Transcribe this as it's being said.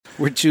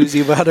We're choosy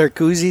about our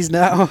koozies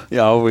now?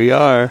 Yeah, we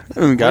are.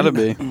 Gotta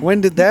be.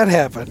 When did that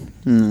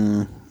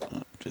happen?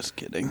 Just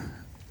kidding.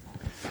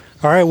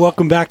 All right,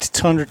 welcome back to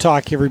Tundra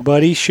Talk,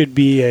 everybody. Should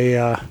be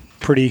a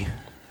pretty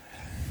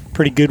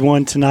good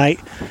one tonight.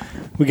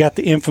 We got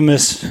the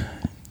infamous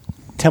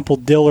Temple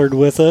Dillard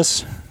with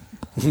us.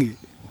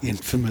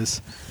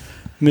 Infamous.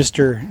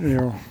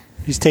 Mr.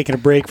 He's taking a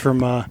break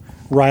from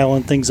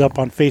riling things up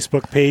on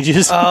Facebook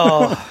pages.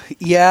 Oh,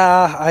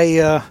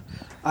 yeah,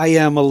 I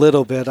am a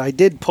little bit. I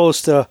did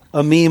post a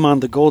meme on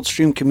the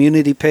Goldstream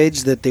community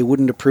page that they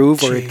wouldn't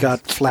approve or it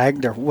got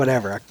flagged or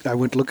whatever. I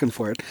went looking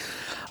for it.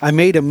 I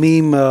made a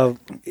meme,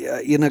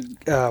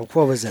 what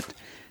was it?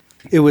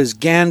 It was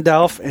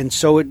Gandalf and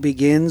So It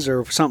Begins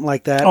or something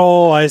like that.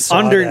 Oh, I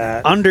saw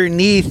that.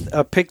 Underneath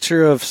a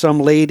picture of some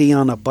lady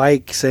on a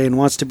bike saying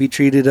wants to be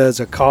treated as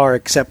a car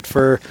except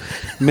for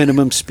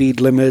minimum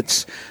speed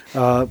limits,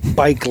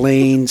 bike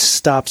lanes,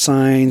 stop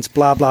signs,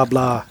 blah, blah,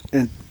 blah.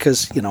 And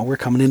because, we're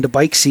coming into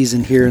bike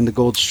season here in the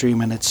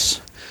Goldstream and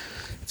it's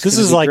this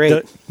is like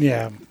great.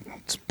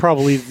 It's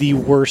probably the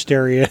worst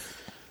area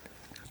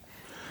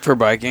for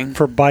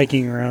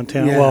biking around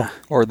town. Yeah. Well,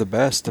 or the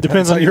best.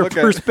 Depends on your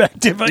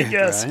perspective, I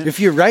guess. Right. If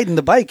you're riding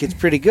the bike, it's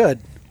pretty good.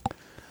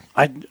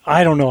 I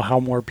don't know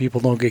how more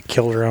people don't get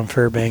killed around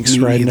Fairbanks Me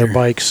riding either. their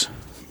bikes.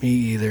 Me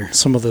either.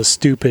 Some of the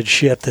stupid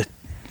shit that,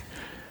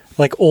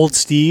 like Old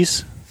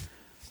Steez,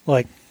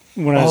 like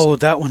when I was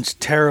that one's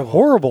terrible.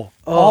 horrible.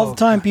 All the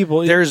time,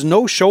 people. There's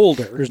no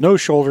shoulder. There's no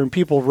shoulder, and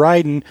people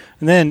riding,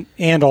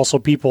 and also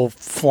people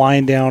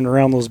flying down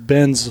around those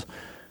bends,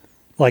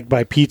 like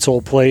by Pete's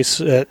old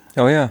place at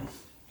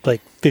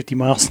like 50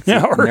 miles an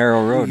hour.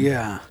 Narrow road.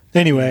 Yeah.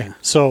 Anyway,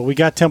 so we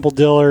got Temple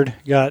Dillard,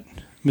 got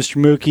Mr.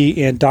 Mookie,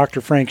 and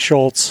Dr. Frank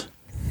Schultz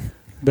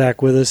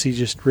back with us. He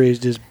just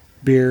raised his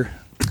beer.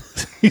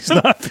 He's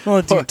not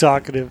feeling too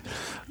talkative.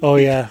 Oh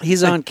yeah,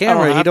 He's on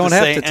camera. You don't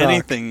have to talk.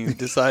 anything. You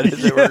decided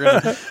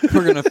that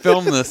we're gonna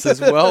film this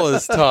as well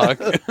as talk.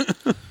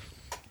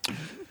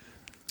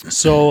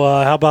 So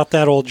how about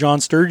that old John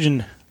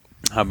Sturgeon?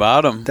 How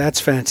about him? That's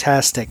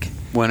fantastic.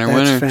 Winner, That's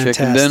winner, fantastic.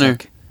 chicken dinner.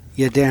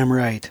 You're damn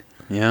right.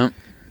 Yeah.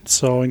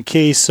 So in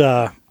case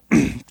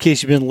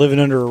you've been living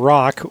under a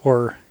rock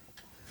or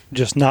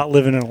just not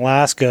living in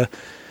Alaska,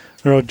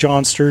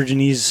 John Sturgeon,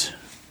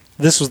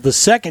 this was the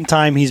second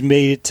time he's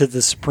made it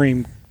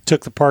to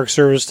took the Park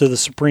Service to the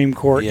Supreme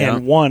Court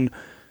and won.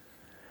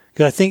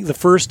 Because I think the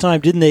first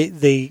time, didn't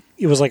they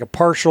it was like a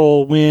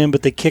partial win,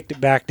 but they kicked it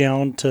back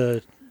down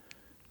to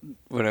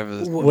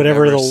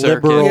Whatever the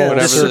circuit, liberal, Yeah,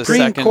 whatever the Supreme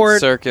second Court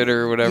circuit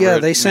or whatever. Yeah,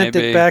 they sent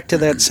may it be. back to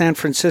that San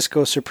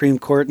Francisco Supreme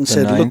Court and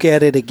said, ninth? look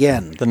at it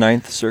again. The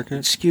Ninth Circuit?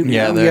 Excuse me.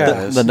 Yeah, there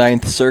it is. The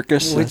Ninth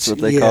Circus, that's what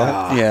they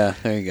call it. Yeah,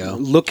 there you go.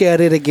 Look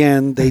at it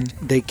again.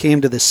 They came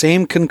to the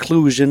same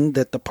conclusion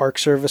that the Park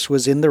Service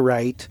was in the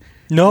right.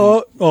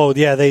 No. Oh,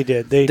 yeah, they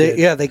did. They did.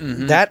 Yeah,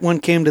 that one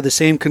came to the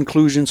same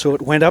conclusion, so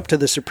it went up to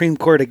the Supreme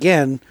Court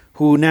again,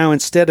 who now,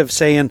 instead of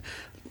saying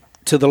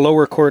to the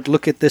lower court,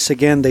 look at this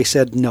again, they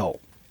said no.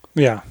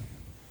 Yeah.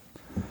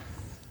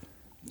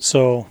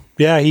 So,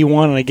 yeah, he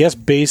won, and I guess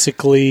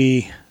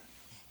basically...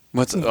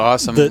 What's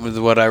awesome with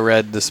what I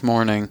read this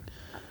morning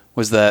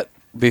was that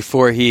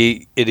before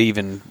it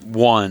even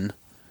won,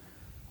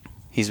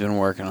 he's been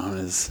working on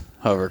his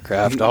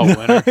hovercraft all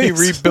winter. He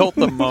rebuilt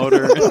the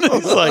motor. And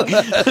he's like,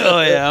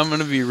 oh, yeah, I'm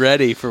going to be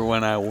ready for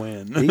when I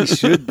win. He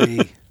should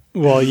be.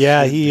 Well,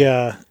 yeah,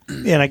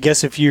 and I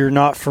guess if you're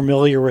not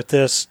familiar with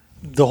this,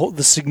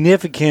 the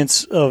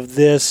significance of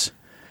this,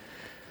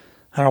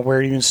 I don't know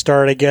where to even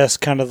start, I guess,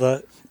 kind of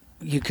the...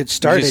 You could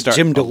start at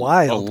Jim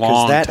DeWild,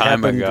 because that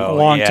happened a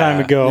long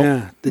time ago.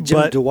 Yeah, the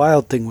Jim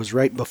DeWild thing was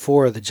right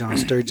before the John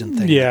Sturgeon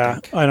thing. Yeah,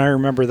 and I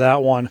remember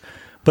that one.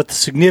 But the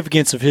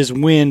significance of his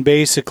win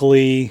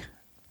basically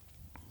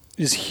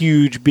is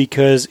huge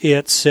because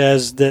it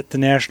says that the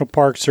National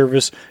Park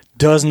Service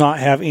does not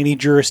have any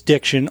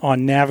jurisdiction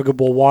on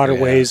navigable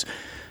waterways,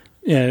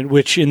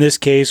 which in this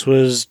case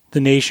was the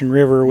Nation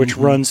River, which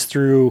runs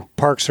through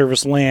Park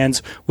Service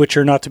lands, which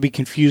are not to be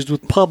confused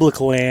with public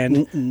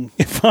land,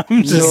 if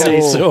I'm to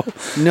say so.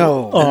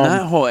 No. And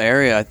that whole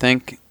area, I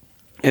think,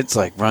 it's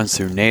like runs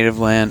through native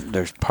land.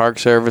 There's Park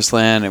Service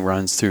land. It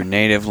runs through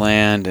native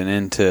land and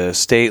into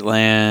state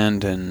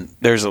land. And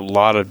there's a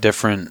lot of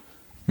different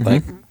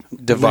like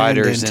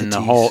dividers in the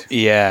whole.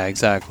 Yeah,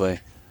 exactly.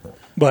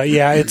 But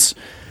yeah, it's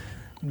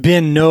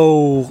been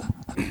no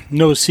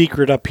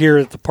secret up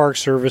here that the Park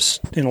Service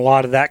in a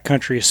lot of that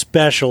country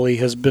especially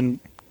has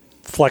been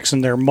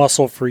flexing their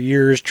muscle for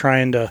years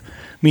trying to,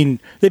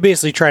 they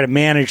basically try to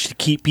manage to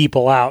keep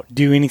people out,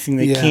 do anything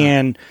they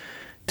can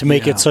to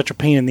make it such a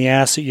pain in the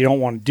ass that you don't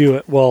want to do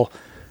it. Well,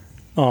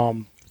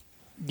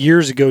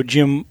 years ago,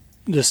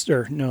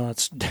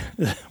 it's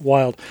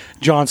wild.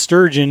 John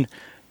Sturgeon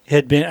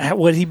he'd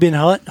been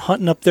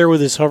hunting up there with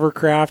his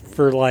hovercraft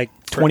for like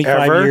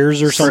 25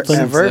 years or something.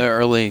 Since the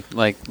early,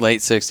 late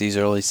 60s,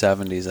 early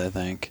 70s, I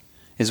think,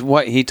 is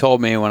what he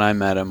told me when I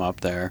met him up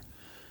there.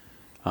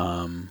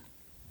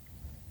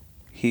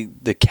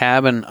 the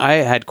cabin. I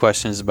had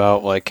questions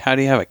about like, how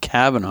do you have a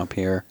cabin up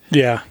here?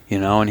 Yeah,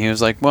 And he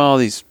was like, well,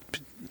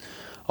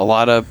 a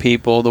lot of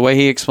people. The way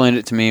he explained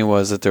it to me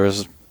was that there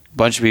was a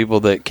bunch of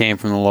people that came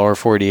from the lower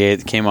 48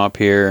 that came up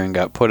here and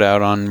got put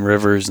out on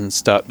rivers and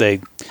stuff.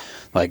 They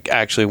like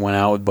actually went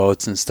out with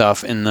boats and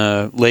stuff in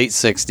the late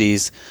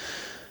 60s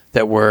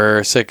that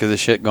were sick of the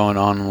shit going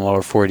on in the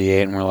lower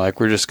 48 and were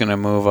like, we're just going to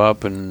move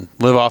up and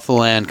live off the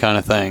land kind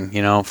of thing,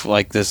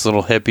 like this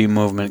little hippie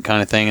movement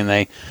kind of thing. And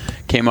they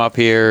came up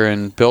here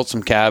and built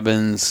some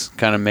cabins,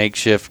 kind of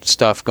makeshift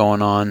stuff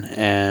going on.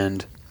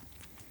 And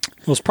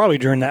it was probably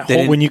during that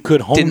when you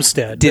could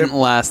homestead. Didn't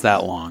last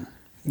that long.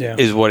 Yeah.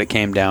 Is what it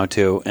came down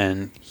to.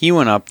 And he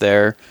went up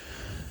there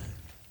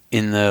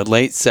in the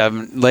late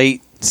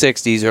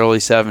 60s, early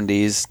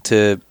 70s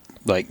to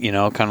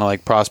kind of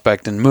like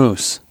prospecting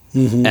moose.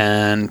 Mm-hmm.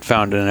 And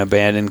found an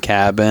abandoned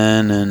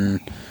cabin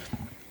and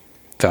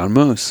found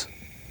moose.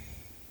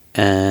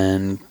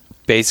 And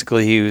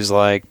basically he was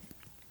like,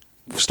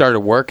 started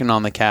working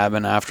on the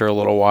cabin after a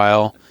little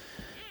while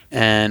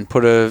and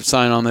put a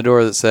sign on the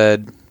door that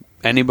said,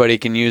 anybody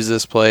can use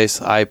this place.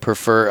 I've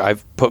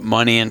put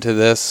money into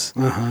this.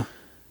 Uh-huh.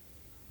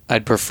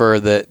 I'd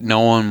prefer that no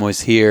one was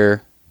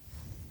here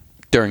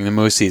during the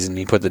moose season.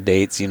 He put the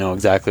dates,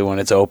 exactly when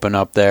it's open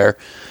up there.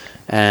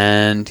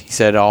 And he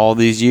said all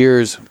these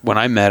years, when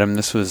I met him,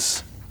 this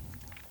was,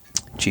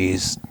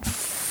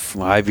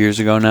 5 years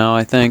ago now,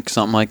 I think.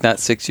 Something like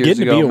that, 6 years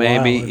ago,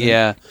 maybe. While,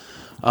 yeah.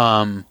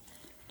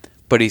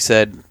 But he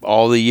said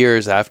all the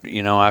years after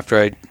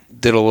I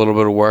did a little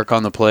bit of work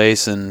on the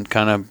place and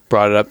kind of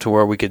brought it up to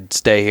where we could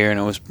stay here, and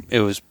it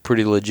was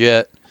pretty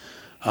legit.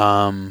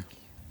 No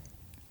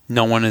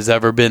one has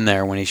ever been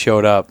there when he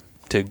showed up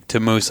to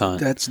moose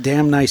hunt. That's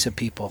damn nice of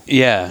people.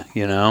 Yeah,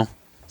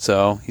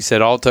 So he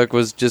said all it took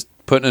was just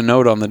putting a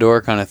note on the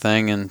door kind of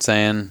thing and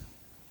saying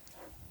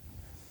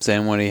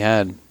what he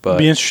had. But I'd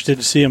be interested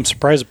to see. I'm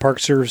surprised the Park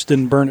Service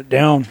didn't burn it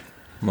down.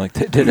 I'm like,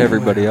 they did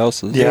everybody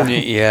else's. Yeah.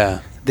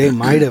 Yeah. They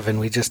might have, and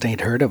we just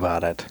ain't heard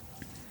about it.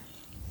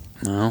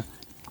 No.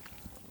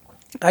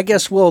 I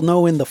guess we'll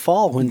know in the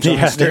fall when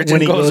John Sturgeon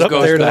when he goes up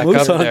there to back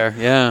moose up hunt. there.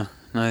 Yeah.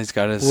 No, he's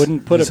got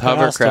his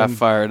hovercraft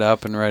fired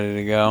up and ready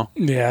to go.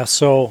 Yeah,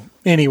 so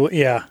anyway,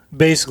 yeah.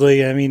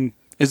 Basically, I mean,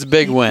 it's a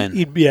big win.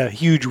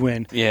 Huge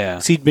win. Yeah.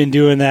 So he'd been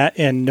doing that,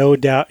 and no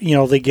doubt,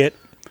 they get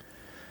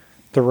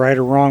the right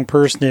or wrong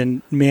person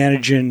in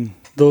managing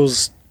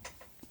those,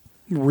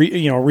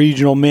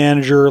 regional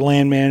manager,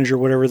 land manager,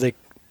 whatever that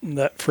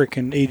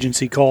freaking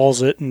agency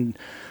calls it, and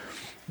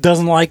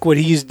doesn't like what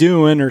he's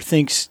doing or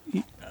thinks,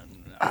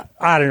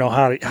 I don't know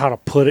how to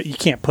put it. You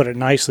can't put it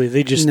nicely.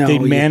 They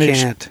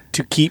managed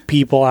to keep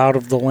people out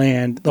of the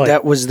land.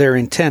 That was their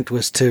intent,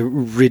 was to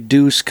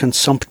reduce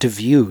consumptive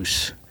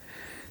use.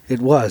 It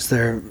was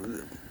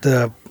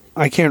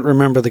I can't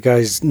remember the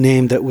guy's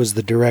name that was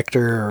the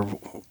director,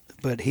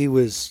 but he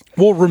was.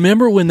 Well,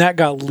 remember when that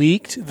got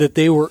leaked that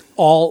they were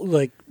all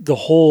like the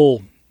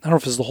whole. I don't know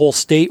if it was the whole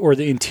state or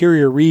the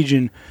interior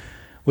region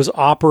was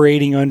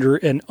operating under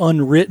an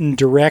unwritten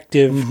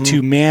directive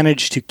to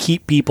manage to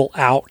keep people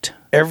out.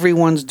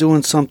 Everyone's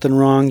doing something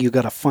wrong. You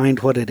got to find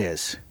what it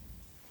is.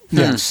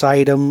 Yeah,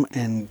 cite them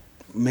and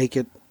make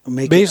it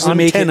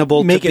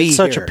untenable. Make it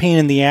such a pain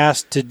in the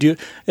ass to do.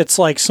 It's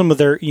like some of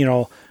their,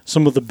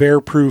 some of the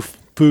bear-proof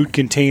food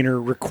container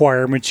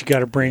requirements you got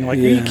to bring. Like,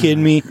 are you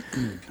kidding me?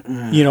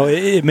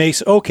 It makes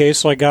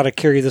so I got to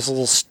carry this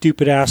little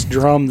stupid ass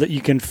drum that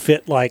you can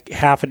fit like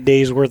half a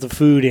day's worth of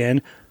food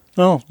in.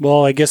 Oh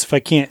well, I guess if I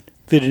can't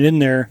fit it in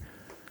there,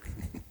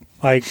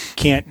 I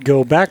can't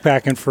go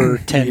backpacking for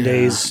 10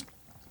 days.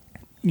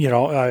 I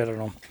don't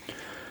know,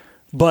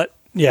 but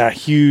yeah,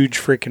 huge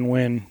freaking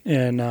win,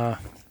 and and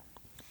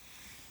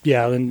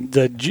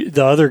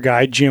the other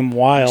guy, Jim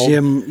Wild.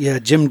 Jim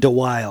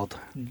DeWild.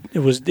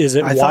 Is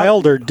it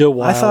Wild or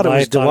DeWild? I thought it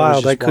was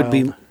DeWild. I could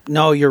be.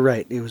 No, you're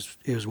right. It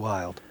was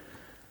Wild.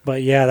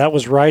 But yeah, that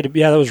was right.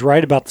 Yeah, that was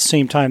right about the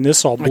same time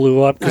this all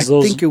blew up. I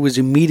think it was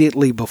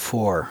immediately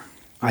before.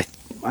 I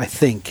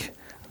think.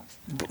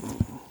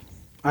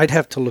 I'd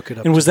have to look it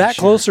up. And was that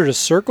closer to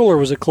Circle or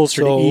was it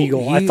closer to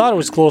Eagle? I thought it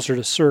was closer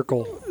to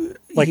Circle,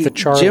 like the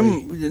Charlie.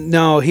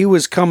 No, he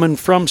was coming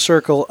from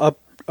Circle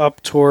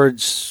up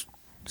towards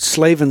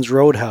Slavin's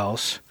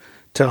Roadhouse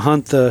to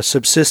hunt the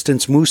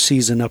subsistence moose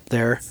season up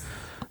there,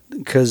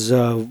 because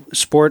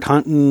sport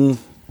hunting,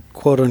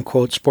 quote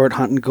unquote, sport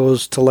hunting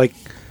goes to like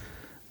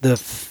the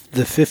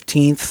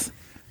 15th,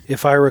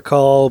 if I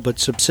recall, but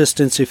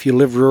subsistence, if you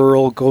live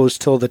rural, goes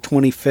till the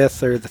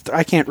 25th or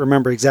I can't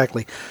remember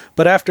exactly.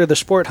 But after the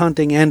sport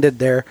hunting ended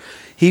there,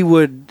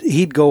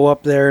 he'd go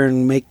up there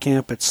and make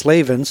camp at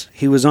Slavin's.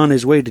 He was on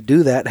his way to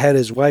do that, had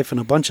his wife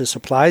and a bunch of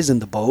supplies in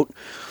the boat,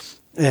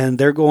 and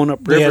they're going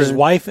upriver. He had his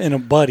wife and a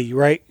buddy,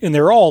 right? And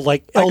they're all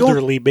like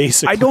elderly,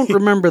 basically. I don't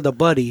remember the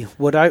buddy.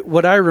 What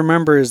I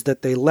remember is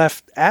that they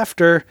left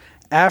after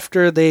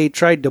they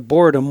tried to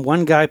board him.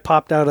 One guy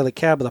popped out of the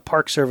cab of the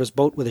Park Service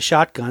boat with a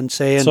shotgun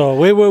saying... So,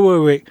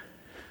 wait.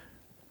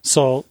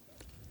 So,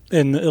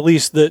 and at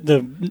least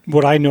the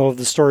what I know of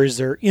the stories,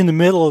 they're in the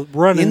middle of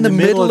running in the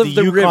middle of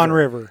the Yukon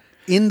River.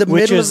 In the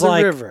which middle is of the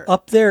like river.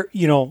 Up there,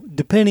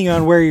 depending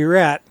on where you're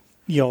at,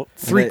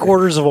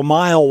 3/4 of a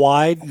mile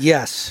wide.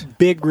 Yes.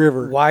 Big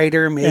river.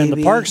 Wider, maybe. And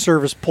the Park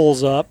Service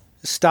pulls up.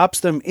 Stops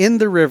them in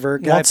the river.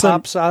 Guy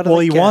pops out of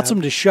the cab. He wants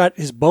them to shut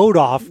his boat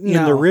off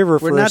in the river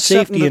for a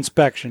safety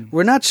inspection.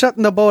 We're not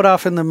shutting the boat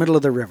off in the middle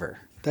of the river.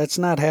 That's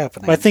not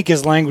happening. I think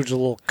his language is a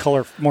little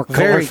more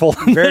colorful.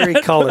 Very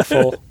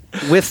colorful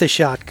with the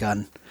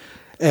shotgun.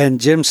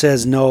 And Jim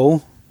says,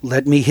 no,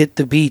 let me hit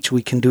the beach.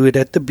 We can do it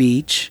at the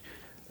beach.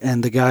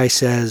 And the guy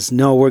says,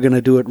 no, we're going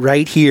to do it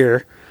right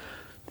here.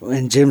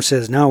 And Jim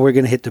says, no, we're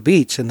going to hit the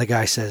beach. And the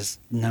guy says,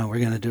 no, we're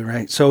going to do it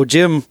right. So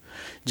Jim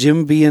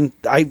being,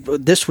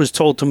 this was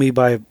told to me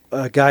by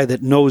a guy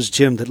that knows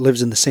Jim that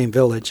lives in the same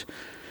village.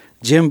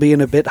 Jim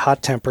being a bit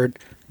hot-tempered,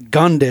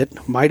 gunned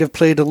it, might have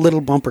played a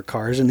little bumper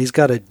cars, and he's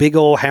got a big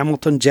old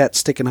Hamilton jet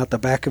sticking out the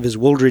back of his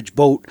Wooldridge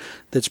boat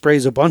that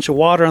sprays a bunch of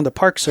water on the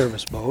Park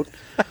Service boat.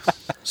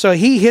 So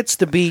he hits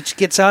the beach,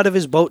 gets out of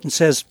his boat and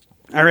says,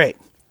 all right,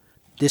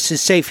 this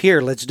is safe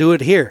here. Let's do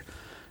it here.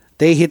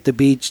 They hit the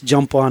beach,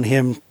 jump on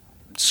him,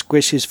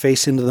 squish his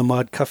face into the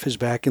mud, cuff his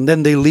back, and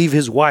then they leave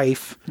his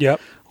wife,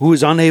 who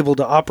is unable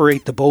to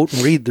operate the boat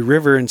and read the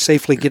river and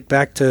safely get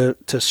back to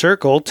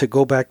Circle to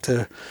go back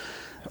to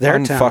their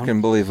town.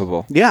 Unfucking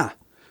believable. Yeah.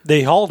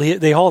 They hauled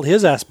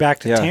his ass back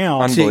to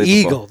town. To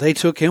Eagle. They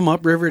took him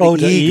upriver to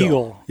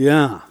Eagle.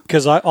 Yeah.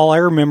 Because all I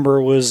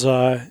remember was,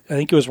 I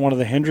think it was one of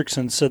the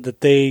Hendricksons said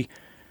that they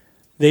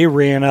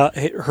ran out,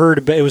 heard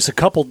about, it was a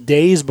couple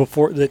days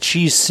before that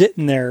she's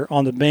sitting there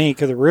on the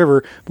bank of the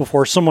river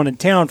before someone in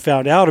town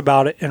found out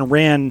about it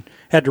and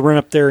had to run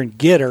up there and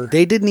get her.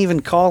 They didn't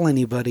even call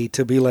anybody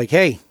to be like,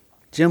 hey,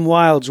 Jim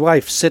Wild's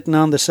wife sitting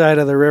on the side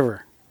of the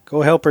river.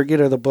 Go help her get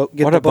her the boat.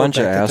 What a bunch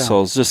of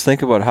assholes! Just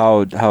think about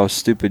how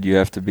stupid you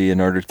have to be in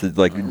order to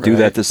do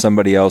that to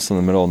somebody else in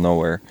the middle of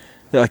nowhere.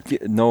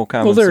 Like no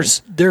common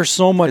sense. There's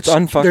so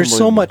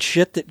much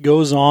shit that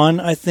goes on.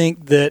 I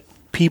think that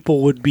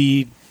people would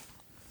be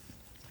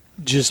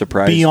just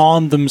surprised.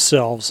 Beyond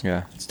themselves.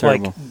 Yeah, it's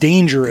terrible. Like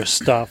dangerous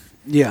stuff.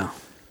 Yeah,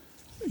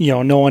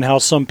 knowing how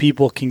some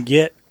people can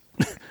get.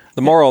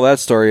 The moral of that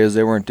story is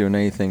they weren't doing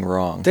anything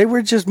wrong. They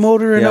were just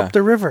motoring up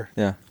the river.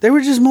 Yeah, they were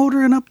just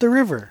motoring up the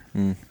river.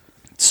 Mm.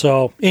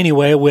 So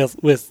anyway,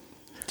 with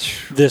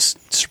this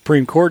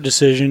Supreme Court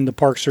decision, the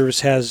Park Service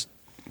has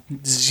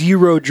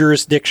zero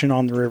jurisdiction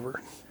on the river.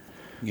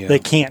 Yeah. They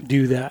can't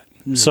do that.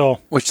 Mm.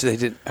 So which they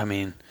did. I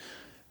mean,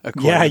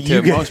 according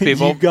to most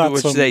people,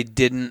 they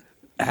didn't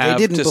have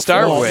to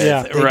start with.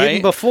 Yeah. They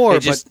didn't before. They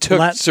just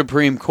took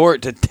Supreme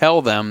Court to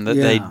tell them that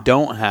they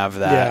don't have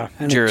that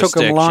and jurisdiction.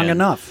 It took them long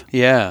enough.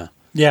 Yeah.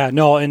 Yeah.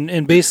 No.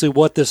 And basically,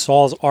 what this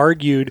all is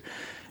argued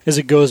is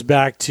it goes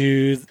back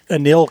to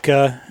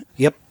Anilka.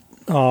 Yep.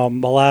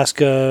 Alaskan.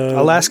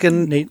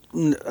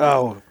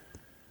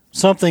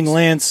 Something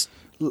Lance.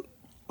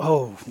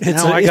 Oh,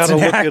 now I got to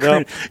look it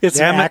up. It's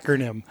an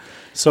acronym.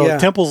 So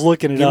Temple's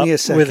looking it up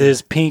with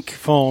his pink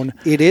phone.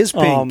 It is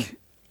pink.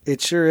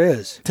 It sure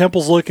is.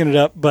 Temple's looking it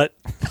up, but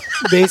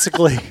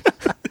basically...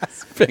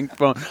 pink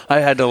phone. I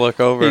had to look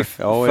over. It's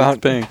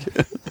pink.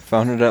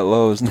 Found it at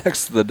Lowe's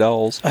next to the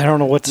dowels. I don't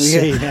know what to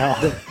say now.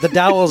 The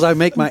dowels I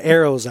make my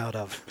arrows out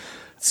of.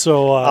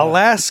 So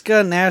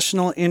Alaska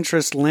National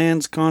Interest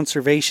Lands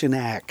Conservation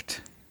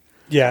Act.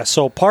 Yeah,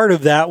 so part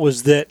of that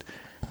was that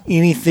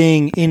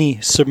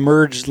any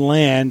submerged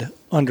land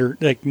under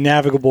like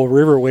navigable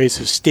riverways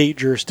is state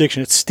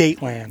jurisdiction. It's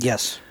state land.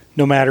 Yes.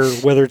 No matter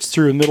whether it's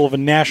through the middle of a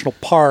national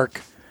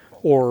park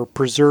or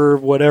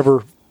preserve,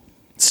 whatever,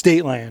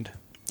 state land.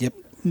 Yep.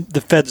 The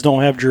feds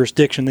don't have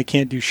jurisdiction. They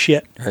can't do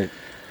shit. Right.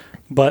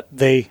 But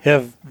they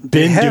have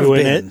been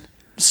doing it.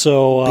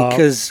 So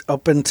because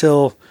up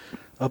until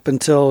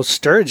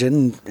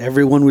Sturgeon,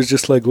 everyone was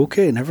just like,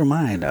 okay, never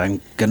mind.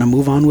 I'm going to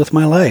move on with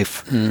my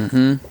life.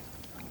 Mm-hmm.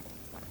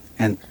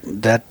 And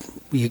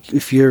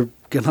if you're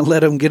going to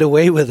let them get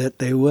away with it,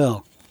 they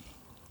will.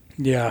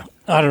 Yeah.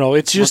 I don't know.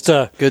 It's just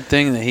a good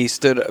thing that he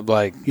stood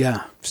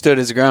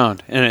his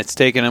ground, and it's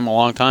taken him a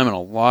long time and a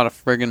lot of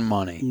friggin'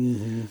 money.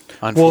 Mm-hmm.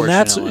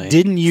 Unfortunately, well,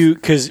 didn't you?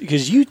 Because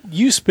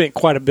you spent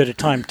quite a bit of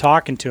time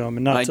talking to him,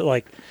 and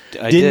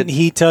didn't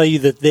he tell you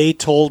that they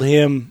told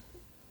him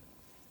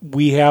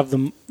we have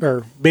them,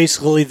 or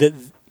basically that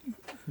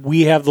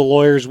we have the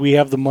lawyers, we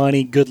have the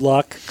money, good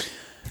luck.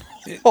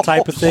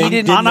 Type of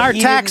thing on our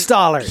tax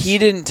dollars. He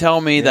didn't tell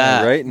me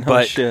that, right? No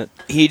but shit.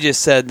 He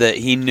just said that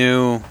he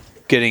knew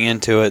getting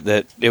into it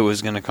that it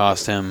was going to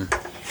cost him,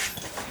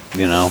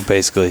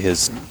 basically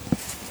his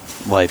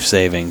life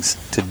savings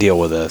to deal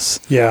with this.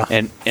 Yeah,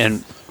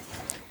 and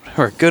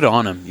good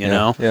on him,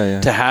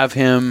 to have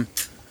him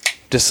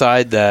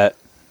decide that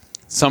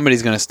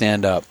somebody's going to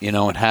stand up.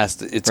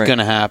 It's going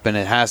to happen.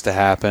 It has to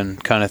happen,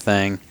 kind of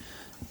thing.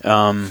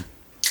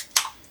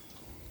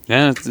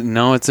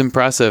 It's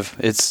impressive.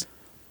 It's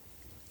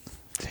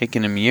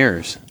taken him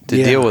years to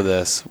deal with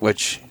this,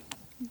 which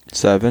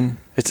 7.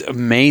 It's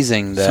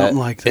amazing that something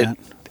like that it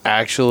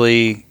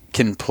actually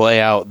can play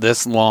out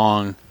this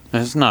long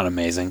It's not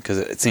amazing because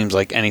it seems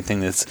like anything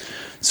that's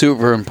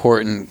super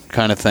important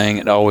kind of thing,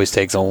 it always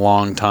takes a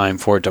long time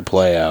for it to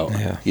play out.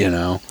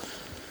 Yeah.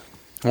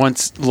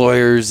 Once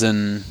lawyers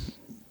and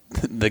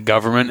the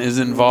government is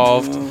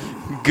involved,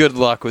 good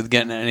luck with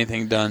getting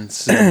anything done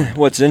soon.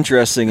 What's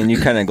interesting, and you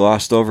kind of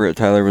glossed over it,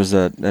 Tyler, was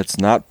that that's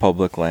not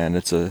public land.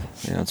 It's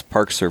it's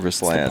Park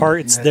Service land.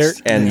 It's there,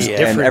 and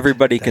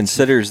everybody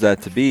considers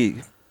that to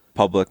be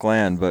public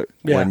land, but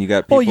when you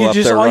got people up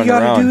there running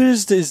around, all you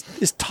got to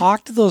do is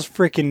talk to those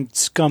freaking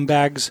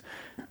scumbags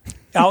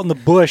out in the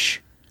bush.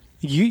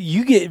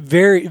 You get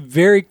very,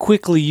 very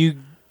quickly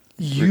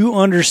you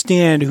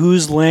understand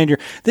whose land you're.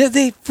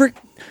 They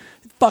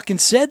fucking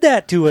said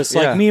that to us,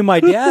 like me and my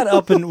dad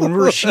when we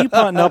were sheep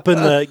hunting up in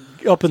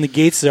the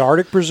gates of the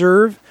Arctic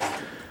Preserve.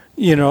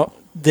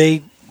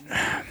 They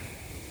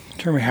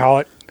tell me how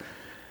it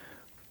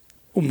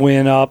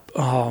went up.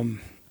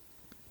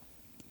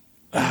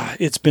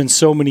 It's been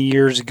so many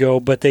years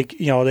ago, but they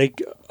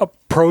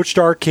approached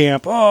our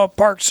camp. Oh,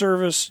 Park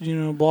Service,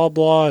 blah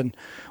blah, and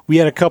we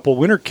had a couple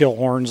winter kill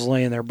horns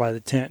laying there by the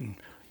tent. And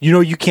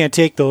you can't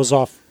take those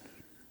off.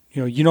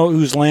 You know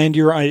whose land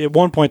you're on. At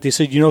one point, they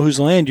said, whose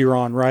land you're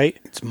on, right?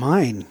 It's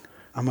mine.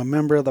 I'm a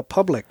member of the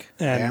public.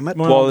 Damn it.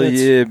 Well,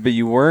 yeah, but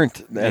you weren't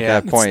at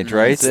that point,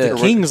 right? It's the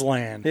king's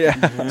land. Yeah.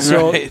 Mm-hmm.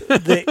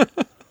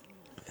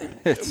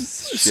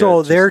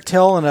 So they're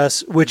telling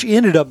us, which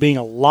ended up being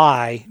a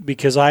lie,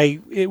 because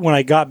when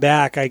I got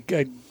back,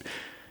 I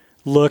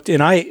looked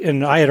and I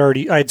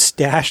had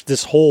stashed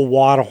this whole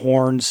wad of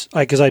horns,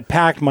 because I'd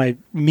packed my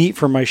meat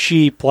for my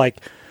sheep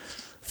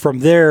from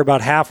there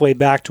about halfway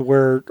back to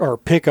where our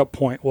pickup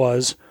point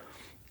was,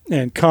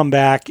 and come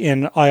back,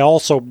 and I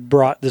also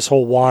brought this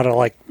whole wad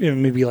of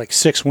maybe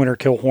 6 winter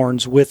kill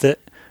horns with it,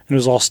 and it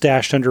was all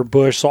stashed under a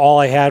bush. So all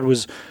I had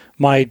was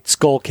my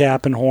skull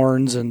cap and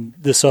horns and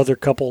this other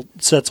couple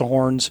sets of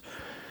horns,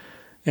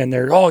 and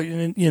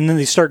and then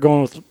they start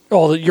going with,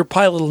 your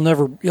pilot will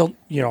never, he'll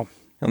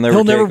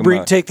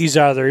never take these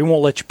out of there. He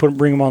won't let you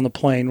bring them on the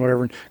plane,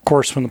 whatever. And of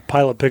course, when the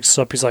pilot picks us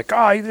up, he's like,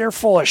 they're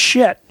full of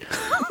shit.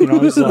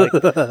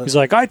 He's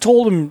like, I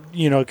told him,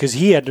 because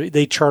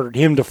they chartered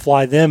him to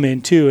fly them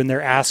in too, and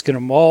they're asking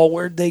him,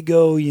 where'd they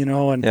go,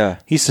 and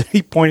he said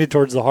he pointed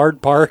towards the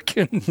hard park,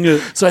 and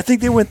so I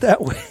think they went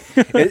that way.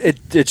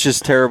 It's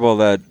just terrible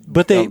that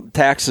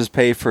taxes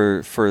pay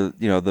for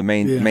the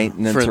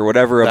maintenance or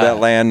whatever of that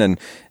land, and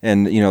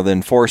the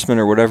enforcement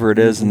or whatever it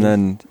is, and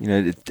then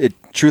it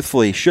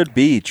truthfully should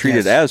be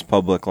treated as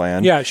public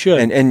land. Yeah, it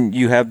should. And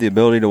you have the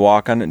ability to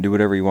walk on it and do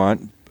whatever you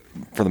want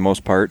for the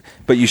most part,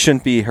 but you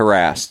shouldn't be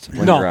harassed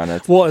when you're on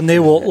it. Well, and they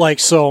will and I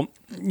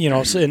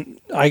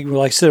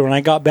said, when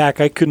I got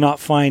back, I could not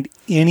find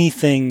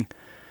anything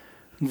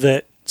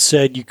that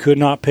said you could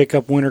not pick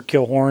up winter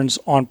kill horns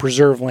on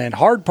preserve land.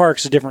 Hard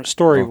park's a different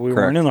story. We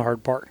weren't in the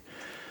hard park.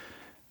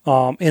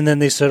 And then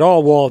they said,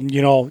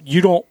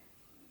 you don't,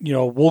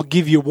 we'll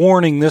give you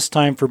warning this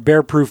time for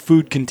bear-proof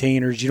food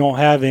containers. You don't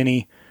have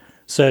any.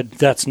 Said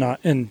that's not.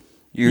 And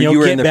you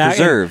were in the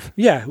preserve.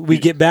 We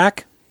get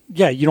back.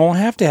 Yeah, you don't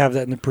have to have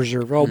that in the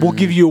preserve. We'll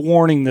give you a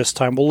warning this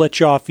time. We'll let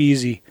you off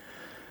easy.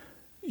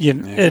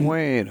 And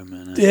wait a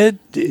minute. It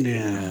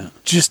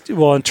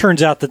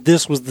turns out that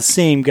this was the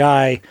same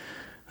guy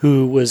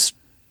who was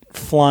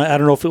flying. I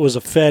don't know if it was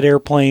a Fed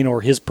airplane or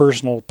his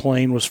personal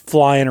plane was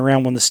flying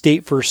around when the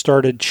state first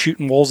started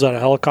shooting wolves out of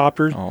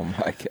helicopters. Oh my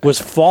God!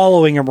 Was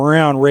following them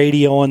around,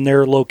 radioing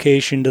their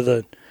location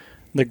to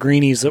the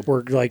greenies that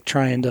were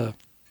trying to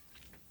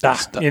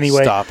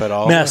stop it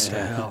all. Mess.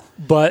 Yeah.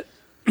 But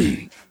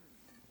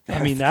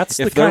that's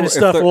the kind of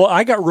stuff. Well,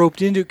 I got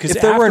roped into because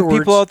if there weren't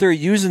people out there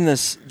using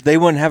this, they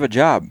wouldn't have a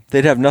job.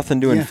 They'd have nothing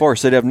to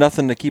enforce. They'd have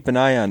nothing to keep an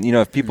eye on.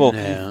 If people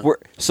were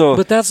so.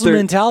 But that's the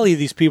mentality of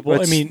these people.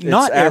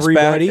 Not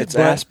everybody. It's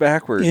ass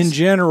backwards. In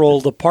general,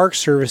 the Park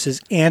Service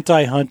is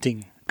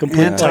anti-hunting.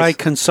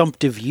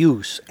 Anti-consumptive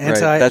use.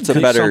 That's a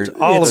better.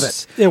 All of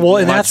it.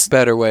 And that's a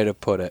better way to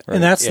put it. Right.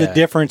 And that's the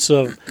difference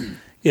of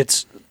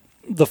it's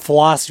the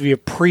philosophy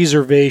of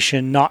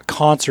preservation, not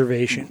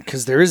conservation.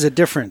 Because there is a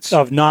difference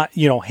of not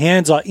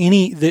hands on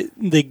any.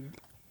 They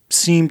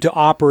seem to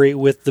operate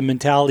with the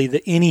mentality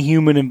that any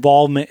human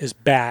involvement is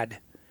bad.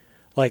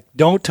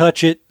 Don't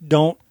touch it.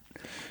 Don't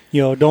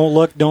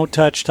look. Don't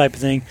touch. Type of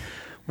thing.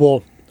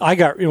 Well, I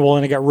got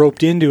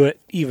roped into it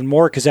even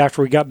more because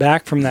after we got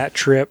back from that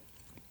trip.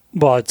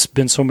 Well, it's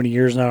been so many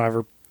years now. I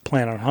never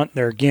plan on hunting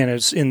there again.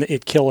 It's in the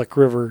Itkilik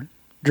River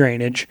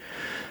drainage,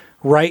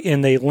 right,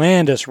 and they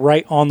land us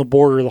right on the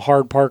border of the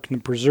hard park and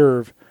the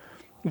preserve.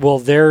 Well,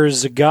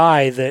 there's a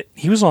guy that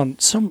he was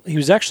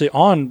actually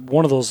on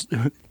one of those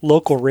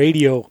local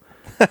radio.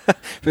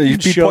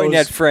 You'd be pointing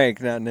at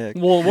Frank, not Nick.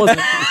 Well, it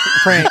wasn't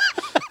Frank.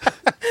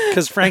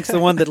 Because Frank's the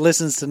one that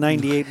listens to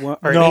 98. No,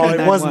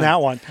 it wasn't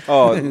that one.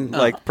 Oh,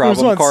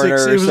 Problem Corner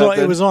or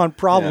something? It was on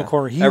Problem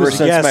Corner. Ever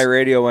since my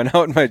radio went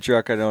out in my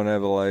truck, I don't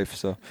have a life.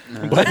 So,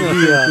 but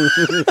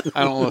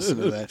I don't listen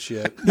to that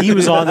shit. He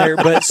was on there,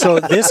 but so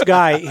this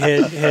guy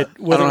had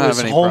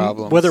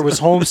whether it was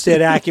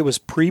Homestead Act, it was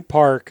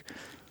pre-park.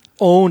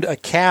 owned a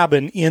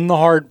cabin in the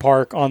hard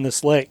park on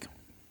this lake.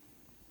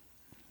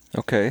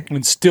 Okay.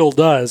 And still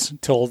does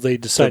until they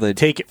decide to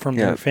take it from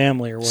their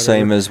family or whatever.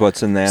 Same as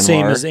what's in the Anwar?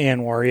 Same as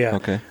Anwar, yeah.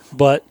 Okay.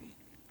 But,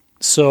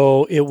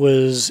 so it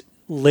was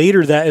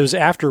later that, it was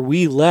after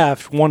we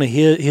left, one of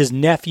his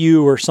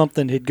nephew or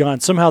something had gone,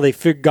 somehow they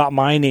got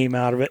my name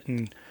out of it,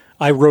 and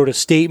I wrote a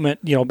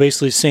statement,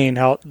 basically saying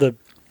how the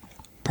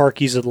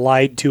Parkies had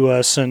lied to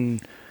us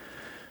and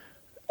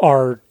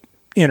our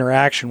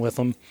interaction with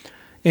them.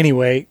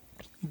 Anyway,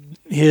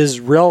 his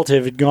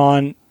relative had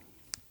gone,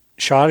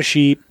 shot a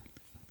sheep,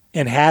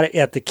 and had it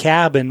at the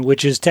cabin,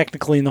 which is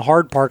technically in the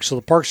hard park, so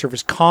the Park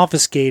Service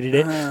confiscated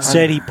it,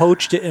 said he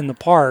poached it in the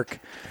park,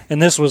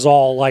 and this was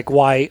all like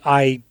why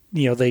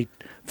they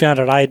found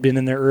out I had been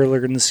in there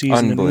earlier in the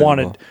season and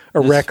wanted a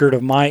record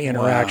of my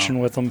interaction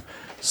with them.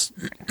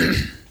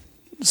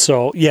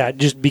 So, yeah,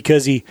 just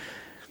because he,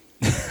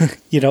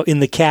 in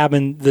the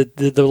cabin, the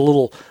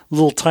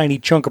little tiny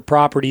chunk of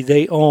property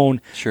they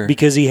own,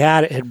 because he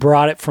had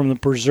brought it from the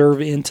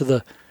preserve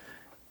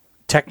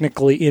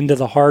technically into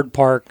the hard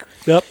park.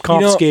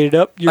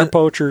 Confiscated, you're a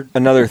poacher.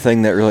 Another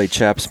thing that really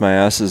chaps my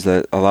ass is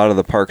that a lot of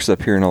the parks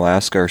up here in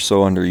Alaska are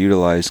so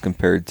underutilized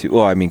compared to,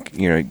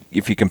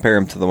 if you compare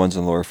them to the ones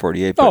in the lower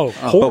 48.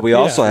 But we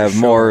also have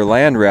more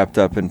land wrapped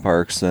up in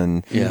parks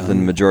than the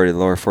majority of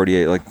the lower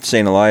 48. Like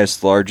St. Elias,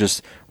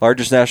 the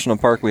largest national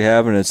park we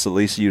have, and it's the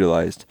least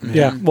utilized.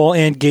 Yeah, well,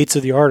 and Gates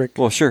of the Arctic.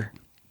 Well, sure.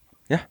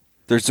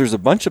 There's a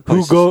bunch of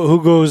places.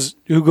 Who goes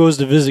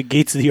to visit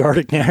Gates of the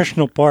Arctic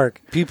National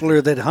Park? People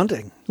are that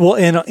hunting. Well,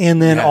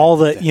 and then all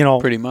the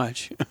pretty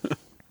much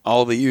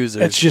all the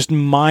users. It's just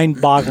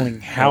mind-boggling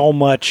how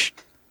much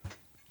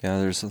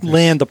there's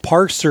land the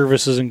Park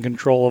Service is in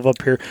control of up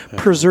here.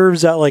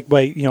 Preserves out like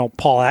by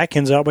Paul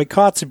Atkins out by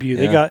Kotzebue.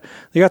 They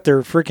got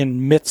their freaking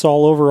mitts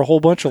all over a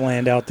whole bunch of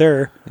land out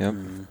there. Yep,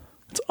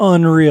 it's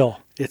unreal.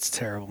 It's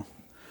terrible.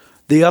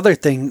 The other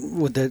thing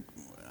with the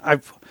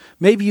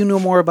maybe you know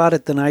more about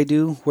it than I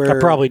do. I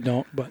probably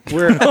don't, but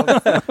where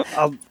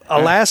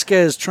Alaska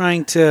is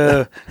trying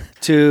to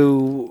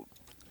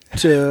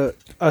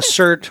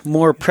assert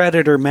more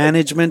predator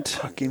management.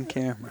 Fucking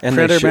camera. And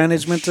predator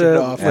management.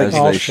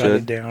 I'll shut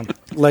it down.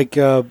 Like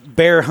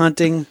bear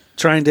hunting,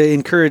 trying to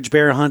encourage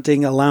bear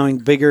hunting, allowing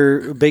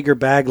bigger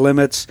bag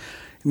limits.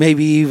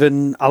 Maybe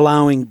even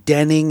allowing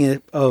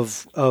denning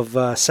of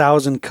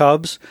sows and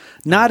cubs.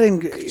 Not in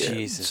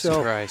Jesus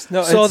Christ.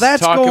 No, so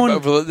that's going.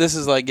 This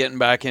is like getting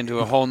back into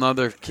a whole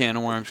nother can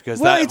of worms because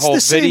that whole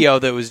video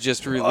that was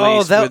just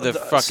released with the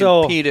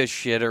fucking PETA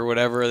shit or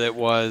whatever that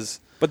was.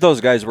 But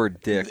those guys were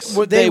dicks.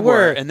 Well, they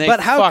were, and they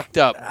fucked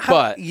up.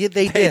 But they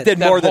did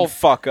more than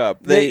fuck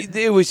up.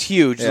 It was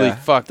hugely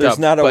fucked There's up. There's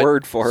not a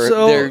word for it.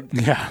 So,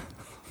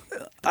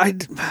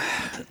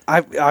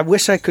 I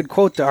wish I could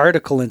quote the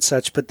article and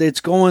such, but it's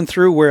going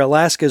through where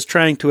Alaska is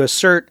trying to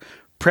assert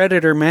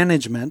predator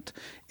management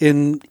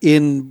in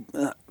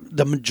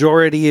the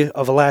majority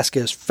of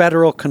Alaska's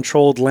federal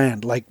controlled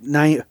land.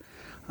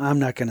 I'm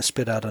not going to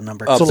spit out a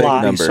number. It's a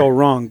lot. It's so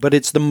wrong, but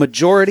it's the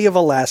majority of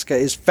Alaska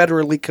is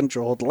federally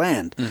controlled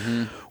land,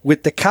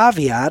 with the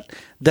caveat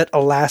that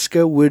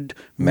Alaska would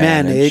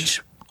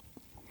manage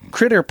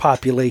critter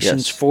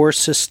populations for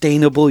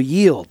sustainable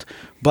yield.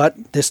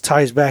 But this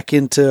ties back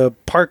into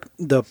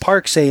the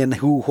park saying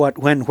who, what,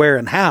 when, where,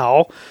 and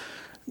how,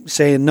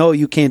 saying, no,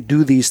 you can't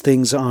do these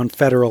things on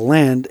federal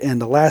land.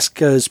 And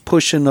Alaska is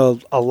pushing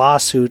a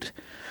lawsuit.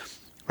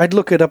 I'd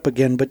look it up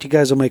again, but you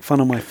guys will make fun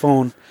of my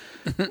phone.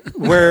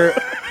 where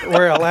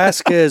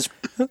Alaska is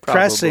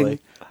pressing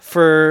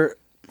for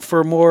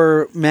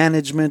more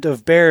management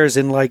of bears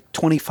in like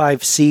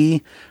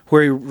 25C,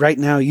 where right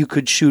now you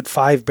could shoot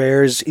 5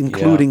 bears,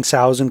 including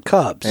sows and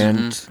cubs,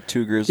 and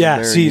 2 grizzly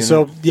bears.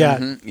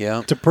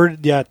 To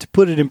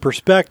put it in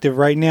perspective,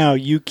 right now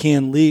you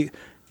can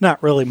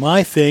not really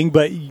my thing,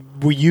 but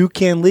you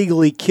can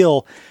legally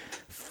kill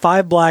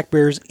 5 black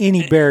bears,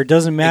 any bear.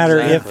 Doesn't matter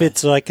if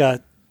it's like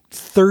a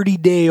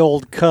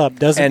 30-day-old cub.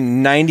 Doesn't,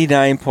 and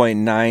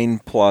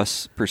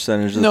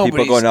 99.9% of the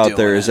people going out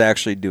there is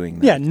actually doing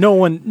that. Yeah, no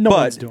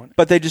one's doing it.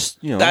 But they just,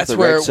 that's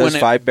where it says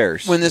 5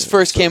 bears. When this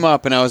first came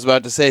up and I was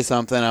about to say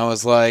something, I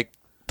was like,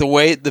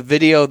 the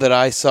video that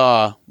I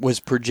saw was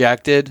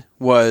projected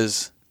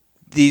was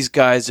these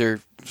guys are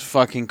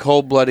fucking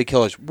cold-blooded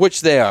killers,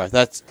 which they are.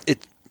 That's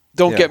it.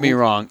 Don't get me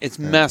wrong. It's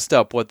messed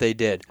up what they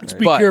did. Let's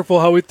be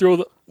careful how we throw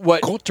the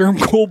term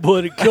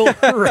cold-blooded killer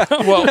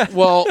around.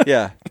 well,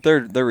 yeah,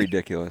 they're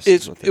ridiculous.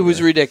 It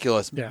was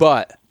ridiculous. Yeah.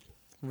 But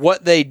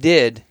what they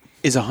did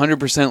is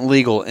 100%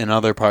 legal in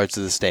other parts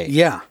of the state.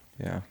 Yeah.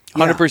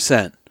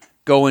 100%.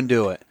 Go and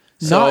do it.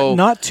 So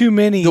not too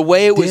many. The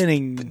way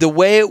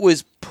it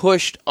was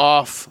pushed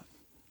off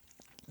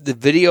the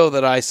video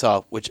that I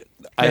saw, which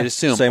I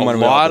assume a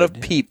lot of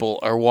people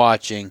are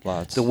watching.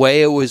 Lots. The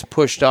way it was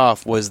pushed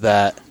off was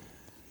that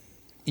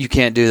you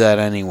can't do that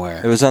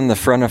anywhere. It was on the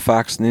front of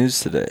Fox News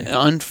today.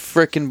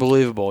 Unfrickin'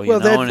 believable.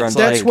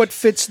 That's what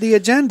fits the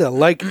agenda.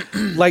 Like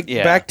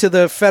back to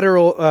the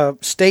federal,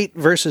 state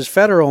versus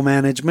federal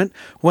management.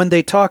 When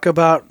they talk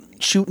about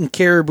shooting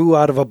caribou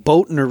out of a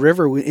boat in a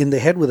river in the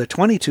head with a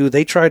 .22,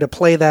 they try to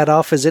play that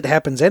off as it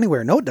happens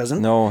anywhere. No, it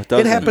doesn't. No, it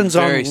doesn't. It happens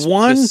on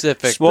one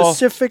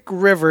specific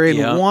river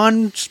in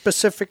one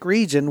specific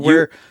region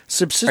where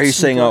subsistence. Are you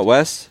saying out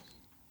west?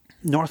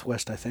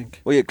 Northwest, I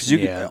think. Well, yeah,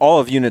 because all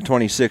of Unit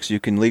 26, you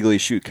can legally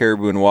shoot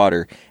caribou in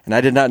water, and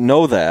I did not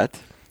know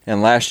that.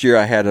 And last year,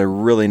 I had a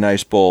really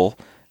nice bull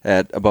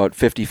at about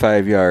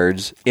 55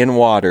 yards in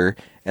water,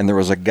 and there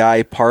was a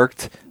guy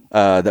parked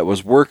that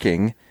was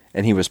working,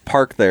 and he was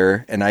parked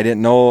there, and I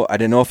didn't know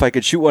if I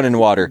could shoot one in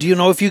water. Do you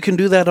know if you can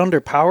do that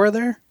under power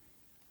there?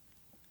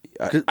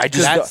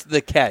 That's the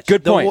catch.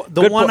 Good point.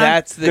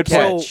 That's the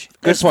catch.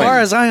 As far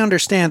as I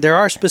understand, there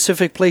are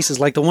specific places,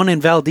 like the one in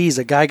Valdez.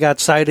 A guy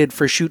got cited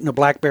for shooting a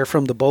black bear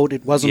from the boat.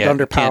 It wasn't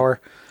under power.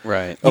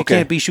 Right. You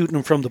can't be shooting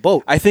them from the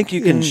boat. I think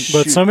you can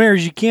But some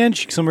areas you can.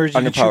 Some areas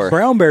you can shoot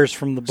brown bears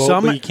from the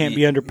boat, but you can't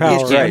be under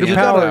power.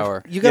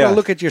 You got to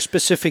look at your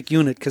specific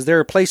unit, because there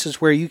are places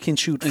where you can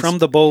shoot from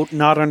the boat,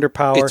 not under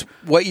power. It's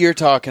what you're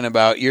talking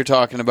about. You're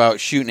talking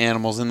about shooting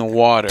animals in the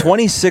water.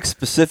 26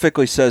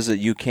 specifically says that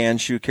you can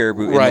shoot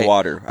caribou in the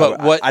water. But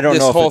I don't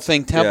know this whole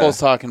thing Temple's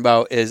talking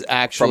about is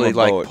actually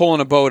like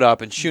pulling a boat up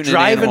and shooting an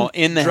animal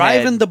in the head.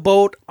 Driving the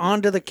boat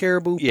onto the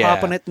caribou,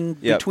 popping it in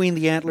between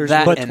the antlers.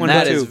 And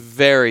that is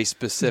very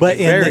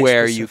specific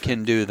where you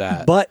can do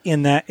that. But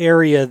in that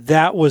area,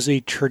 that was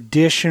a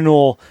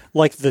traditional,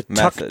 like the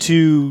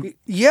tuck-to.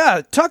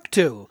 Yeah,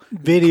 tuck-to.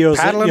 Videos.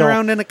 Paddling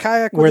around in a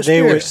kayak where with a they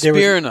spear. were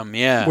spearing them,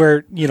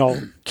 Where,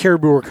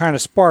 caribou were kind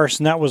of sparse,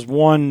 and that was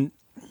one.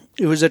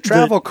 It was a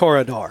travel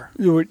corridor.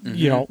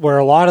 Where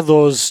a lot of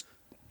those,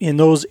 in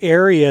those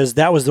areas,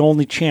 that was the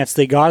only chance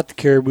they got at the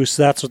caribou,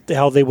 so that's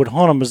how they would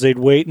hunt them, is they'd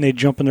wait and they'd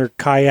jump in their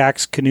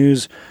kayaks,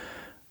 canoes.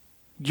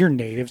 You're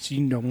natives,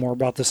 you know more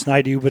about this than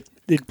I do, but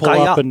they'd pull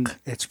up and...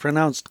 It's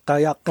pronounced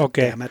kayak,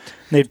 damn it.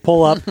 They'd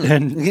pull up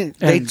and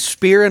they'd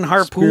spear and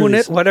harpoon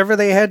it, whatever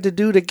they had to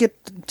do to get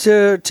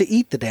to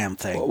eat the damn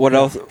thing. What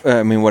else?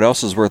 What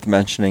else is worth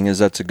mentioning is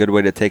that's a good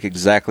way to take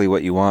exactly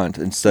what you want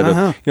instead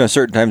of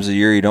certain times of the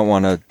year you don't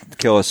want to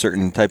kill a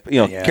certain type.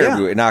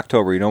 Caribou in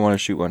October you don't want to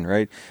shoot one,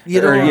 right? You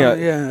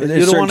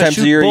don't want to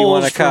shoot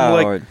bulls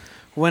from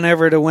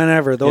whenever to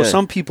whenever. Though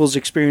some people's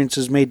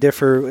experiences may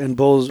differ in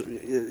bulls.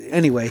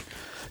 Anyway.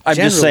 I'm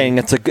just saying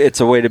it's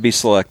a way to be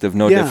selective,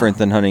 no different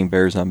than hunting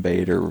bears on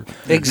bait or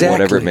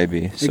whatever it may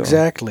be. So.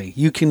 Exactly.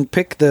 You can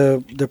pick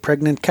the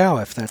pregnant cow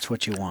if that's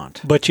what you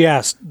want. But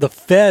yes, the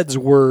feds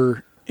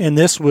were, and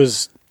this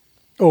was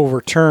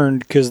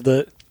overturned because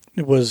I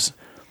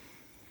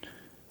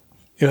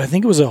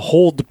think it was a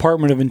whole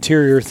Department of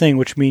Interior thing,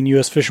 which means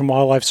U.S. Fish and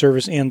Wildlife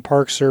Service and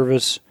Park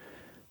Service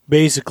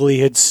basically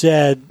had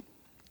said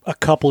a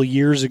couple of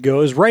years ago,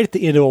 it was right at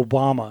the end of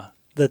Obama,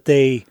 that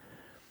they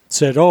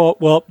said, "Oh,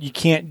 well, you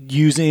can't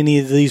use any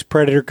of these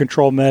predator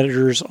control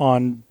measures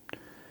on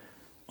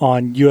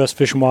U.S.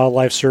 Fish and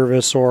Wildlife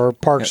Service or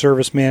Park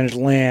Service managed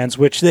lands,"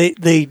 which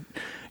they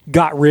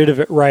got rid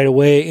of it right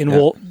away. And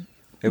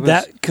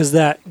because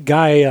that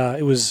guy,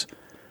 it was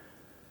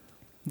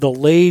the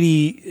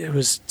lady, it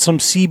was some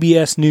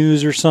CBS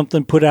News or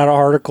something, put out an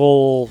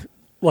article,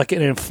 like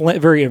an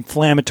very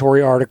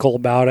inflammatory article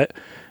about it,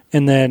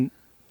 and then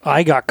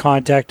I got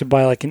contacted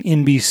by like an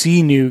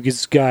NBC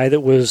News guy that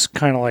was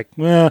kind of like,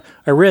 well,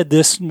 I read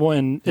this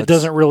one. It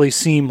doesn't really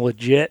seem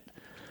legit.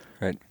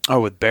 Right.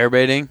 Oh, with bear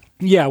baiting?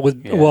 Yeah,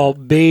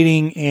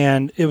 baiting,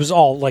 and it was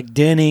all like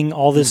denning,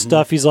 all this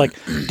stuff. He's like,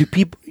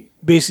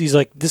 he's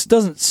like, this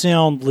doesn't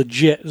sound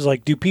legit. It's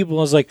like, I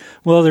was like,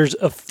 well, there's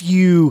a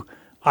few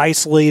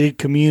isolated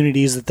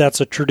communities that's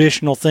a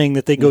traditional thing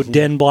that they go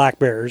den black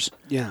bears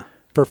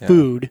for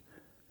food.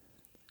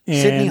 And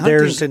Sidney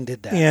Huntington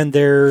did that.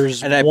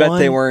 And I bet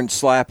they weren't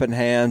slapping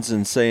hands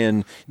and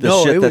saying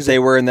shit that they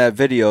were in that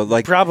video.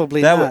 Like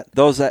probably not.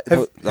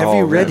 Have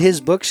you read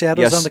his book,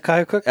 Shadows on the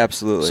Kayakuk?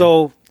 Absolutely.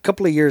 So a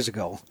couple of years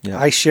ago,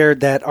 I shared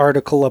that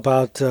article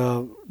about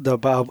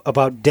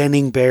about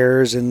denning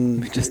bears,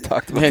 and we just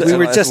talked about that. We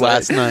were just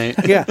last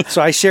night. Yeah.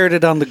 So I shared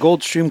it on the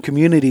Goldstream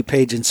community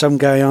page, and some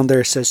guy on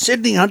there says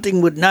Sidney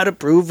Hunting would not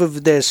approve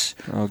of this.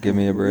 Oh, give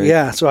me a break.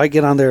 Yeah. So I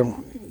get on there.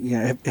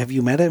 Yeah, have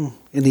you met him?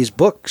 In his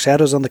book,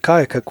 Shadows on the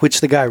Kayakuk,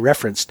 which the guy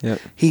referenced,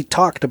 he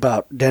talked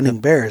about denning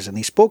bears, and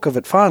he spoke of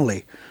it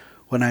fondly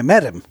when I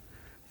met him.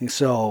 And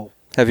so,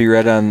 have you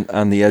read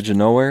on the Edge of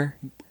Nowhere?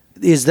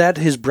 Is that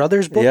his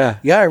brother's book?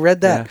 Yeah, I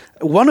read that.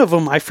 Yeah. One of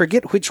them, I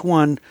forget which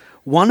one.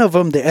 One of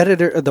them,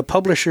 the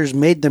publishers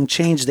made them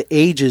change the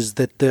ages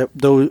that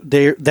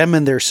them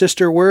and their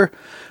sister were,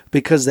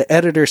 because the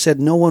editor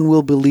said no one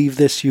will believe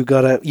this. You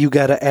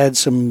gotta add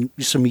some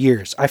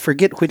years. I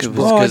forget which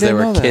book. Because they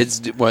were kids.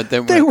 What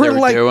they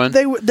were doing?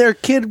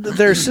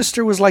 Their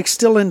sister was like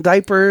still in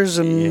diapers,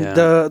 and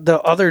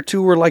the other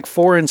two were like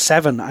 4 and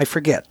 7. I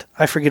forget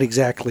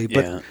exactly.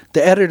 But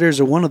the editors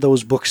of one of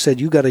those books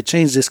said you got to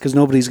change this because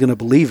nobody's going to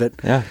believe it.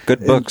 Yeah,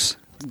 good books.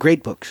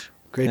 Great books.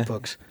 Great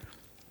books.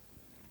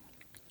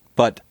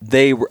 But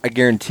I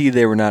guarantee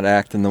they were not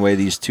acting the way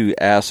these two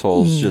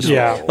assholes just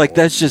like.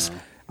 That's just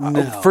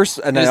No. First,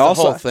 and It's I the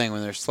also whole thing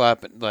when they're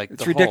slapping, like,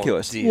 it's the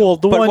ridiculous. Whole deal. Well,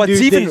 the But one what's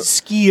dude even- they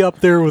ski up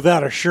there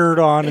without a shirt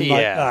on, and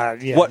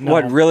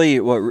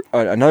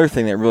another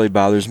thing that really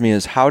bothers me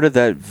is how did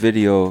that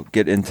video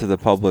get into the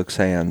public's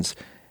hands,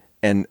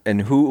 and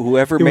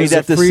whoever it made was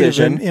that a Freedom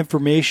decision. of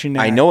Information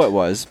Act. I know it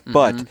was,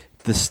 but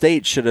the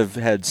state should have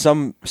had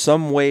some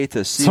way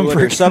to see it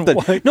or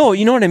something. No,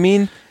 you know what I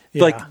mean.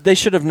 Yeah. Like they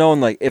should have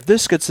known. Like if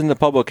this gets into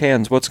public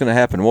hands, what's going to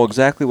happen? Well,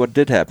 exactly what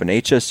did happen.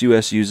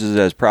 HSUS uses it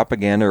as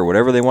propaganda or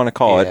whatever they want to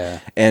call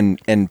it,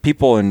 and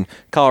people in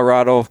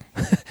Colorado.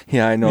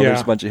 Yeah, I know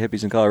there's a bunch of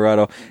hippies in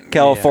Colorado,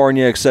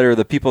 California, et cetera.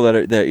 The people that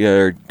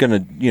are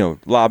going to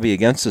lobby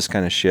against this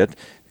kind of shit.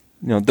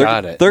 They're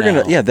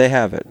gonna they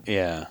have it.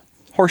 Yeah,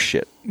 horse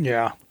shit.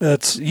 Yeah,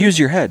 that's use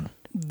your head.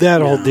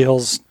 That whole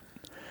deal's.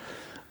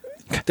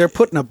 They're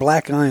putting a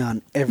black eye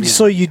on everything.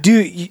 So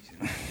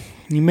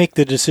you make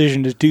the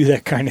decision to do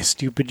that kind of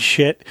stupid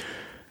shit,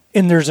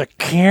 and there's a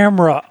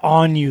camera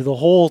on you the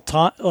whole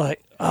time.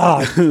 Like, how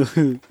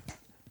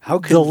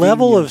the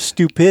level of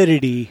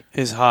stupidity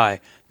is high.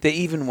 They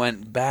even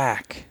went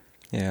back.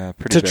 Yeah,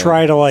 pretty to bad.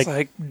 Try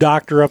to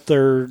doctor up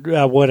their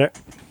what.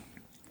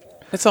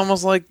 It's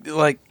almost like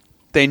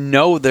they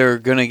know they're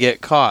gonna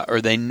get caught, or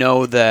they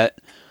know that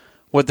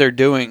what they're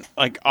doing.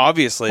 Like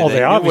obviously, they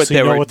knew what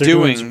they were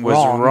doing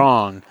was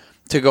wrong.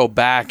 To go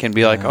back and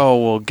be like,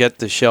 oh, we'll get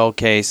the shell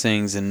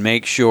casings and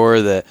make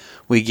sure that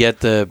we get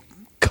the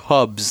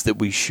cubs that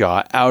we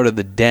shot out of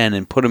the den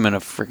and put them in a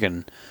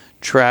freaking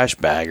trash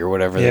bag or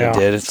whatever they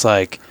did. It's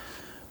like,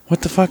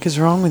 what the fuck is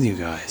wrong with you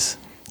guys?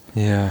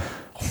 Yeah.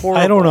 Horrible.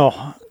 I don't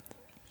know.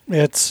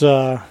 It's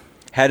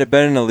had it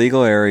been an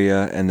illegal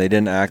area and they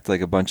didn't act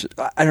like a bunch of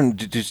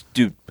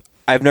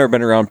I've never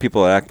been around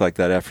people that act like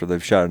that after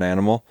they've shot an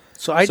animal.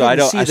 So I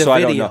didn't see the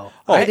video.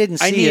 I didn't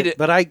see it,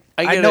 but I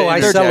know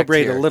I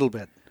celebrate a little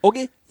bit.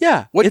 Okay,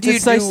 yeah. What do you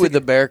do with the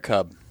bear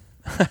cub?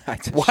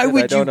 Why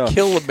would you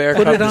kill a bear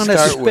cub? Put it on a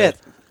spit.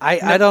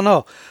 I don't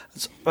know.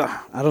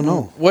 I don't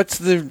know. What's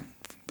the?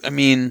 I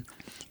mean,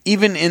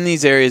 even in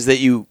these areas that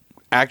you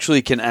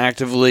actually can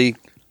actively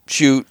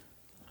shoot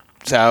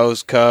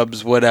sows,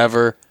 cubs,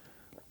 whatever.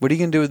 What are you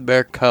gonna do with a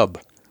bear cub?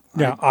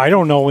 Yeah, I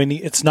don't know any.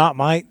 It's not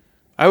my.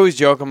 I always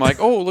joke. I'm like,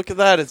 oh, look at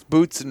that! It's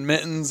boots and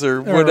mittens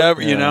or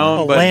whatever, you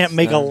know. But lamp,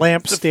 make a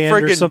lamp stand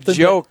or something.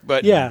 Joke,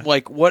 but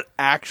like, what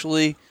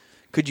actually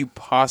could you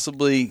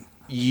possibly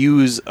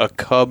use a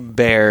cub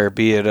bear,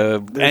 be it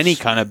any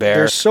kind of bear?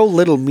 There's so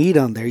little meat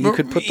on there. You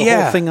could put the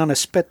whole thing on a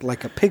spit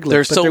like a piglet.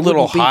 There's so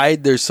little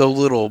hide. There's so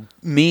little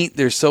meat.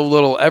 There's so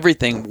little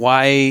everything.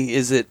 Why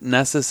is it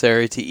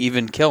necessary to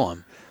even kill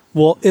him?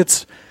 Well,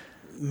 it's.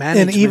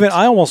 Management. And even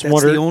I almost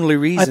wonder. That's the only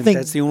reason. I think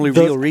that's the only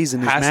real reason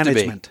is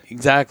management.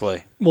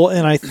 Exactly. Well,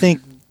 and I think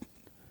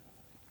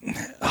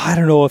I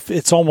don't know if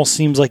it almost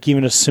seems like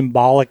even a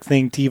symbolic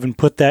thing to even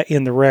put that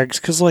in the regs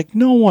because like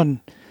no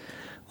one,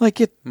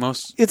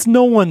 it's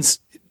no one's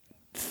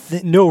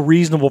no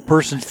reasonable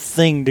person's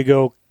thing to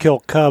go kill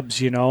cubs.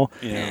 You know,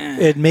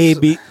 it may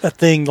be a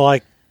thing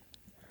like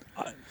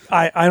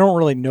I don't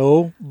really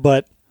know,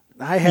 but.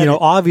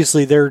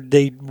 Obviously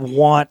they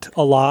want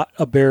a lot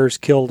of bears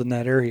killed in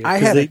that area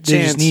because they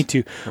just need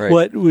to. Right.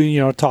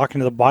 What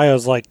talking to the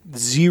bios like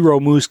zero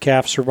moose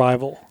calf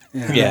survival in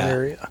that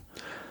area.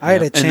 I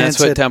had a chance. And that's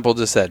what Temple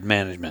just said.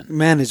 Management.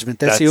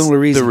 That's the only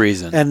reason. The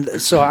reason.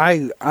 And so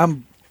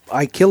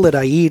I kill it.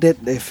 I eat it.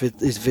 If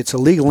it's a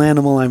legal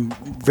animal, I'm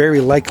very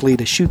likely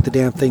to shoot the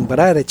damn thing. But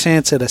I had a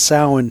chance at a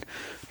sow and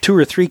 2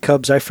 or 3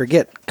 cubs. I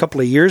forget a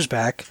couple of years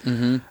back,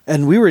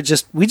 and we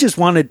just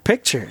wanted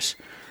pictures.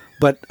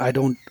 But I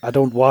don't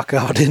walk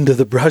out into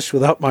the brush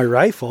without my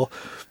rifle.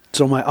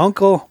 So my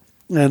uncle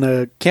and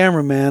a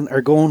cameraman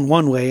are going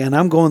one way, and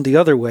I'm going the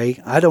other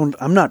way.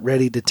 I'm not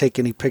ready to take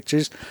any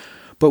pictures.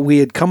 But we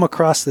had come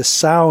across this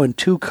sow and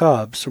 2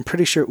 cubs. I'm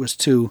pretty sure it was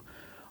 2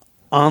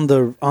 on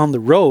the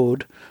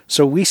road.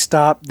 So we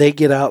stop. They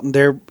get out, and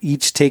they're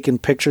each taking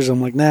pictures.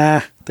 I'm like,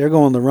 nah, they're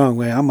going the wrong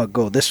way. I'm gonna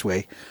go this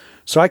way.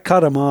 So I cut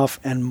them off,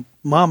 and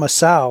Mama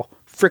Sow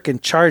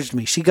freaking charged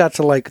me. She got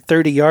to like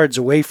 30 yards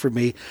away from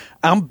me.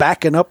 I'm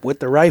backing up with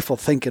the rifle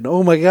thinking,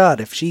 oh my God,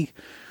 if she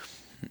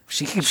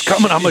keeps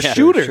coming, I'm a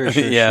shooter.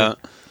 Sure.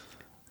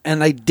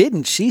 And I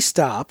didn't. She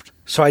stopped.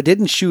 So I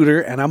didn't shoot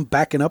her, and I'm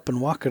backing up and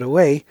walking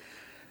away.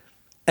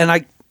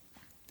 And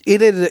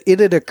it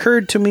had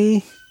occurred to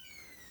me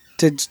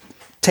to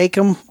take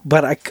him,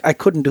 but I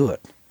couldn't do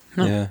it.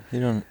 Yeah, you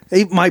don't.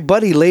 My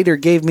buddy later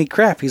gave me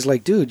crap. He's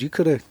like, dude, you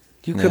could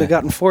have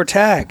gotten 4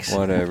 tags.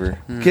 Whatever.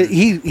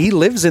 He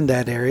lives in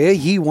that area.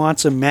 He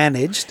wants them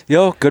managed.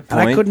 Yo, good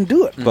point. I couldn't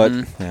do it.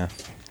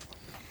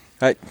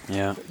 But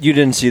you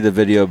didn't see the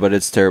video, but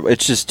it's terrible.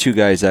 It's just 2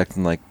 guys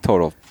acting like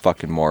total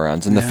fucking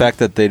morons, and the fact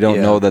that they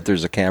don't know that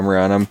there's a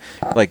camera on them,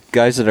 like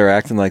guys that are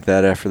acting like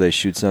that after they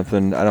shoot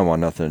something. I don't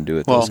want nothing to do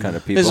with those kind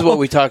of people. This is what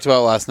we talked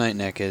about last night,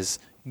 Nick. Is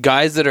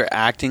guys that are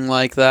acting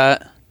like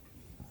that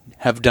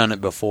have done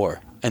it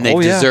before, and they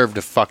deserve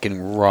to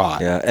fucking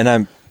rot. Yeah,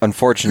 and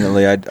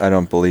unfortunately, I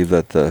don't believe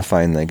that the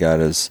fine they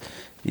got is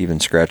even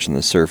scratching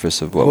the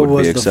surface of what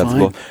would be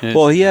acceptable.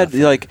 Well, he had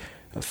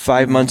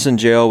 5 months in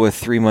jail with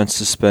 3 months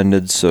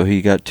suspended, so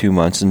he got 2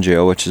 months in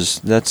jail, which is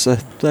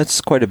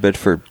that's quite a bit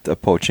for a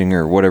poaching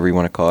or whatever you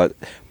want to call it.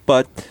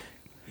 But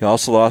he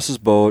also lost his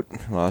boat,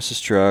 lost his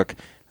truck.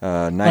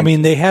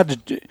 They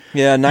had to.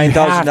 Yeah,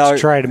 $9,000.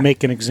 Try to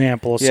make an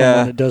example of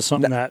someone that does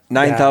something that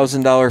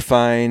 $9,000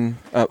 fine.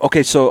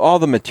 Okay, so all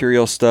the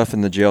material stuff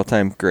and the jail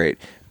time, great,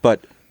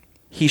 but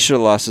he should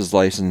have lost his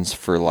license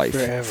for life,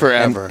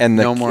 forever, and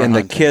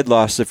the kid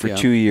lost it for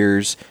 2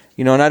 years.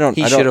 And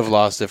he should have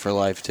lost it for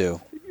life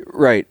too.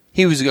 Right.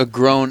 He was a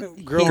grown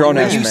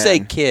ass You man. say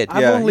kid.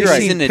 I've only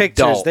seen pictures.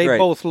 Adult. They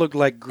both look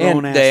like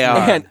grown-ass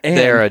men.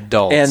 They're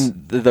adults.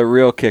 And the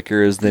real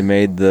kicker is they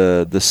made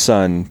the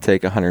son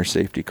take a hunter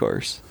safety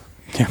course.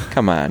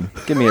 Come on.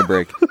 Give me a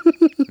break.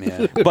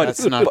 Yeah,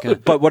 that's not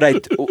good. But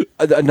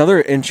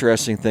another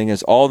interesting thing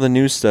is all the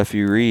news stuff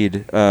you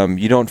read,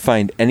 you don't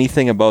find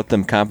anything about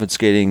them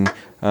confiscating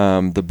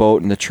the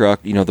boat and the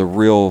truck. The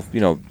real,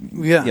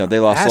 they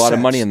lost assets. A lot of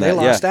money in that. They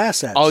lost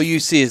assets. All you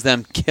see is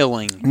them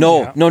killing.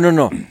 No.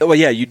 Well,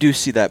 yeah, you do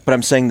see that, but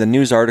I'm saying the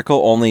news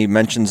article only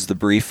mentions the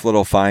brief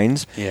little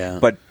fines. Yeah.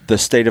 But the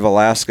state of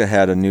Alaska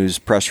had a news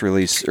press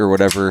release or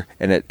whatever,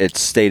 and it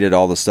stated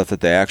all the stuff that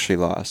they actually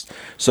lost.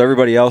 So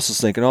everybody else is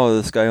thinking, oh,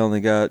 this guy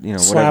only got, whatever.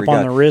 Slap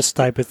on the wrist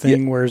type of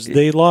thing, whereas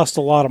they lost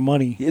a lot of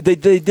money.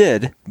 They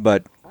did,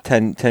 but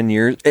 10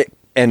 years.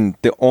 And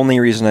the only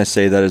reason I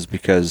say that is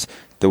because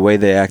the way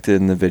they acted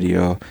in the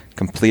video,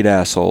 complete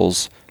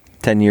assholes.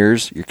 10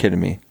 years? You're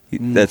kidding me.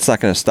 That's not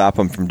going to stop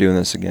him from doing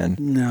this again.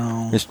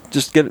 No.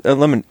 Just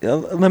eliminate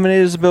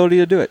his ability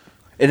to do it.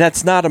 And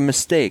that's not a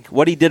mistake.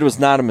 What he did was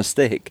not a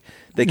mistake.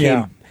 They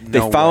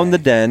found the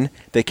den.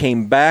 They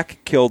came back,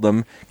 killed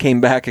him,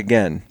 came back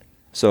again.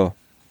 So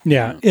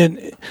yeah, and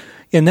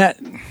that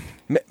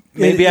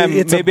maybe I'm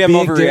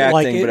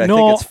overreacting, but I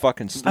think it's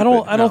fucking stupid.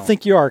 I don't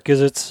think you are, because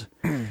it's.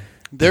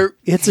 You're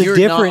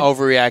not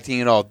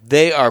overreacting at all.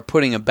 They are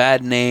putting a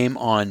bad name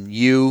on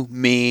you,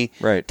 me,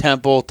 right.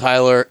 Temple,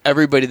 Tyler,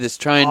 everybody that's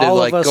trying to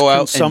go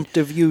out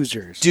consumptive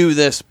users, do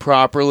this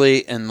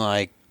properly and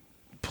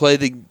play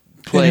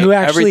and who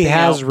actually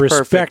has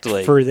respect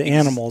perfectly. For the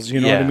animals.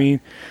 You know what I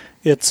mean?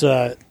 It's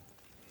they're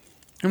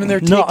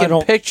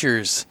taking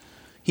pictures.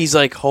 He's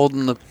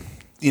holding the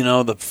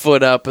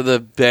foot up of the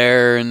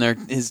bear, and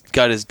he's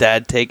got his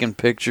dad taking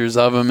pictures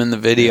of him in the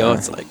video. Yeah.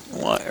 It's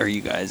what are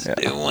you guys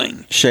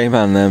doing? Shame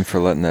on them for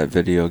letting that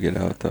video get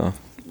out, though.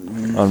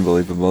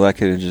 Unbelievable. That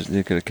could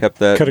have kept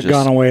that. Could have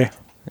gone away.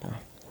 Yeah,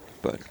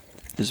 but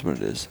it is what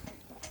it is.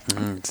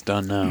 It's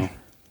done now.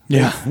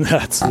 Yeah,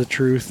 that's the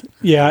truth.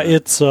 Yeah,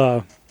 it's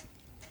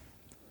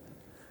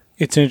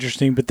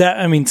interesting, but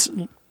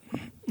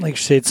like you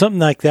said, something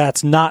like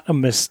that's not a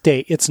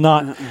mistake. It's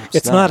not.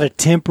 It's not a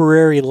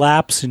temporary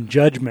lapse in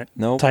judgment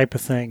type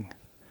of thing.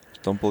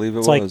 Don't believe it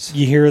was. Like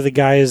you hear the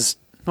guys.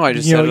 No, I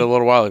just said it a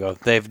little while ago.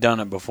 They've done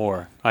it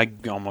before. I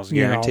almost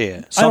guarantee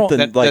it. Something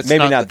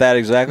maybe not that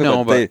exactly.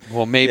 No, but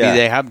maybe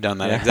they have done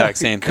that exact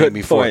same thing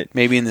before. Point.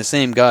 Maybe in the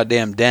same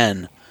goddamn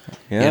den.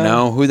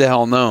 Yeah. Who the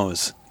hell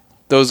knows?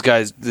 Those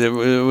guys. It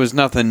was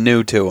nothing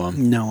new to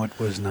them. No, it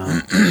was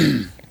not.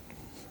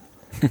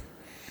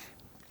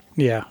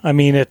 Yeah,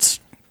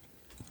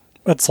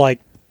 it's like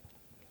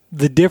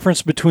the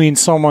difference between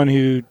someone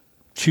who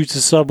shoots a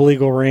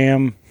sublegal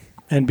ram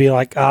and be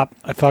like, I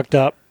fucked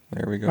up.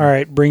 There we go. All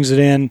right, brings it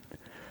in,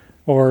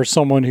 or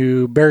someone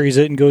who buries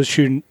it and goes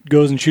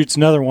and shoots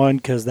another one,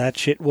 because that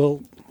shit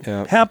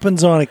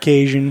happens on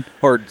occasion.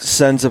 Or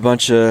sends a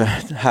bunch of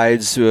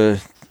hides to a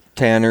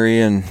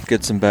tannery and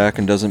gets them back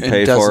and doesn't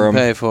pay for them.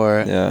 Pay for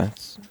it. Yeah,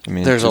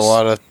 there's a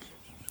lot of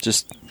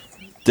just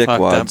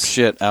dickwads up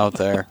shit out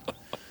there.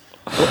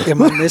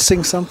 Am I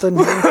missing something?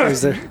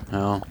 Is there?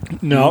 No,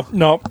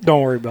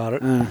 don't worry about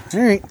it. All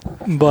right.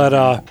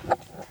 But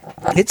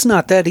it's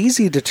not that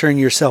easy to turn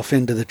yourself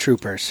into the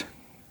troopers.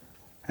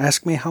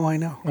 Ask me how I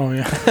know. Oh,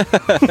 yeah.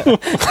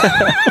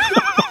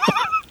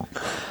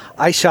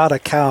 I shot a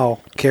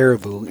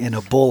caribou in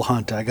a bull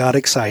hunt. I got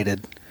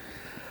excited.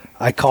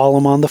 I call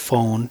him on the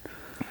phone.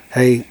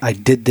 Hey, I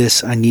did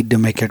this. I need to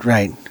make it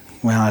right.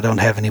 Well, I don't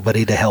have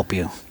anybody to help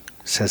you,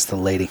 says the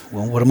lady.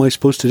 Well, what am I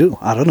supposed to do?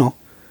 I don't know.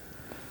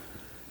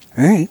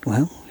 All right,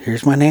 well,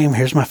 here's my name,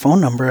 here's my phone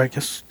number. I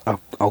guess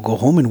I'll go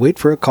home and wait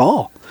for a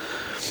call.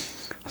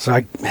 So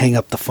I hang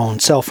up the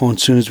cell phone,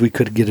 as soon as we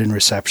could get in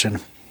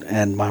reception.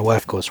 And my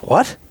wife goes,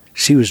 what?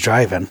 She was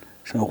driving.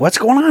 So what's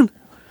going on?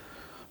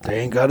 They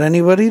ain't got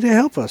anybody to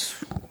help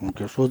us. I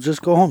guess we'll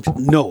just go home.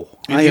 No.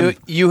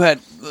 You had,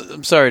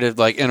 I'm sorry to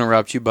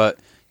interrupt you, but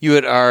you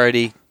had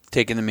already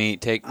taken the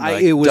meat, it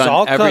was done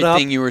all cut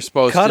everything up, you were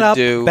supposed cut to up,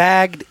 do.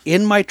 Bagged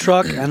in my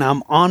truck, and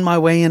I'm on my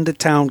way into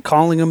town,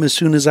 calling them as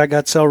soon as I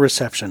got cell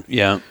reception.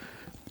 Yeah.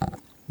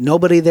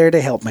 Nobody there to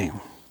help me,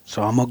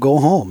 so I'm gonna go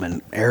home.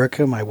 And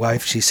Erica, my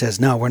wife, she says,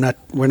 "No, we're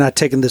not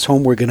taking this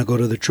home. We're gonna go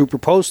to the trooper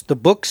post. The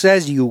book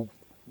says you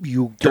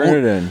turn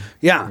it in,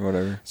 yeah,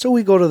 whatever." So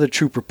we go to the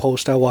trooper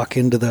post. I walk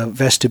into the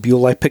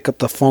vestibule. I pick up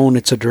the phone.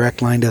 It's a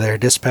direct line to their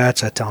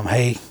dispatch. I tell them,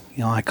 "Hey,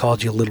 I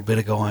called you a little bit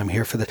ago. I'm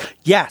here for this."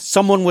 Yeah,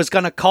 someone was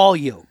gonna call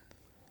you.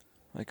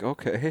 Like,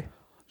 okay.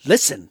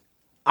 Listen,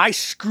 I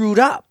screwed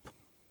up,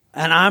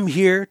 and I'm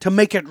here to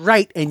make it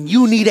right, and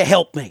you need to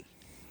help me.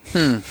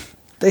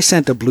 They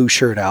sent a blue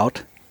shirt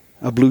out,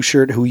 a blue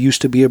shirt who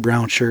used to be a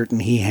brown shirt,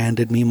 and he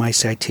handed me my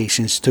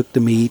citations, took the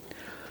meat,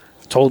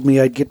 told me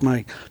I'd get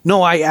my...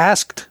 No, I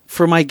asked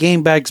for my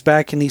game bags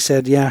back, and he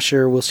said, yeah,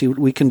 sure, we'll see what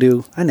we can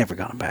do. I never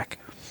got them back.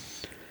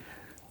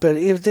 But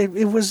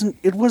it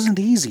wasn't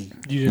easy.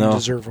 You didn't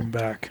deserve them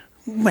back.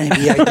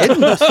 Maybe I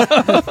didn't.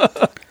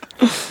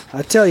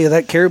 I tell you,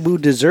 that caribou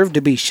deserved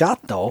to be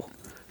shot, though,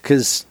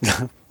 because...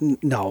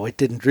 No, it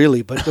didn't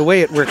really, but the way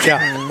it worked out.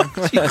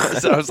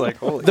 Jesus, I was like,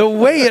 holy. The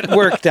way it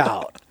worked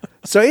out.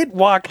 So it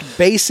walked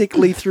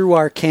basically through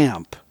our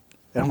camp.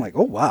 And I'm like,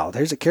 oh, wow,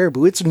 there's a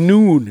caribou. It's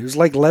noon. It was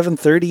like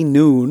 11:30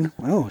 noon.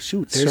 Oh,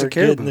 shoot, there's a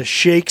caribou. Getting the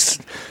shakes.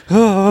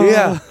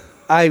 Yeah.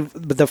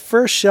 The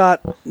first shot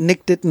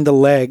nicked it in the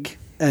leg,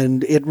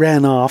 and it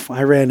ran off.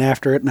 I ran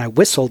after it, and I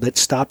whistled. It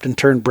stopped and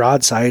turned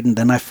broadside, and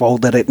then I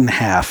folded it in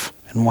half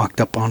and walked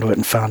up onto it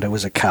and found it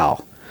was a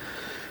cow.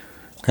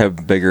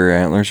 Have bigger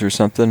antlers or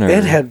something? Or?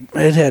 It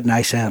had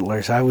nice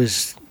antlers. I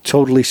was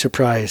totally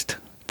surprised.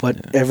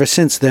 But ever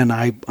since then,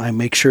 I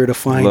make sure to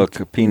find a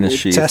penis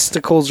sheath.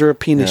 Testicles or a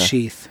penis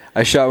sheath.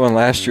 I shot one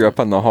last year up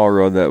on the Hall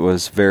Road that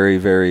was very,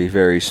 very,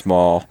 very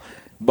small,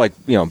 like,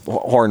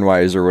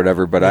 horn-wise or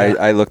whatever. But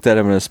I looked at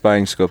him in a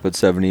spying scope at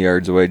 70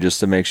 yards away just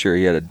to make sure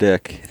he had a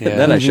dick. Yeah. And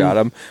then I shot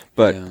him.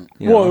 But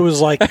well, it was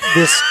like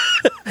this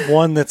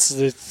one that's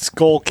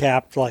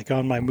skull-capped, like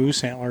on my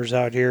moose antlers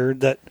out here,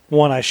 that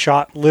one I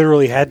shot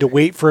literally had to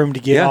wait for him to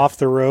get off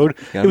the road.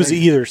 It was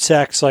either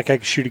sex, like I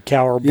could shoot a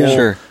cow or bull.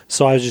 Sure.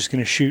 So I was just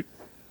going to shoot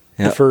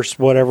the first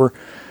whatever.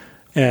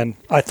 And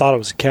I thought it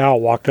was a cow.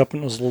 Walked up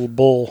and it was a little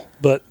bull.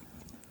 But,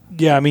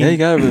 yeah, I mean, you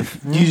gotta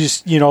you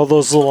just,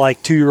 those little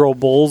like 2-year-old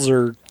bulls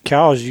or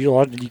cows, you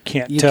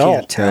can't tell.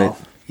 Can't tell. Right.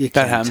 You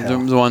That can't happened.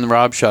 tell. The one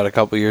Rob shot a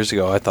couple years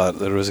ago. I thought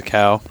that it was a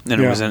cow,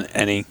 and it wasn't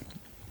any,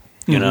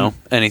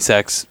 any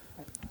sex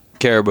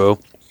caribou.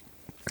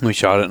 We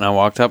shot it, and I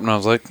walked up, and I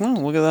was like, "Oh,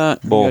 look at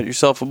that! Bull. You got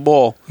yourself a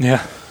bull."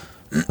 Yeah.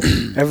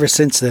 Ever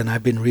since then,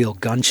 I've been real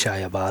gun-shy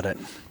about it.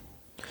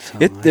 So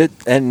You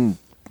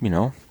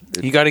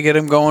got to get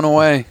him going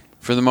away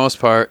for the most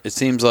part. It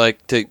seems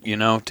like to get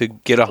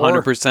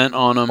 100%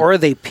 on them, or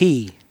they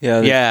pee.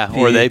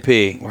 or they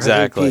pee.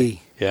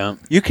 Exactly. Yeah.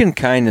 You can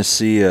kind of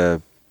see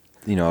a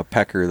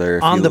pecker there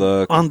if you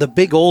look. On the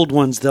big old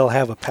ones, they'll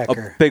have a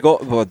pecker.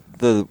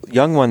 The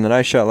young one that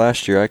I shot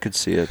last year, I could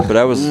see it, but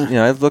I was,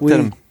 I looked at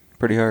him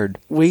pretty hard.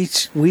 We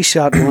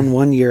shot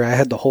one year. I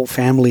had the whole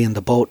family in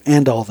the boat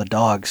and all the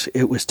dogs.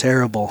 It was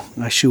terrible.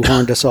 I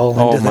shoehorned us all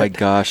into Oh my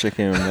gosh, I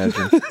can't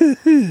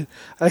imagine.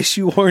 I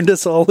shoehorned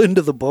us all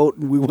into the boat,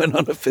 and we went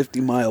on a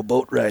 50-mile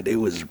boat ride. It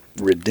was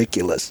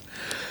ridiculous.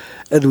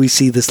 And we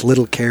see this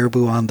little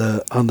caribou on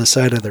the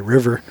side of the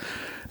river,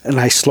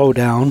 and I slow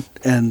down,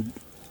 and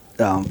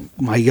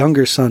my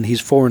younger son,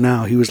 he's 4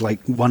 now, he was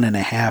like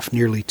 1.5,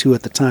 nearly 2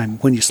 at the time.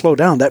 When you slow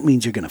down, that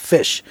means you're going to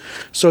fish.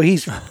 So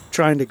he's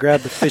trying to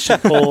grab the fishing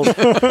poles,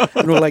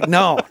 and we're like,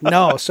 no.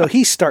 So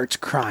he starts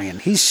crying.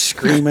 He's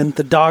screaming.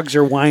 The dogs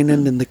are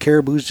whining, and the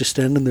caribou's just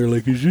standing there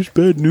like, is this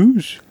bad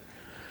news?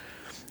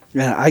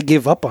 And I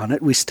give up on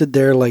it. We stood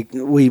there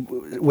we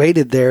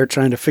waited there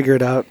trying to figure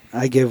it out.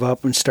 I gave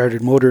up and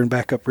started motoring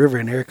back upriver,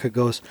 and Erica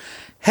goes,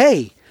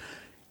 hey,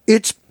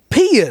 it's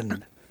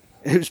peeing.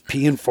 It was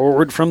peeing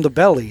forward from the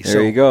belly.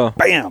 There you go.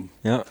 Bam.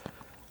 Yeah.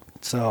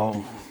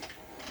 So,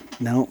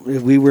 no,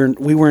 we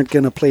weren't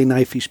going to play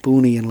knifey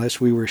spoony unless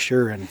we were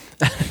sure. And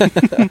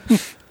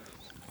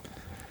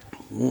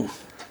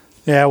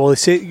yeah, well, they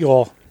say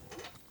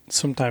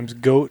sometimes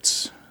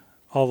goats.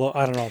 Although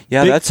I don't know.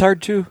 Yeah, that's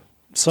hard too.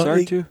 It's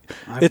hard too.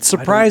 It's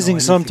surprising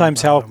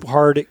sometimes how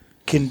hard it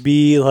can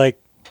be. Like,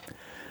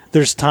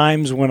 there's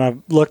times when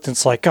I've looked and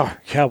it's like, oh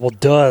yeah, well,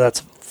 duh,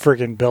 that's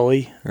friggin'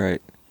 Billy.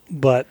 Right.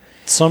 But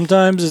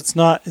sometimes it's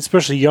not,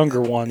 especially younger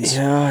ones.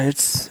 Yeah,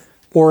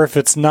 or if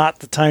it's not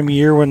the time of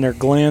year when their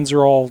glands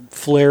are all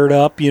flared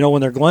up.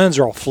 When their glands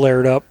are all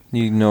flared up.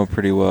 You know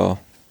pretty well.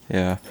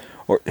 Yeah.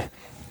 Or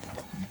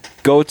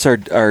goats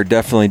are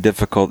definitely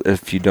difficult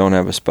if you don't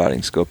have a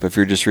spotting scope. If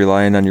you're just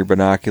relying on your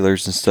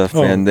binoculars and stuff,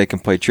 man, they can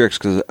play tricks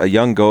because a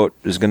young goat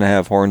is going to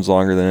have horns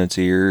longer than its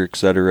ear,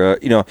 etc.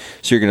 So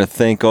you're going to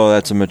think, oh,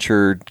 that's a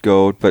mature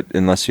goat, but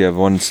unless you have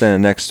one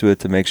standing next to it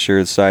to make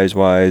sure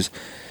size-wise.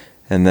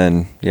 And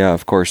then, yeah,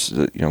 of course,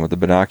 with the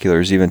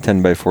binoculars, even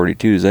 10 by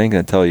 42s, they ain't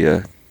going to tell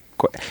you.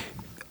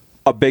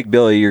 A big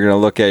Billy, you're going to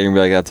look at it and be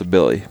like, that's a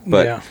Billy.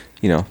 But,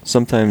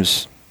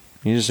 sometimes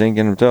you just ain't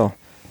going to tell.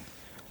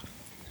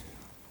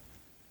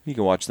 You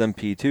can watch them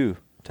pee, too.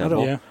 I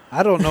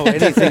don't know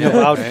anything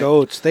about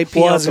goats. They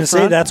pee I was going to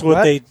say, that's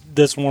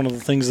that's one of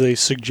the things they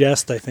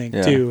suggest, I think,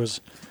 too,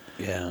 is...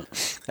 Yeah.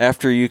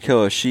 After you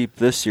kill a sheep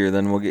this year,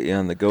 then we'll get you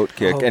on the goat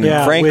kick. And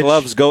yeah, Frank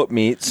loves goat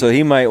meat, so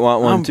he might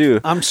want one too.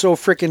 I'm so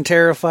freaking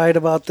terrified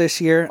about this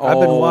year. I've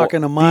been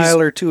walking a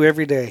mile or 2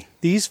 every day.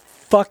 These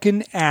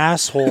fucking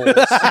assholes.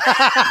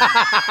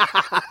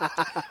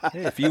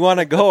 Hey, if you want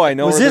to go, I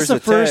know Was where this there's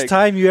the first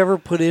time you ever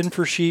put in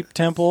for Sheep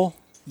Temple?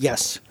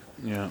 Yes.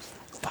 Yeah.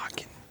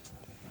 Fucking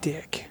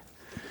dick.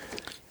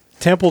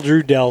 Temple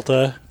drew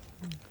Delta.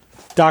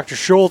 Dr.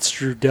 Schultz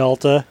drew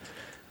Delta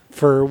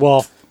for,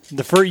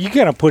 the first, you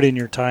got to put in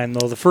your time,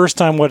 though. The first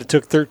time, it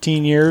took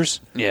 13 years?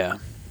 Yeah.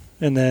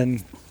 And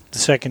then the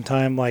second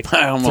time, I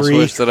almost 3.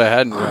 wish that I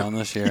hadn't drawn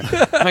this year.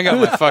 I got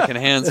my fucking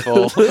hands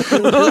full. Feel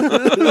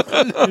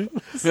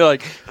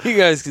like, you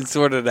guys can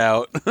sort it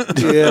out.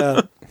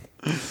 Yeah.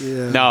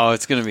 No,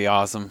 it's going to be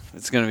awesome.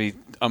 It's going to be,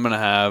 I'll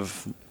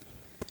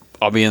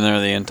be in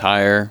there the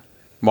entire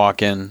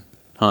walk-in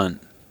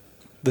hunt.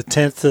 The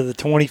 10th to the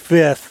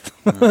 25th.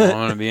 I'm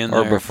going to be in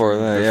there. Or before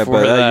that,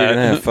 but you're going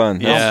to have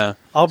fun. Yeah.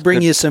 I'll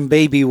bring you some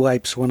baby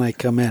wipes when I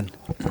come in.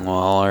 Well,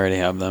 I'll already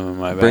have them in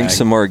my bag. Bring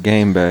some more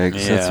game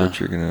bags. Yeah. That's what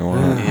you're going to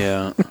want.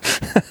 Yeah.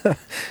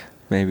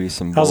 Maybe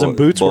some How's them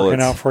boots bullets.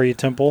 working out for you,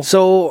 Temple?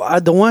 So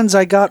the ones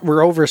I got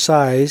were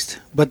oversized,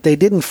 but they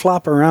didn't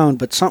flop around.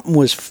 But something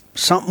was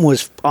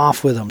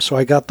off with them, so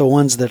I got the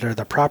ones that are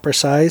the proper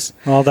size.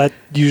 Well, that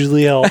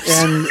usually helps.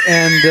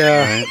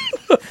 And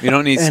you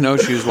don't need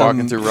snowshoes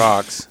walking through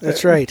rocks.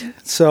 That's right.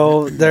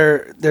 So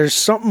there's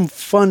something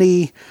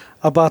funny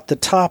about the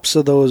tops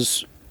of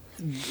those,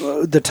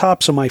 the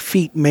tops of my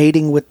feet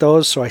mating with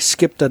those. So I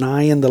skipped an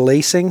eye in the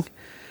lacing,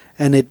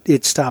 and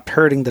it stopped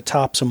hurting the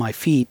tops of my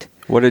feet.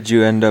 What did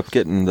you end up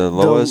getting? The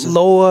Loas? The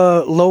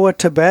Loa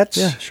Tibets?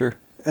 Yeah, sure.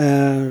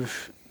 10,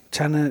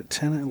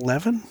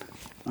 11?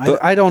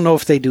 I don't know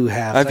if they do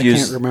half. I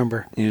can't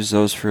remember. Used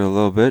those for a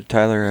little bit.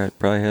 Tyler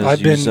probably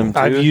has used them too.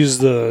 I've used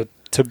the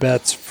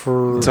Tibets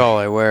for That's all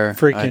I wear.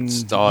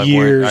 Freaking all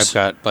years. I've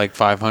got like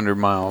 500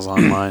 miles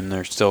on mine.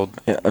 They're still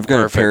I've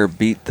got a pair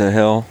beat the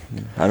hell.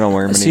 I don't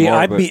wear them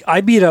anymore. See,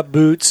 I beat up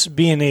boots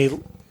being a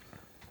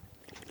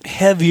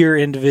heavier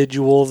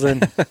individual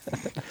than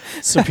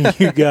some of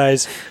you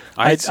guys.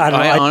 I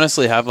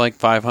honestly have like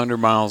 500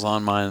 miles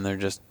on mine, and they're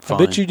just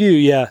fine. I bet you do,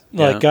 yeah.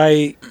 Like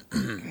I'm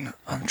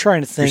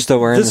trying to think. You're still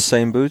wearing the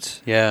same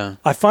boots? Yeah.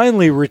 I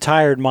finally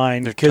retired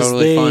mine because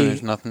totally fine.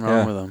 There's nothing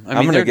wrong with them.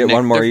 I'm going to get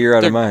one more year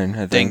out of mine.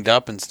 I think. Dinged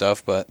up and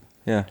stuff, but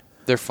yeah,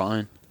 they're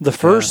fine. The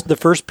first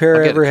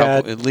pair I ever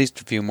had, at least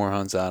a few more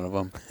hunts out of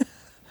them.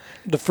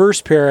 The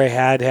first pair I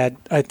had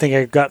I think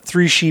I got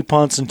 3 sheep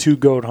hunts and 2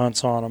 goat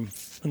hunts on them.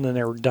 And then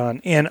they were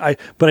done.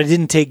 But I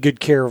didn't take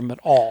good care of them at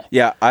all.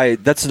 Yeah,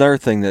 that's another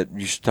thing that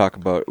you should talk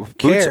about.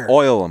 Boots,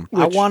 oil them.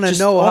 I want to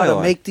know how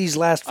to make these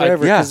last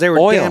forever because they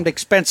were damned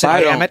expensive.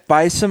 Damn it!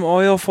 Buy some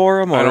oil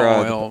for them. I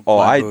don't oil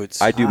my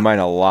boots. I do mine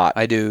a lot.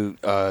 I do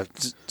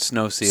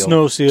Snow Seal.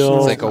 Snow Seal.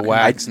 It's like a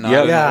wax, not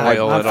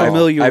oil I'm at all.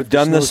 familiar. I've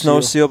done the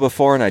Snow Seal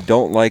before, and I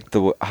don't like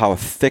how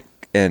thick.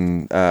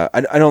 And I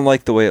don't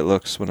like the way it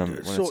looks when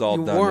it's all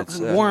done.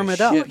 Warm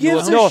it up.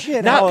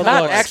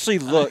 Not actually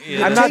look.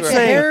 I'm not saying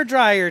a hair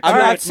dryer. I'm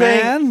not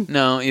saying man.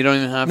 No, you don't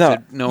even have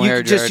to. No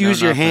hair dryer. You just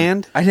use your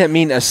hand. I didn't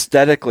mean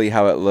aesthetically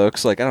how it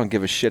looks. Like I don't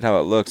give a shit how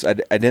it looks. I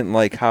didn't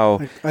like how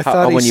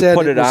when you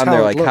put it on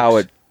there, like how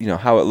it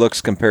how it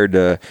looks compared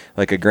to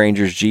like a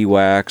Granger's G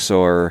Wax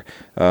or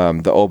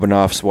the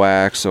Obanoff's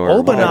wax or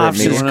Obanoff's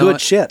is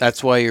good shit.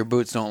 That's why your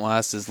boots don't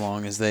last as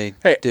long as they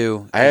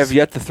do. I have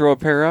yet to throw a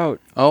pair out.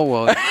 Oh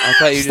well, I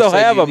thought you still just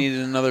said you them. needed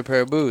another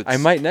pair of boots. I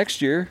might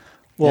next year.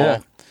 Well, yeah.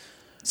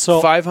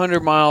 So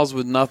 500 miles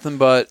with nothing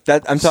but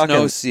I'm talking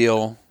Snow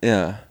Seal.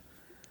 Yeah,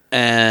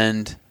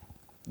 and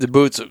the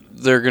boots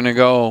they're gonna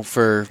go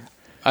for.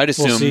 I'd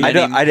assume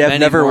I've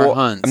never. More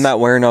hunts. I'm not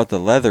wearing out the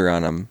leather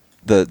on them.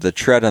 The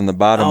tread on the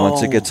bottom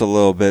once it gets a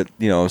little bit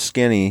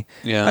skinny.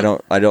 Yeah.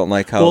 I don't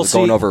like how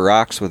going over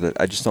rocks with it.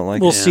 I just don't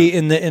like it. We'll see.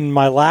 In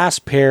my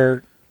last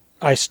pair,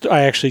 I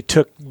actually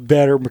took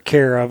better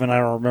care of, and I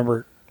don't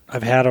remember.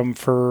 I've had them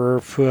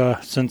for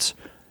since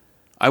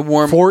I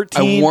warm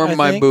 14. I warm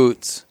my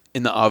boots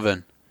in the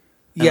oven.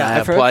 Yeah, I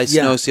apply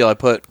Snow Seal. I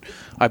put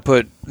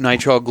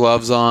nitrile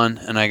gloves on,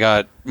 and I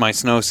got my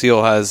Snow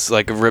Seal has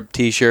like a ripped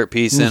T-shirt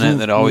piece in it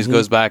that always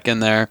goes back in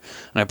there.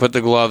 And I put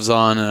the gloves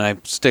on, and I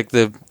stick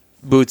the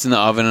boots in the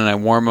oven, and I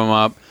warm them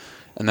up,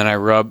 and then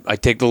I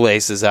take the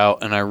laces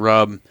out, and I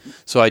rub.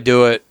 So I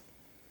do it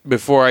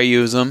before I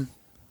use them,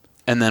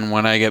 and then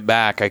when I get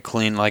back, I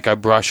clean, like I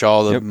brush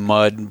all the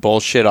mud and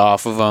bullshit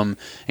off of them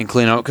and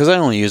clean out, because I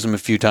only use them a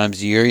few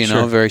times a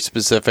year, very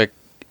specific,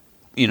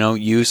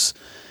 use.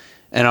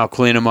 And I'll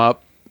clean them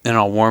up, and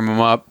I'll warm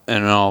them up,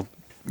 and I'll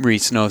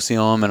re-snow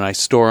seal them, and I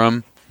store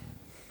them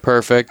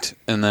perfect.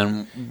 And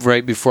then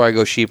right before I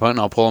go sheep hunting,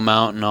 I'll pull them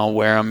out, and I'll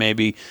wear them,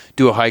 maybe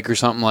do a hike or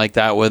something like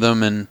that with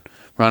them, and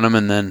run them,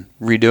 and then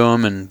redo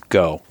them, and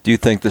go. Do you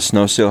think the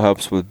Snow Seal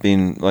helps with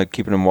being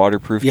keeping them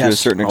waterproof to a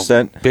certain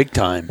extent? Big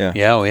time. Yeah.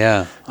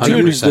 Yeah.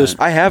 100%.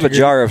 I have a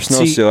jar of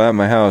Snow Seal at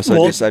my house. I've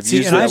used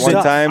it at one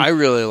time. I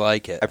really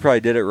like it. I probably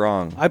did it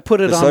wrong. I put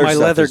it on my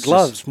leather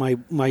gloves, my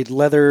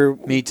leather.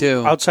 Me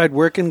too. Outside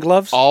working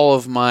gloves. All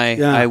of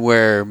my, I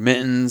wear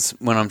mittens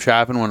when I'm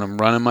trapping, when I'm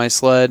running my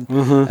sled,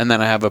 and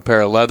then I have a pair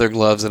of leather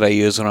gloves that I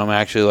use when I'm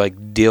actually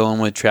dealing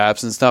with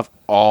traps and stuff.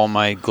 All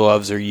my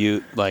gloves are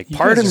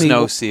part of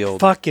Snow Sealed.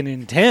 Fucking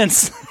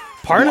intense.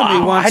 Part of me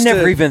wants I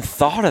never even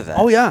thought of that.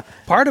 Oh yeah,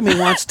 part of me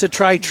wants to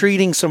try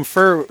treating some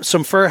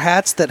fur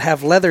hats that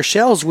have leather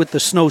shells with the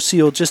snow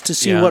seal just to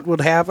see what would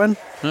happen.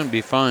 That'd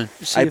be fine.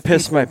 I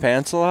piss my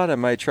pants a lot. I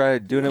might try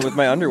doing it with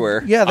my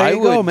underwear. Yeah, there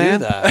you go, man.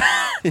 Do that.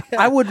 Yeah.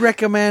 I would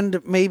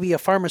recommend maybe a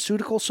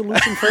pharmaceutical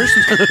solution first.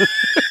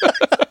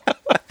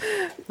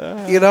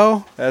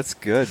 That's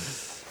good.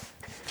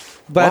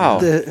 But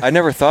wow, I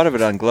never thought of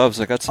it on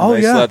gloves. I got some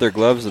nice leather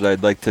gloves that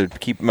I'd like to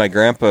keep. My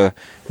grandpa,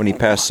 when he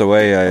passed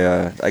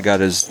away, I got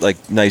his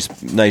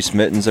nice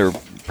mittens. They were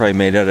probably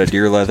made out of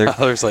deer leather.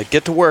 Tyler's like,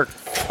 get to work.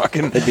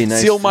 Fucking It'd be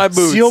nice. Seal my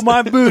boots. Seal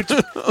my boots.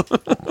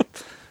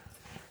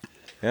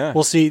 Yeah.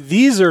 Well, see,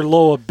 these are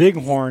Loa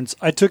Bighorns.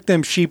 I took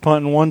them sheep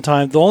hunting one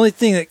time. The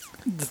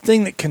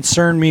thing that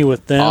concerned me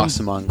with them,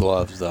 awesome on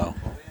gloves though,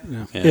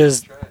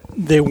 is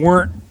they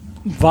weren't.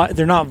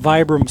 They're not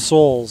Vibram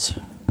soles.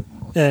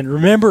 And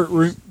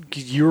remember,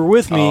 you were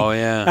with me. Oh,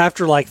 yeah.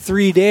 After like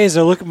 3 days,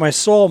 I look at my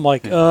sole. I'm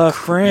like,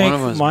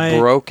 Frank, my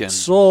broken.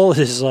 sole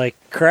is like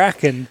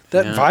cracking.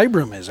 That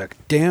Vibram is a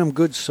damn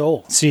good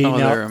sole. See, now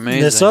they're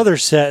amazing. this other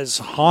set is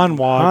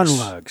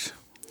Hanwags.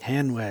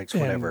 Handwags,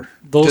 whatever.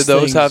 Those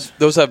have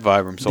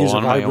Vibram soles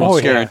on them. I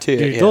almost guarantee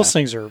it. Dude, those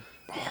things are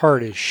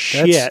hard as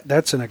shit.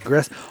 That's an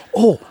aggressive.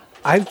 Oh,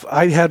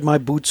 I had my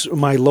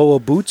Loa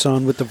boots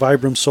on with the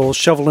Vibram soles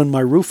shoveling my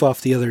roof off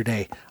the other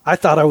day. I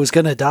thought I was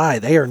going to die.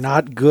 They are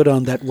not good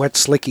on that wet,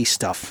 slicky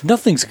stuff.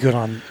 Nothing's good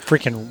on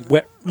freaking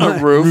wet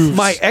roofs.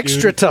 My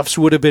Extra Toughs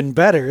would have been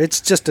better. It's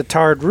just a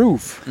tarred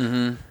roof.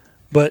 Mm-hmm.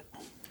 But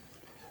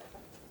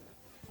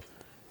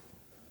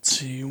let's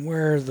see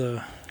where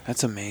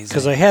That's amazing.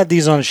 Because I had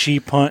these on a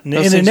sheep hunt, and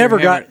it never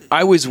got.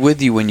 I was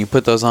with you when you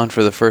put those on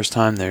for the first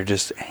time. They're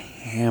just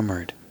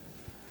hammered.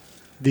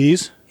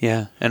 These?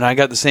 Yeah, and I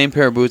got the same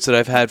pair of boots that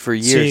I've had for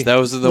years. See,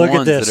 those are the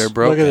ones that are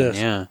broken. Look at this.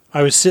 Yeah,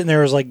 I was sitting there.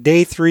 It was like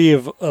day 3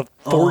 of a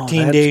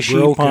 14-day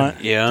sheep hunt.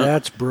 Yeah,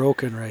 that's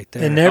broken right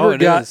there. It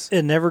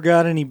never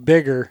got any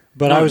bigger,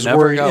 but I was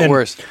worried. It never got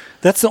worse.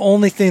 That's the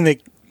only thing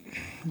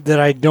that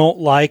I don't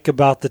like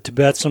about the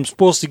Tibets. I'm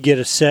supposed to get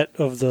a set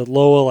of the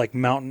Loa, like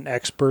Mountain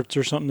Experts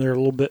or something. They're a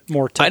little bit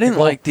more technical. I didn't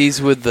like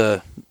these with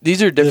the.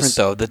 These are different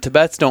though. The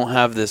Tibets don't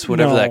have this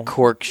that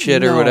cork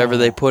shit or whatever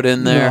they put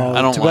in there. No,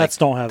 I don't Tibets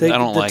don't have that. I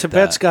don't like the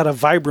Tibets got a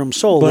Vibram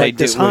sole like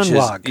this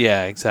Hanwag.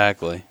 Yeah,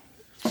 exactly.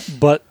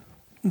 But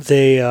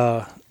they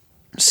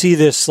see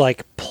this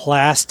like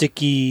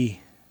plasticky.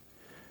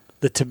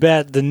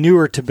 The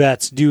newer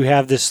Tibets do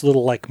have this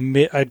little like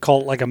I'd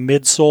call it like a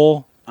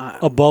midsole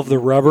above the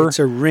rubber. It's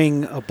a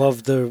ring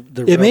above the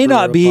It may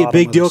not be a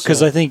big deal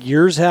because I think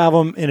yours have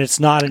them and it's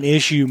not an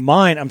issue.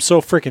 Mine, I'm so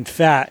freaking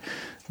fat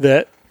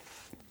that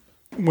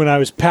when I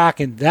was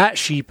packing that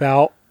sheep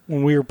out,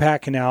 when we were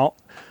packing out,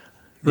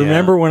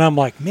 remember when I'm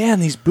like, man,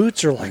 these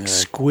boots are like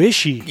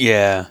squishy.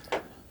 Yeah.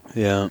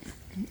 Yeah.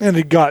 And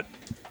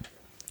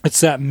it's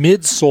that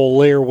midsole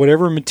layer,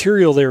 whatever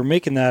material they were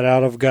making that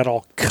out of, got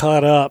all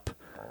cut up.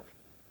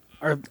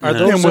 Are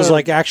those and was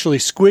like actually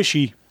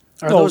squishy.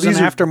 Are those an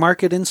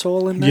aftermarket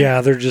insole in there? Yeah,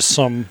 they're just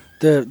some.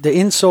 The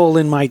insole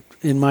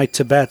in my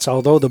Tibets,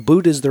 although the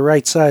boot is the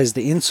right size,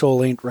 the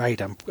insole ain't right.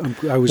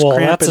 I was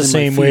cramping that's the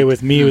same way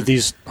with me with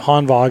these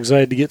Hanwags. I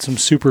had to get some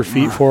super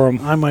feet for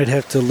them. I might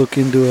have to look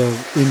into an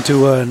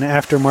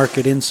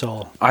aftermarket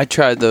insole. I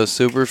tried those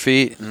super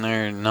feet, and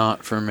they're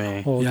not for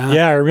me. Well,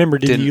 yeah, I remember.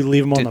 Did you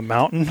leave them on the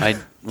mountain?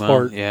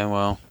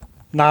 Well.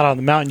 Not on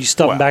the mountain. You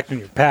stuff them back in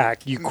your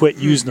pack. You quit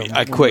using them.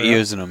 I quit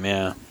using them,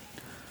 yeah.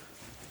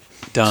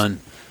 Done.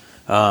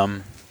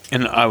 And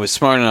I was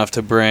smart enough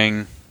to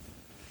bring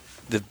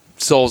the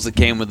soles that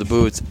came with the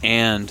boots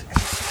and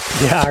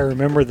I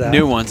remember that.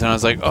 New ones, and I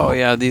was like, oh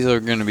yeah, these are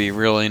going to be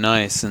really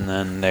nice, and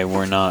then they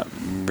were not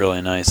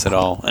really nice at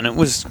all. And it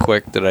was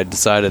quick that I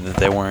decided that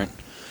they weren't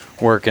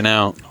working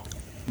out.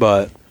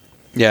 But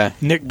yeah,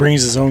 Nick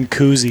brings his own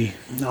koozie.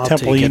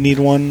 Temple, you need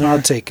one there?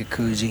 I'll take a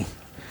koozie.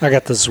 I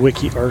got the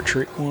Zwicky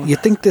Archery one. You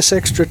think this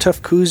Extra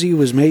Tough koozie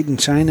was made in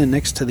China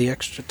next to the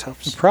Extra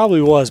Toughs? It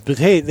probably was, but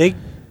hey, they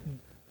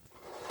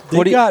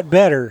got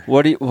better.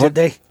 Did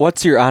they?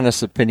 What's your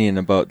honest opinion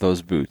about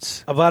those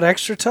boots? About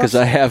Extra Toughs? Because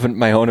I haven't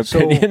my own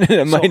opinion, and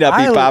it might not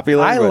be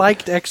popular. I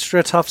liked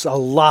Extra Toughs a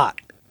lot,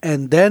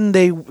 and then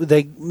they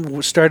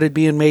started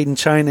being made in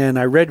China, and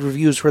I read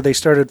reviews where they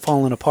started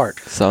falling apart.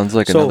 Sounds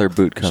like another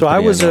boot company. So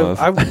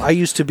I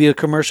used to be a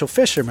commercial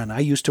fisherman. I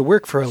used to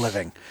work for a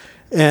living,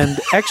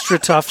 and Extra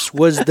Toughs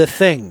was the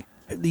thing.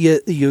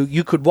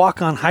 You could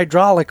walk on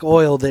hydraulic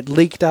oil that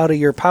leaked out of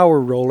your power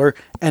roller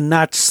and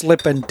not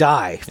slip and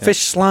die. Yep. Fish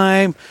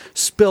slime,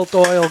 spilt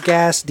oil,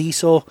 gas,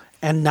 diesel,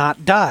 and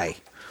not die.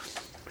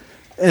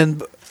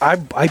 And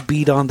I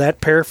beat on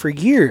that pair for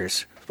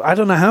years. I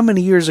don't know how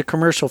many years of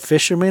commercial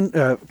fishing,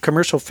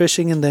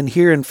 and then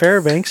here in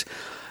Fairbanks,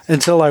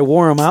 until I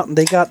wore them out and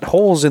they got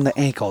holes in the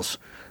ankles.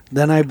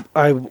 Then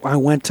I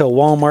went to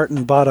Walmart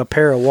and bought a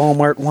pair of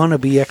Walmart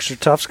wannabe Extra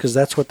Toughs because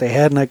that's what they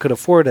had and I could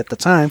afford at the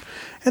time.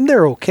 And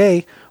they're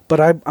okay,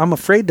 but I'm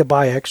afraid to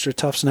buy Extra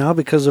Toughs now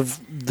because of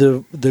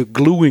the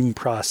gluing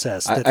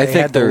process that they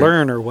had to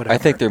learn or whatever. I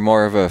think they're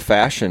more of a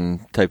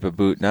fashion type of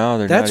boot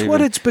now. That's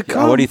what it's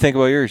become. What do you think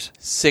about yours?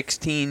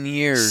 16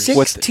 years.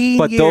 16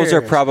 but years. Those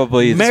are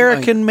probably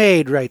American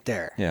made right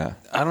there. Yeah.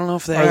 I don't know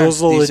if they are.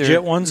 Those the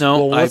legit ones? No,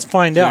 well, let's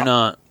find out. They're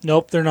not.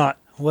 Nope, they're not.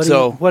 What do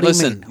you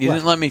listen, mean? You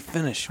didn't let me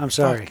finish. I'm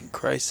sorry. Fucking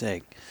Christ's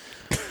sake.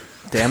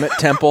 Damn it,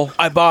 Temple.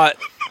 I bought,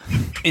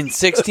 in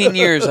 16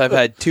 years, I've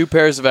had 2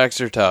 pairs of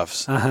Extra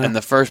Toughs. And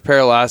the first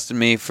pair lasted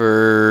me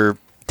for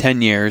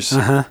 10 years.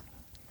 I'm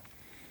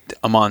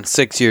on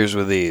 6 years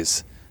with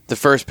these. The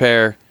first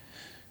pair,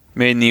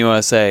 made in the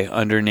USA,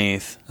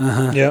 underneath.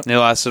 Yep. They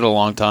lasted a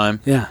long time.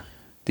 Yeah.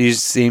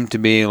 These seem to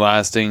be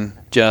lasting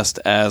just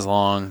as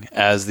long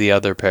as the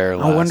other pair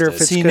lasted. I wonder if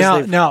it's See,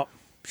 now,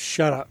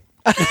 shut up.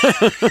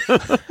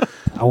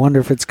 I wonder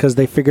if it's because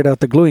they figured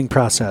out the gluing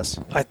process.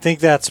 I think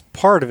that's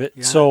part of it.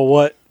 Yeah.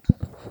 So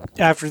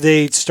after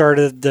they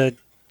started, the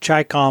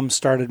Chi-Com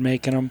started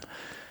making them,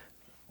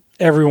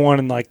 everyone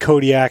in like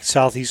Kodiak,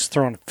 Southeast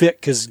throwing a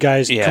fit because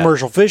guys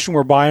commercial fishing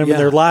were buying them and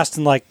they're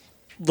lasting like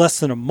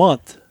less than a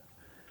month.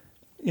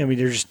 I mean,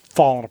 they're just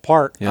falling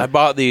apart. Yeah. I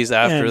bought these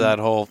after that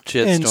whole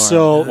shitstorm. And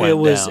so it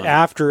was down.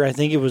 after, I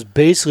think it was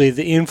basically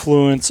the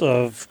influence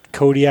of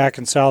Kodiak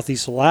and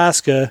Southeast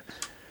Alaska.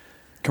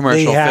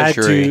 Commercial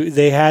fishery.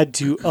 They had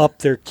to up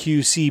their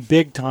QC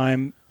big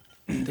time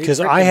because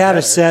I had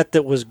a set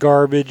that was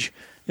garbage,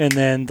 and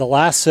then the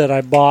last set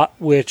I bought,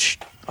 which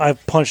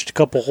I've punched a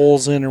couple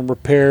holes in and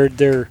repaired,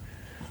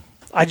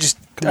 I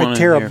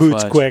tear up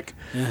boots quick.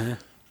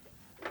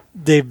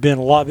 They've been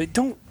a lot, but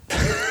don't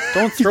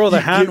throw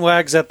the hand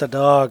wags at the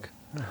dog.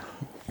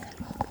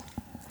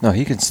 No,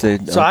 he can stay.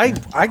 So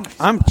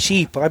I'm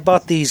cheap. I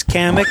bought these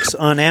Kamix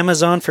on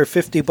Amazon for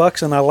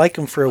 $50, and I like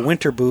them for a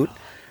winter boot.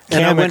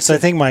 Kamix, I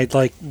think my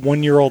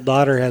 1-year-old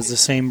daughter has the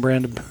same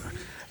brand of boot.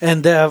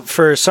 And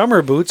for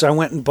summer boots, I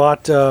went and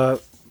bought a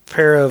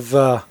pair of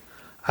I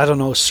don't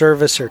know,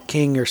 Service or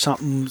King or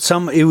something.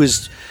 It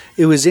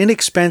was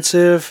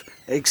inexpensive,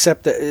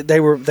 except that they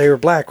were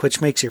black,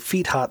 which makes your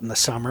feet hot in the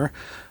summer.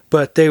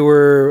 But they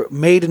were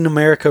made in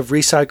America of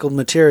recycled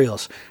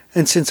materials.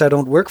 And since I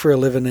don't work for a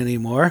living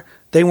anymore,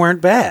 they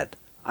weren't bad.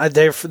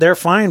 They're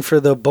fine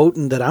for the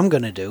boating that I'm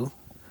going to do.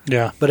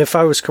 Yeah. But if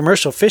I was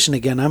commercial fishing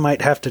again, I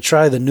might have to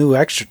try the new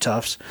Extra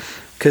Toughs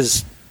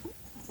because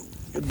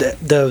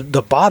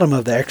the bottom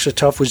of the Extra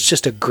Tough was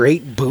just a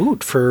great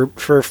boot for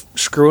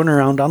screwing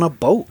around on a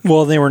boat.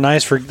 Well, they were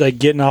nice for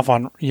getting off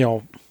on,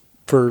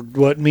 for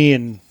what me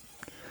and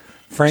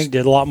Frank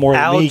did a lot more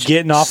than me,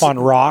 getting off on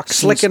rocks,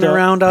 slicking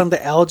around on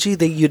the algae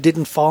that you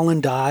didn't fall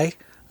and die.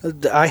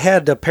 I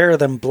had a pair of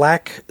them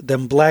black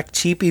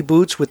cheapy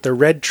boots with the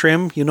red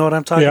trim. You know what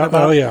I'm talking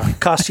about? Oh yeah,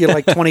 cost you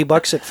like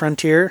 $20 at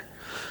Frontier.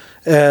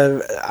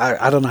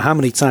 I don't know how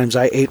many times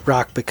I ate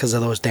rock because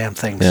of those damn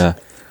things. Yeah,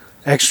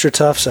 Extra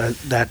Toughs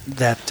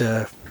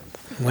that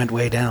went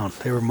way down.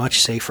 They were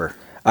much safer.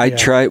 I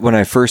tried when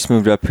I first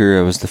moved up here.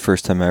 It was the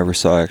first time I ever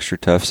saw Extra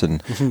Toughs,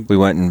 and we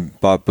went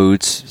and bought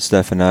boots.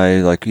 Steph and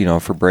I,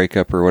 for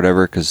breakup or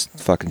whatever, because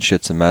fucking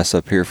shit's a mess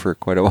up here for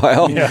quite a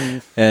while. Yeah.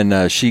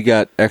 And she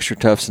got Extra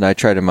Toughs, and I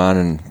tried them on,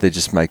 and they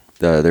just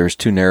there was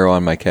too narrow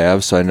on my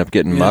calves, so I ended up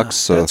getting mucks.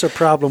 So that's a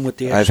problem with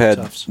the Extra Toughs.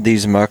 I've had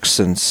these mucks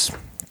since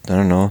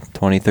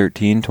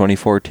 2013,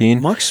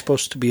 2014. Muck's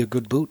supposed to be a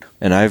good boot,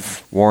 and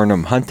I've worn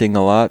them hunting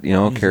a lot.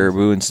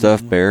 Caribou and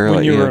stuff, bear.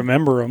 When you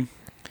remember them.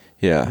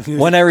 Yeah,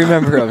 when I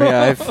remember them.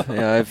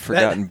 I've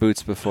forgotten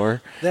boots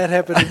before. That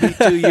happened to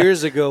me 2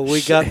 years ago.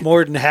 We got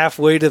more than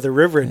halfway to the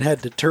river and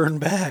had to turn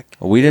back.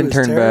 We didn't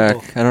turn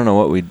back. I don't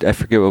know I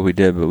forget what we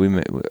did, but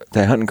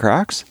did I hunt in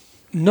Crocs?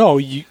 No,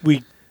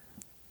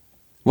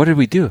 What did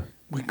we do?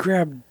 We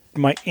grabbed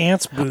my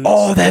aunt's boots.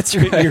 Oh, that's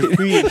right. Your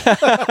feet.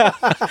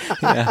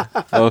 Yeah.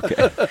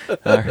 Okay.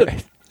 All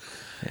right.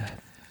 Yeah.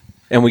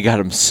 And we got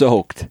them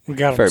soaked.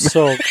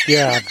 Soaked.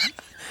 Yeah.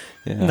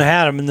 Yeah. And I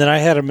had them, and then I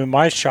had them in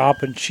my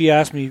shop, and she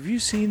asked me, "Have you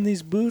seen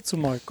these boots?"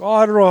 I'm like, "Oh,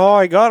 I don't know how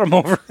I got them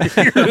over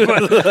here."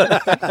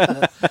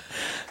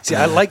 See,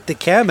 I like the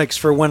Kamix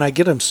for when I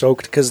get them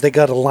soaked because they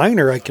got a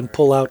liner I can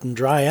pull out and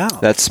dry out.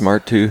 That's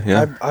smart too.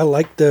 Yeah, I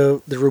like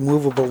the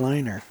removable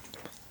liner.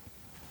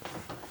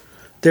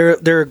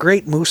 They're a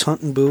great moose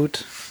hunting boot.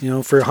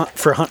 For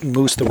hunting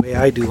moose the way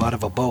I do out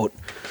of a boat.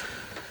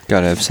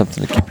 Gotta have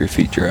something to keep your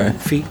feet dry.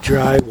 Feet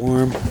dry,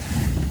 warm.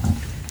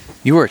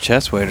 You wear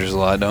chest waders a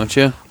lot, don't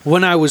you?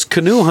 When I was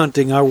canoe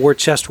hunting, I wore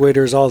chest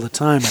waders all the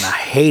time, and I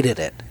hated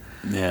it.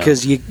 Yeah.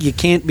 Because you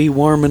can't be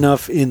warm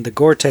enough in the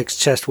Gore-Tex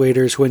chest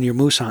waders when you're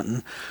moose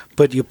hunting,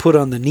 but you put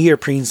on the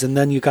neoprenes, and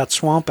then you got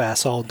swamp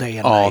ass all day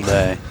and all night.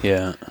 day,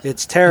 yeah.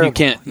 It's terrible. You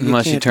can't,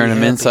 unless you turn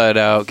them inside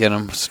out, get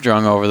them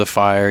strung over the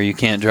fire. You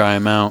can't dry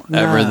them out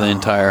ever the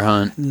entire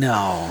hunt.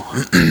 No.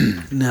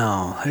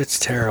 No, it's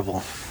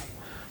terrible.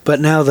 But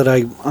now that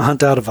I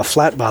hunt out of a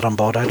flat bottom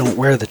boat, I don't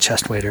wear the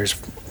chest waders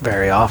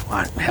very often.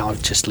 I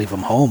just leave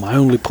them home. I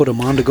only put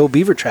them on to go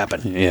beaver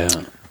trapping. Yeah.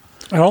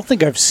 I don't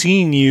think I've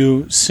seen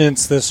you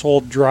since this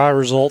whole dry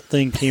result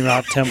thing came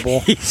out, Temple.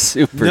 He's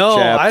super No,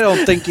 chapped. I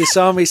don't think you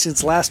saw me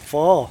since last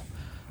fall.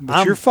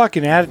 But your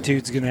fucking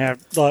attitude's gonna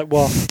have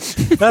well,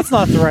 that's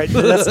not the right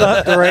way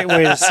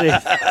to say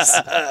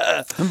this.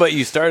 But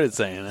you started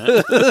saying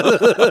it.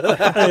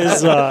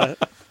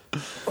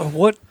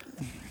 What?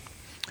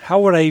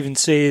 How would I even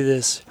say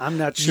this? I'm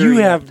not sure. You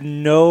yet. have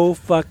no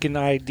fucking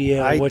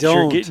idea what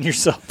you're getting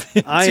yourself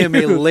into. I am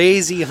a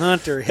lazy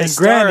hunter. And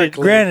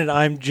granted,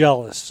 I'm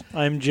jealous.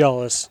 And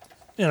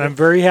I'm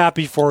very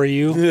happy for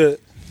you.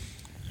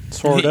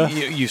 Sorta.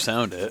 You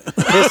sound it.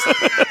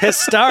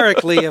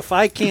 Historically, if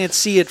I can't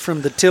see it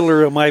from the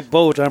tiller of my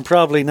boat, I'm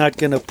probably not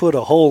going to put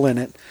a hole in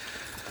it.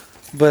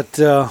 But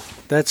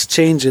that's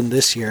changing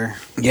this year.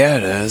 Yeah,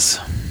 it is.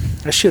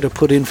 I should have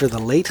put in for the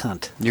late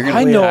hunt. You're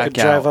going to pack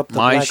out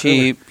my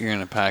sheep. You're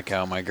going to pack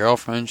out my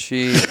girlfriend's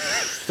sheep.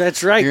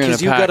 That's right,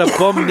 because you got a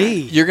bum knee.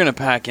 You're going to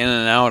pack in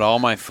and out all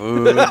my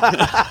food. I'm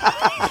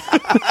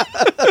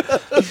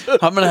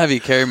going to have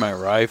you carry my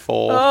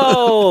rifle.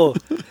 Oh,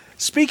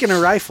 speaking of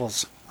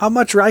rifles, how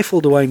much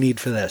rifle do I need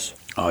for this?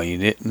 Oh, you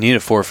need a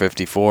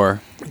 454.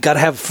 Got to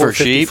have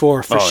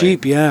 454 for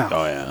sheep. Yeah.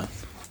 Oh yeah.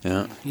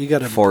 Yeah. You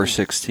got a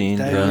 416.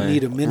 You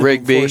need a minimum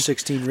Rigby.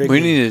 416 Rigby.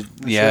 We need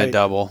a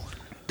double.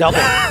 Double.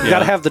 You got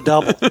to have the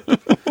double.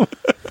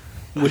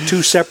 With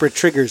 2 separate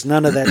triggers,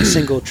 none of that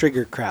single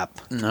trigger crap.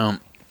 No.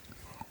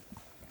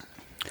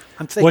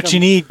 What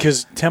you need,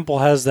 because Temple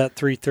has that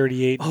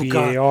 338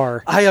 BAR.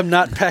 God. I am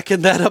not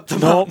packing that up the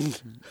mountain.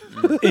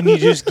 And you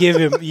just give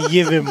him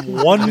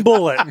one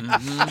bullet.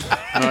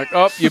 Mm-hmm. Like,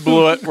 oh, you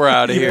blew it. We're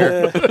out of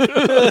here.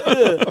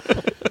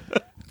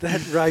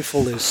 That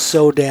rifle is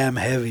so damn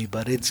heavy,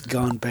 but it's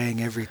gone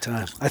bang every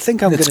time. I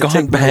think I'm going to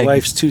take my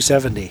wife's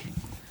 270.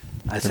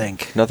 I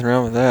think. Nothing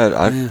wrong with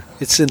that.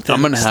 It's synthetic.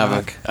 I'm going to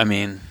have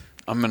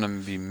I'm going to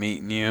be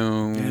meeting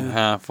you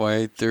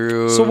halfway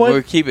through. So what,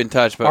 we'll keep in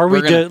touch. But are we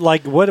what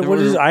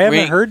is? I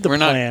haven't heard the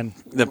plan.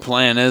 The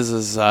plan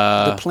is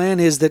the plan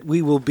is that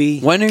we will be.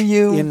 When are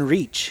you in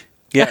reach?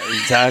 Yeah,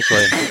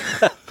 exactly.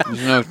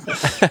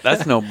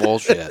 That's no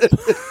bullshit.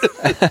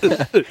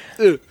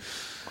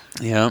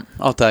 Yeah,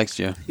 I'll text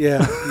you.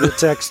 Yeah, you'll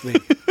text me.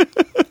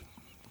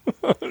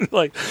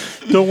 Like,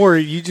 don't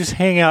worry, you just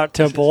hang out,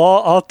 Temple.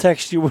 I'll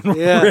text you when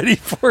we're ready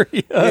for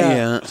you.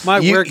 Yeah. My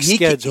work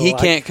schedule. He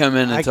can't come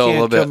in until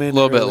a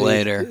little bit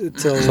later.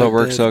 So it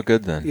works out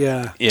good then.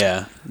 Yeah.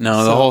 Yeah.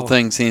 No, the whole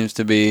thing seems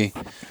to be.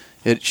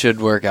 It should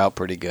work out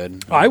pretty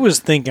good. I was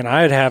thinking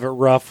I'd have it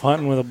rough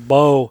hunting with a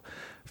bow.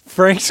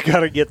 Frank's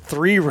got to get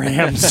 3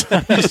 rams.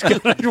 I just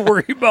got to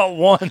worry about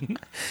 1.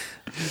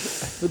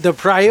 The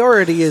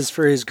priority is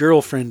for his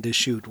girlfriend to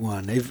shoot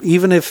one.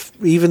 Even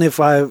if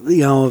I,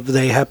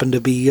 they happen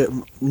to be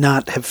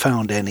not have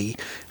found any.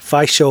 If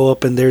I show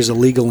up and there's a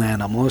legal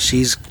animal,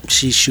 she's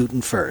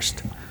shooting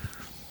first,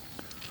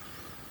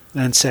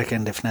 and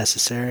second if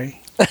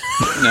necessary.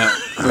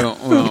 No,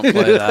 we won't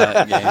play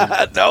that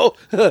game. No,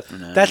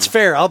 that's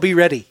fair. I'll be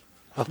ready.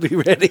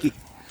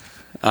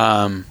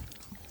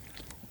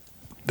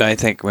 I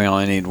think we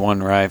only need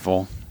 1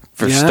 rifle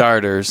for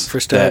starters. For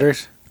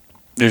starters.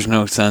 There's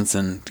no sense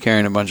in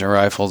carrying a bunch of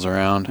rifles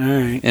around. All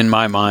right. In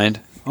my mind.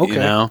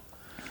 Okay.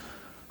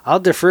 I'll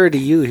defer to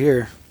you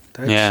here.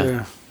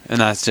 And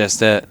that's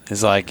just it.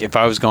 It's like if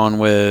I was going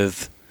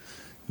with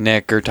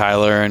Nick or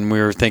Tyler and we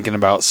were thinking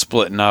about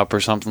splitting up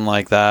or something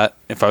like that,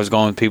 if I was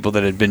going with people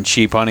that had been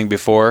sheep hunting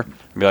before,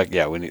 I'd be like,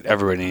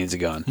 everybody needs a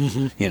gun.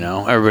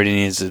 Mm-hmm. Everybody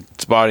needs a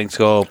spotting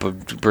scope, a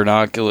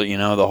binocular,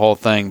 the whole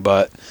thing.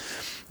 But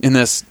in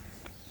this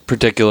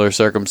particular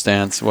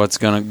circumstance, what's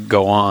going to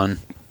go on,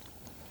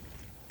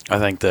 I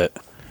think that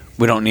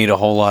we don't need a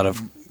whole lot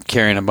of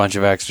carrying a bunch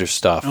of extra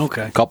stuff.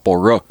 Okay. A couple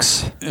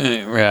rooks.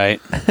 Right.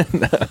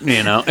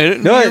 You're not.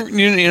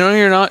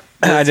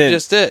 That's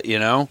just it,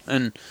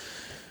 And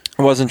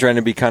I wasn't trying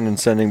to be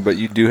condescending, but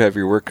you do have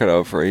your work cut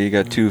out for you. You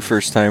got 2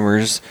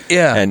 first-timers.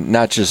 Yeah. And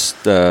not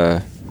just...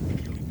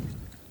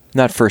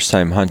 not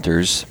first-time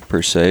hunters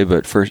per se,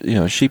 but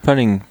sheep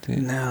hunting.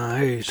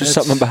 Just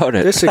something about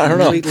it. This is a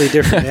completely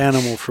different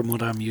animal from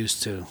what I'm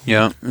used to.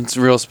 Yeah, it's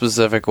real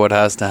specific what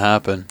has to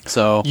happen.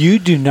 So you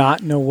do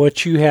not know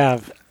what you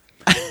have.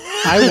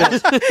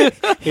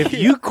 If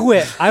you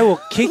quit, I will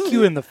kick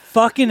you in the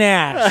fucking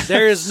ass.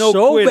 There is no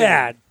quitting.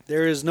 Bad.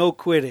 There is no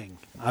quitting.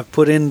 I've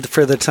put in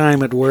for the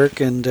time at work,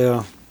 and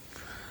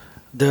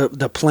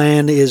the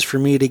plan is for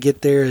me to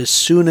get there as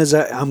soon as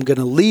I'm going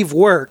to leave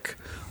work.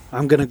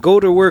 I'm going to go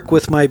to work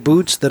with my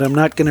boots that I'm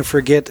not going to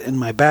forget, and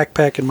my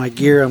backpack and my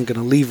gear. I'm going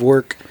to leave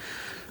work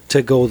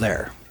to go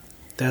there.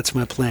 That's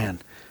my plan.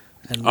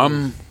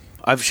 And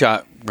I've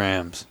shot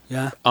rams.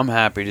 Yeah. I'm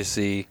happy to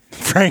see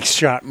Frank's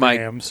shot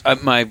rams.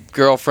 My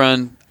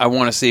girlfriend, I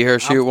want to see her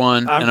shoot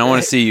one, and I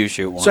want to see you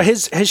shoot one. So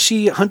has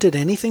she hunted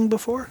anything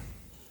before?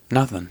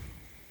 Nothing.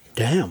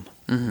 Damn.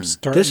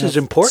 Mm-hmm. This is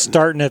important.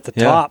 Starting at the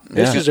top.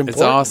 This is important.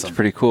 It's awesome. It's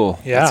pretty cool.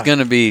 Yeah. It's going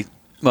to be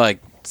like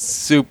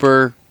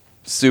super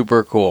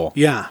cool.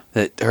 Yeah.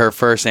 That her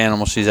first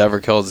animal she's ever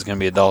killed is going to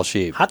be a Dall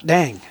sheep. Hot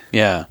dang.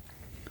 Yeah.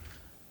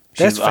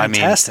 That's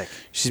fantastic.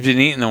 She's been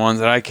eating the ones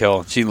that I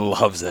kill. She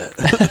loves it.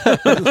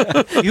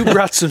 You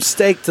brought some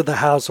steak to the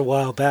house a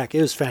while back.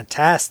 It was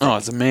fantastic. Oh,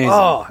 it's amazing.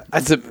 Oh,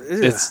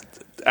 it's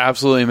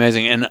absolutely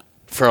amazing. And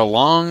for a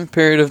long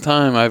period of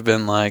time, I've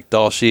been like,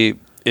 Dall sheep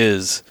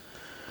is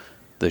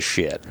the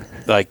shit.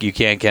 Like, you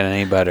can't get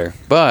any better.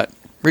 But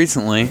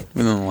recently,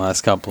 within the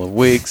last couple of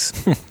weeks,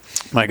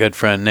 my good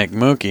friend Nick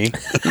Mookie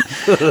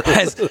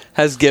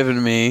has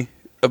given me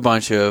a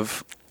bunch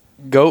of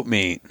goat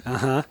meat.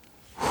 Uh-huh.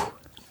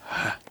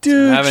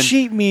 Dude,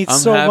 sheep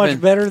meat's much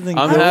better than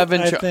goat, I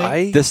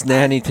think. This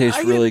nanny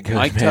tastes really good,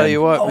 I tell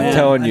you what, man. I'm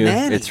telling you,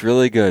 it's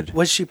really good.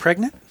 Was she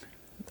pregnant?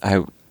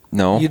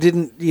 No. You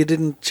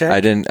didn't check?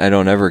 I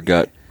don't ever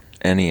gut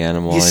any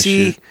animal.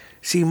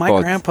 See, my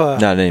grandpa...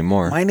 Not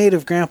anymore. My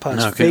native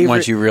grandpa's favorite...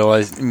 Once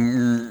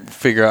you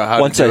figure out how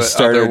Once to do I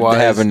started otherwise,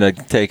 having to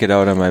take it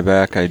out on my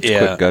back, I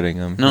quit gutting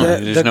them. No,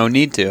 there's no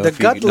need to if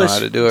you know how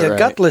to do it right. The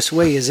gutless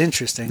way is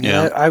interesting.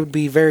 Yeah. I would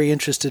be very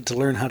interested to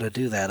learn how to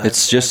do that.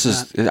 It's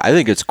I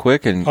think it's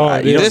quick and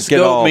you this don't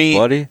get all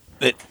bloody.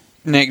 That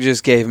Nick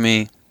just gave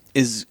me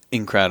is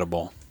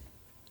incredible.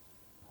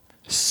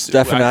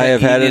 Steph and I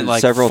have had it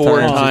several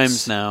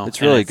times now.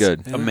 It's really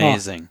good.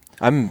 Amazing.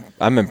 I'm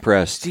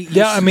impressed.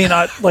 Yeah, I mean,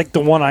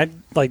 that one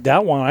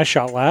I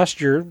shot last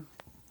year.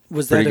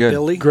 Was that a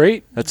Billy?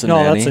 Great. That's a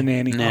nanny. That's a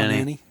nanny.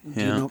 Nanny.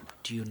 Yeah.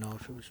 Do you know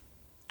if it was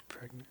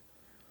pregnant?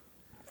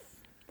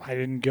 I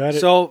didn't gut it.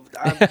 So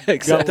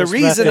the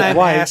reason I'm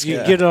asking,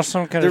 you get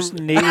some kind of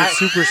native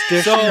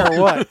superstition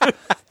or what?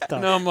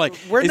 No, I'm like,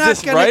 we're is not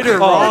this gonna, right or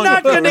wrong? We're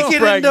not going to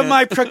get into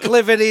my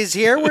proclivities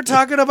here. We're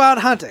talking about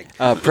hunting.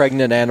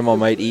 Pregnant animal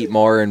might eat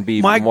more and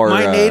be more.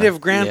 My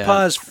native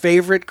grandpa's yeah.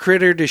 favorite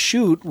critter to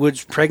shoot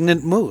was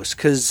pregnant moose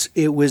because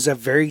it was a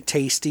very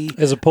tasty.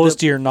 As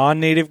opposed to your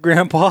non-native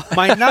grandpa.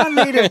 My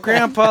non-native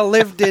grandpa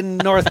lived in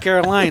North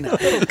Carolina.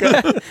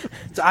 Okay.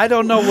 So I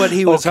don't know what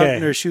he was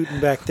hunting or shooting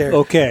back there.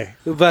 Okay,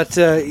 but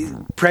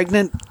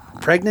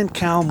pregnant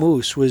cow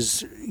moose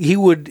was. He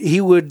would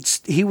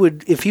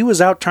if he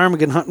was out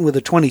ptarmigan hunting with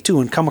a 22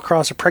 and come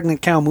across a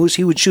pregnant cow moose,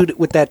 he would shoot it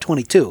with that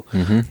 22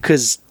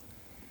 because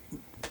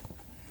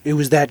it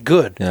was that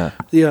good. Yeah,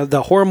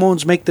 the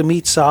hormones make the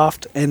meat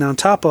soft, and on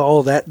top of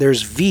all that,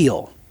 there's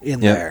veal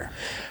in there.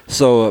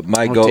 So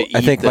my goat,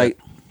 I think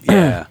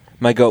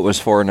my goat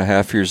was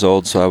 4.5 years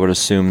old, so I would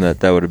assume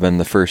that would have been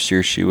the first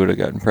year she would have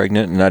gotten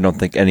pregnant, and I don't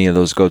think any of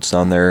those goats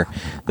down there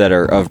that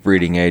are of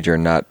breeding age are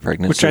not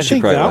pregnant. Which I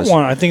think that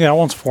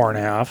one's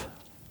 4.5.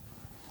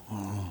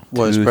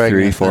 Was 2,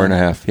 3,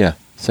 4.5. Yeah,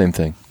 same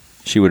thing.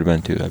 She would have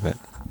been 2, I bet.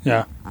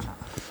 Yeah.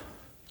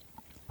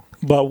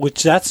 But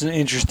that's an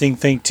interesting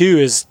thing too,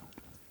 is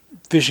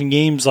Fish and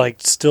Game's like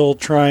still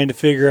trying to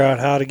figure out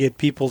how to get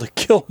people to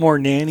kill more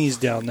nannies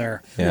down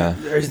there. Yeah.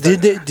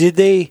 Did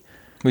they?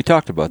 We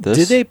talked about this.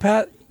 Did they,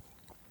 Pat?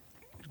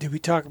 Did we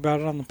talk about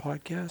it on the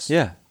podcast?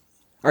 Yeah.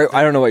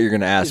 I don't know what you're going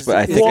to ask, but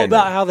I think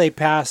about how they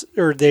passed,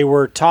 or they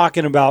were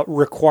talking about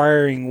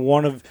requiring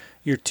one of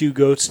your 2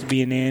 goats to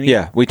be a nanny.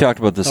 Yeah, we talked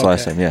about this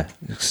last time. Yeah,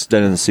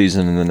 extending the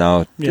season, and then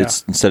now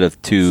it's instead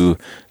of 2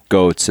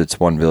 goats, it's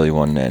 1 Billy,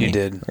 1 nanny. You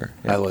did.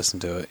 I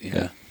listened to it.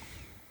 Yeah.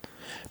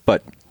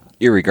 But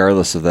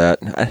irregardless of that,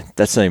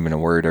 that's not even a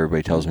word.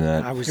 Everybody tells me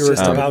that. I was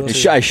just about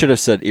to. I should have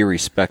said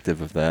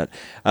irrespective of that.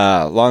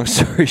 Long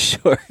story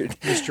short,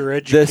 Mr.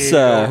 Educated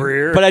over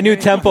here. But I knew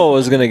Tempo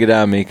was going to get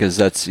on me because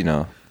that's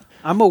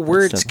I'm a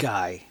words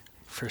guy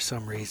for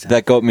some reason.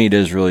 That goat meat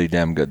is really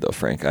damn good, though,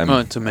 Frank.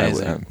 It's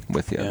amazing. I'm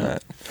with you on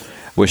that.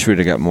 Wish we'd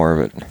have got more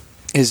of it.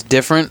 It's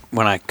different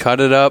when I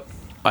cut it up.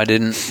 I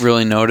didn't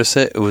really notice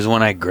it. It was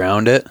when I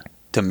ground it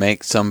to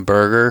make some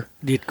burger.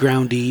 It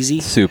ground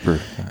easy?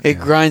 Super. It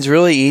grinds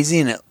really easy,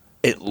 and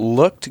it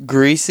looked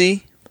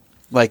greasy.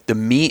 Like the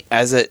meat,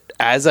 as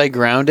I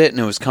ground it and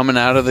it was coming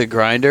out of the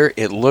grinder,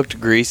 it looked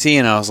greasy,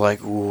 and I was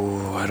like,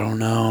 ooh, I don't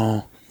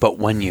know. But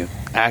when you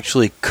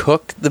actually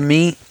cook the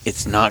meat,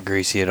 it's not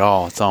greasy at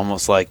all. It's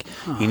almost like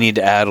you need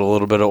to add a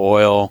little bit of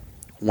oil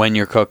when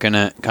you're cooking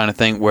it, kind of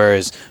thing.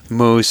 Whereas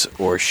moose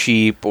or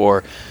sheep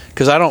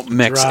because I don't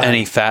mix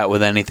any fat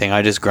with anything.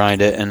 I just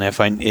grind it, and if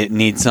it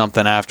needs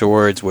something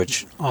afterwards,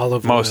 which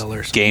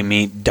most game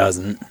meat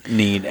doesn't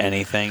need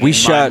anything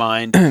my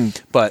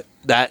mind. But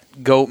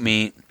that goat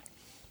meat,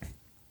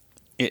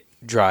 it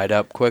dried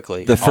up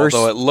quickly.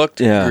 Although it looked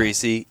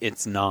greasy,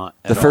 it's not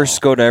at all. The first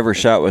goat I ever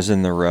shot was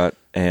in the rut,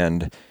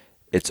 and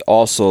it's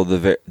also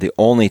the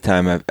only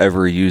time I've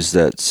ever used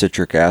that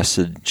citric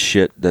acid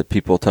shit that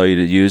people tell you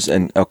to use.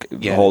 And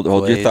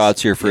hold your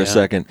thoughts here for a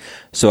second.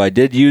 So I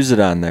did use it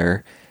on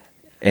there,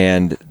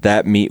 and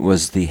that meat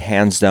was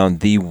hands down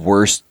the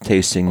worst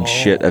tasting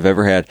shit I've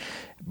ever had.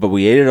 But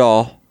we ate it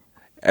all,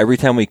 every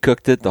time we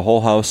cooked it, the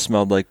whole house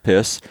smelled like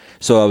piss.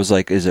 So I was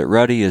like, is it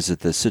ruddy? Is it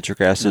the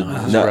citric acid? No,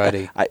 it was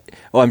ruddy.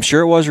 I'm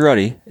sure it was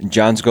ruddy.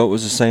 John's goat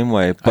was the same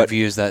way. But I've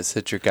used that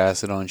citric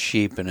acid on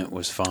sheep, and it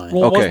was fine.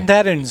 Well, wasn't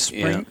that in the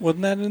spring? Yeah.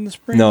 Wasn't that in the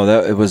spring? No,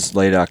 it was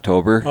late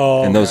October,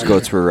 and those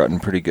goats were rutting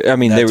pretty good. I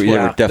mean, they were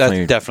definitely...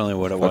 That's definitely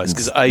what it was,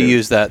 because I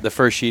used that, the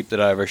first sheep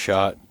that I ever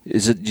shot.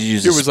 Is it? Did you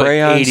use it was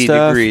spray like on 80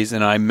 stuff? degrees,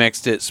 and I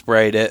mixed it,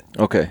 sprayed it.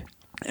 Okay.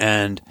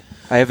 And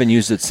I haven't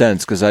used it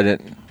since, because I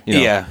didn't...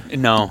 Yeah,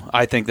 no,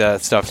 I think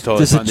that stuff's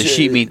totally fine. The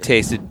sheep meat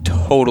tasted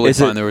totally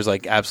fine. There was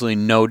like absolutely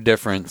no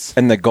difference.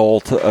 And the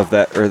goal of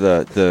that, or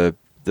the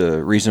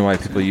reason why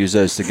people use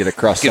that is to get a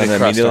crust on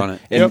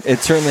it. And it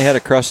certainly had a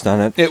crust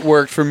on it. It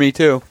worked for me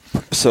too.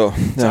 So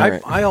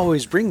I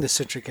always bring the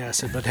citric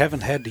acid, but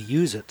haven't had to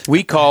use it.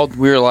 We called.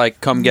 We were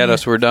like, "Come get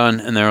us. We're done."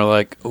 And they were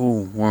like,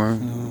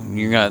 "Oh,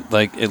 you got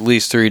like at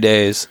least 3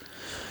 days."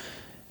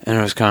 And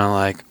it was kind of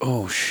like,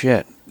 "Oh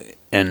shit!"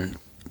 And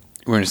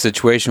we're in a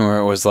situation where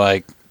it was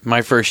like,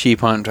 my first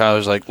sheep hunt,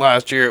 Tyler's like,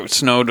 last year it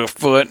snowed a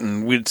foot,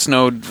 and we'd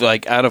snowed,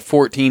 like, out of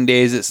 14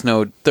 days, it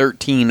snowed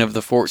 13 of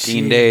the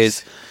 14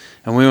 days.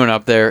 And we went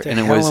up there, and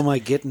it was... am I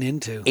getting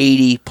into?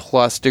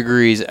 80-plus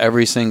degrees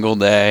every single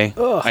day.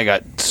 Ugh. I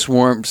got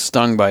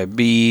stung by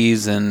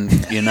bees, and,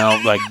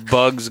 like,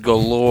 bugs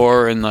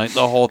galore, and, like,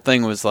 the whole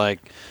thing was, like,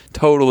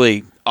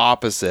 totally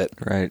opposite.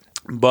 Right.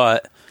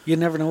 But... you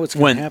never know what's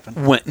going to happen.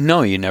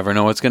 No, you never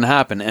know what's going to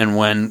happen. And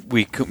when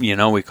we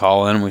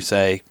call in, we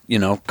say,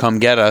 come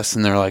get us,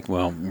 and they're like,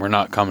 well, we're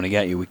not coming to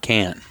get you. We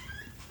can't.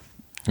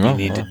 You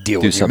need to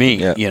deal with your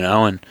meat,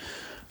 and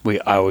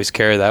I always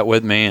carry that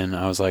with me. And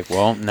I was like,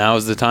 well, now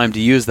is the time to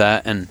use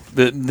that. And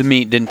the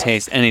meat didn't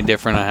taste any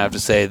different, I have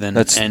to say, than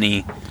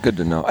any. Good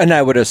to know. And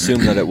I would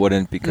assume that it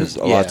wouldn't, because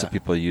lots of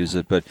people use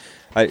it, but.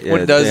 What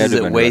it does is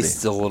it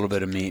wastes a little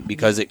bit of meat,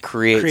 because it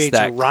creates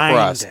that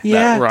crust.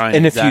 Yeah, that rind,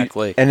 and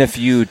exactly. If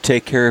you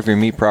take care of your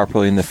meat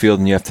properly in the field,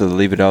 and you have to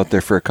leave it out there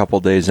for a couple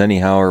of days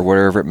anyhow, or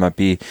whatever it might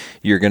be,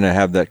 you're going to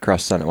have that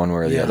crust on it one way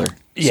or the other.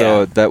 Yeah.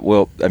 So that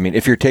will,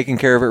 if you're taking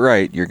care of it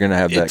right, you're going to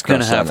have that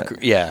crust on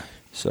it. Yeah.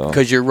 So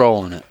because you're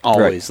rolling it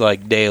always,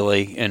 like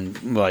daily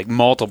and like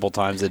multiple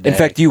times a day. In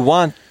fact, you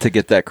want to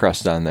get that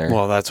crust on there.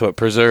 Well, that's what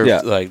preserves.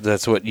 Yeah. Like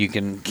that's what you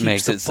can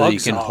make it so you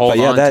can hold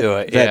on to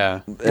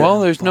it.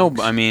 Well, there's no.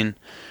 I mean,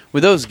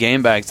 with those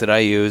game bags that I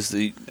use,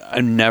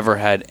 I've never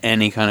had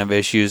any kind of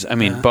issues. I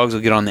mean, bugs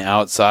will get on the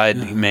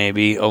outside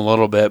maybe a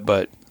little bit,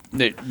 but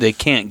they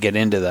can't get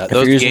into that. If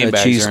those you're using game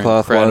bags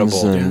cheesecloth are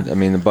incredible. Ones,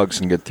 the bugs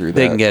can get through that.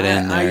 They can get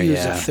in there. I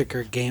use a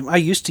thicker game. I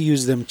used to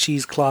use them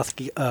cheesecloth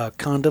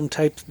condom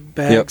type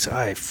bags. Yep.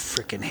 I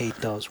freaking hate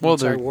those.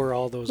 Once I wore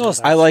all those.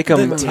 I like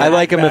them. I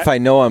like them if I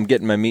know I'm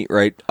getting my meat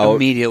right out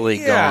immediately.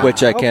 Gone.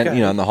 Which I can't,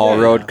 on the haul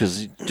road,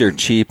 because they're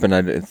cheap and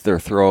they're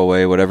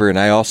throwaway, whatever. And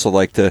I also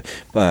like to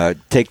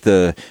take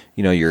the.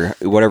 Your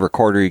whatever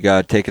quarter you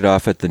got, take it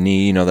off at the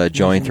knee, that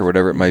joint or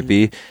whatever it might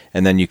be,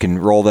 and then you can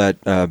roll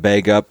that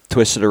bag up,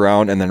 twist it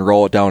around, and then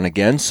roll it down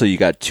again, so you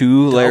got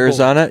two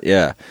layers on it.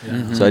 Yeah.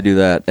 Mm-hmm. So I do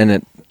that, and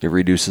it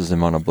reduces the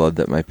amount of blood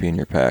that might be in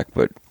your pack,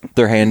 but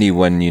they're handy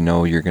when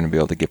you're going to be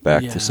able to get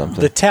back to something.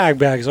 The tag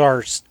bags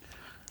are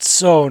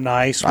so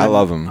nice. I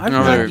love them. I've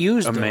not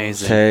used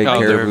amazing. Tag,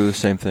 caribou,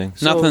 same thing.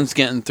 Nothing's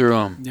getting through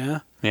them. Yeah.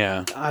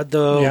 Yeah.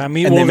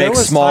 They make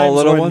small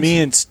little ones.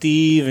 Me and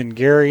Steve and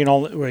Gary and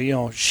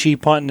all,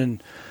 sheep hunting,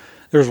 and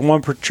there was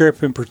one per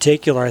trip in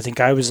particular. I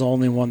think I was the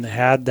only one that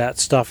had that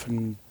stuff,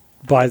 and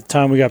by the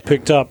time we got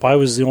picked up, I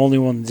was the only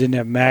one that didn't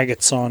have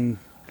maggots on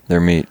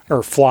their meat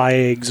or fly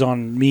eggs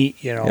on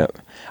meat. Yep.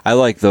 I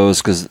like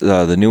those because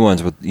the new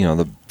ones with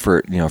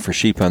for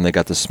sheep hunting, they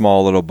got the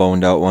small little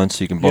boned out ones,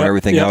 so you can bone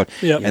everything out,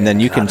 and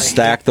then you can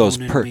stack those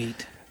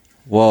meat.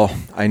 Well,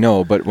 I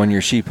know, but when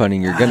you're sheep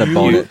hunting, you're going to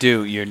bone it.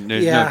 There's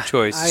no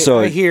choice.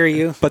 I hear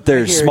you. But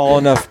there's small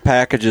enough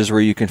packages where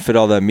you can fit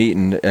all that meat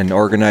and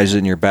organize it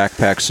in your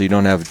backpack, so you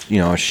don't have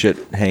shit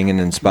hanging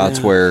in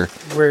spots where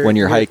when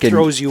you're hiking, it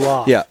throws you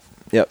off. Yeah,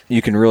 yep.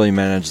 You can really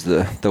manage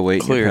the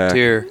weight in your pack.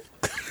 Tier.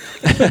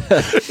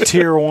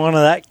 Tier 1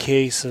 of that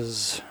case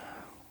is.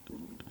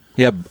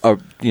 Yeah,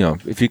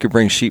 if you could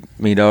bring sheep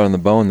meat out on the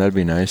bone, that'd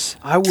be nice.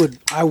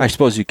 I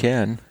suppose you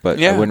can,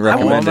 but I wouldn't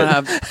recommend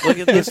it. Look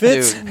at this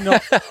dude.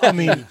 Look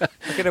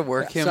at it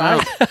work him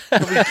out.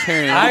 He'll be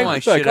carrying all my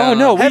shit out.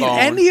 Oh, no,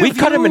 we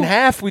cut him in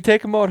half. We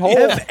take him out whole.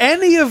 Have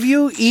any of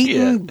you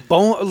eaten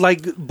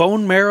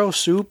bone marrow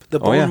soup? The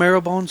bone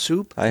marrow bone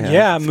soup? I have.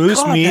 Yeah,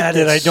 moose meat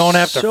that I don't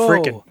have to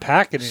frickin'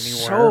 pack it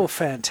anywhere. So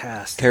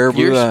fantastic. Caribou,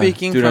 you're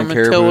speaking from a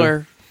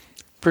tiller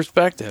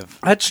perspective.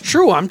 That's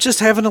true. I'm just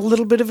having a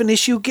little bit of an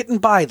issue getting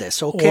by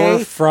this,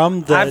 okay? Or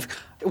from the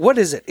what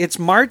is it? It's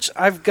March.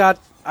 I've got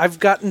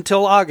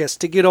until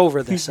August to get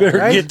over this. You better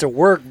right? get to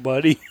work,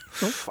 buddy.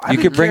 You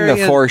could bring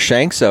the 4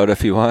 shanks out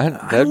if you want.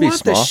 That'd be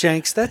small. The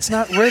shanks. That's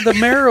not where the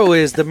marrow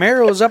is. The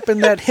marrow's up in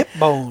that hip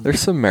bone.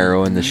 There's some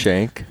marrow in the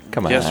shank.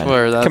 Come on. Guess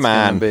where that's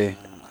going to be?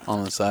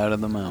 On the side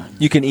of the mountain.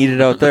 You can eat it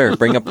out there.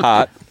 Bring a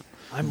pot.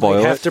 I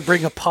might have to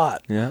bring a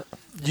pot. Yeah.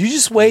 You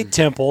just wait,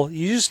 Temple.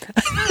 You just...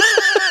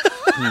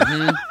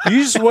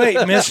 You just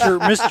wait, Mister.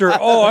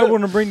 Oh, I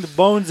want to bring the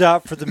bones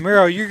out for the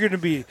marrow. You're going to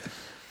be.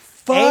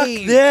 Fuck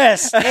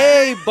this.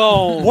 Hey,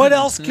 bone. What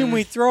else can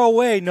we throw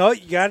away? No,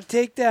 you got to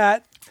take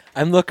that.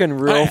 I'm looking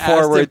real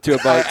forward to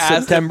about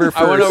September 1st.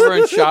 I went over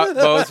and shot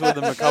bows with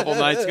him a couple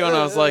nights ago, and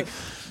I was like,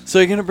 so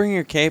you're going to bring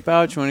your cape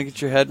out? You want to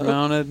get your head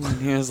mounted?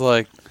 And he was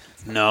like,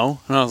 no.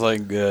 And I was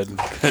like, good.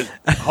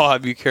 I'll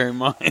have you carry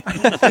mine.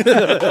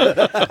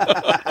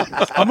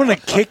 I'm going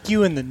to kick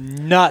you in the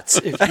nuts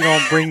if you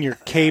don't bring your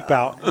cape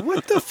out.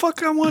 What the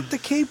fuck I want the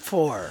cape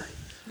for?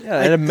 Yeah,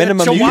 at a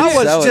minimum, so you I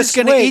could sell was just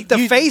going to eat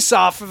the face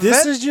off of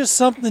this it. This is just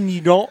something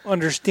you don't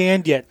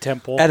understand yet,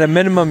 Temple. At a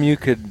minimum, you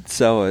could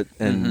sell it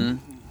and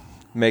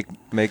make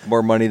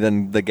more money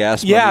than the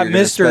gas money you're going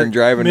to spend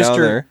driving down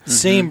there.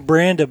 Same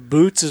brand of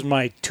boots as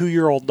my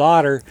 2-year-old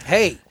daughter.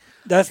 Hey.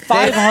 That's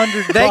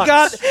 $500. They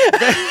got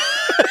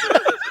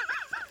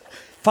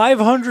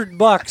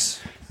 $500.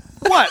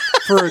 What?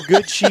 For a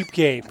good sheep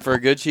cape. For a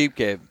good sheep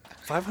cape.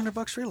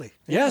 $500 really?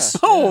 Yes.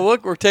 Oh,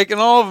 look, we're taking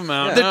all of them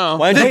out now.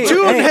 The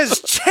tune has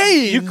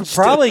changed. You could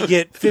probably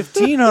get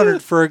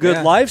 $1,500 for a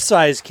good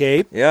life-size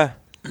cape. Yeah.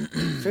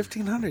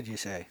 $1,500, you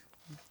say?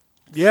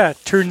 Yeah,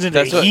 turns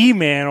into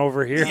He-Man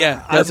over here.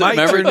 Yeah, that's what,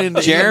 remember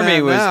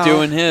Jeremy was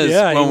doing his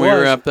when we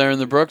were up there in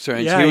the Brooks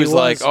Range. Yeah, he was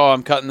like, oh,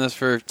 I'm cutting this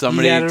for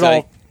somebody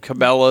like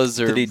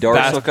Cabela's or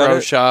Bass Pro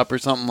Shop or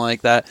something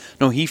like that.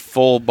 No, he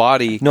full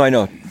body. No, I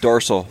know.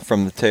 Dorsal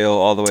from the tail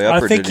all the way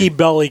up. I think he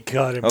belly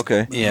cut him.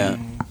 Okay. Yeah.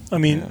 I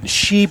mean,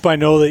 sheep, I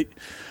know that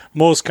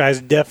most guys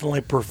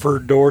definitely prefer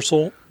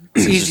dorsal.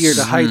 It's easier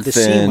to hide the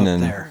seam up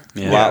there.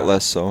 A lot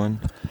less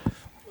sewing.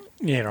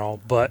 You know,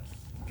 but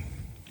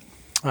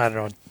I don't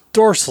know.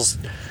 Dorsals.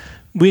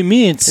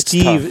 Me and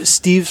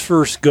Steve's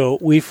first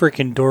goat, we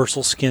freaking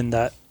dorsal skinned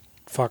that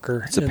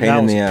fucker. It's a pain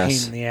in the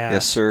ass.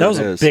 Yes, sir. That was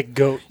a big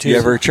goat, too. You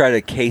ever try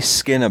to case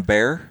skin a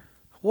bear?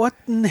 What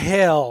in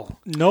hell?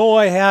 No,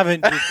 I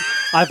haven't.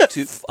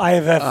 I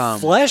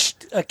have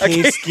fleshed a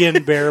case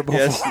skin bear before.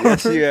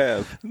 Yes, you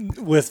have.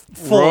 With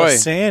full of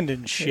sand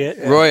and shit.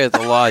 Roy at the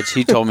lodge,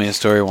 he told me a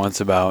story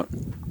once about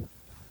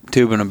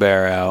tubing a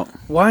bear out.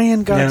 Why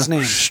in God's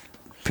name?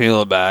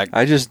 Peel it back.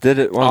 I just did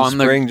it one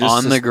spring just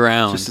on the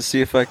ground just to see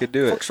if I could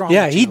do it.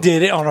 Yeah, he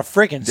did it on a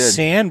freaking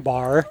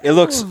sandbar. It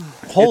looks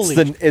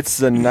it's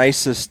the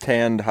nicest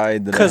tanned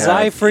hide that I have. Because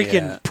I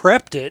freaking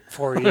prepped it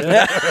for you.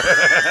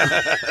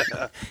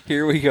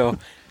 Here we go.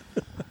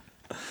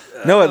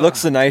 No, it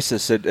looks the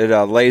nicest. It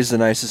lays the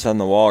nicest on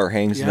the wall or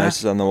hangs the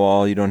nicest on the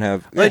wall. You don't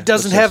have... It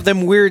doesn't have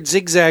them weird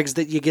zigzags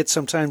that you get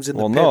sometimes in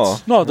the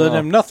pits. No, it doesn't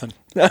have nothing.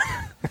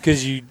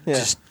 Because you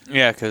just...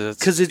 Yeah,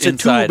 because it's a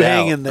tube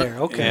hanging there.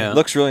 Okay. It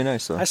looks really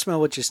nice, though. I smell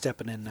what you're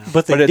stepping in now.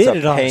 But they did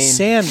it on a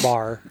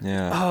sandbar.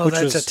 Yeah. Oh,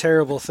 that's a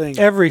terrible thing.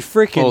 Every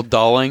freaking...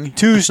 dulling.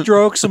 2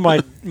 strokes of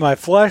my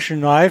flashing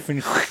knife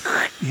and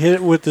hit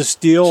it with the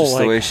steel. Just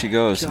the way she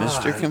goes. God.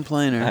 Mr.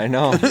 Complainer. I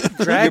know.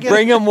 You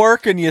bring him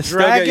work and you still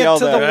get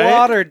yelled at. Drag it to the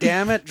water,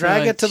 damn it.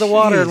 Drag it to the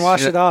water and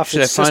wash it off.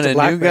 Should I find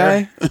a new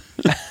guy?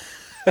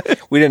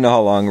 We didn't know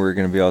how long we were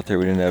going to be out there.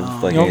 We didn't have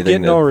anything. Don't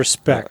get no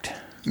respect.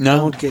 No.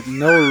 Don't get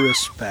no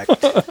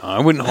respect.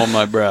 I wouldn't hold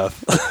my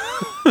breath.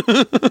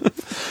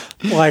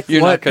 Like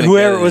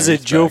whoever was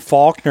it? Joe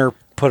Faulkner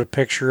put a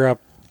picture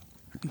up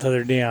the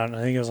other day on.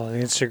 I think it was on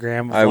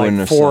Instagram. Of I wouldn't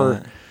have seen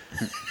it.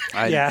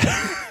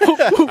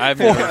 I've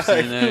never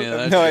seen any of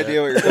that. No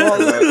idea what you're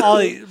talking about. All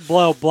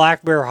the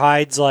black bear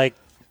hides, like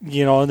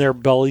in their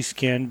belly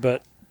skin,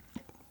 but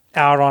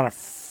out on a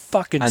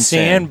fucking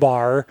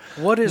sandbar.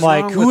 What is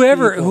like wrong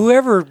whoever with people?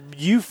 whoever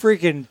you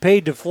freaking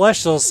paid to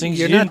flesh those things?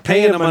 You're you not didn't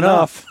pay them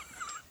enough.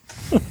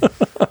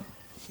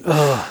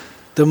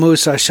 The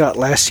moose I shot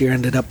last year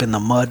ended up in the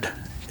mud.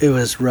 It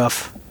was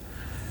rough.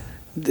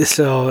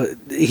 So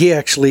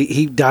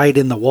he died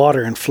in the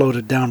water and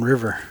floated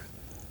downriver,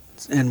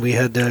 and we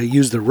had to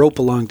use the rope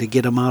along to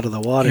get him out of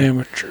the water.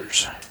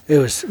 Amateurs. It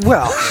was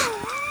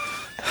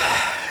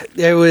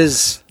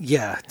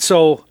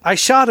So I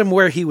shot him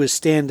where he was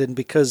standing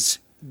because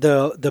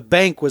the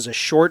bank was a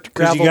short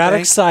gravel bank. You got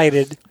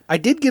excited. I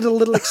did get a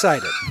little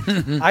excited.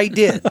 I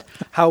did.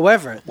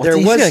 However, he's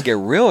going to get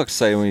real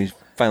excited when he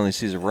finally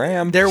sees a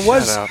ram.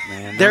 Shut up,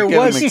 man. Don't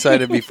get him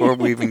excited before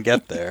we even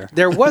get there.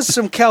 There was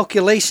some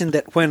calculation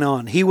that went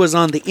on. He was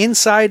on the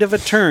inside of a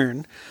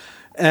turn.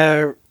 He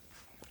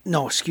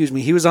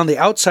was on the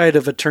outside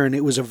of a turn.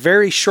 It was a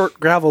very short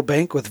gravel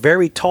bank with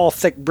very tall,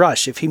 thick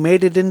brush. If he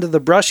made it into the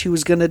brush, he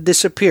was going to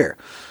disappear.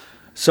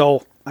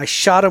 So I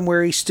shot him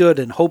where he stood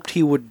and hoped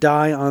he would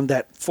die on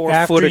that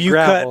 4 foot of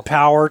gravel. After you cut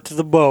power to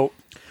the boat.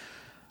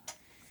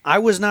 I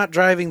was not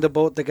driving the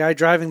boat. The guy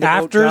driving the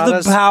boat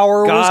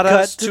got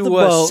us to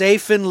a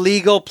safe and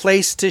legal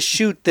place to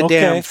shoot the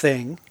damn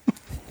thing.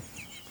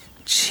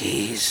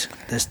 Jeez,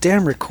 this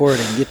damn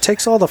recording. It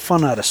takes all the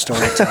fun out of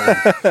storytelling.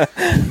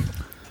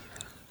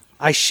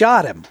 I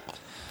shot him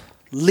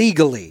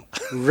legally,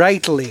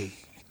 rightly,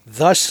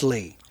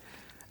 thusly,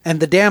 and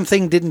the damn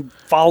thing didn't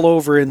fall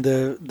over in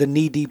the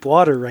knee-deep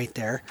water right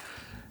there.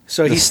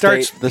 So he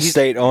starts the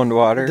state-owned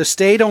water. The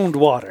state-owned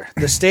water.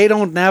 The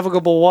state-owned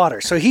navigable water.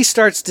 So he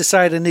starts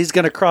deciding he's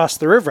going to cross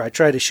the river. I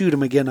tried to shoot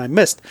him again. I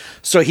missed.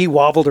 So he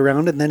wobbled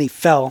around, and then he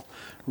fell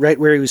right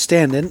where he was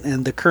standing,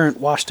 and the current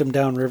washed him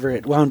downriver.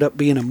 It wound up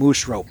being a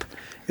moose rope.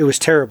 It was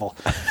terrible.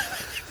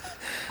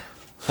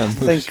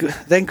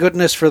 Thank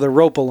goodness for the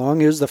rope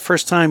along. It was the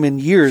first time in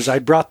years I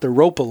brought the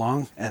rope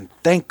along, and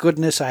thank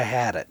goodness I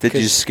had it. Did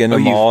you skin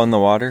them all in the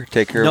water?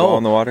 Take care of all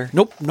in the water?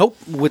 Nope.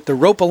 With the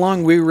rope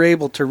along, we were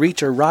able to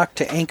reach a rock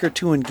to anchor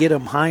to and get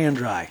them high and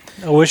dry.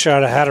 I wish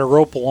I'd have had a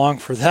rope along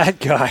for that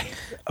guy.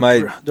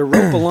 The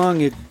rope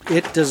along,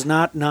 it does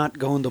not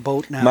go in the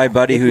boat now. My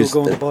buddy who's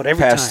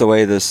passed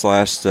away this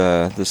last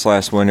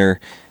winter,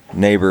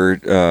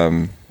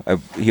 neighbor,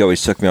 he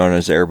always took me on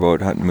his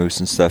airboat hunting moose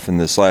and stuff. And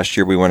this last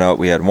year we went out.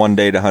 We had one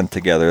day to hunt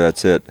together.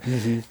 That's it.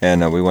 Mm-hmm.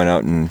 And we went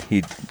out and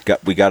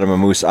we got him a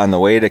moose on the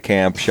way to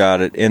camp. Shot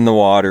it in the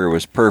water. It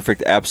was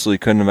perfect. Absolutely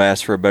couldn't have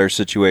asked for a better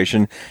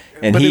situation.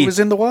 And but it was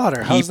in the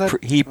water. How's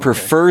that? He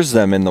prefers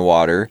them in the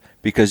water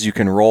because you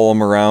can roll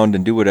them around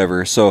and do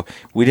whatever. So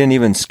we didn't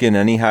even skin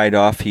any hide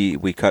off.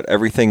 We cut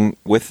everything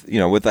with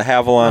the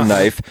Havalon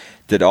knife.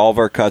 Did all of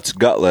our cuts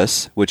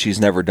gutless, which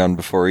he's never done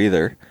before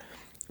either.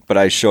 But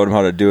I showed him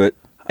how to do it.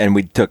 And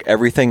we took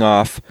everything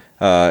off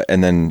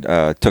and then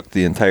took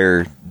the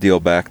entire deal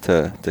back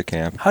to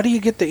camp. How do you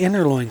get the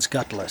inner loins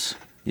gutless?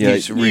 Yeah,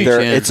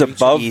 it's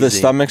above the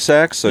stomach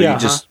sac, so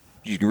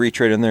you can reach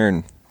right in there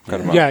and cut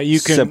them out. Yeah,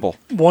 you can. Simple.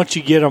 Once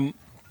you get them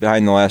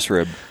behind the last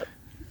rib.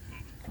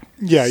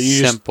 Yeah,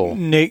 you simple.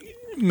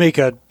 Just make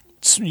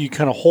you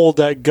kind of hold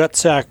that gut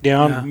sac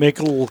down, make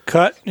a little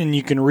cut, and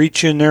you can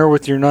reach in there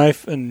with your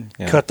knife and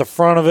cut the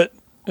front of it.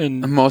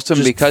 And most of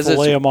them because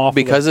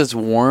it's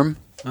warm.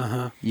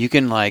 You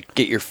can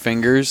get your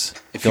fingers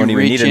if you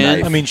reach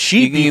in. I mean,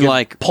 sheep you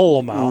can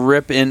pull them out,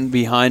 rip in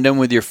behind them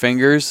with your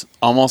fingers,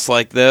 almost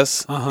like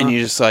this, and you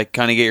just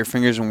kind of get your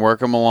fingers and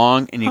work them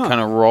along, and you kind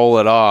of roll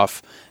it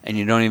off, and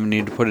you don't even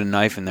need to put a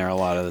knife in there a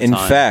lot of the time. In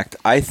fact,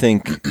 I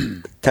think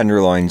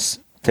tenderloins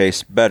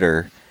taste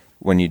better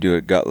when you do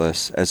it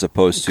gutless as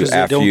opposed to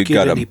after you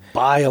gut them.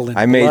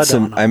 I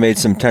made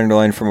some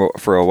tenderloin from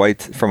a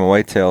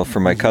whitetail for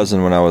my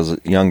cousin when I was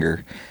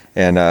younger.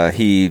 And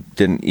he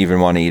didn't even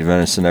want to eat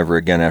venison ever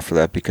again after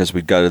that because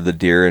we gutted the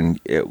deer and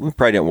we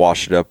probably didn't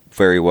wash it up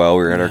very well.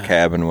 We were at our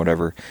cabin,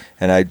 whatever.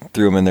 And I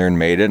threw him in there and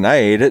made it, and I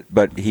ate it,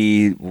 but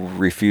he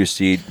refused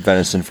to eat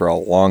venison for a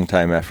long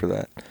time after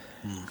that.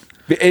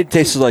 It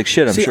tasted like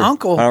shit, I'm sure.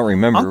 Uncle, I don't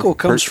remember. Uncle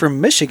comes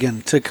from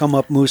Michigan to come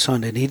up moose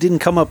hunting. He didn't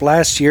come up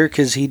last year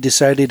because he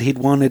decided he'd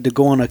wanted to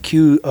go on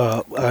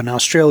an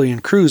Australian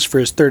cruise for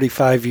his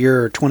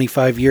 35-year or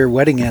 25-year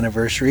wedding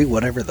anniversary,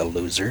 whatever the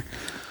loser.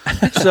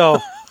 So...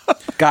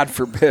 God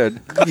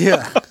forbid.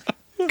 Yeah.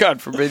 God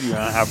forbid you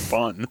want to have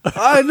fun.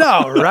 I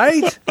know,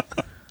 right?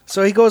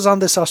 So he goes on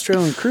this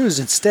Australian cruise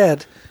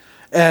instead,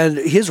 and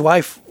his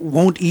wife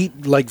won't eat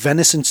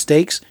venison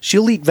steaks.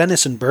 She'll eat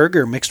venison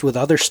burger mixed with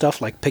other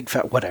stuff like pig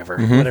fat, whatever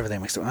they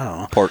mix it. I don't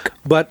know. Pork.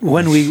 But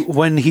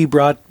when he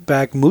brought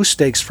back moose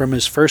steaks from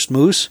his first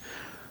moose,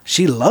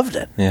 she loved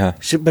it. Yeah.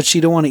 But she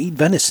don't want to eat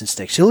venison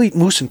steaks. She'll eat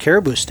moose and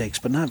caribou steaks,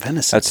 but not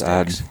venison steaks.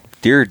 That's odd.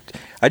 Deer.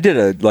 I did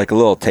a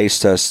little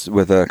taste test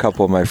with a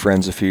couple of my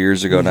friends a few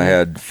years ago, and I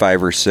had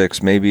 5 or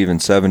 6, maybe even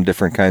 7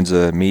 different kinds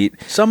of meat.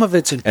 Some of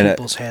it's in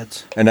people's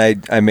heads. And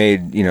I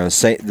made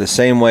the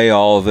same way,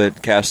 all of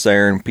it, cast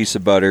iron, piece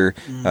of butter,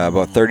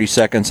 about 30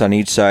 seconds on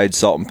each side,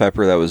 salt and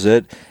pepper. That was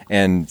it.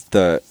 And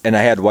I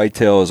had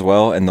whitetail as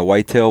well, and the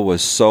whitetail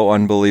was so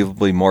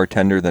unbelievably more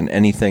tender than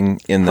anything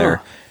in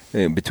there.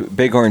 Between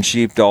bighorn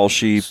sheep, Dall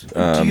sheep,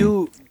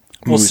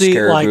 moose,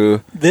 caribou.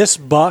 Like this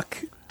buck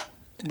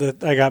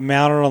that I got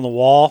mounted on the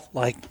wall,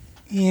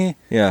 it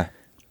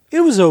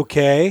was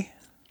okay.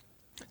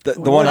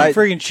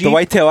 The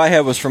whitetail I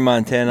had was from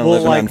Montana,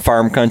 living on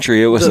farm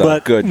country. It was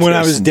good. When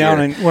I was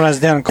down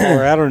in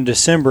Colorado in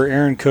December,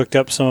 Aaron cooked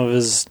up some of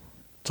his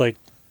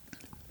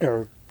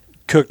or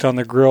cooked on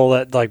the grill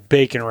that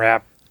bacon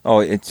wrap. Oh,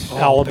 it's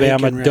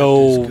Alabama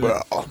doe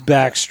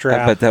backstrap.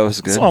 I bet that was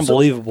good. It's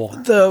unbelievable.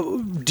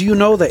 Do you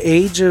know the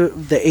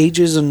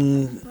ages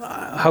and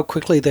how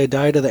quickly they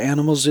die to the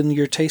animals in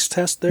your taste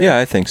test there? Yeah,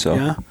 I think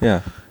so.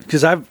 Yeah.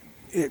 Because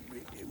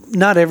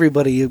not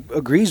everybody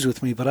agrees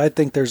with me, but I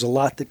think there's a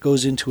lot that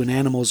goes into an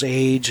animal's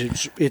age,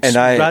 its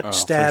gut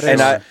status,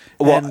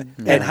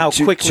 and how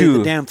quickly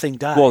the damn thing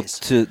dies. Well,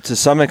 to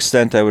some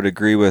extent, I would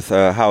agree with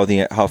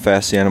how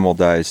fast the animal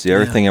dies. The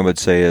other thing I would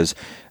say is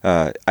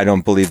I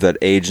don't believe that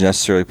age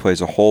necessarily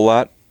plays a whole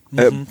lot.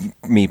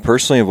 Me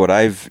personally, of what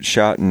I've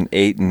shot and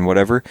ate and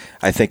whatever,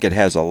 I think it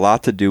has a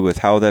lot to do with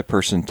how that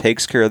person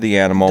takes care of the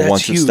animal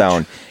once it's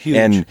down. Huge.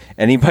 And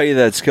anybody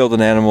that's killed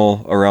an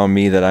animal around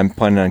me that I'm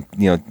planning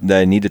on, that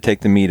I need to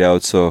take the meat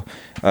out. So,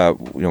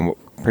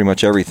 pretty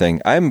much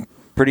everything. I'm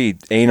pretty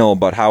anal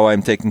about how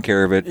I'm taking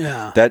care of it.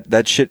 Yeah.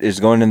 That shit is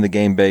going in the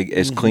game bag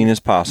as clean as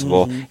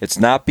possible. It's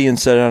not being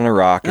set on a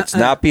rock. It's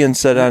not being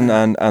set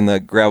on the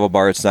gravel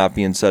bar. It's not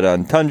being set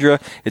on tundra.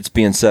 It's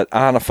being set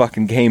on a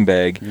fucking game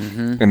bag,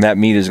 and that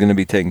meat is going to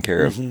be taken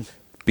care of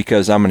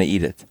because I'm going to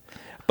eat it.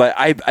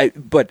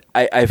 But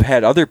I've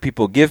had other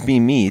people give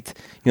me meat,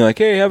 like,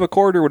 hey, have a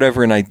quarter or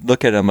whatever, and I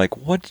look at it, I'm like,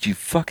 what did you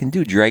fucking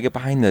do? Drag it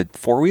behind the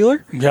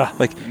 4-wheeler? Yeah.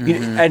 Like,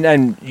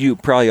 and you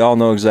probably all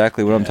know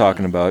exactly what I'm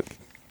talking about.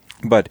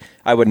 But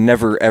I would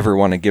never ever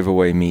want to give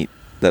away meat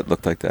that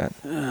looked like that.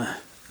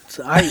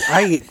 So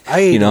I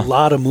ate a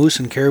lot of moose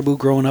and caribou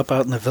growing up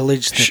out in the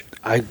village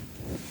that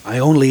I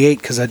only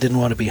ate because I didn't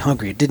want to be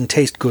hungry. It didn't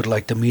taste good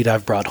like the meat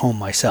I've brought home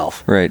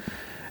myself. Right.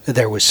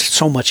 There was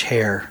so much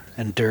hair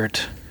and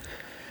dirt.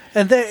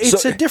 And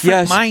it's a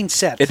different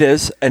mindset. It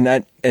is,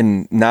 and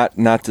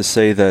not to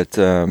say that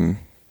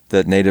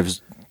that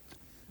natives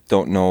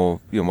don't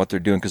know what they're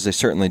doing, because they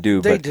certainly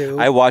do. They do.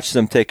 I watched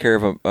them take care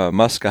of a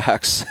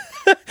muskox,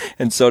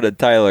 and so did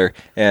Tyler.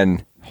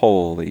 And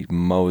holy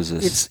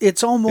Moses,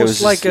 it's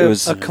almost like a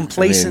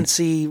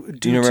complacency.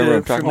 Do you remember what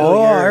I'm talking about?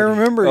 Oh, I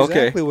remember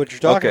exactly what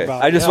you're talking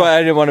about. I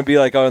didn't want to be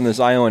like out on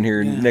this island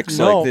here. Yeah. Nick's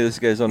like, these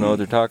guys don't know what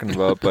they're talking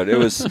about, but it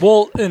was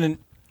well, and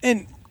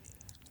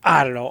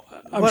I don't know.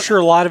 I'm sure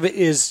a lot of it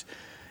is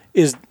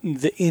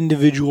the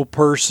individual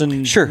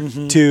person. Sure.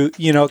 To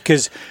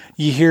because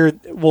you hear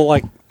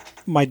like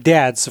my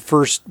dad's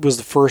was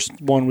the first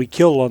one we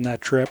killed on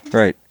that trip.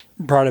 Right.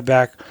 Brought it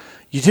back.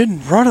 You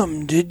didn't run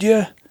them, did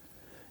you?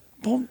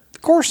 Well,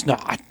 of course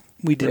not.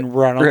 We didn't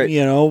run them.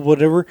 Right.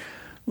 Whatever.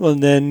 Well,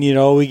 and then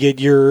we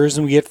get yours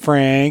and we get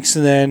Frank's,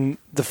 and then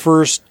the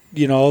first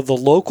the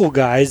local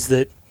guys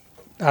that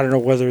I don't know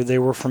whether they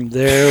were from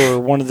there or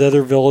one of the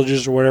other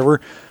villages or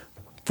whatever.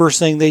 First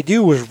thing they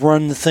do was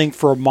run the thing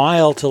for a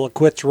mile till it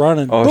quits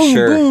running. Oh, boom,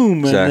 sure. boom,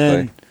 exactly.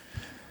 And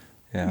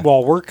then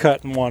while we're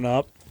cutting one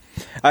up.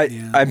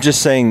 I'm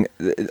just saying,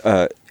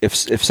 if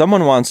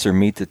someone wants their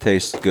meat to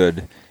taste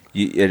good,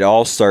 it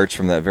all starts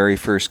from that very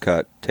first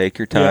cut. Take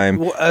your time.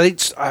 Yeah, well,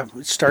 it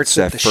starts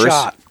at the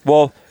shot.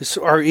 Well,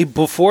 or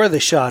before the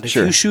shot. If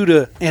you shoot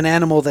an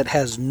animal that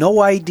has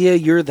no idea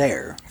you're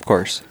there, of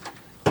course,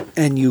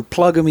 and you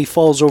plug him, he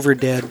falls over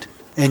dead,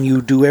 and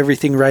you do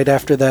everything right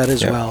after that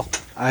as well.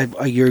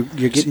 You're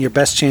getting your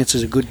best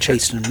chances of good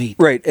chasing meat.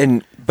 Right,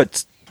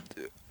 but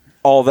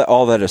all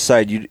that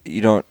aside,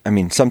 you don't. I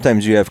mean,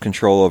 sometimes you have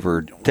control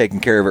over taking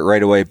care of it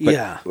right away.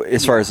 But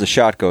as far as the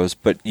shot goes,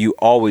 but you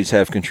always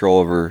have control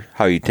over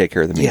how you take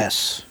care of the meat.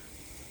 Yes.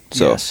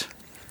 So,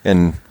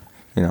 and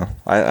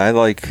I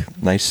like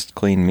nice,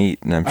 clean meat,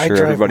 and I'm sure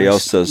everybody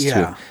else does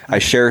too. I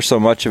share so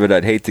much of it.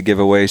 I'd hate to give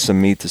away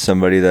some meat to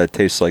somebody that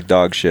tastes like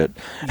dog shit.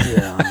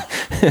 Yeah.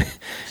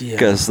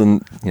 Because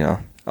then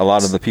a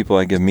lot of the people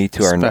I give meat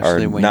to are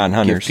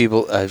non-hunters.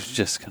 People, I was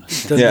just gonna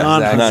say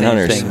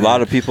non-hunters. A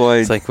lot of people.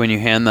 It's like when you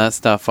hand that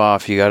stuff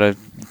off, you gotta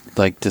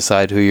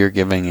decide who you're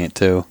giving it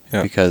to,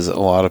 because a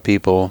lot of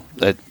people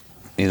that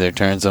either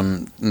turns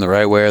them in the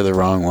right way or the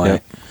wrong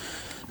way.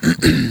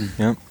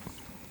 Yep.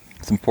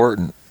 It's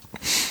important.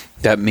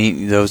 That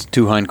meat, those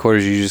 2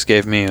 hindquarters you just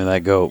gave me, and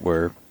that goat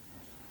were.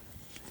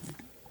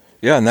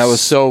 Yeah, and that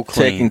was so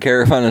clean. Taken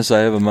care of on the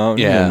side of a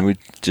mountain, and we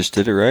just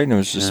did it right, and it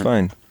was just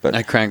fine. But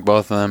I cranked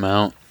both of them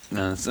out.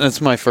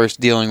 That's my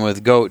first dealing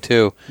with goat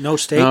too. No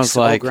steaks,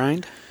 all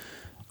grind?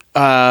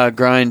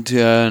 Grind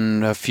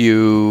and a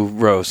few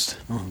roast.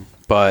 Mm-hmm.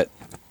 But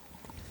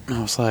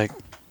I was like,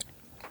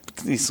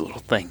 these little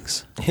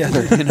things. Yeah,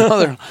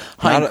 their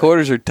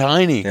hindquarters are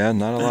tiny. Yeah,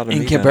 not a lot of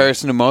meat in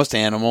comparison to most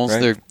animals.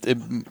 Right. They're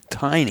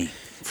tiny.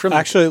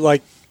 Actually,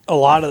 like a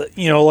lot of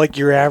like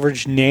your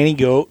average nanny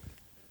goat,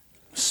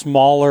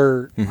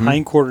 smaller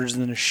hindquarters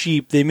than a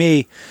sheep. They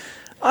may.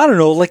 I don't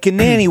know, like a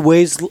nanny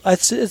weighs, I'd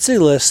say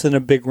less than a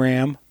big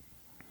ram,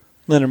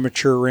 than a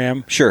mature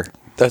ram. Sure.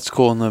 That's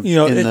cool. I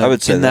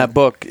would say in that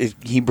book,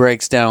 he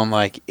breaks down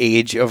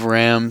age of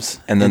rams.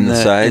 And then the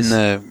size. In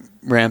the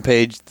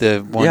Rampage, the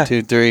 1,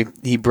 2, 3,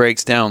 he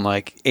breaks down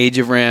age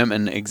of ram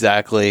and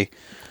exactly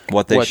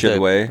what they should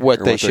weigh.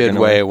 What they should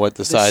weigh, what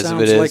the size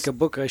of it is. Sounds like a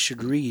book I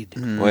should read.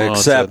 Well,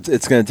 except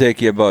it's going to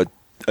take you about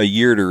a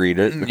year to read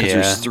it, because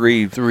there's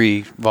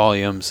three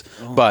volumes.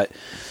 Oh. But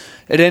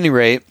at any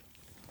rate,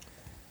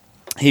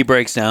 he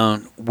breaks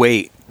down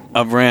weight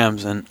of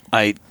rams, and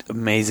I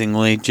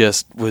amazingly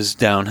just was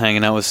down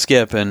hanging out with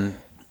Skip and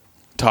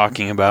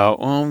talking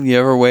about, you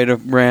ever weighed a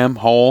ram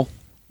whole?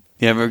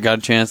 You ever got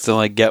a chance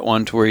to get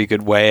one to where you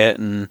could weigh it,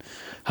 and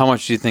how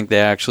much do you think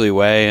they actually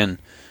weigh, and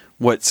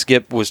what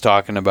Skip was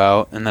talking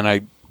about? And then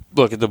I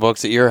look at the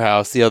books at your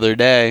house the other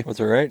day. Was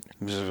it right?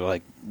 It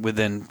was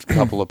within a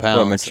couple of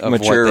pounds of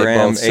mature what they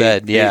ram, both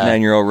said.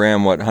 9-year-old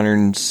ram,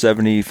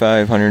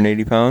 175,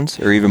 180 pounds,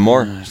 or even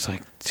more? It's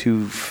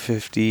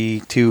 250,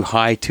 too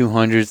high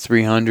 200,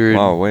 300.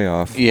 Wow, way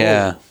off.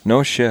 Yeah. Oh,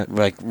 no shit.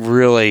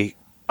 Really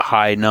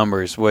high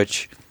numbers,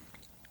 which...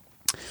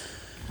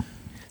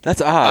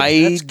 That's odd.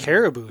 That's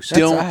caribou. That's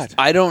odd.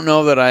 I don't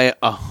know that I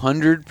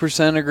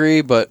 100%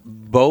 agree, but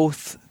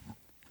both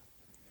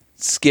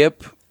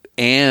Skip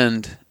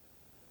and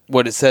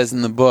what it says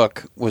in the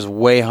book was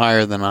way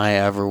higher than I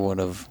ever would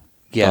have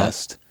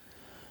guessed.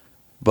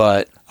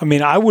 But... I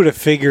mean, I would have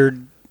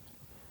figured...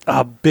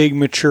 a big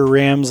mature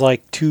ram's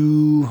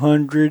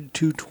 200,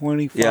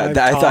 225. Yeah,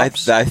 I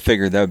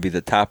figured that would be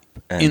the top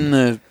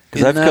end.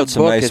 Because I've killed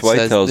some nice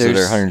whitetails that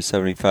are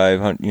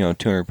 175,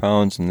 200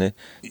 pounds, and they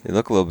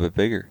look a little bit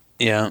bigger.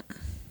 Yeah.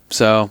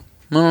 So,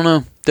 I don't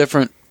know.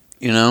 Different,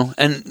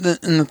 And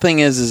the thing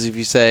is if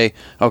you say,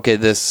 okay,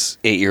 this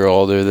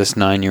 8-year-old or this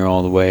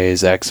 9-year-old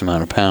weighs X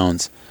amount of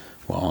pounds,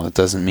 well, it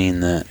doesn't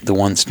mean that the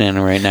one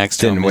standing right next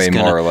to him didn't weigh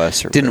more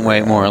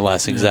or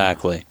less.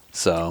 Exactly.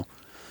 So,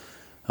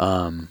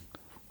 well,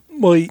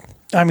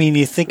 I mean,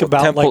 you think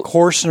about like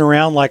horsing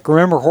around. Like,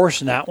 remember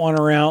horsing that one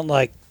around?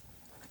 Like,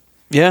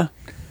 yeah.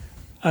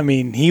 I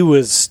mean,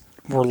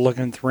 we're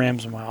looking at the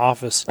rams in my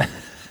office.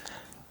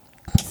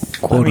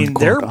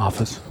 They're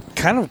office.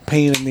 Kind of a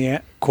pain in the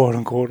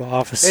quote-unquote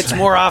office. It's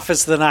more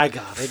office than I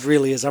got. It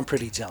really is. I'm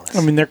pretty jealous.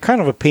 I mean, they're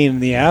kind of a pain in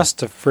the ass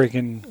to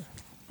freaking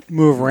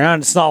move around.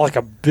 It's not like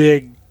a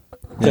big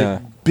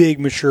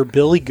mature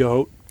billy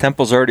goat.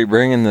 Temple's already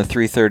bringing the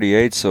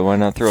 338, so why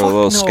not throw a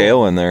little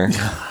scale in there?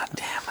 God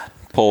damn it.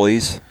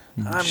 Pulleys.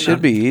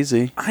 Should be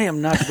easy. I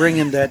am not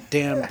bringing that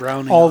damn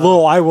Browning.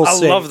 Although I will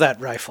say, love that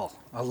rifle.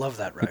 I love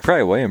that rifle. You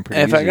probably weigh him pretty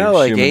easy. If I got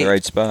like in the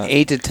right spot.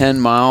 8 to 10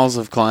 miles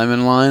of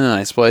climbing line and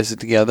I splice it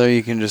together,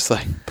 you can just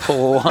like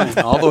pull a line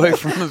all the way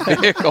from the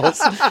vehicles.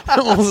 And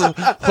we'll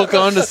hook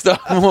onto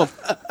stuff and we'll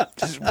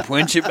just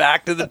winch it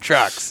back to the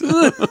trucks.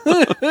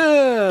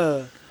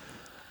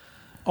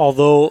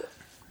 Although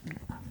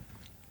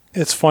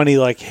it's funny,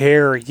 like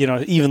hair,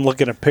 even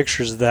looking at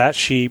pictures of that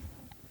sheep,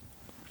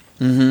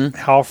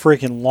 how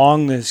freaking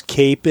long this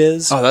cape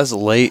is. Oh, that's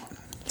late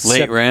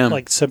ram.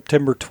 Like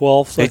September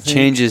 12th. It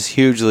changes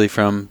hugely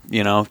from,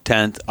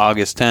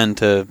 August 10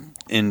 to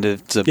into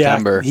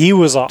September. Yeah, he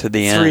was to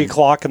the 3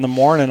 o'clock in the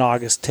morning,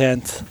 August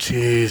 10th.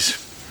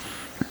 Jeez.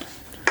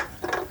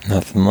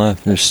 Nothing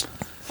left. There's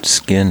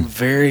skin.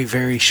 Very,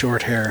 very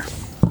short hair.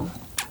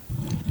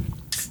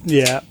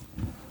 Yeah.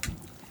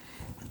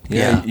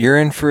 Yeah, you're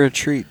in for a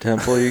treat,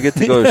 Temple. You get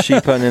to go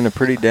sheep hunting in a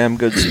pretty damn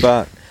good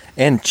spot.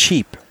 And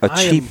cheap.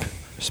 Cheap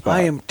spot.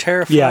 I am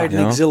terrified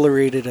and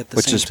exhilarated at the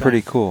same time. Which is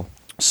pretty cool.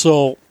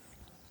 So,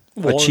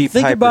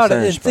 think about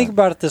it. Think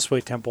about it this way,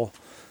 Temple.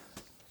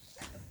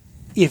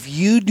 If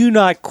you do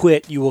not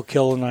quit, you will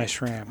kill a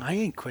nice ram. I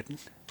ain't quitting.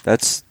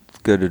 That's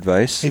good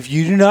advice. If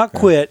you do not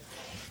quit,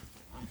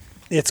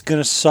 it's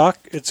gonna suck.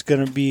 It's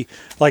gonna be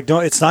like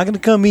it's not gonna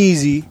come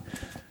easy.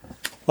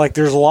 Like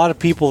there's a lot of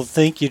people that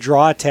think you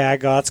draw a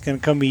tag, it's gonna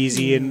come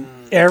easy, and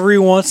every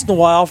once in a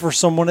while, for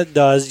someone it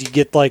does, you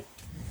get like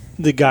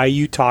the guy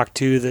you talk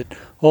to that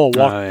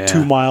walk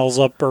 2 miles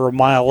up or a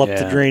mile up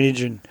the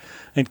drainage and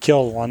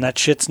kill one. That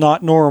shit's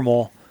not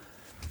normal.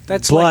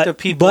 Like the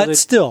people but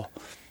still,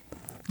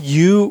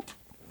 you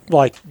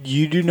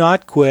do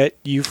not quit.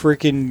 You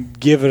freaking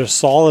give it a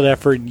solid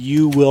effort, and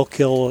you will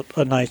kill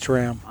a nice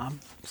ram. I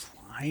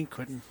ain't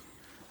quitting.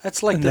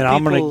 That's like and then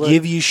I'm going to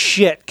give you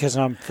shit because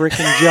I'm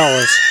freaking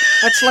jealous.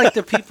 That's like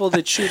the people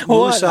that shoot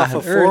moose off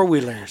of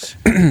 4-wheelers.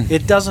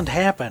 It doesn't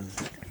happen.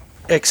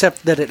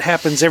 Except that it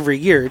happens every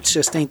year. It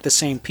just ain't the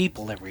same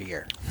people every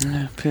year.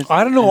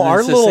 I don't know.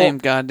 It's the same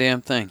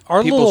goddamn thing.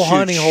 Our people little shoot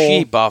honey hole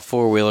sheep off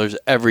 4-wheelers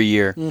every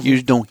year. You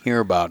just don't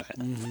hear about it.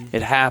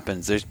 It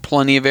happens. There's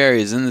plenty of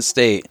areas in the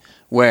state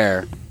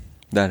where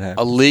that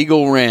happens. A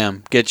legal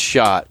ram gets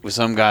shot with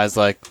some guys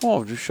like,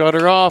 just shut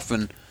her off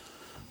and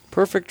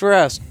perfect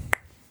rest.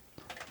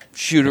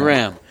 Shoot a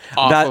ram.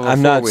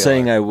 I'm not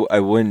saying I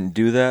wouldn't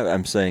do that.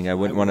 I'm saying I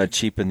wouldn't want to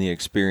cheapen the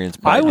experience.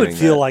 By I would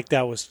feel like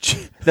that was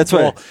that's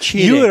what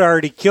cheating. You had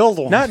already killed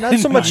one. Not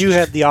so much. You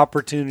had the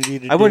opportunity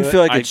to. I wouldn't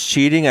feel like it's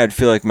cheating. I'd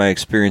feel like my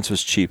experience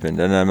was cheapened,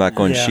 and I'm not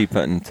going sheep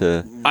hunting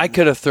to. I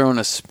could have thrown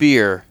a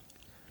spear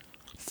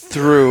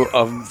through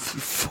a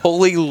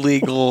fully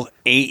legal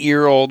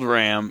 8-year-old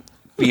ram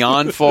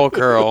beyond full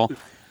curl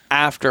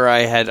after I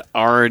had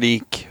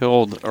already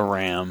killed a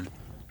ram,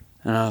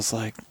 and I was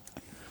like.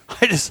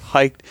 I just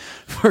hiked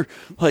for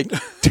like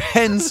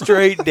 10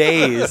 straight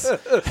days.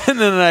 And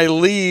then I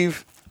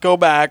leave, go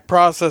back,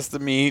 process the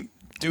meat,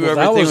 do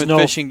everything with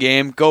fishing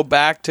game, go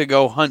back to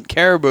go hunt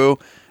caribou,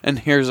 and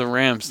here's a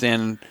ram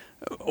standing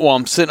while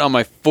I'm sitting on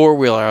my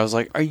 4-wheeler. I was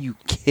like, are you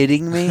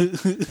kidding me?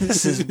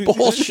 This is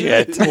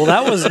bullshit. Well,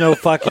 that was no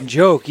fucking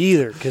joke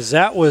either, because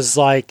that was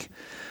like,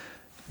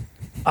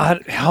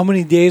 how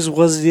many days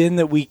was it in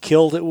that we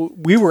killed it?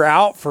 We were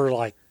out for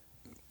like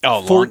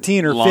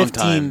 14 or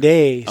 15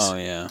 days. Oh,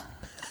 yeah.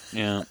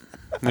 Yeah.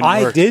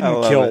 I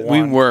didn't kill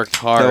one. We worked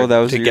hard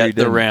to get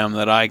the ram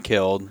that I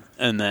killed.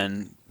 And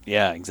then,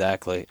 yeah,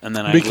 exactly. And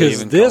then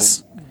because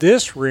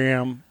this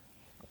ram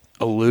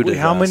eluded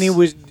how us. many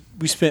was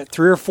we spent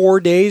 3 or 4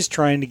 days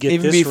trying to get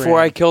even this before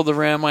ram. I killed the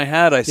ram I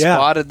had, I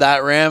spotted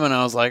that ram and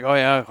I was like,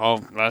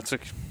 that's a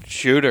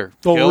shooter.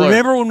 Well,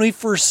 remember when we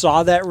first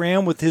saw that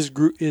ram with his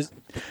group?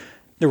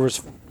 There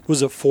was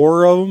it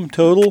 4 of them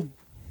total?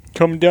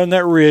 Coming down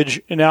that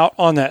ridge and out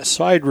on that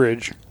side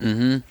ridge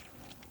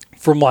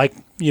from like,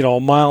 a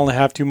mile and a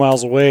half, 2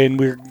 miles away. And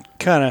we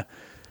kind of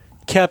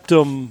kept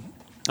them.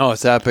 Oh,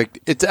 it's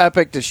epic. It's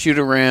epic to shoot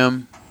a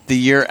ram the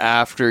year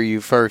after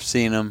you first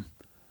seen him.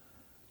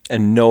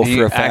 And know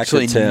for a fact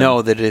actually it's him.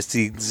 know that it's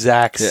the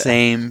exact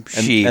same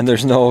sheep. And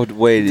there's no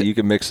way that you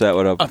can mix that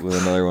one up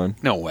with another one.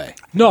 No way.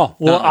 No.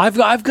 Well,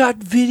 I've got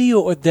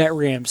video of that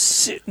ram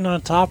sitting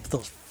on top of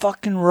those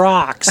fucking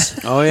rocks.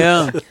 Oh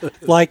yeah.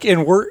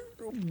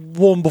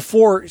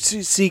 Before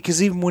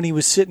because even when he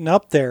was sitting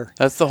up there,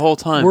 that's the whole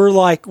time. We're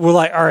like, all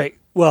right.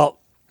 Well,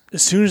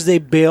 as soon as they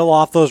bail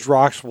off those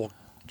rocks, we'll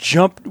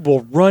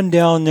run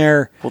down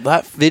there. Well,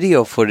 that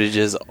video footage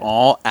is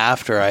all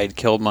after I had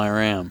killed my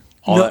ram.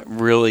 That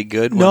really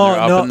good when they're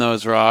up in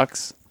those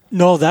rocks.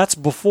 No, that's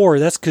before.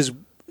 That's because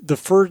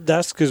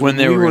when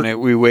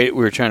we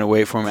were trying to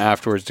wait for him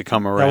afterwards to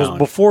come around. That was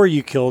before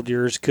you killed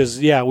yours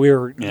because you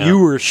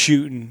were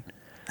shooting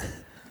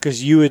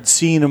because you had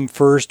seen him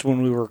first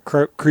when we were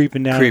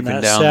creeping down in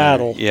that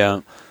saddle. There.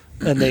 Yeah,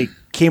 and they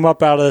came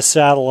up out of the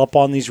saddle up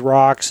on these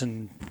rocks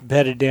and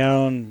bedded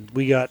down.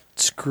 We got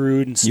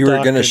screwed and stuck. You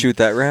were going to shoot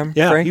that ram?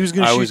 Yeah, Frank? he was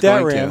going to shoot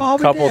that ram. A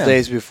couple of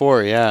days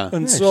before, yeah.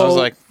 And so I was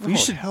like, you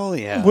should, hell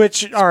yeah.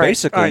 Which, all right,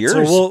 basically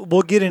yours. So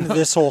we'll get into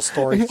this whole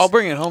story. I'll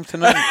bring it home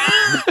tonight.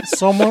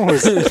 Someone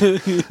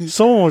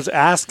was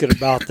asking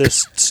about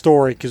this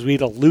story because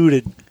we'd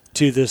alluded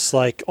to this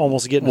like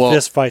almost getting a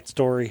fist fight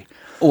story.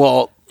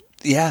 Well,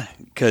 yeah,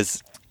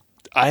 because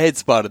I had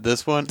spotted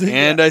this one,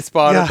 and I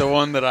spotted the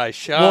one that I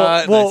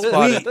shot.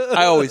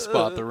 I always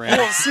spot the ram.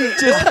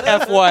 Just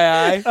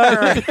FYI. All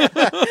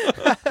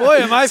right. Boy,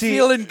 am I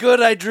feeling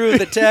good? I drew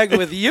the tag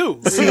with you.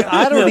 See,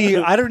 I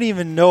don't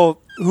even know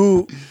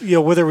who,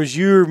 whether it was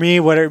you or me,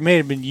 whether it may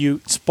have been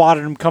you,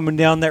 spotted him coming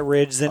down that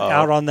ridge, then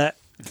out on that.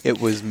 It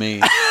was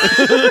me.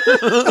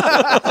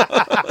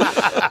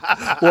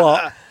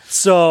 Well,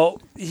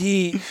 so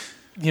he.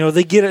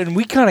 They get it, and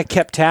we kind of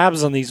kept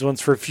tabs on these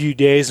ones for a few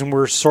days, and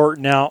we're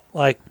sorting out,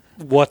 like,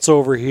 what's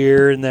over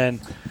here, and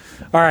then,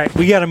 all right,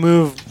 we got to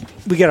move.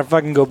 We got to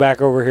fucking go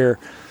back over here.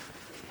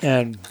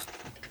 And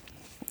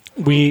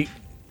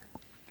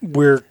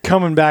we're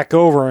coming back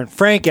over, and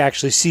Frank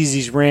actually sees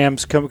these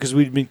rams come because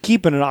we'd been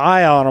keeping an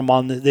eye on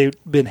them. They've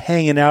been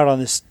hanging out on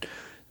this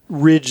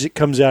ridge that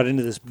comes out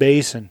into this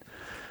basin,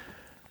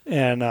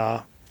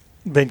 and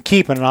been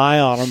keeping an eye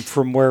on them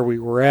from where we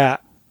were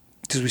at.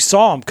 Because we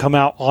saw them come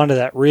out onto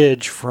that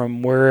ridge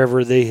from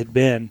wherever they had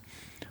been,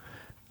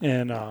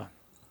 and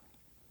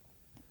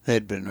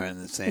they'd been right in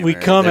the same. We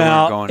area. come they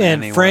out,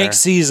 and Frank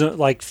sees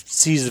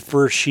the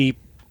first sheep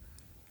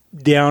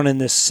down in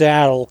this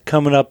saddle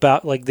coming up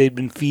out like they'd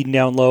been feeding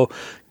down low,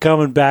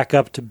 coming back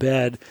up to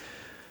bed.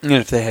 And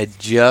if they had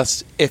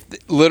just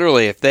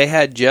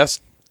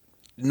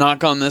not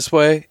gone this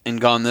way and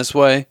gone this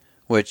way,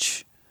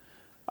 which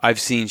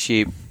I've seen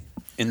sheep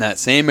in that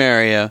same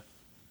area.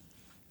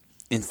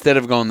 Instead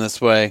of going this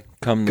way,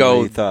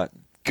 go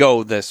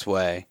this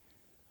way.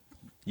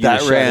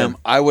 That ram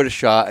I would have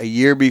shot a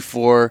year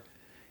before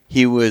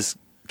he was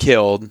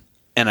killed,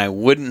 and I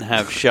wouldn't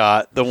have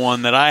shot the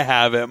one that I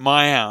have at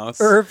my house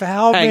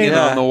hanging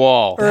on the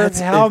wall.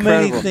 How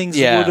many things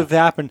would have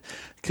happened?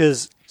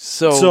 Because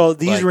so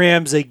these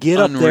rams, they get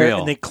up there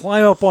and they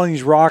climb up on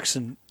these rocks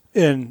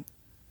and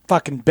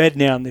fucking bed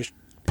down. They're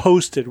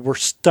posted. We're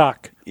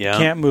stuck. Yeah.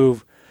 Can't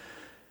move.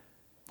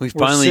 We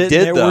finally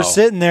did, though. We're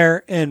sitting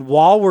there, and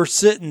while we're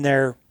sitting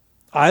there,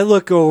 I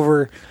look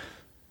over,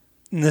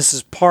 and this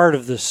is part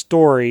of the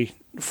story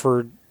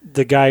for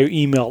the guy who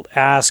emailed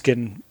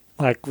asking,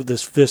 like, with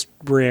this fist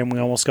ram we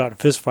almost got in a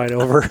fist fight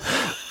over.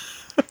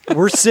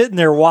 We're sitting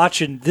there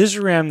watching this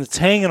ram that's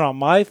hanging on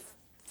my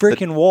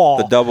freaking wall.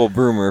 The double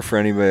broomer for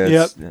anybody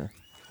that's... Yep.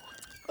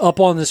 Yeah. Up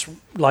on this,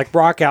 like,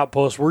 rock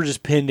outpost. We're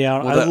just pinned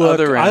down. Well,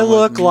 I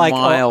look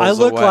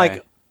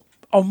like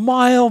a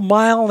mile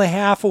and a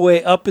half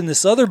away up in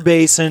this other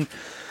basin.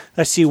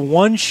 I see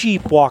one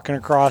sheep walking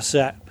across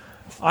that.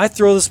 I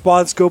throw the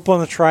spot scope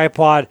on the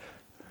tripod.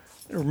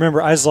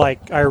 Remember, I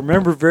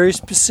remember very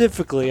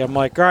specifically. I'm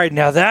like, all right,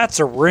 now that's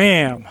a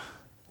ram.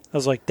 I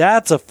was like,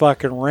 that's a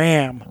fucking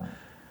ram.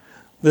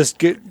 This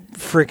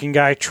freaking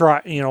guy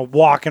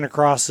walking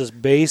across this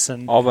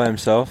basin. All by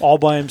himself? All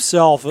by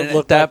himself. It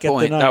looked at that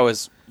point, that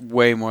was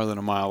way more than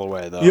a mile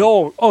away,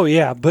 though.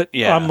 Yeah, but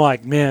I'm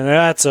like, man,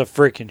 that's a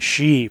freaking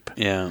sheep.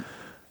 Yeah.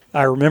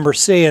 I remember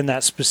saying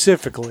that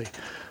specifically.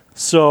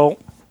 So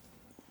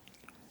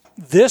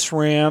this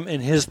ram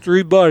and his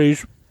three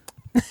buddies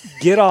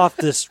get off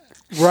this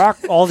rock,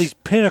 all these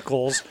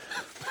pinnacles.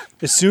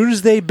 As soon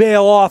as they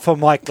bail off,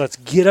 I'm like, let's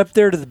get up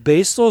there to the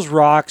base of those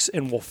rocks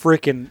and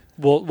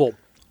we'll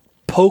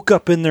poke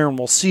up in there and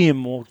we'll see him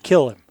and we'll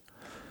kill him.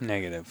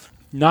 Negative.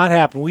 Not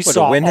happen. We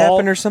saw the wind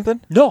happen or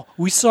something? No,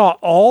 we saw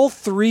all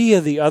three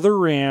of the other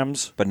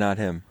rams, but not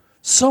him.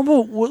 Some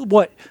of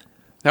what?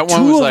 That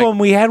one two was of them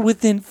we had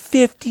within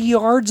 50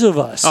 yards of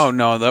us. Oh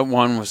no, that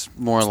one was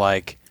more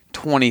like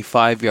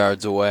 25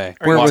 yards away.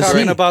 Are you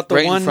talking about the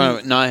right one in front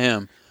of it? Not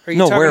him. Are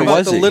you talking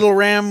about the little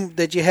ram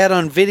that you had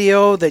on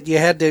video that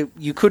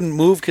you couldn't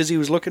move because he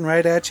was looking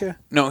right at you?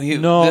 No,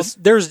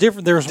 there's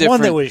different. There was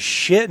one that was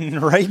shitting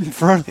right in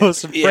front of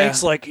us, and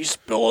Frank's like, he's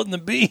spilling the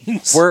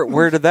beans.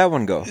 Where did that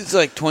one go? It's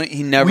like 20.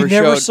 He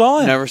never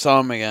saw him. Never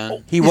saw him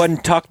again. He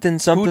wasn't tucked in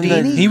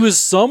something. He was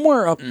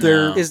somewhere up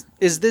there.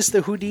 Is this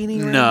the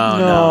Houdini ram?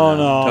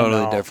 No,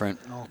 totally different.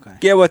 Okay.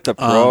 Get with the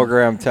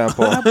program,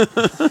 Temple.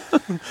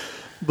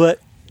 But.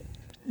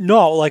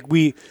 No, like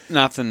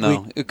nothing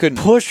though. It couldn't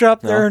push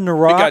up there in the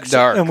rocks, it got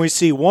dark. and we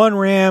see one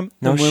ram,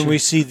 and when we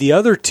see the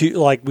other two,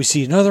 like we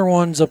see another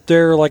one's up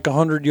there like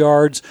 100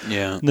 yards.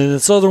 Yeah. And then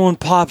this other one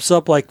pops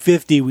up like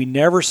 50. We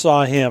never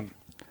saw him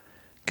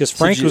because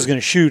Frank was going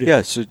to shoot it.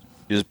 Yeah, so you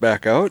just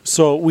back out.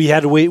 So we had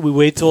to wait. We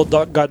waited till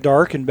it got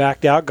dark and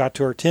backed out. Got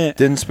to our tent.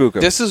 Didn't spook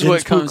him. This is what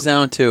it comes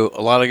down to.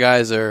 A lot of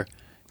guys are.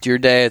 It's your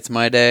day. It's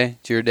my day.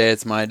 It's your day.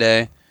 It's my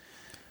day.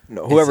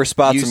 No, whoever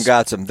spots him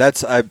got him.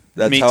 That's how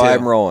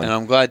I'm rolling. And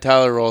I'm glad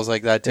Tyler rolls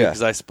like that too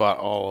because I spot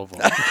all of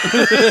them.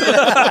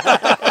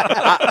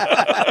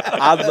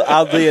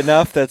 Oddly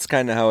enough, that's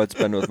kind of how it's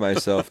been with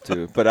myself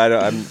too. But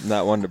I'm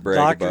not one to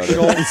brag about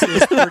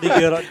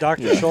it.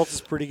 Dr. Schultz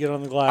is pretty good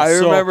on the glass. I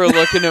remember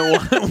looking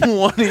at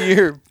one of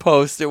your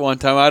posts at one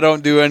time. I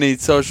don't do any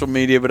social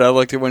media, but I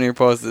looked at one of your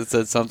posts that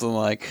said something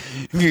like,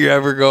 "If you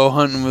ever go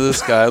hunting with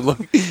this guy, look,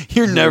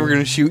 you're never going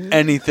to shoot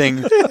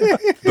anything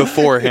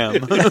before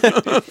him."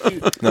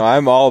 No,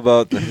 I'm all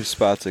about the who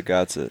spots it,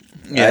 got it.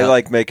 Yeah. I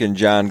like making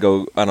John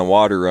go on a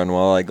water run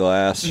while I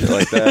glass, shit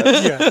like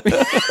that.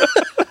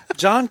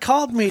 John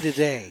called me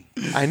today.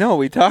 I know,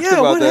 we talked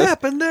about what this. What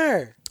happened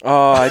there?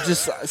 Oh,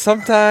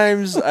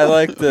 sometimes I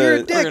like the...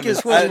 Your dick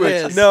is what it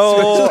is.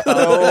 No,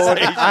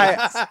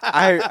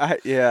 I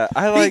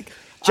like...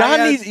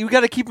 John needs... You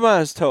got to keep him on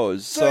his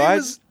toes.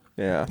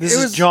 Yeah. This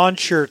is John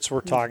Shirts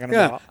we're talking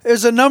about.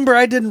 There's a number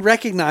I didn't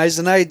recognize,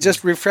 and I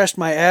just refreshed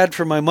my ad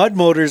for my mud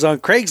motors on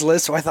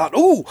Craigslist, so I thought,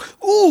 ooh,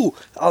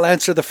 I'll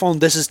answer the phone.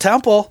 This is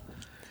Temple.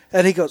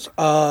 And he goes,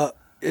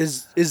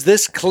 is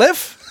this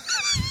Cliff?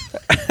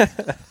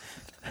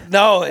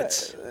 No,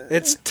 it's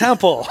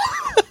Temple.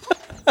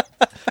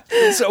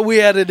 So we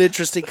had an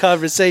interesting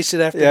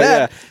conversation after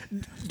that,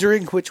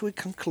 during which we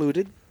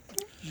concluded,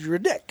 you're a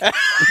dick.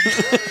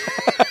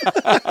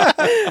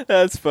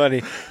 That's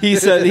funny. He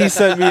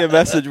sent me a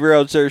message where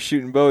I was there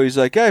shooting bow. He's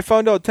like, "Yeah, I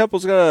found out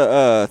Temple's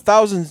got a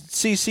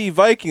 1,000cc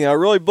Viking. I'll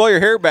really blow your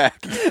hair back."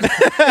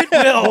 It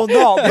will. Well,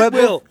 no, but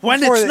it will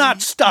when it's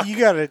not stuck.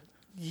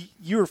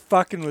 You were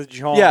fucking with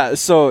John. Yeah,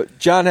 so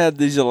John had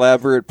these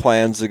elaborate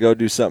plans to go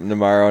do something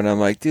tomorrow, and I'm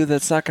like, dude,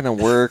 that's not going to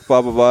work,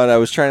 blah, blah, blah. And I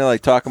was trying to,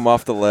 talk him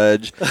off the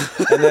ledge.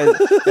 And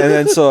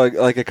then so,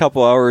 a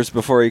couple hours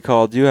before he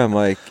called you, I'm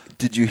like,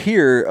 did you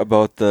hear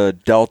about the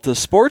Delta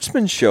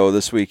Sportsman show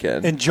this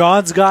weekend? And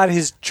John's got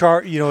his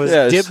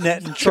dip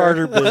net and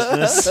charter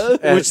business,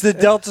 which the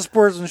Delta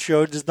Sportsman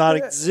show does not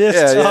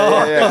exist.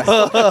 Yeah.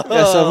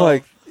 So I'm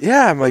like,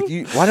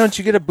 why don't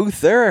you get a booth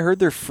there? I heard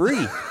they're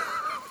free.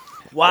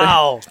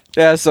 Wow.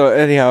 Yeah, so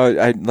anyhow,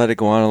 I let it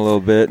go on a little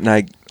bit, and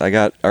I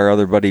got our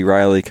other buddy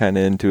Riley kind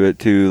of into it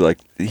too. Like,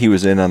 he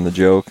was in on the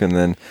joke, and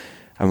then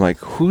I'm like,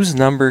 whose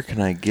number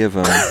can I give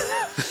him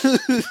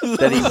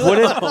that he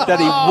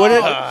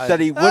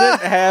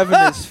wouldn't have in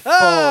his phone,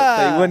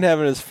 that he wouldn't have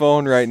in his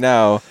phone right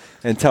now,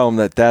 and tell him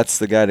that that's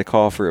the guy to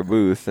call for a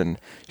booth? And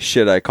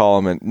shit, I call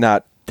him, and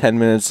not 10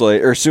 minutes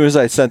later, or as soon as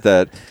I sent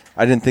that,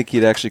 I didn't think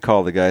he'd actually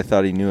call the guy. I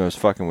thought he knew I was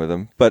fucking with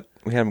him, but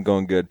we had him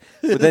going good.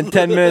 But then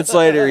 10 minutes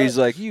later, he's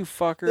like, "You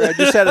fucker! I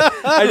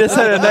just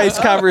had a nice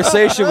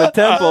conversation with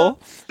Temple."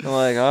 I'm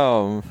like,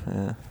 "Oh,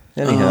 yeah.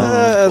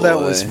 Anyhow, that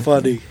was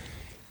funny."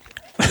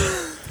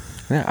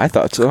 Yeah, I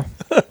thought so.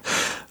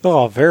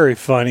 Oh, very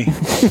funny.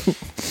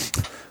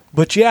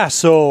 But yeah,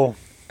 so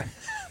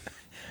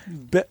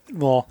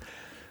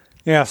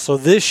so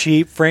this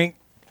sheep, Frank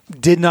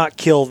did not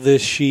kill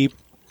this sheep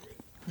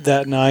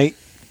that night.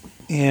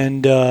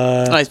 And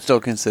I still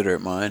consider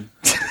it mine.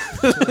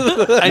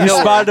 I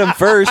know spotted him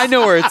first. I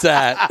know where it's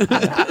at.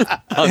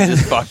 I'm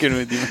just fucking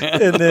with you,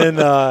 man. And then,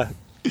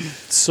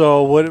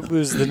 so what it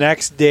was the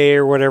next day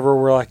or whatever,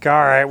 we're like, all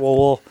right, well,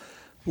 we'll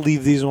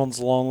leave these ones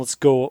alone. Let's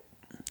go.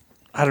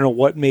 I don't know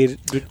what made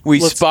it. We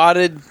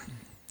spotted.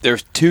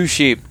 There's 2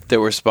 sheep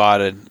that were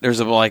spotted. There's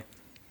a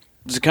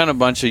kind of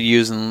bunch of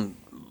using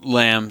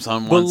lambs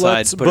on one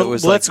side, but it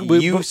was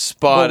you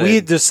spotted. But we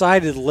had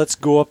decided let's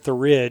go up the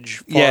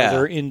ridge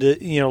farther into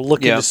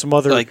look into some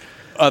other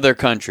other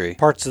country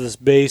parts of this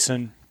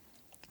basin.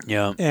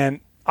 Yeah, and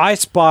I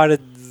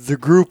spotted the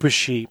group of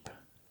sheep.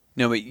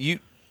 No, but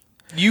you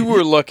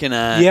were looking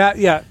at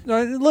yeah.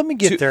 Let me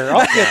get there.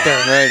 I'll get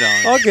there. Right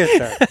on. I'll get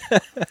there.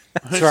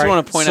 I just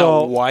want to point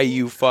out why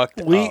you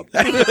fucked up.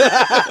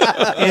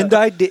 And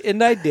I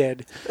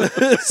did.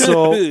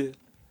 So.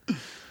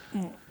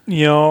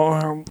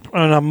 And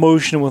I'm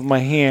motioning with my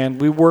hand.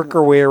 We work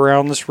our way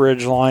around this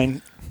ridge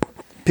line,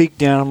 peek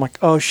down. I'm like,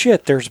 oh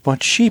shit, there's a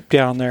bunch of sheep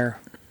down there.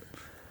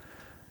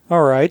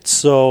 All right,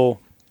 so,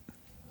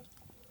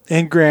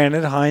 and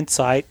granted,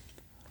 hindsight,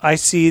 I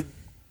see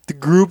the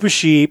group of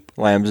sheep.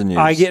 Lambs and ewes.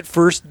 I get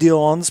first deal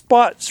on the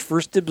spot.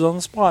 First dibs on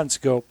the spot and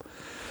scope.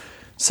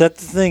 Set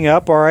the thing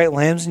up. All right,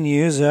 lambs and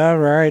ewes. All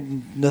right,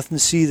 nothing to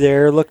see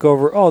there. Look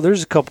over. Oh,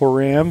 there's a couple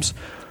rams.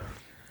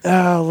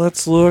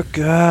 Let's look.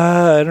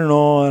 I don't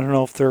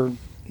know if they're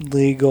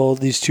legal.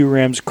 These 2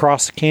 rams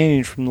across the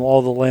canyon from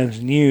all the lambs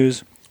and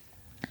ewes.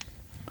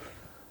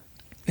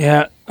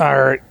 Yeah, all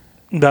right.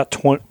 About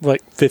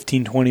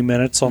 15, 20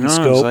 minutes on the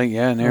scope. It was like,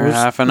 near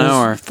half an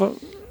hour.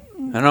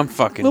 And I'm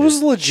fucking. It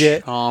was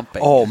legit. Chomping.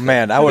 Oh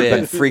man, I would have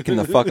been freaking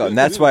the fuck out, and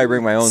that's why I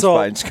bring my own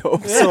spine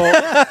scope.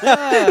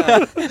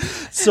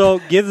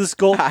 So give the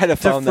scope to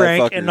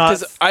Frank, and not.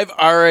 Because I've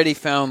already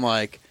found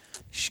like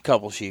a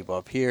couple sheep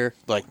up here.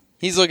 Like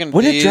he's looking at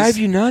would these it drive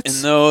you nuts?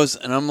 and those,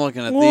 and I'm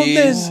looking at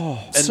these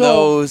and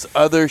those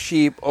other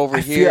sheep over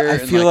here. I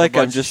feel like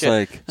I'm just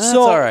like. That's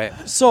all right.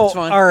 So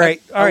all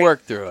right, I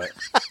worked through it.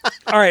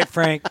 All right,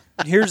 Frank.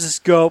 Here's the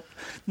scope.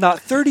 Not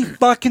 30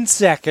 fucking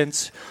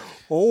seconds.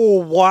 Oh,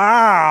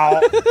 wow.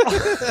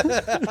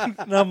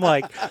 And I'm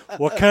like,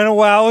 what kind of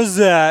wow is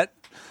that?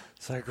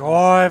 It's like, oh,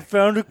 I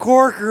found a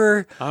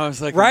corker. I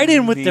was like, right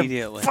in with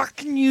the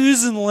fucking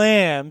ewes and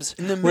lambs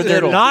where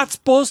they're not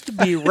supposed to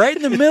be, right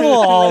in the middle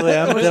of all of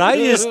them, that I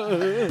just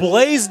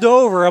blazed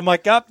over. I'm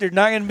like, there's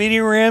not going to be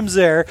any rams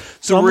there.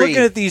 So I'm looking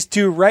at these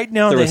 2 right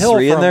down the hill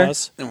from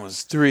us. There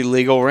was 3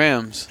 legal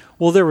rams.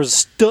 Well, there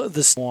was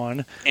this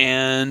one.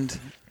 And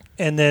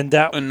then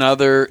that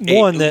another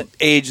one that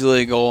age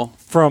legal.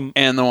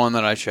 And the one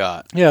that I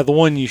shot. Yeah, the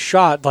one you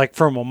shot like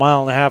from a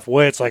mile and a half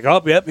away. It's like,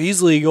 oh, yep,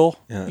 he's legal.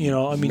 Yeah.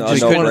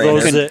 Just one of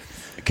those that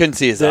I couldn't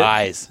see his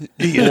eyes.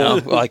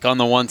 Like on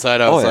the one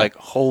side, I was like,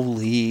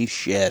 holy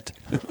shit.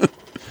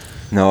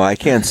 No, I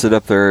can't sit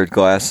up there at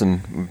glass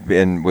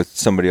and with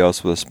somebody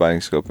else with a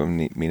spotting scope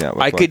and meet out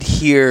with I could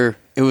hear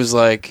it was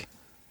like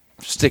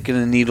sticking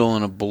a needle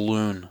in a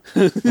balloon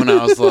when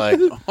I was like,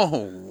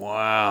 oh,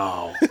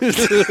 wow.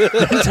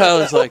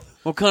 Tyler's like,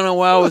 what kind of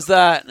wow was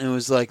that? And it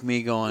was like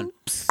me going,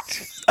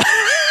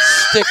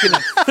 sticking a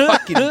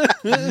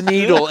fucking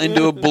needle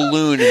into a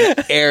balloon in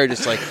the air,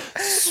 just like,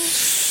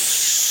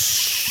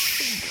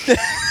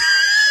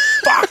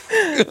 fuck.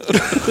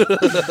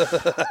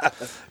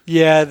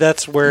 Yeah,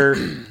 that's where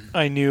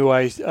I knew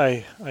I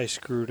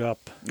screwed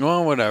up.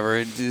 Well, whatever.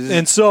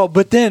 And so,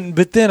 but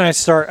then I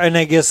start, and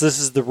I guess this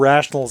is the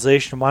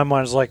rationalization of my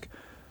mind is like,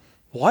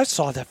 well, I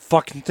saw that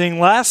fucking thing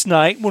last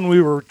night when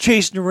we were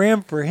chasing a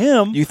ram for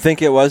him. You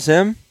think it was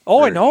him?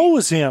 Oh, I know it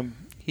was him.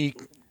 Do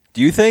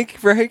you think,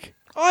 Frank?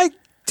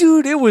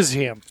 Dude, it was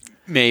him.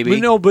 Maybe.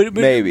 But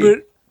maybe. But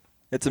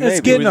it's a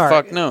maybe. Who the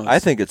fuck knows? I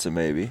think it's a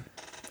maybe.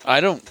 I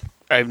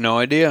have no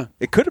idea.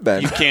 It could have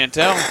been. You can't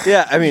tell.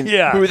 Yeah, I mean,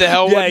 who the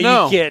hell would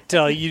know? You can't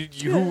tell. You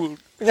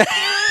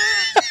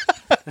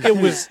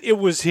It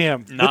was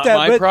him. Not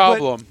my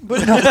problem.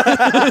 But no.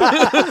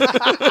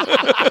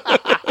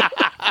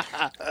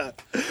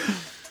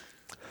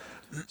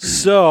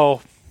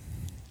 So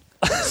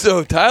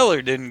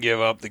Tyler didn't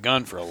give up the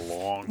gun for a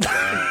long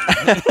time.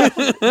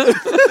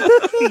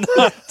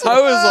 I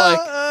was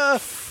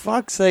like,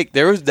 fuck's sake.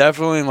 There was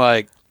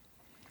definitely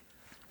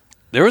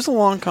there was a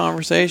long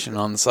conversation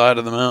on the side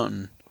of the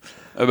mountain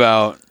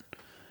about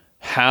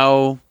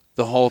how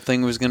the whole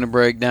thing was going to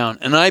break down.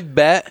 And I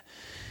bet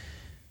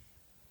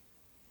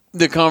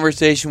the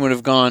conversation would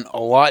have gone a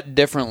lot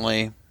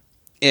differently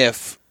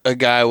if a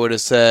guy would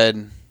have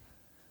said,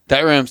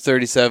 that ram's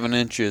 37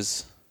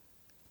 inches.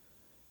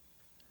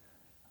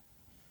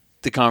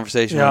 The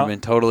conversation would have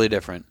been totally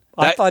different.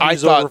 I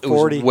thought it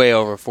was way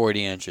over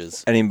 40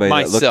 inches. Anybody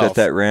that looked at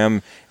that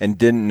ram and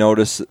didn't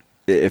notice,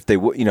 if they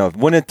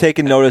wouldn't have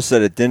taken notice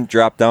that it didn't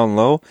drop down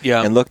low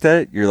and looked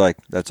at it, you're like,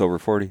 that's over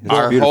 40.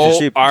 That's a beautiful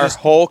sheep. Our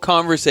whole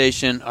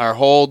conversation, our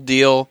whole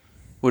deal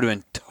would have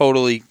been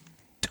totally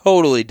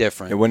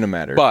different. It wouldn't have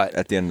mattered. But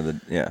at the end of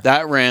the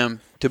that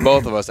ram, to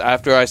both of us,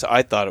 after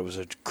I thought it was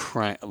a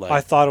crank. I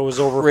thought it was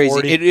over crazy.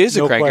 40. It is a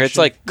cranker. Question. It's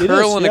like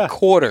curl and a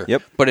quarter.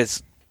 Yep. But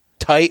it's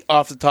tight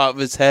off the top of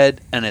his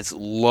head and it's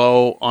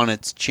low on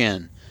its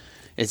chin.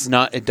 It's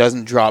not. It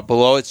doesn't drop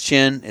below its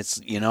chin. It's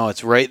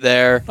it's right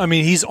there. I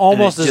mean, he's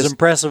almost as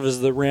impressive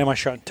as the ram I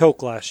shot in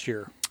Toke last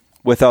year.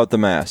 Without the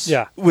mass.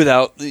 Yeah.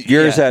 Without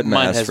yours had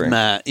mass. Mine has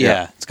mass.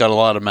 Yeah, it's got a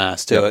lot of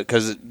mass to it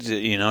because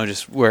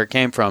just where it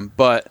came from.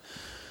 But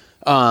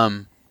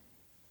from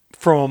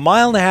a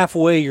mile and a half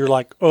away, you're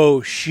like,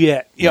 oh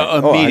shit. Yeah,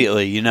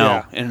 immediately.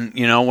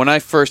 And when I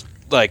first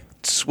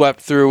swept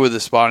through with the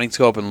spotting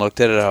scope and looked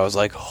at it, I was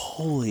like,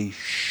 holy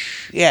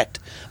shit.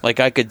 Like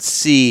I could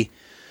see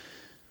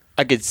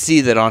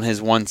that on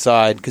his one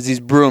side because he's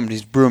broomed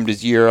his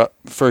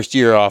first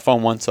year off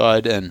on one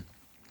side and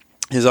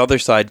his other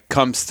side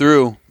comes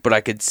through, but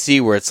I could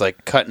see where it's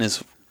like cutting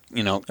his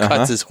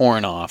cuts his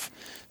horn off.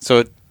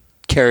 So it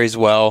carries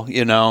well,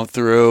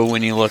 through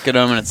when you look at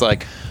him and it's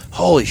like,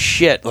 holy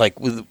shit.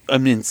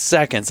 In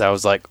seconds I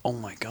was like, oh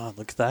my God,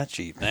 look at that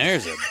sheep.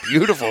 There's a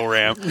beautiful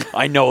ram.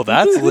 I know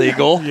that's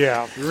legal.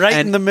 Yeah. Right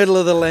in the middle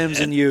of the lambs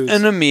and ewes.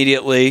 And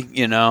immediately,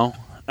 and I'll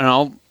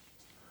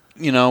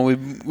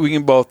we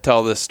can both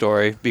tell this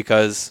story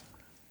because,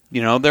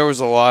 there was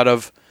a lot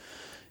of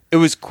it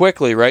was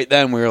quickly right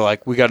then we were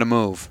like, we got to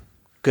move.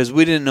 Because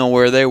we didn't know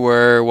where they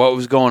were, what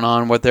was going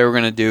on, what they were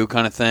going to do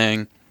kind of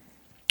thing.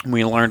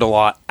 We learned a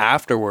lot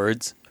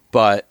afterwards,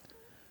 but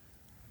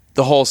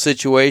the whole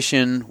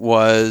situation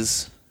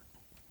was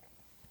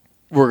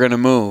we're going to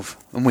move.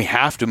 And we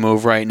have to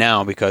move right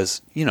now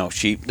because,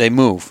 sheep, they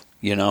move,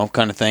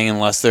 kind of thing,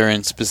 unless they're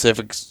in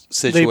specific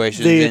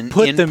situations. They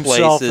put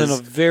themselves in a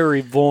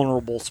very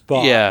vulnerable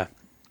spot. Yeah.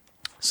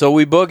 So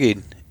we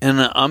boogied.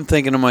 And I'm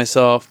thinking to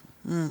myself,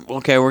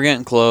 okay, we're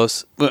getting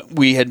close.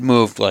 We had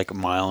moved like a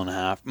mile and a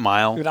half.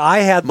 And I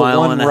had the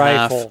one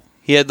rifle.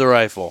 He had the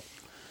rifle.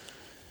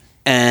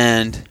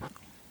 And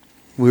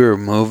we were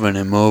moving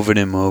and moving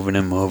and moving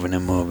and moving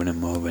and moving and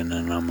moving.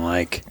 And I'm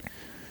like,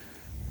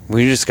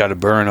 we just got to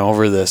burn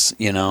over this,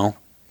 We're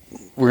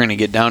going to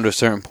get down to a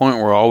certain point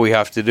where all we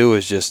have to do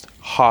is just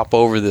hop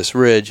over this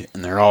ridge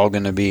and they're all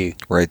going to be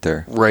right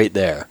there. Right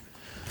there.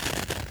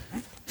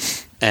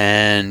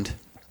 And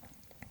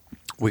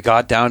we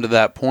got down to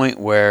that point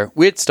where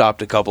we had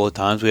stopped a couple of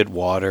times. We had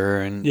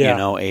water and,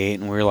 ate.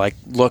 And we were like,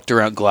 looked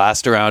around,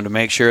 glassed around to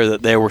make sure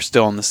that they were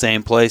still in the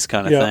same place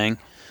kind of thing.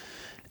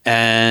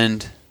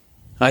 And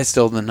I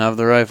still didn't have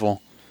the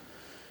rifle.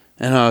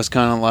 And I was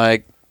kind of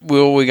like,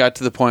 we got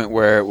to the point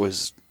where it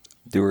was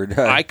do or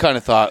die. I kind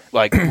of thought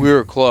like we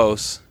were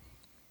close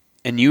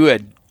and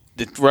the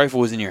rifle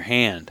was in your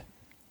hand.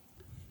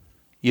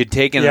 You'd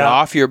taken it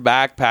off your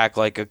backpack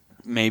like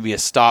maybe a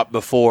stop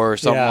before or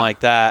something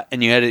like that,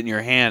 and you had it in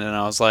your hand, and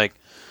I was like,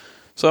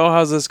 so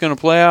how's this going to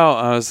play out?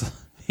 I was,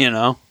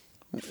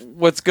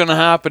 what's going to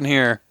happen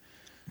here?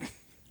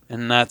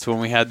 And that's when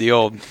we had the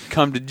old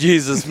come to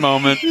Jesus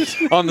moment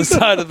on the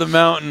side of the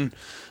mountain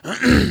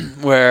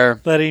where...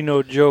 That ain't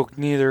no joke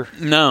neither.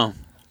 No.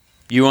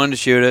 You wanted to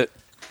shoot it.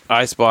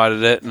 I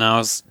spotted it, and I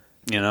was,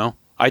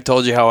 I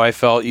told you how I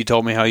felt. You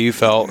told me how you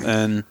felt,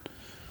 and...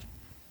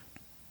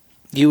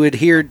 You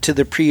adhered to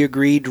the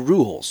pre-agreed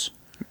rules.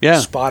 Yeah.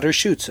 Spotter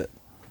shoots it.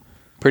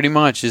 Pretty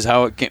much is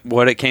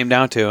what it came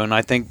down to. And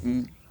I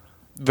think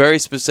very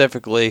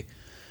specifically,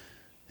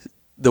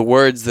 the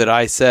words that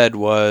I said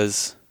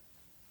was...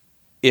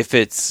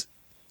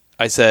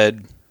 I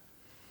said,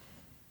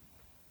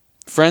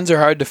 friends are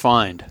hard to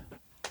find.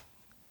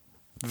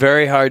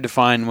 Very hard to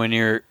find when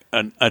you're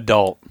an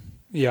adult.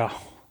 Yeah.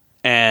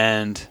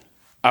 And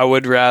I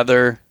would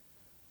rather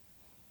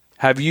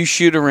have you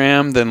shoot a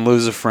ram than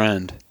lose a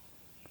friend,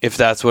 if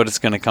that's what it's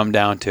going to come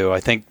down to.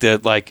 I think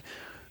that, like,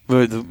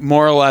 with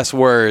more or less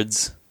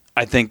words,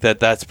 I think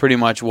that that's pretty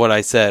much what I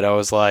said. I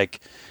was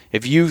like,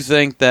 if you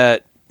think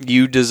that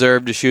you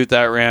deserve to shoot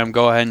that ram,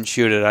 go ahead and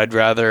shoot it. I'd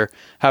rather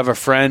have a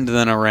friend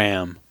than a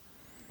ram.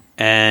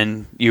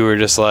 And you were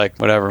just like,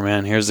 whatever,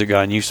 man, here's the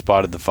gun. You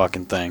spotted the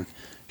fucking thing.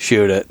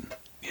 Shoot it,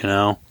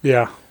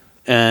 Yeah.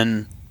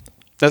 And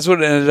that's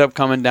what it ended up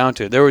coming down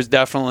to. There was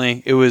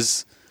definitely, there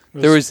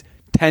was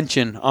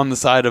tension on the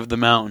side of the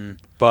mountain,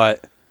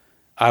 but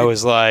I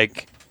was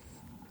like,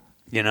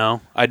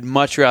 I'd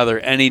much rather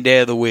any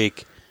day of the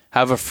week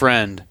have a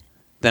friend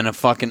than a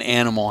fucking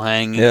animal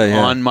hanging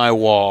on my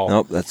wall.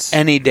 Nope, that's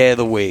any day of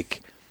the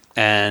week.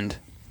 And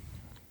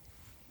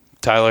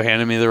Tyler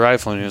handed me the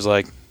rifle, and he was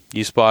like,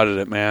 you spotted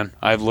it, man.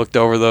 I've looked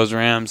over those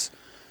rams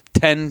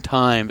 10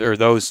 times, or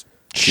those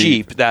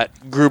sheep,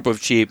 that group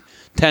of sheep,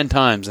 10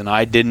 times, and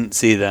I didn't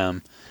see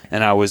them.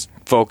 And I was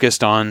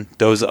focused on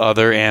those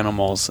other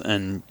animals,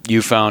 and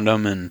you found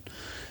them, and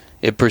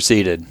it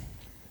proceeded.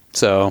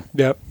 So.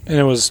 Yep, and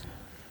it was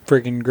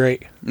freaking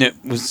great. It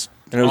was...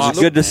 And it was awesome,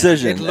 a good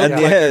decision. It looked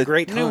like a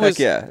great hunt.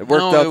 It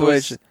worked out the way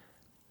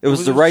it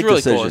was the right really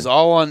decision. Cool. It was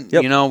all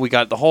on, we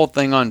got the whole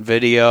thing on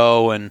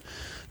video, and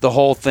the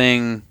whole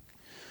thing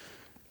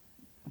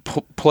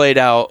played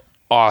out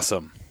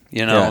awesome.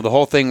 The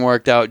whole thing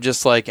worked out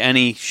just like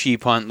any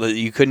sheep hunt that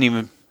you couldn't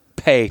even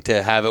pay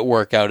to have it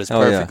work out as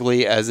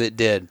perfectly as it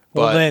did.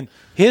 Well, then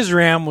his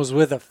ram was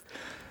with a...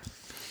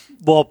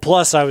 Well,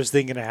 plus I was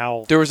thinking of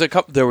how... There was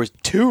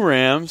 2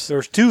 rams. There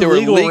was 2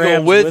 legal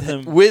rams with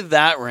him. With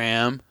that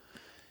ram.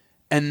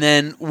 And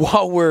then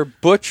while we're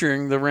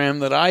butchering the ram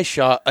that I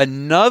shot,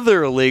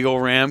 another illegal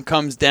ram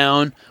comes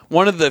down.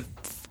 One of the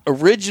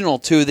original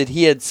 2 that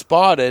he had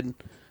spotted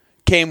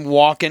came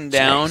walking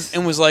down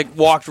and was like,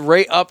 walked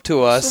right up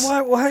to us.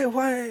 So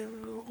why?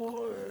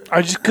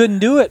 I just couldn't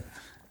do it.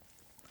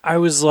 I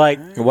was like...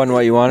 It wasn't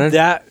what you wanted?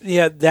 That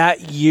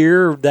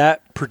year,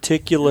 that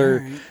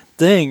particular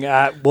thing,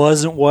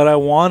 wasn't what I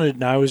wanted.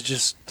 And I was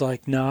just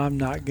like, no, I'm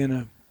not going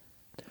to...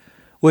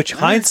 Which,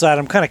 hindsight,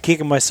 I'm kind of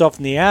kicking myself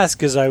in the ass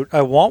because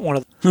I want one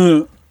of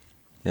them.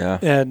 Yeah.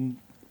 And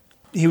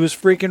he was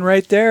freaking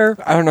right there.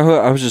 I don't know who.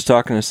 I was just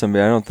talking to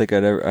somebody. I don't think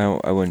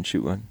I wouldn't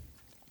shoot one.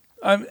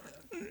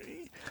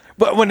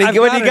 But when you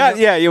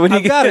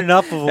got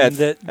enough of them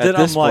that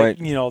I'm like,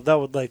 point, that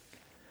would like,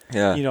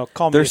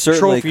 call me they're a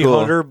trophy cool.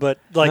 hunter, but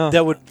like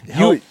that would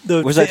help.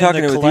 Was I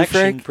talking with you,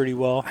 Frank? Pretty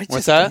well.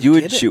 What's that? You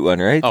would shoot one,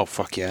 right? Oh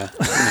fuck yeah!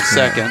 In a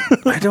second.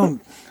 I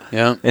don't.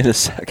 Yeah. In a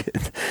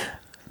second.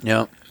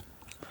 Yeah.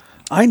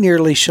 I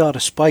nearly shot a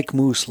spike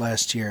moose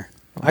last year.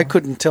 I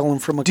couldn't tell him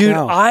from a cow. Dude,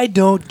 I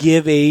don't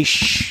give a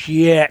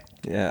shit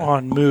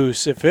on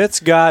moose. If it's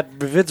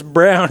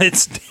brown,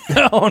 it's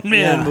down,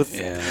 man, with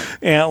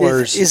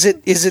antlers. Is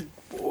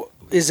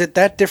it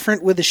that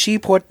different with the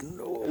sheep?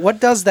 What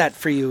does that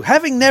for you?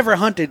 Having never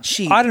hunted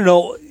sheep, I don't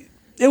know.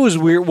 It was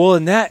weird. Well,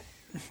 in that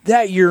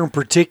year in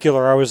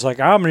particular, I was like,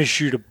 I'm going to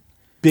shoot a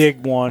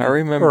big one. I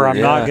remember, or I'm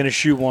not going to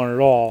shoot one at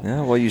all.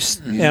 Yeah, well,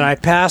 and I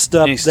passed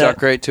up. And he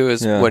stuck right to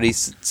what he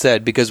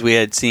said, because we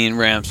had seen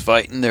rams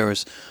fighting. There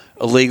was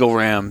a legal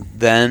ram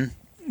then.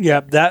 Yeah,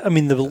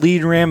 the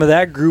lead ram of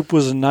that group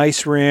was a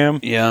nice ram.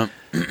 Yeah.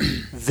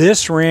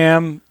 This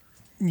ram,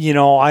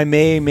 I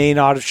may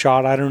not have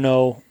shot. I don't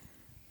know.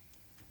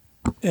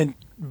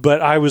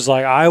 But I was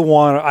like,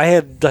 I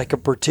had like a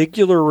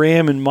particular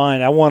ram in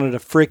mind. I wanted a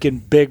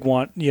freaking big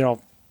one,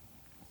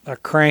 a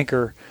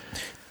cranker.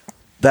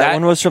 That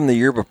one was from the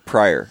year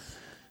prior.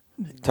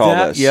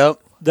 Yep.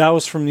 That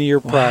was from the year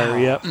prior.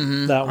 Yep.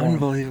 Mm-hmm. That one.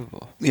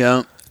 Unbelievable.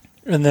 Yeah.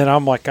 And then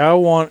I'm like, I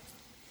want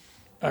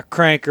a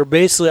cranker.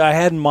 Basically, I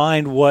had in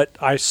mind what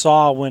I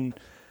saw when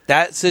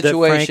that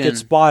situation Frank had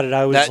spotted.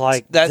 I was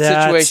like, that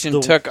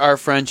situation took our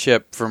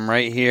friendship from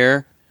right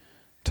here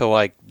to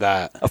like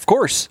that. Of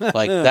course.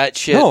 Like that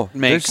shit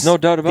makes there's no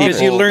doubt about it.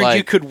 Because you learned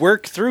you could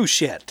work through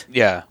shit.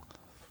 Yeah.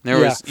 There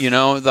was,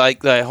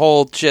 like that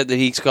whole shit that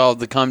he's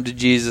called the come to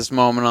Jesus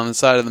moment on the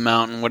side of the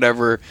mountain,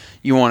 whatever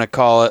you want to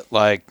call it.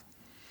 Like,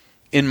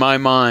 in my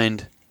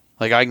mind,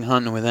 like I can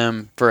hunt with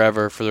him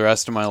forever for the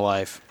rest of my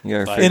life.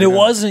 Yeah, and it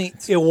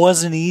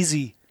wasn't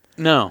easy.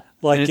 No,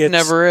 like it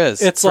never is.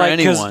 It's for like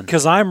anyone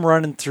because I'm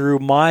running through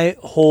my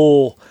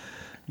whole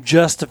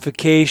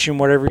justification,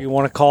 whatever you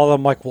want to call it.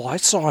 I'm like, well, I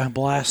saw him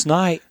last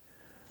night.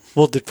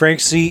 Well, did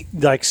Frank see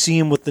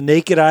him with the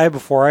naked eye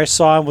before I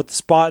saw him with the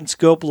spot and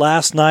scope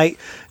last night?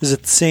 Is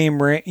it the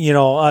same ram?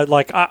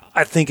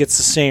 I think it's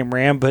the same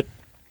ram, but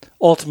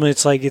ultimately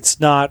it's like it's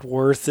not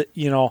worth it,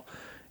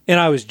 And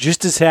I was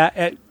just as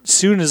as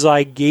soon as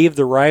I gave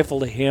the rifle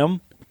to him,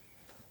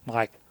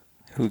 like,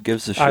 who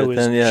gives a shit? I was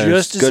then,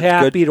 just as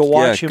happy to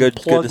watch him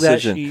plug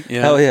that sheep.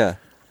 Yeah. Hell yeah!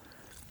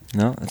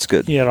 No, that's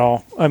good. It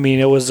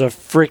was a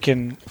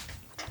freaking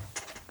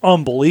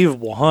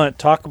unbelievable hunt.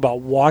 Talk about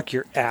walk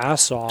your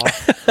ass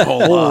off.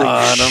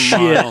 Holy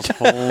shit!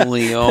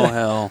 Holy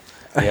hell!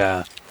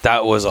 Yeah,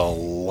 that was a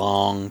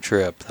long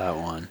trip. That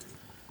one.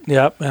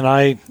 Yep, and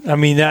I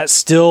mean that's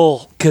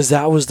still because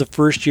that was the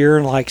first year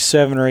in like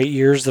 7 or 8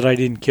 years that I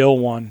didn't kill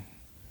one.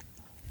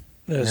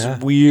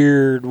 It's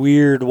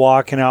weird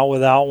walking out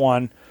without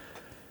one.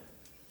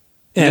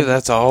 And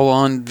that's all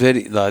on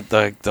video.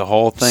 The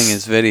whole thing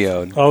is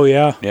videoed. Oh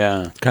yeah,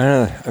 yeah.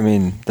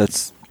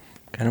 That's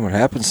kind of what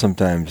happens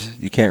sometimes.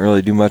 You can't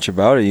really do much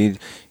about it. You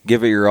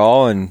give it your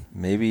all, and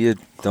maybe you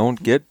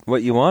don't get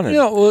what you wanted.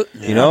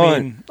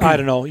 I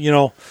don't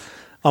know.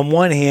 On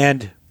one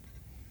hand,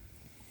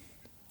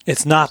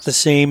 it's not the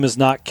same as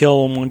not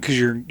killing one because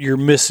you're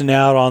missing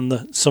out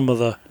on some of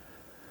the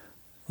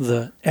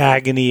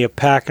agony of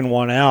packing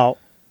one out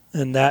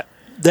and that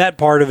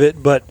part of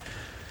it. But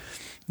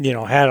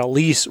had at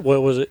least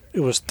what was it? It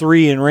was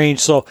 3 in range.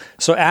 So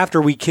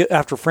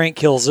after Frank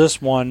kills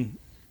this one,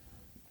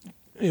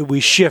 we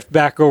shift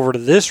back over to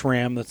this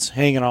ram that's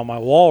hanging on my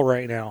wall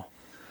right now.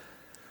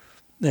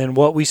 And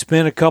we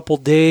spent a couple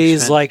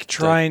days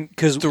trying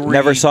because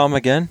never saw him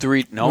again.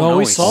 No,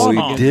 we saw him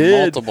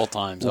multiple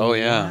times. Oh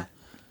yeah.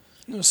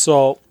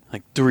 So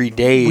like 3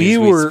 days we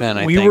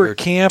were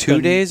camping.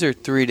 2 days or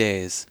 3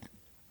 days.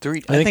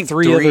 I think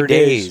 3 other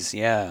days.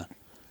 Yeah.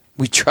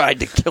 We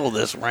tried to kill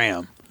this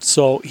ram.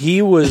 So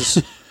he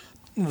was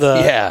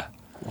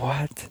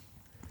What?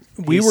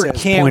 We were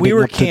camped.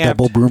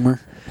 Double broomer.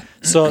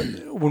 So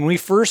when we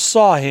first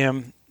saw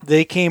him,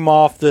 they came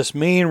off this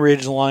main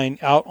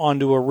ridgeline out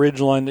onto a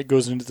ridgeline that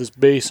goes into this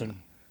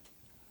basin.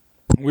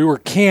 We were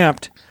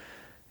camped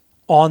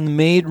on the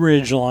main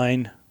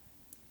ridgeline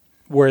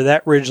where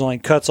that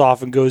ridgeline cuts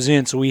off and goes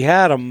in. So we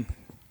had them.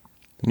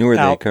 Knew where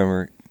they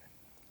come.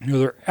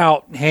 They're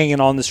out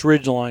hanging on this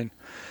ridgeline,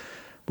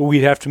 but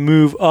we'd have to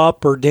move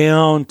up or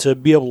down to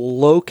be able to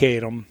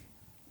locate them,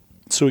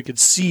 so we could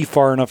see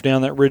far enough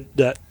down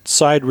that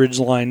side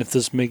ridgeline. If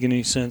this makes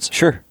any sense,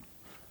 sure.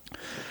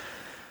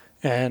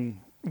 And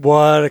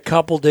a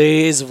couple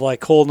days of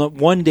holding up.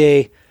 One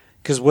day,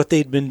 because what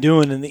they'd been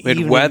doing in the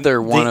evening,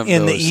 weather one of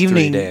those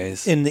 3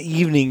 days. In the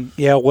evening,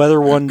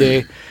 weather one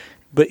day,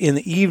 but in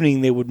the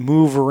evening they would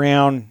move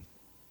around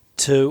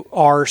to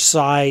our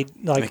side,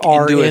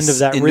 our end of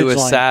that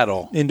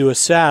ridgeline, into a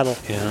saddle.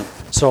 Yeah.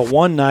 So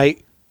one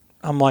night,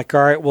 I'm like,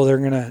 all right, well they're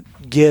gonna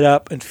get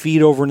up and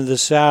feed over into the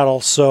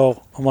saddle.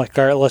 So I'm like,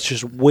 all right, let's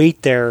just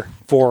wait there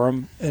for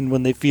them, and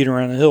when they feed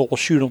around the hill, we'll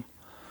shoot them.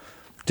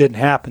 Didn't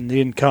happen. They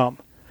didn't come.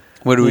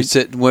 Would we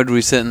sit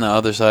in the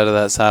other side of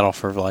that saddle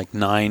for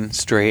 9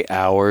 straight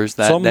hours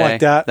that Something day? Like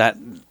that.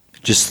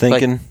 Just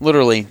thinking.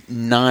 Literally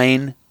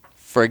 9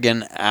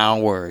 friggin'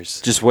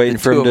 hours. Just waiting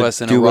for him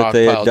to do what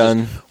they had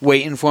done.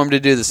 Waiting for him to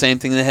do the same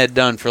thing they had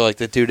done for like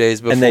the 2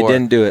 days before. And they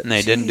didn't do it. And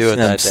they didn't do it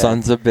that day.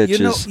 Sons of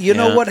bitches. You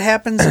know what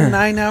happens in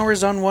 9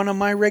 hours on one of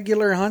my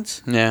regular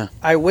hunts? Yeah.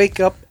 I wake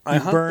up, I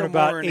hunt burn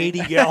about morning. 80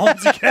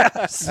 gallons of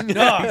gas.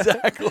 No,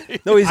 exactly.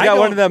 No, he's got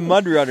one of them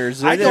mud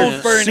runners. I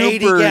don't burn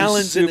 80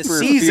 gallons in a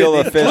season,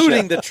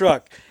 including the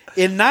truck.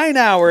 In 9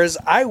 hours,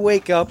 I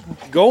wake up,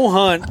 go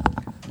hunt,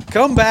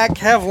 come back,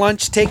 have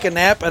lunch, take a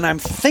nap, and I'm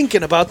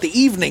thinking about the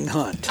evening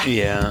hunt.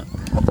 Yeah.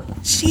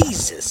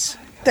 Jesus.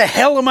 The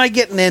hell am I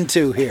getting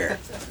into here?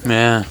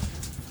 Yeah.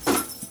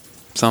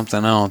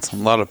 Something else. A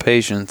lot of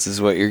patience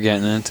is what you're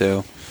getting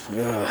into.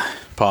 Ugh.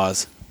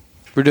 Pause.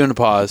 We're doing a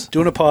pause.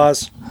 Doing a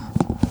pause.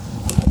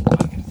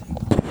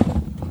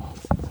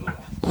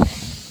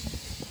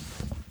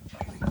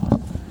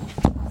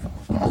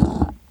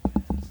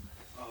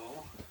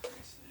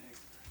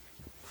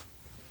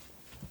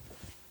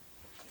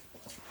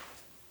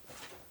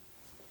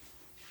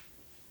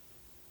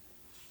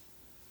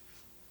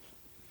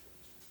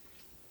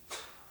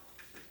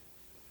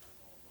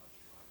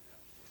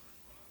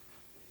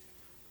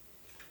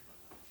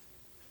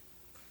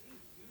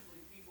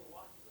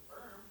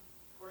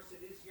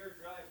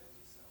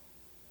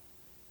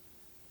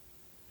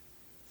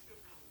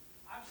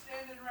 I'm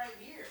standing right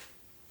here.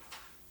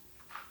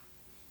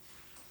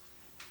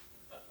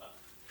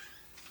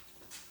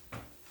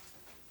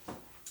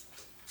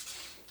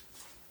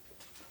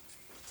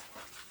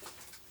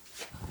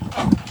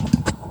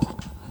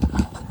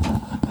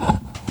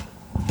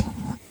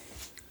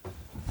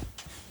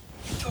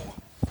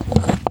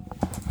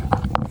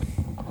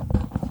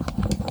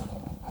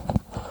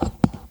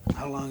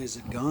 How long is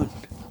it gone?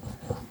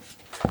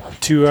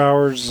 2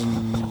 hours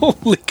and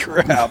Holy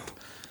crap.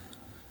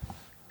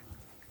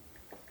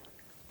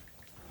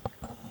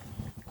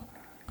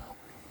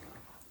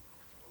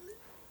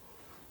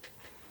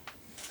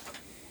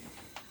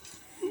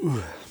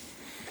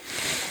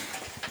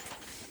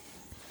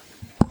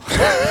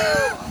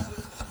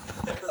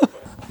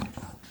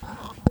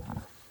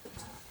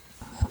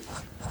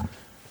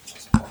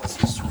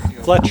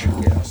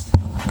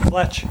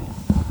 Fletch.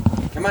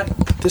 Come on.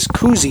 This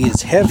koozie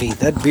is heavy.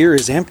 That beer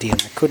is empty,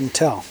 and I couldn't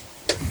tell.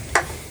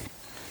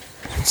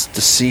 It's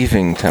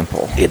deceiving,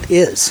 Temple. It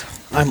is.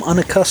 I'm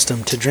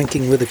unaccustomed to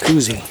drinking with a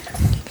koozie.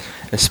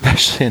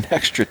 Especially an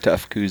extra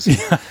tough koozie.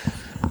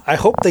 I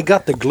hope they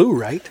got the glue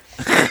right.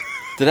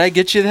 Did I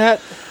get you that?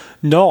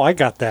 No, I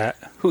got that.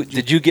 Who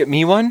did you get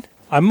me one?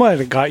 I might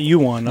have got you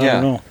one. I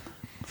don't know.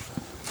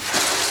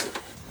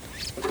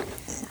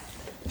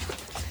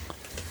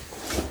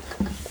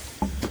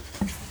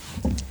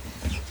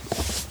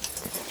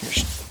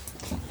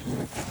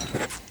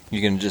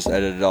 You gonna just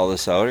edit all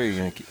this out, or are you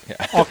gonna? Yeah.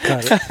 I'll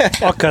cut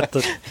it. I'll cut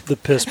the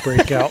piss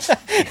break out.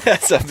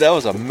 That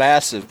was a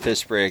massive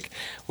piss break.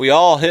 We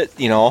all hit,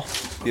 the old.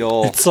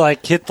 It's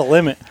like hit the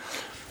limit.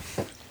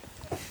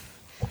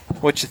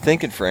 What you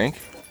thinking, Frank?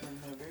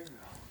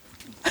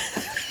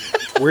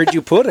 Where'd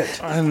you put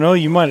it? I don't know.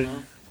 You might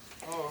have.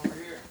 Oh, over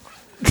here.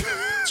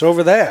 It's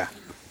over there.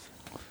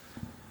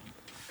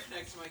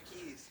 Next to my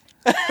keys.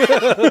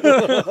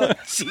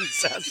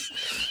 Jesus.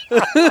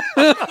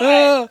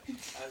 I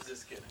was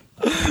just kidding.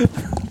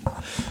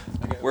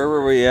 Where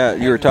were we at?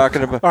 You were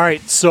talking about. All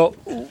right. So,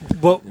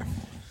 all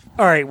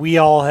right. We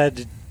all had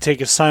to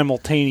take a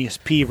simultaneous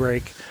pee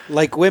break.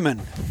 Like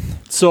women.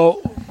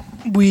 So,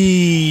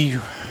 we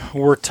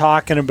were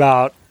talking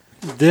about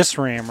this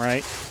ram,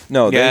 right?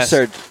 No, Yes.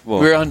 they started. Well,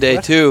 We were on day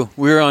 2.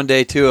 We were on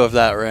day 2 of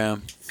that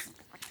ram.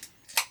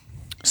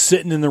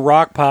 Sitting in the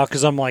rock pile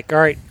because I'm like, all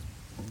right,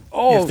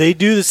 if they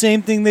do the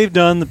same thing they've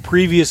done the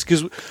previous,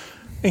 because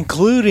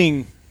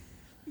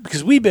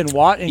we've been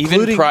watching,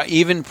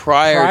 Even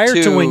prior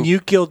to when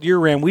you killed your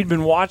ram, we'd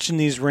been watching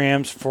these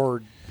rams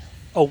for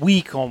a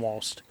week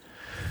almost.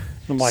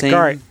 I'm like, same all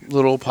right,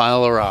 little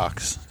pile of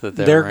rocks that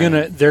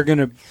they're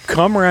gonna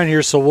come around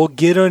here, so we'll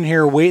get on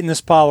here, wait in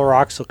this pile of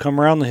rocks. They'll come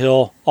around the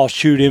hill. I'll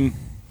shoot him.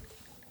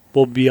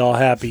 We'll be all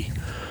happy.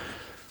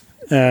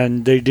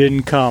 And they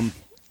didn't come.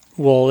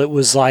 Well, it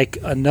was like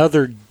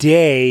another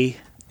day.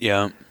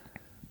 Yeah.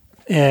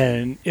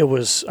 And I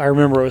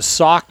remember it was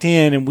socked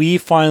in, and we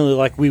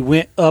finally, we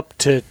went up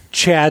to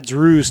Chad's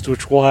Roost,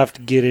 which we'll have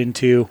to get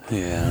into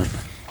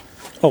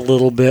a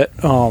little bit.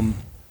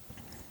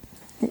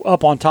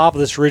 Up on top of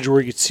this ridge where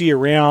you could see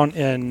around,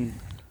 and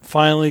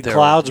finally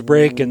clouds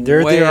break, and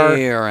there they are.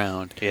 Way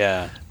around,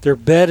 yeah. They're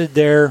bedded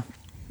there.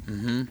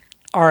 Mm-hmm.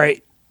 All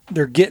right,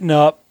 they're getting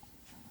up,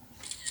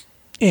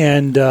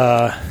 and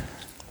all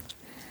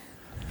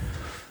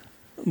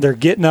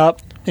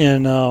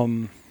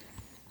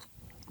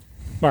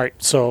right,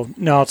 so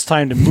now it's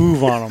time to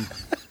move on them.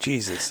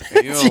 Jesus,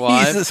 are you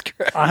alive? Jesus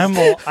Christ! I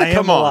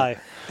am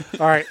alive.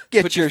 All right,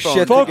 get your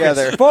shit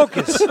together.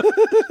 Focus.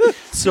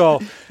 So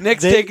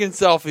Nick's taking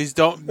selfies.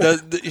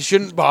 It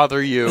shouldn't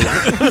bother you.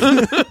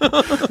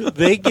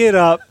 They get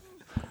up,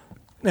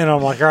 and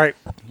I'm like, all right,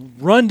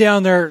 run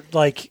down there,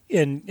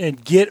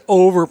 and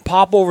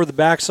pop over the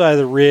backside of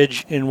the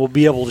ridge, and we'll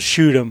be able to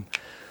shoot them.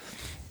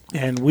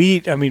 And we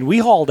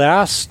hauled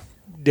ass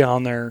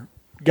down there.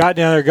 Got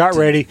down there, got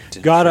ready,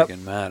 got up,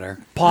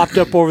 popped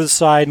up over the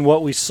side, and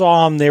what we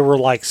saw them, they were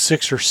like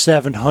 600 or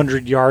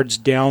 700 yards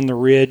down the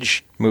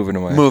ridge.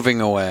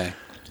 Moving away.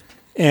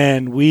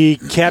 And we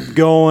kept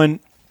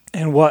going,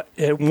 and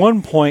at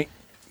one point,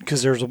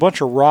 because there's a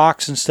bunch of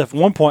rocks and stuff, at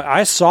one point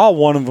I saw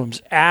one of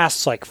them's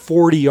ass like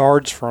 40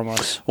 yards from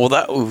us.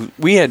 Well,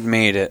 we had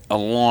made it a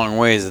long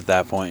ways at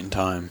that point in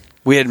time.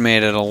 We had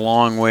made it a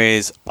long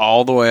ways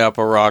all the way up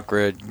a rock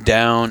ridge,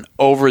 down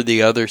over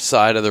the other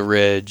side of the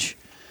ridge.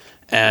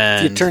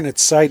 And if you turn it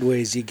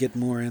sideways, you get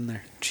more in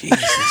there.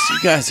 Jesus, you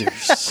guys are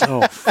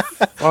so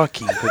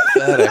fucking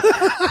pathetic.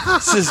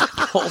 This is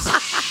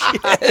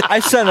bullshit. I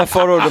sent a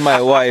photo to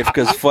my wife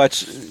because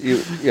Fletch,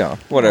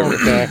 whatever.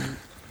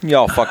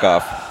 Y'all fuck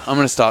off. I'm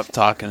going to stop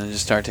talking and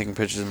just start taking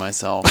pictures of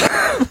myself.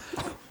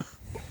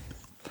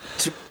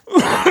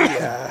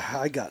 Yeah,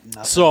 I got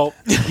nothing. So,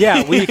 yeah,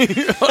 I'm going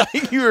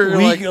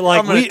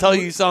to tell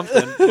you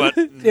something. But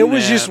it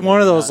was just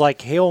one of those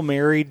like Hail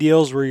Mary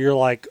deals where you're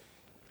like,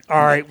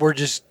 all right, we're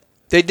just.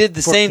 They did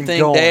the same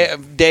thing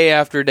day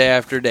after day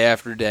after day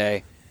after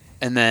day.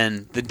 And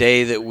then the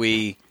day that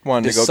we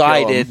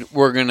decided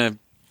we're going to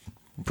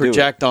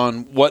project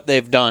on what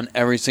they've done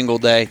every single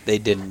day, they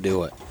didn't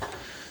do it.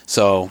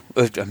 So,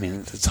 I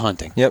mean, it's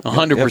hunting.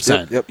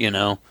 100%. Yep. You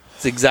know,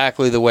 it's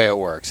exactly the way it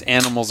works.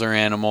 Animals are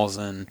animals,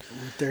 and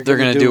they're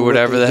going to do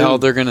whatever the hell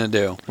they're going to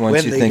do.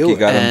 Once you think you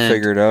got them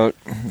figured out.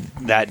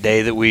 That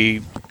day that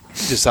we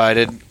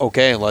decided,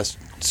 okay, let's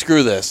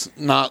screw this.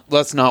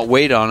 Let's not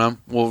wait on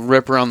them. We'll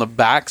rip around the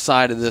back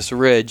side of this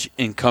ridge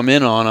and come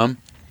in on them.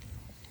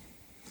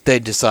 They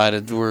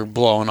decided we're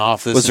blowing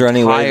off this. Was there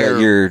any way that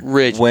your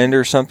ridge. Wind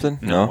or something?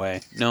 No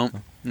way. No,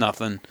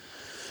 nothing.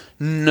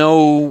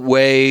 No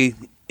way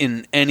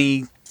in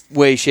any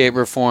way, shape,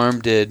 or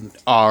form did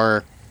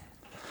our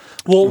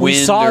we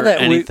saw or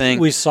that anything.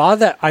 We saw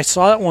that. I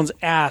saw that one's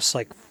ass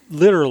like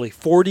literally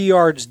 40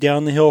 yards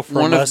down the hill from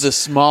us. One of the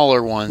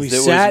smaller ones. We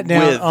that sat was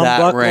down, with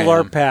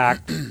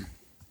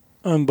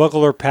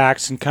unbuckled our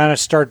packs, and kind of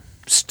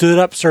stood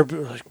up.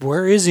 Like,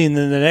 where is he? And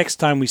then the next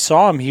time we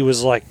saw him, he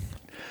was like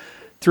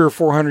 300 or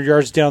 400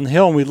 yards down the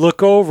hill. And we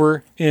look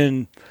over,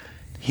 and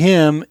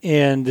him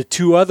and the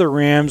two other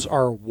rams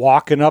are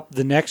walking up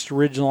the next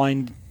ridge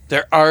line.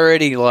 They're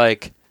already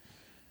like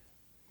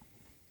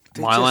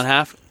mile and a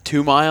half,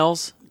 2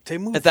 miles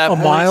at that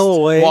point. A mile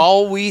away.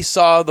 While we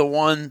saw the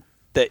one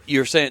that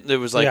you're saying that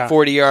was like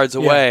 40 yards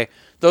away,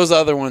 those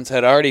other ones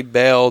had already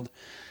bailed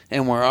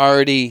and were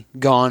already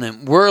gone.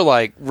 And we're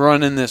like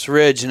running this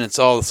ridge, and it's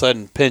all of a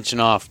sudden pinching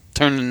off,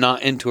 turning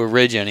not into a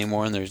ridge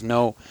anymore. And there's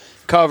no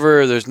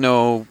cover. There's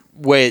no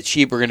way that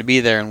sheep are going to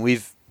be there. And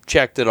we've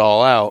checked it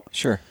all out.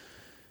 Sure.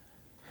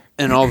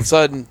 And all of a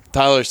sudden,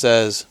 Tyler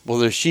says, well,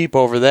 there's sheep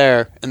over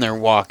there, and they're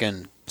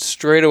walking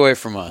straight away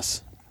from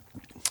us.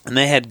 And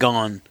they had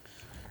gone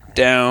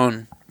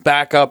down,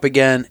 back up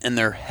again, and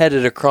they're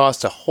headed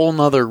across a whole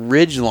nother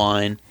ridge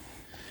line.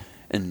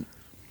 And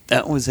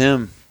that was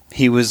him.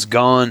 He was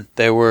gone.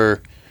 They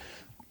were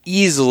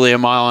easily a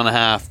mile and a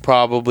half,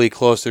 probably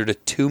closer to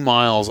 2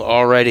 miles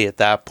already at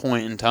that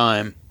point in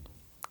time,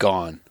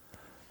 gone.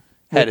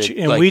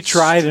 We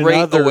tried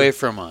straight away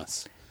from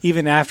us.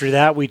 Even after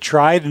that, we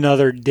tried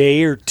another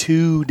day or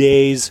 2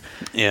 days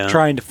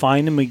trying to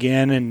find him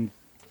again and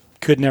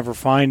could never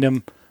find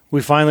him.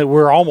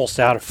 We're almost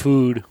out of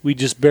food. We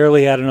just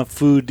barely had enough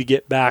food to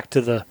get back to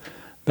the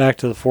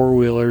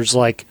four-wheelers,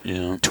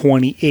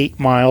 28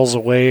 miles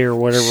away or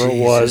whatever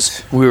it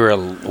was.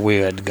 We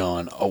had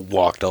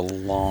walked a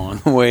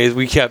long ways.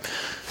 We kept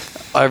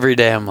every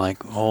day. I'm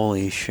like,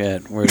 holy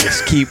shit! We're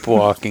just keep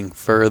walking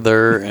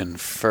further and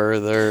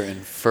further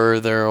and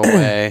further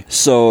away.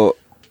 So,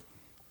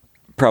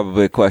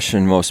 probably a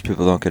question most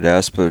people don't get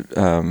asked, but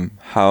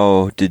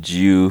how did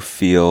you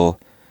feel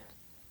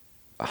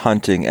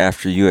hunting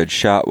after you had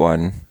shot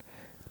one,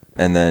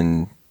 and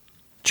then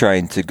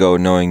trying to go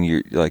knowing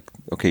you're like,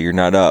 okay, you're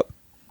not up,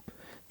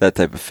 that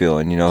type of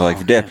feeling, I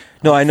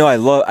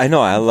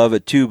love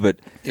it too, but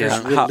there's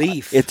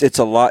relief. It's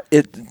a lot.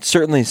 It's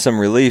certainly some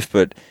relief,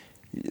 but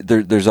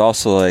there's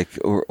also like,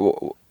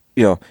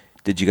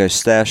 did you guys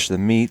stash the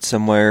meat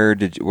somewhere?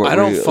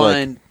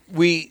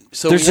 We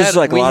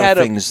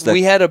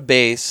had a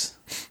base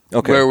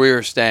where we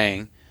were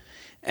staying,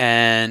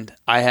 and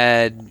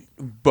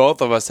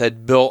both of us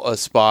had built a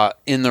spot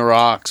in the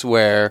rocks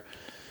where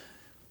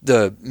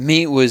the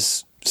meat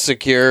was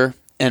secure,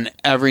 and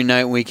every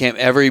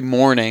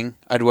morning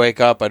I'd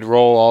wake up, I'd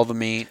roll all the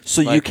meat.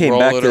 So you came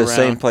back to the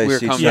same place we were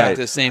each coming night? back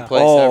to the same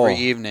place every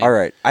evening. All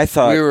right. I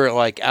thought we were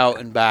like out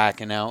and back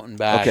and out and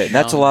back. Okay,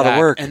 that's a lot of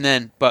work. And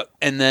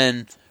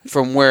then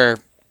from where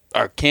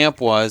our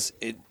camp was,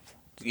 it's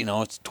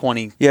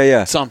 20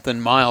 something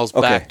miles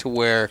back to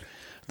where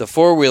the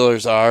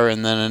four-wheelers are,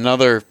 and then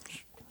another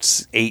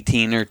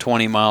 18 or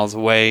 20 miles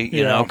away,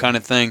 kind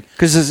of thing.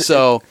 Because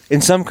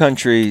in some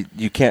country,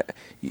 you can't.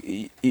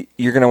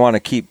 You're going to want to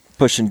keep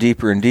pushing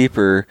deeper and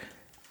deeper,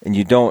 and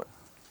you don't.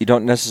 you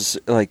don't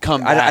necessarily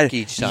come back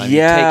each time.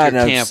 Yeah, you take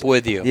your camp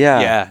with you.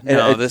 Yeah.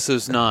 No, this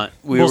was not.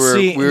 We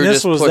were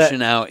just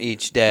pushing out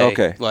each day.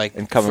 Okay. Like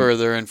and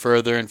further and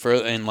further and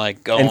further and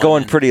like going. And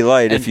going pretty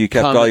light if you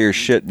kept all your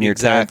shit in your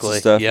tents and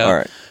stuff. Yeah. All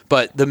right.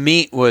 But the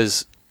meat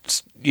was,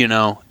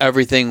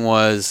 everything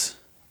was.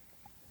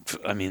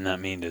 I mean, that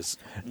meat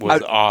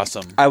was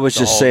awesome. I was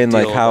just saying,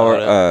 like,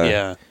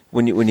 how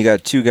when you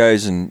got two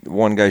guys and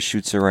one guy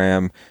shoots a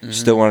ram, you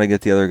still want to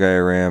get the other guy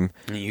a ram.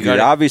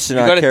 You're obviously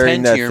not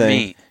carrying that thing.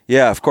 Meat.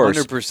 Yeah, of course,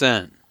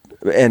 100%.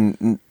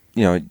 And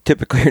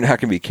typically you're not going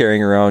to be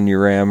carrying around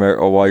your ram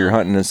while you're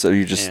hunting, and so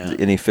you're just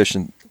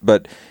inefficient.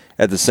 But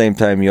at the same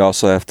time, you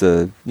also have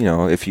to,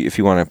 if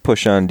you want to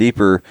push on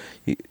deeper,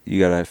 you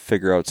got to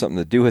figure out something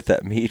to do with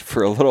that meat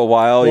for a little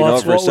while,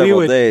 for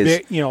several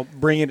days.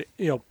 Bring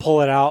it,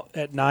 pull it out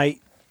at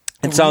night.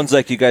 It sounds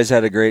like you guys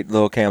had a great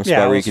little camp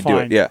spot where you could do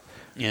it. Yeah.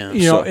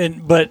 Yeah.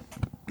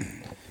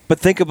 But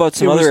think about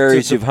some other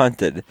areas you've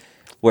hunted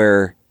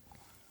where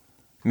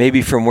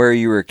maybe from where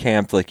you were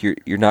camped, like you're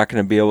not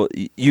going to be able.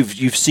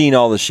 You've seen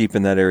all the sheep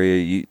in that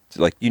area.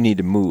 You need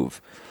to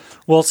move.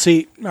 Well,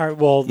 see, that's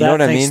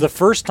the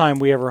first time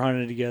we ever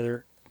hunted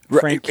together.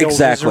 Frank killed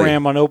his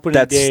ram on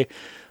opening day.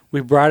 We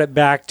brought it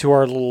back to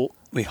our little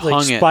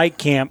spike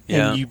camp,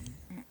 and you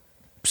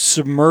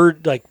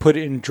submerged, put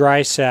it in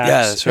dry sacks.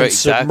 Yeah, that's right.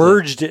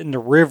 Submerged it in the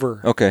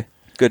river. Okay,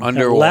 good.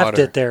 Underwater. And left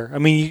it there. I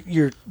mean,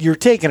 you're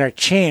taking a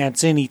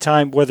chance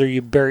anytime, whether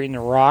you bury it in the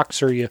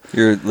rocks or you're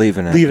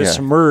leaving it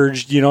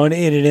submerged. And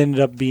it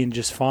ended up being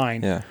just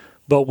fine. Yeah.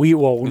 But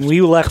when we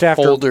left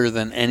after colder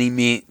than any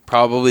meat,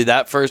 probably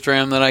that first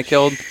ram that I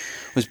killed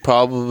was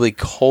probably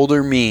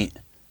colder meat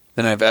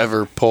than I've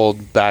ever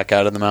pulled back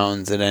out of the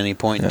mountains at any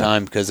point in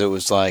time, because it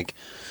was like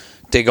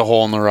dig a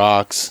hole in the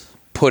rocks,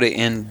 put it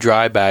in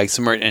dry bags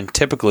somewhere, and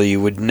typically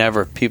you would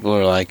never. People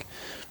are like,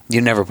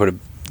 you never put a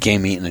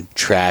game meat in a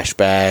trash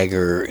bag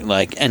or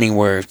like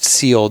anywhere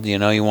sealed. You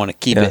want to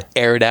keep it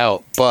aired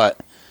out, but.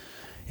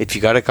 If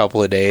you got a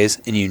couple of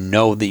days and you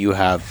know that you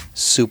have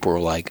super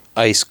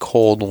ice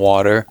cold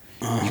water,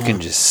 you can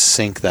just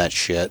sink that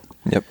shit.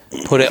 Yep.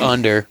 Put it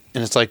under,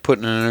 and it's like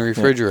putting it in a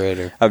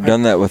refrigerator. Yep. I've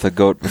done that with a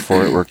goat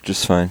before. It worked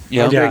just fine.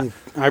 Yeah.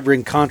 I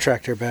bring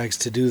contractor bags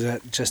to do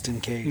that just in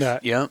case.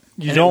 Yeah.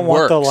 You don't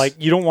want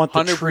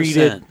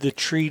the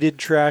treated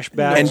trash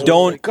bags. And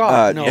don't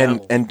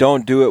and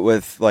don't do it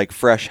with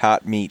fresh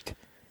hot meat.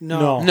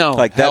 No.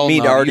 Like that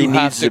meat already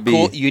needs to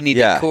be. You need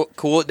to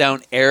cool it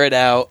down, air it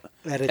out.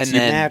 It's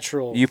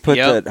natural. You put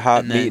that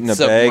hot meat in a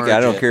bag. I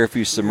don't care if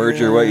you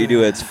submerge or what you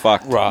do. It's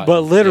fucked. Right.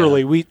 But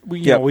literally,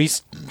 we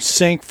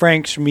sank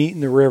Frank's meat in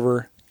the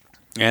river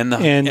and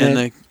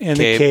the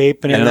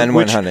Cape, and then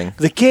went hunting.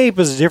 The Cape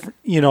is different,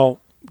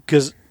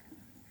 because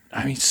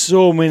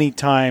so many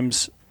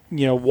times,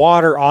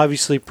 water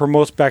obviously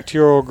promotes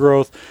bacterial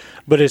growth,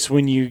 but it's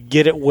when you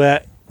get it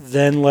wet,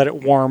 then let it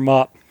warm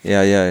up.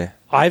 Yeah.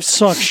 I've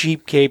sunk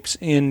sheep capes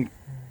in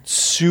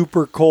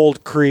super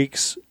cold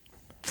creeks.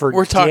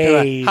 We're talking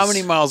about how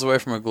many miles away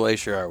from a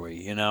glacier are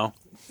we?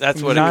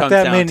 That's what it comes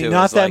down to.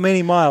 Not that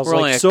many miles. We're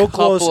only a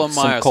couple of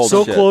miles.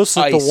 So close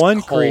that the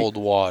one creek. Cold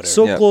water.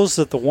 So close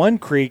that the one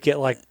creek at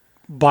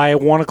by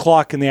 1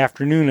 o'clock in the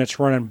afternoon, it's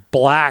running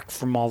black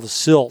from all the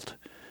silt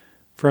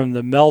from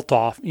the melt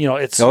off.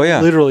 It's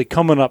literally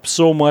coming up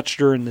so much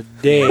during the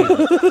day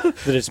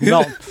that it's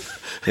melting.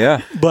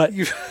 Yeah. But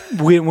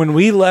when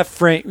we left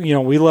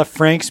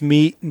Frank's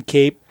meat and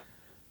Cape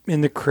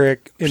in the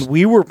creek, and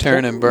we were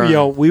turn and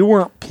burn. We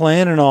weren't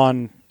planning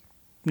on,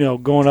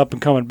 going up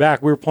and coming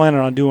back. We were planning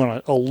on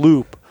doing a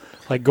loop,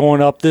 like going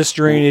up this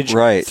drainage,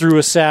 through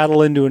a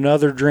saddle into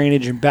another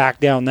drainage, and back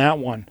down that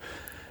one.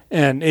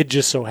 And it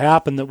just so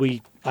happened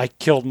that I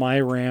killed my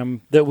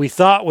ram that we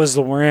thought was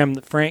the ram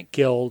that Frank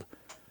killed.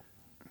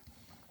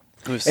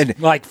 It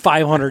was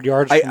 500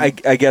 yards. I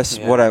guess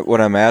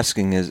what I'm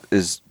asking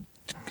is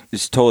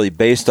totally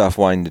based off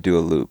wanting to do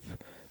a loop.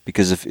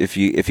 Because if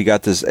you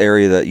got this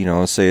area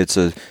that, say it's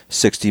a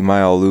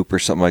 60-mile loop or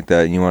something like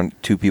that, and you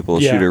want two people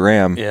to shoot a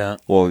ram,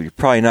 well, you're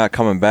probably not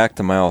coming back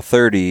to mile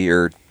 30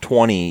 or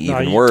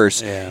 20,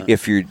 worse,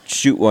 if you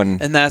shoot one.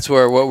 And that's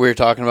where what we were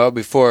talking about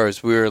before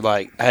is we were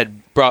I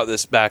had brought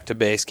this back to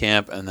base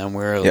camp, and then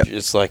we were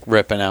just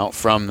ripping out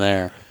from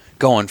there,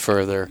 going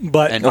further.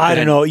 But I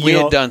don't know. We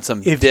had done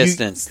some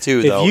distance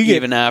too, though,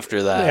 even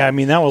after that. Yeah, I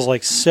mean, that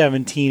was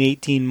 17,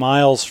 18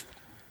 miles.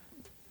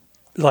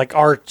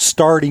 Our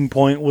starting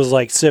point was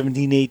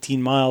 17,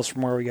 18 miles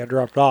from where we got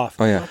dropped off.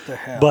 Oh, yeah. What the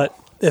hell? But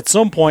at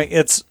some point,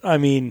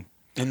 and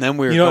then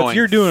we were going if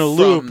you're doing a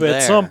loop, there.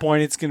 At some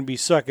point, it's going to be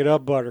suck it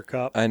up,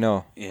 Buttercup. I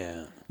know.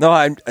 Yeah.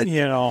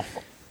 No,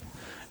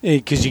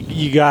 because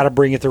you got to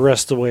bring it the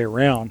rest of the way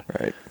around.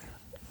 Right.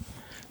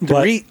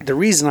 The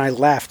reason I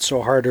laughed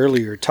so hard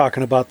earlier,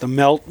 talking about the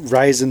melt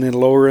rising and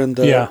lowering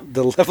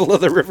the level of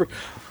the river,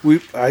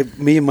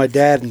 me and my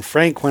dad and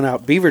Frank went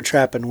out beaver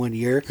trapping one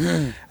year,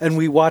 and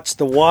we watched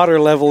the water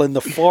level in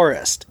the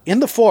forest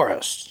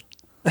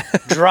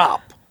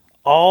drop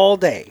all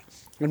day,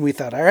 and we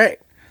thought, all right,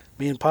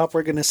 me and Pop,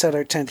 we're going to set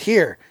our tent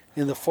here,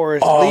 in the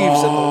forest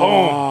leaves and the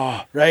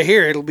loam. Right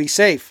here, it'll be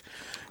safe.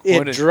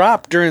 It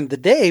dropped during the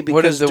day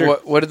because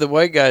what did the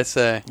white guy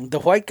say? The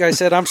white guy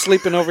said, "I'm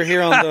sleeping over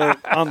here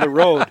on the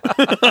road,"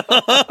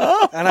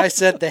 and I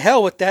said, "The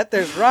hell with that!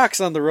 There's rocks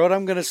on the road.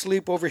 I'm going to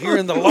sleep over here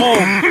in the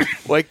loam."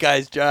 White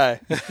guy's dry.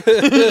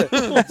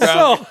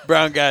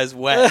 Brown guy's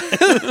wet.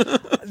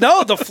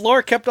 No, the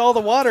floor kept all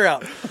the water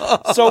out.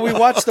 So we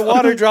watched the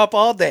water drop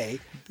all day.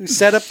 We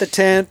set up the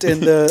tent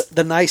and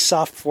the nice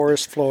soft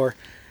forest floor,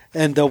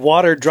 and the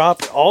water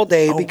dropped all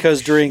day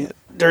because during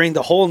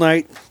the whole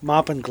night,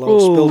 Mop and Glow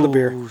spilled the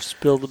beer.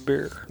 Spilled the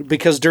beer.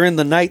 Because during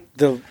the night,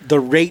 the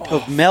rate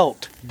of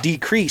melt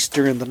decreased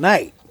during the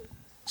night.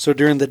 So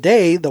during the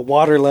day, the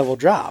water level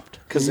dropped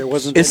because there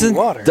wasn't any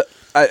water.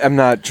 I'm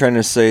not trying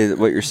to say that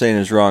what you're saying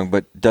is wrong,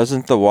 but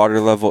doesn't the water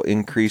level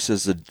increase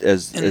as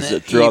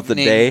throughout the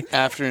day?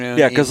 Afternoon.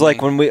 Yeah, because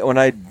like when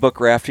I book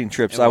rafting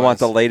trips, I want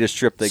the latest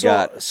trip they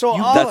got. So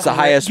that's the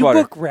highest water.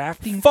 You book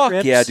rafting Fuck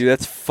trips? yeah, dude,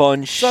 that's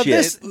fun so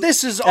shit.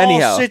 this is all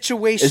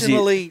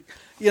situationally.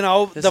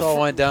 This all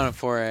went down at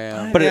 4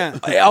 a.m. But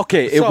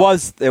it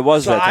was So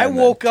that time I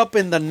woke up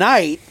in the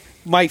night,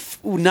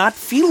 not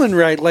feeling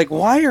right. Like,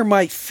 why are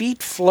my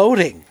feet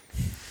floating?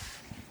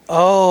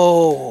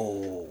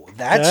 Oh,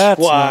 that's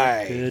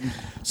why. Not good.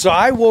 So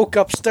I woke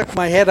up, stuck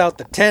my head out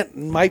the tent,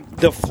 and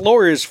the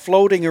floor is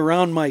floating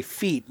around my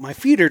feet. My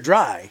feet are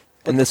dry.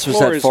 And this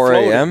was at 4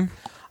 a.m.?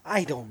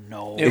 I don't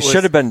know. It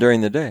should have been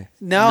during the day.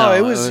 No,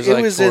 it was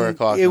like 4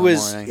 o'clock in the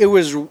morning. It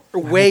was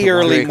way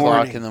early 3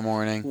 o'clock in the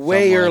morning.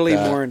 Way early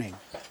morning.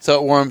 So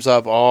it warms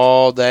up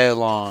all day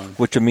long.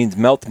 Which means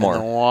melt more.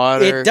 And the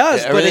water, it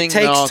does, but it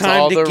takes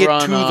time to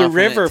get to the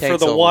river for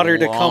the water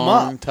to come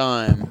up.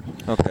 Time.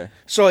 Okay.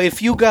 So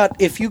if you got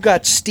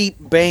steep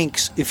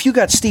banks, if you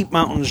got steep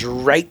mountains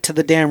right to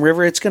the damn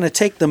river, it's going to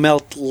take the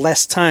melt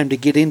less time to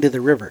get into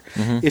the river.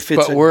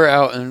 Mm-hmm. We're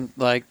out and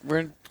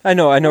we're. I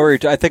know where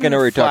I think I know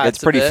where you're talking. It's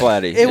pretty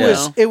flatty.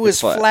 It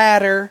was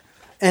flatter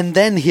and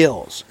then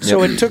hills.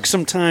 So it took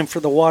some time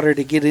for the water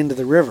to get into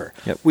the river.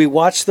 Yep. We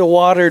watched the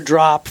water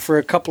drop for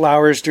a couple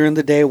hours during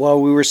the day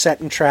while we were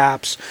setting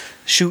traps,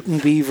 shooting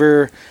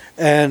beaver,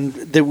 and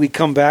then we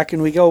come back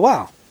and we go,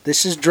 wow,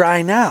 this is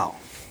dry now.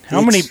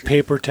 How many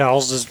paper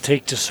towels does it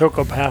take to soak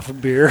up half a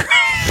beer?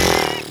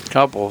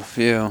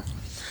 Few.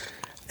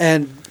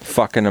 And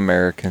fucking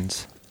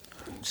Americans.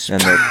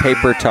 And their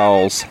paper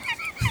towels.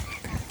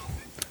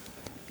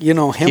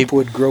 Hemp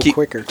would grow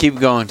quicker. Keep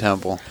going,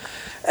 Temple.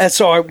 And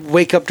so I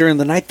wake up during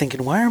the night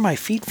thinking, why are my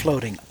feet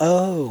floating?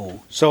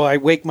 Oh. So I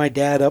wake my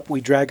dad up. We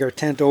drag our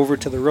tent over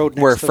to the road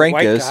next where to Frank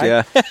the white is, guy,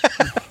 yeah.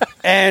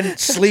 and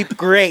sleep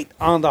great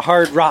on the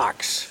hard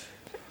rocks,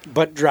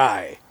 but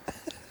dry.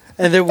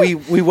 And then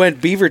we went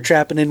beaver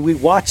trapping, and we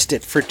watched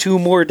it for 2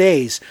 more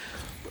days.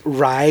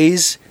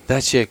 Rise.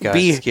 That shit got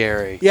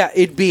scary. Yeah,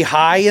 it'd be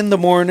high in the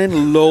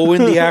morning, low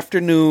in the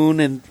afternoon,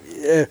 and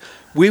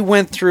we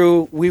went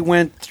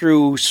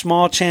through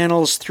small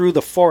channels through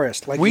the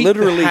forest,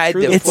 literally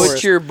through the forest.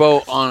 Put your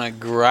boat on a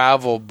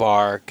gravel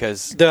bar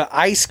because the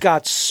ice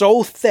got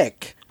so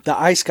thick.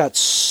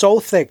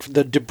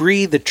 The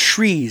debris, the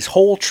trees,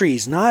 whole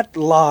trees, not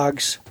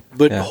logs,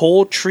 but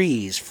whole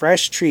trees,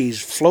 fresh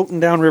trees floating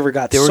downriver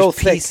got so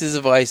thick. There were pieces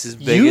of ice as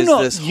big as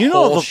this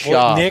whole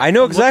shop. Nick, I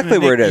know exactly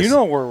where it is. You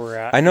know where we're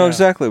at. I know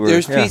exactly where it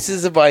is. There's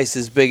pieces of ice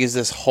as big as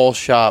this whole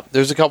shop.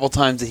 There's a couple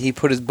times that he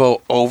put his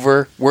boat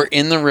over. We're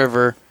in the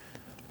river,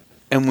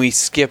 and we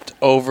skipped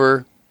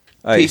over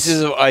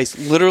pieces of ice.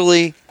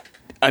 Literally,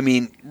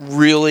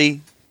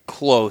 really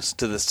close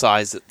to the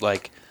size that,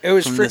 it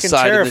was from freaking the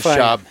side terrifying. of the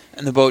shop,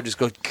 and the boat just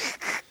goes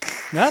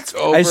That's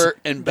over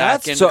and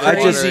back into the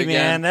water crazy,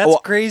 again. man.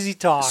 That's crazy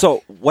talk.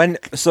 So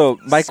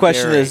my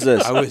question is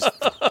this: I was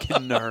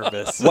fucking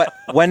nervous.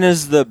 When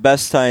is the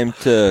best time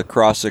to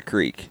cross a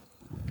creek?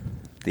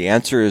 The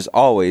answer is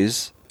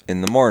always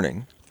in the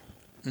morning.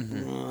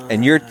 Mm-hmm.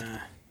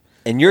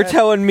 And you're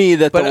telling me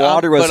that the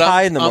water was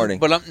high in the morning.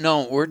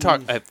 We're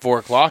talking at 4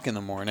 o'clock in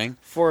the morning.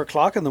 4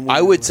 o'clock in the morning.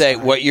 I would say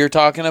what you're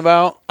talking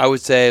about, I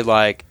would say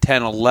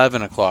 10,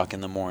 11 o'clock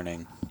in the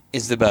morning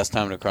is the best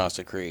time to cross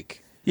a creek.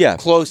 Yeah.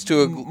 Close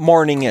to a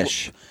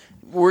morning-ish.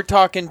 We're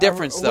talking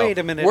difference, though. Wait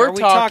a minute. We're are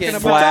we talking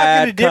about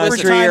flat a different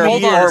country time of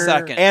hold year. on a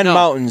second. And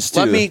mountains,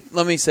 too.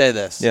 Let me say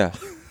this. Yeah.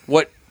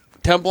 What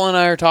Temple and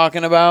I are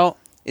talking about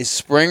is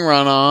spring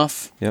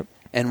runoff. Yep.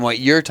 And what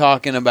you're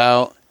talking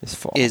about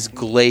fall. is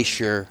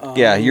glacier.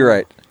 Yeah, you're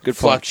right. Good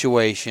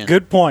fluctuation.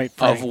 Good point,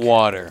 Frank. Of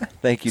water.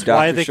 Thank you, That's Dr.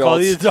 why they Schultz.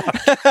 call you the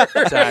doctor.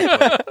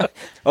 Exactly.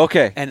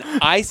 Okay. And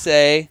I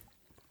say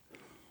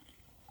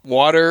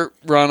water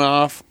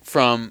runoff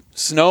from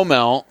snow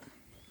melt,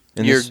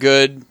 you're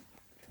good.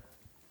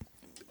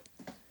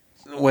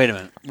 Wait a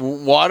minute.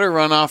 Water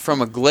runoff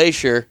from a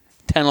glacier,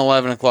 10,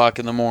 11 o'clock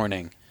in the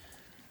morning.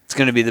 It's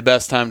going to be the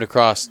best time to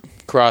cross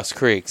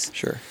creeks.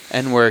 Sure.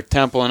 And where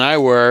Temple and I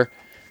were,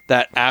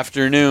 that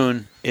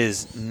afternoon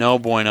is no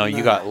bueno.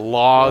 You got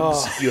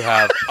logs, you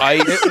have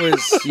ice, it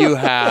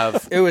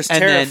was and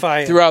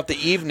terrifying. then throughout the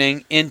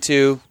evening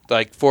into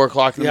 4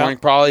 o'clock in the morning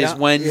probably is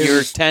when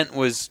your tent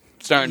was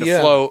starting to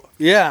float.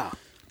 Yeah.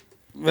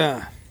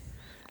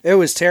 It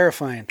was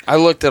terrifying. I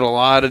looked at a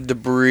lot of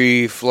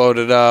debris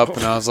floated up,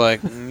 and I was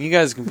like, you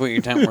guys can put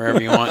your tent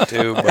wherever you want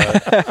to,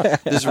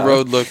 but this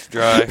road looks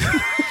dry.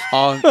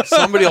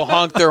 Somebody will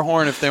honk their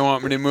horn if they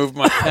want me to move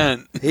my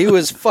tent. He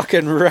was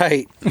fucking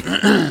right.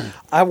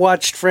 I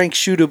watched Frank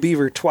shoot a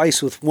beaver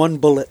twice with one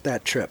bullet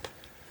that trip.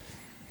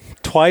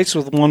 Twice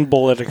with one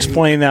bullet.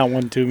 Explain that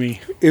one to me.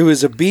 It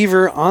was a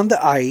beaver on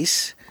the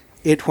ice.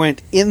 It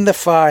went in the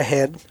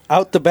forehead,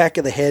 out the back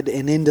of the head,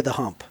 and into the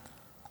hump.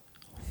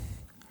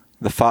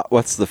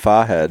 What's the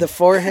forehead? The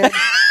forehead.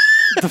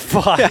 The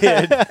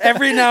forehead.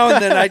 Every now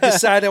and then I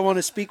decide I want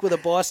to speak with a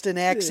Boston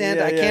accent.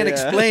 I can't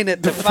explain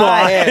it. The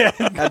forehead.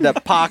 Had to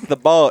park the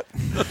boat.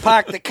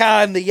 Park the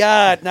car in the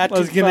yard. Not I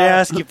was going to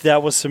ask if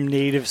that was some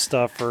native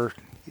stuff or...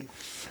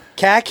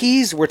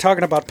 Khakis? We're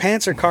talking about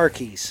pants or car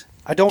keys?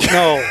 I don't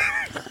know.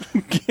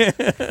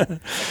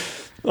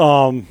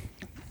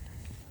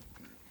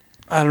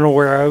 I don't know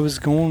where I was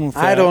going with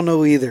that. I don't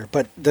know either.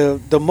 But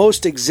the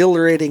most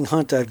exhilarating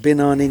hunt I've been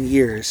on in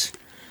years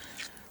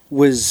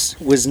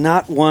was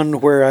not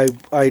one where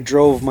I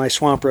drove my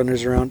swamp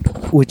runners around,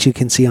 which you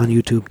can see on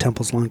YouTube,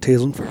 Temple's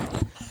Longtails and Fur.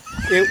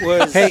 It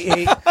was...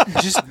 Hey,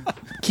 just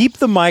keep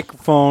the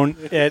microphone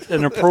at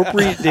an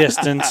appropriate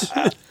distance.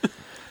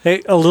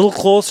 Hey, a little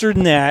closer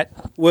than that.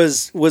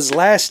 Was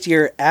last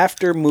year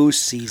after moose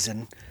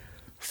season.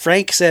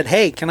 Frank said,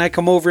 hey, can I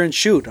come over and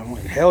shoot? I'm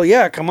like, hell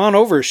yeah, come on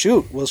over,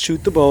 shoot. We'll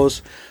shoot the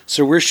bows.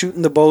 So we're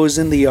shooting the bows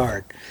in the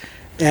yard.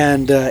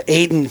 And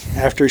Aiden,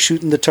 after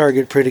shooting the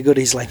target pretty good,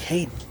 he's like,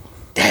 hey,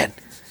 Dad,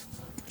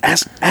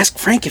 ask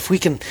Frank if we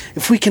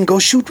can go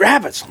shoot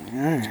rabbits.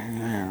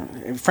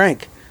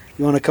 Frank,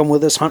 you want to come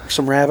with us hunt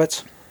some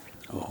rabbits?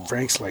 Oh.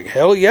 Frank's like,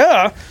 hell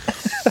yeah.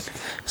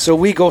 So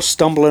we go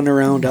stumbling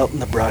around out in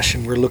the brush,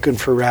 and we're looking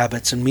for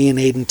rabbits, and me and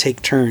Aiden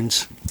take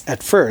turns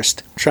at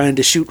first trying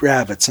to shoot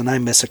rabbits, and I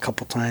miss a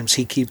couple times.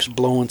 He keeps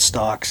blowing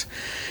stalks.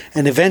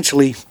 And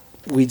eventually,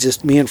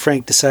 me and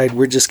Frank decide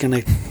we're just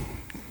going to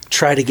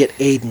try to get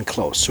Aiden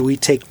close. So we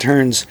take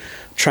turns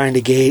trying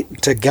to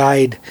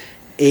guide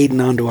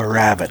Aiden onto a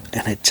rabbit,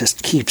 and it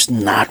just keeps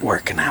not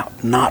working out.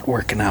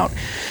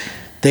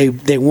 They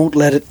won't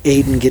let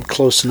Aiden get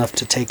close enough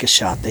to take a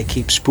shot. They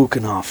keep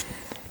spooking off.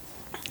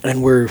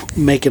 And we're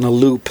making a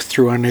loop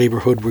through our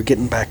neighborhood. We're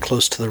getting back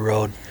close to the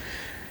road.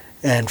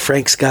 And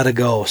Frank's got to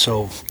go.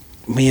 So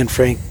me and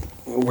Frank,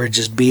 we're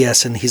just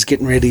BSing. He's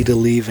getting ready to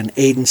leave. And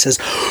Aiden says,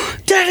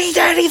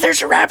 Daddy,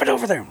 there's a rabbit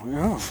over there.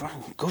 Oh, fine.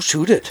 Go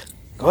shoot it.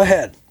 Go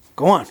ahead.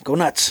 Go on. Go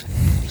nuts.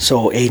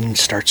 So Aiden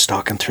starts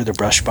stalking through the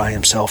brush by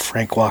himself.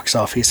 Frank walks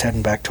off. He's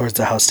heading back towards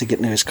the house to get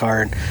into his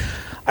car. And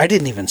I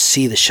didn't even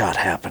see the shot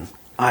happen.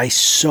 I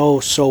so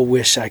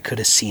wish I could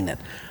have seen it.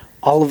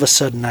 All of a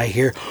sudden I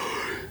hear...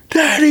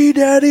 Daddy,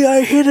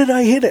 I hit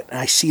it. And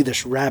I see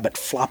this rabbit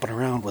flopping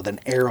around with an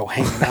arrow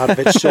hanging out of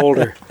its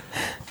shoulder.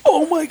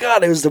 Oh my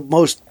God, it was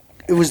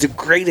the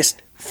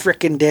greatest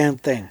frickin' damn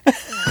thing.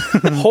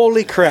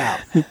 Holy crap.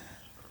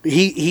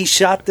 He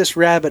shot this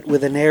rabbit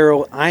with an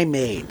arrow I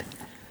made.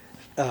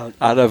 Out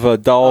of a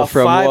dowel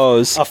from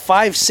Lowe's. A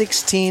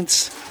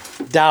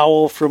 5/16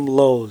 dowel from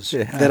Lowe's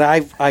that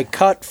I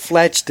cut,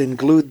 fletched, and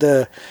glued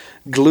the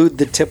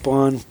tip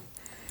on.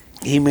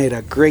 He made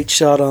a great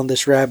shot on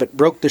this rabbit,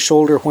 broke the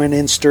shoulder, went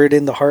in, stirred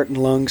in the heart and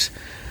lungs,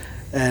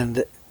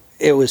 and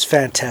it was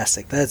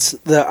fantastic.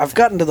 I've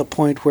gotten to the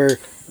point where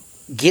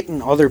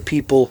getting other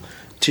people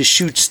to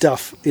shoot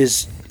stuff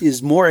is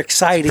more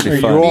exciting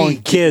than your own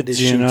kids,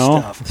 to shoot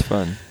stuff. It's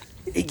fun.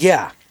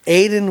 Yeah,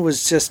 Aiden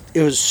was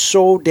it was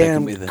so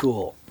damn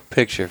cool.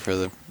 Picture for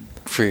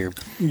your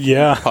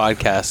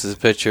podcast is a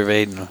picture of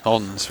Aiden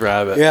holding this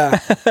rabbit. Yeah,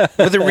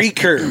 with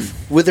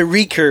a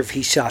recurve,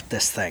 he shot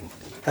this thing.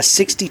 A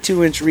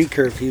 62-inch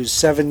recurve. He was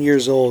 7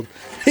 years old.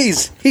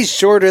 He's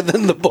shorter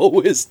than the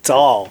bow is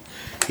tall.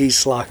 He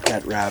slocked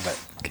that rabbit.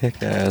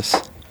 Kick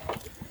ass.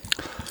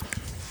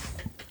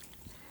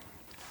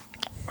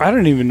 I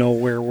don't even know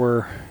where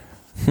we're...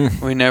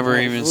 We never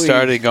even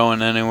started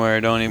going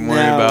anywhere. Don't even worry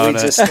about it. We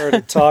just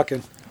started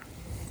talking.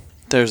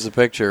 There's the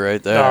picture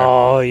right there.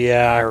 Oh,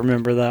 yeah. I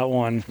remember that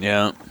one.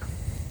 Yeah.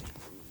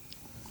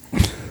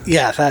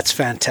 Yeah, that's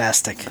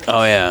fantastic.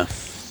 Oh, yeah.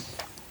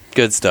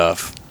 Good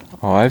stuff.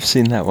 Oh, I've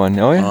seen that one.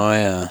 Oh, yeah? Oh,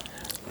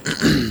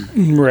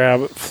 yeah.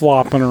 Rabbit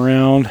flopping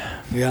around.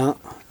 Yeah.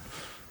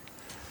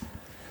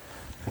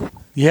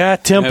 Yeah,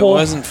 Temple. It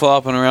wasn't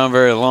flopping around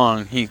very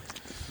long. He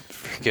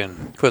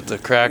freaking put the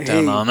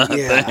crackdown on that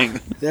thing.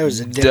 That was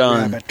a dead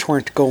rabbit.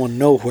 Tweren't going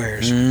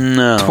nowheres.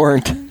 No.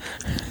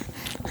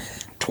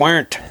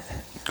 Tweren't.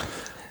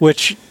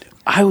 Which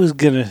I was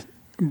going to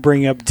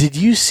bring up. Did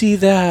you see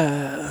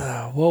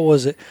that? What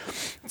was it?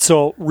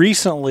 So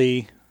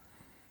recently...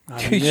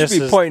 You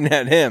should be pointing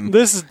at him.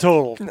 This is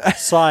total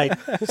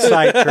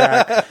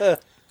sidetrack.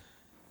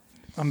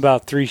 I'm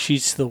about 3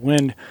 sheets to the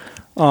wind.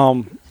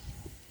 Do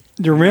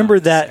you remember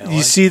that?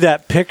 You see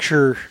that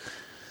picture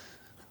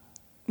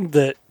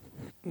that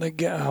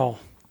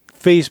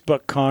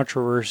Facebook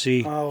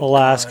controversy,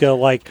 Alaska? God.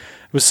 Like,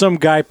 it was some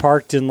guy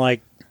parked in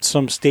like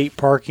some state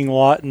parking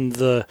lot, and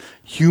the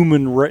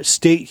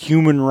state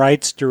human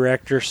rights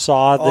director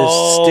saw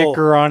this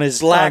sticker on his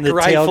Black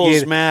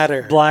Rifles tailgate,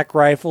 Matter. Black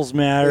Rifles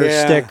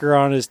Matter sticker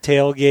on his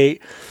tailgate,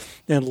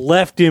 and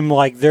left him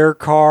like their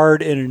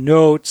card and a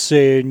note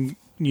saying,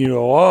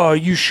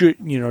 you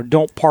should,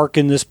 don't park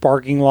in this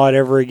parking lot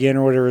ever again,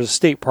 or whatever. It's a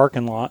state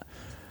parking lot.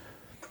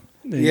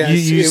 Yeah,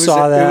 you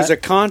saw that. It was a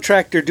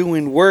contractor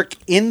doing work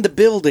in the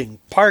building,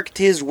 parked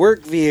his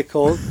work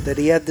vehicle that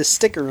he had the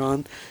sticker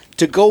on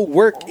to go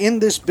work in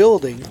this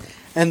building,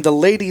 and the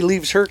lady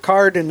leaves her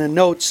card and a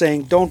note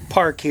saying, "Don't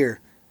park here."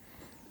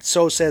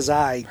 So says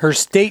I. Her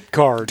state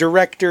card.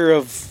 Director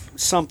of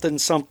something.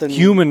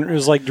 It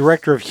was like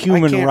director of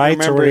human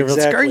rights or whatever.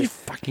 Exactly. Are you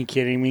fucking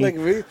kidding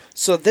me?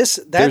 So there's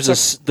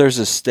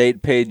a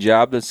state paid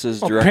job that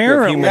says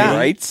director of human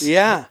rights.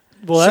 Yeah.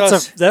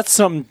 Well, that's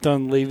something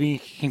Dunleavy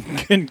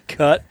can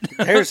cut.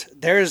 There's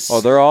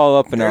they're all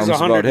up in arms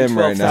about him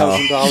right now.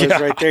 $112,000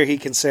 right there he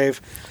can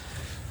save.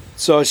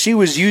 So she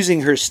was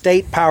using her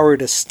state power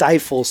to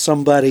stifle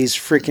somebody's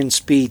freaking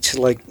speech.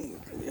 Like,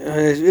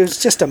 it was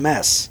just a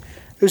mess.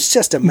 It was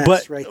just a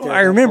mess right there.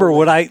 I remember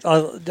what I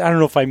don't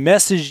know if I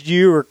messaged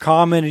you or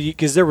commented you,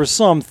 because there was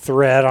some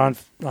thread on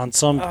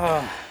some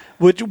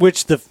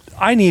which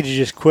I need to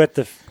just quit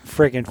the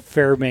freaking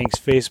Fairbanks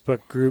Facebook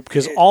group,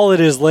 because all it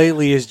is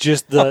lately is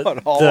just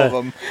all of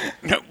them.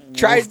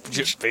 Try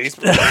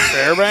Facebook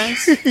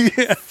Fairbanks.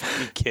 Yeah.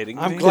 Are you kidding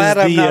me? I'm glad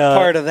I'm not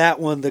part of that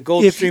one. The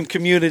Goldstream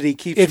community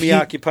keeps me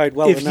occupied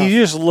enough. If you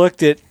just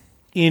looked at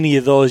any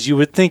of those, you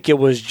would think it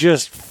was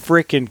just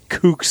freaking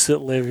kooks that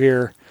live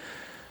here.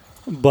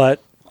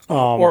 But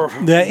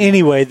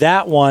anyway,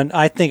 that one,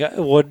 I think,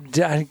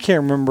 I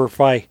can't remember if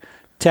I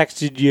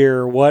texted you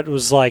or what. It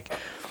was like,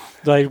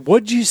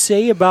 what'd you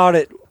say about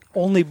it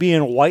only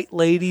being white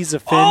ladies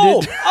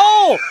offended?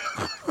 Oh,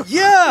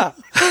 yeah.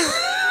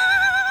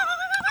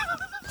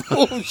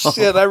 Oh,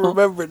 shit, I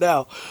remember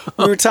now.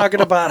 We were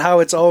talking about how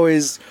it's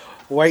always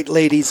white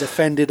ladies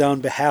offended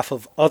on behalf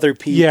of other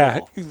people.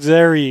 Yeah,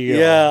 there you go.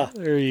 Yeah.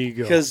 There you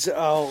go.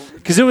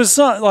 Because it was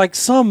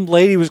some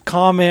lady was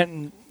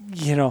commenting,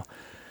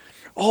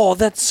 oh,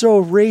 that's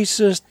so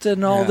racist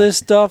and all this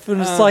stuff.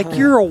 And it's like,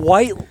 you're a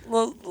white,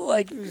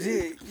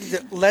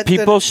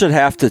 people should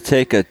have to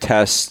take a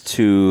test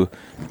to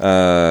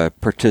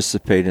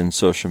participate in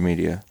social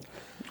media.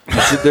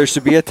 There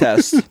should be a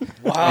test.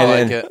 Wow, I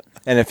like it.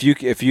 And if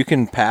you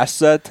can pass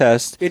that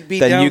test,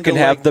 then you can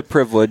have the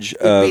privilege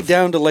of... It'd be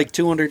down to like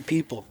 200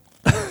 people.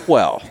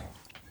 Well,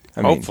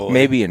 I mean, hopefully.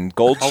 maybe in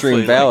Goldstream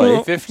Hopefully Valley.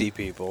 Like 50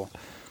 people.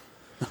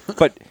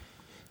 But...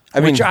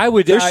 there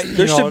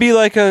should be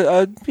like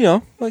a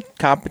like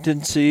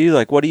competency,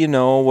 like what do you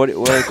know,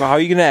 how are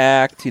you going to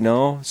act,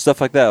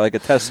 stuff like that, like a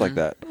test like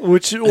that.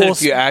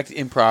 If you act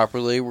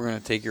improperly, we're going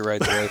to take your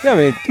rights away. Yeah, I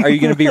mean, are you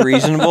going to be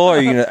reasonable?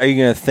 Are you going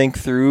to think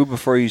through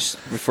before you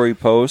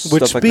post?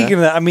 Which, stuff speaking like that? of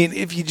that, I mean,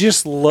 if you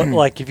just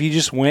look, if you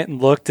just went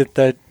and looked at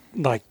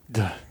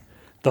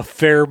the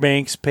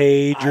Fairbanks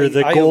page or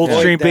the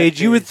Goldstream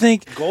page, you would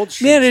think,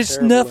 man,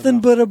 it's nothing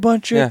but a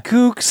bunch of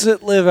kooks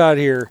that live out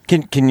here.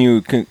 Can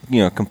you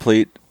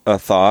complete a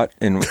thought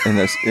in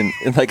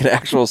like an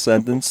actual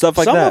sentence, stuff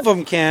like that? Some of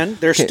them can.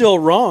 They're still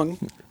wrong,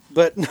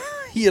 but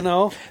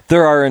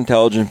there are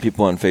intelligent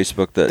people on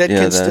Facebook that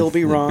can still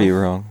be wrong. Be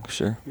wrong,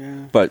 sure. Yeah.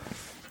 But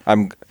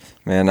I've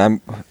been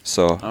off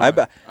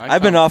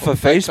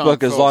of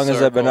Facebook as long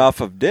as I've been off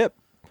of Dip.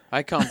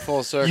 I come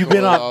full circle. You've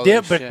been off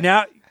Dip, but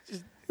now.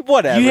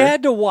 Whatever. You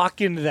had to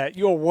walk into that.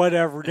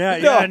 Whatever.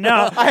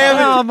 Now, I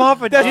haven't. I'm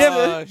off a dip.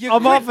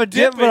 I'm off a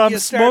dip, but I'm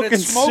smoking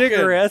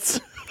cigarettes.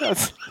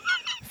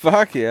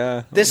 Fuck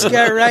yeah! This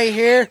guy right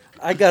here,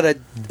 I got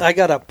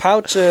a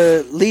pouch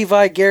of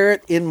Levi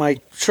Garrett in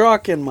my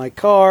truck in my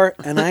car,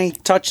 and I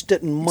ain't touched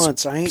it in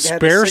months. I ain't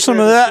had a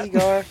some of that.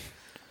 Cigar.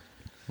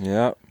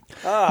 Yeah.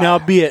 Now,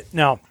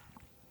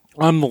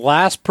 I'm the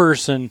last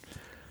person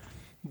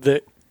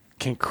that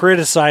can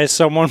criticize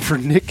someone for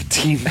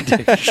nicotine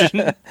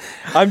addiction.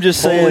 I'm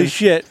just saying. Holy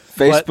shit!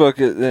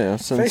 Facebook,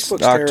 since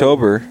Facebook's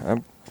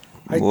October,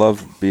 I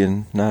love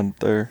being not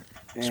there.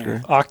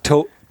 Yeah.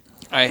 October.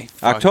 I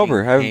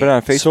haven't been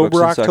on Facebook Sober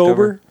since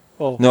October.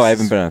 Oh. No, I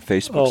haven't been on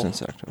Facebook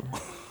since October.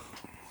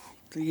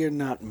 You're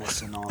not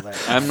missing all that.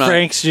 I'm not.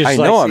 Frank's just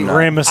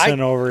grimacing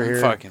over here.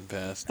 I'm fucking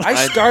pissed.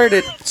 I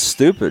started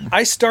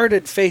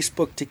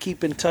Facebook to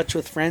keep in touch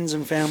with friends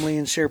and family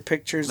and share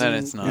pictures. Then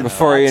it's not.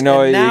 Before you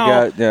know it,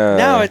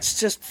 now it's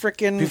just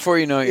freaking. Before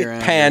you know it, you're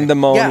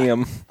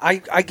pandemonium. Yeah,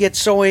 I get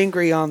so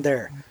angry on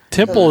there.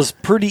 Temple is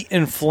pretty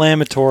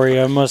inflammatory,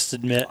 I must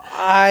admit.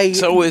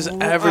 So is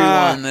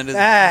everyone that is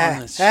on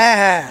this shit,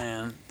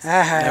 man.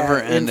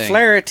 Never ending.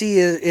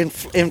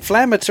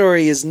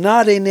 Inflammatory is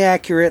not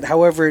inaccurate.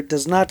 However, it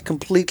does not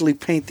completely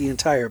paint the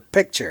entire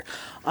picture.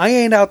 I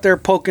ain't out there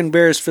poking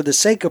bears for the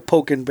sake of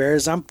poking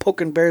bears. I'm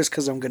poking bears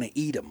because I'm going to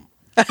eat them.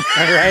 All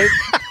right?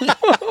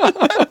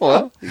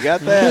 Well, you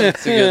got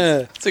that.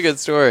 It's a good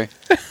story.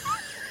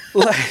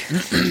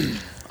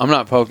 I'm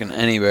not poking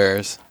any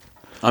bears.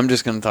 I'm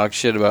just going to talk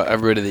shit about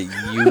everybody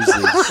that uses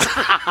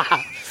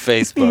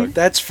Facebook.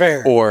 That's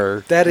fair.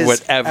 Or that is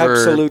whatever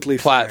absolutely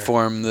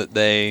platform that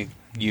they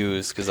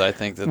use, because I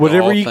think that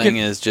whatever the whole thing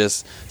is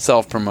just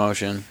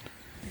self-promotion.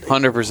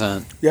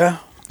 100%. Yeah.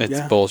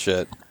 It's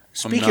bullshit.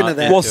 Speaking of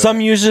that, well,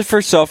 some use it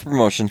for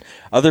self-promotion.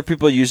 Other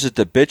people use it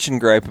to bitch and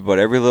gripe about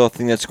every little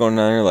thing that's going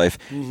on in their life.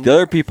 Mm-hmm. The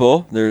other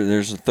people,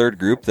 there's a third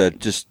group that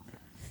just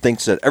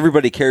thinks that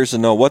everybody cares to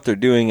know what they're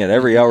doing at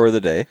every hour of the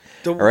day.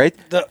 All right?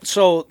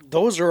 So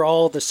those are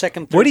all the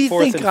second, third, what do you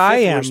fourth, think and I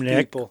fifth am, worst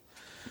Nick? people.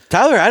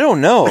 Tyler, I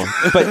don't know,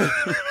 but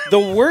the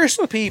worst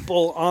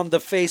people on the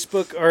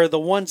Facebook are the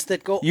ones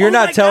that go. You're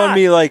not telling God.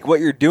 me like what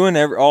you're doing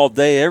all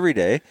day, every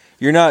day.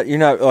 You're not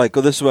like,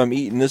 oh, this is what I'm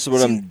eating. This is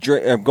what I'm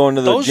going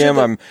to the gym.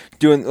 I'm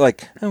doing we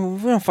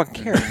don't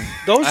fucking care.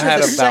 Those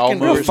are the second.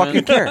 We don't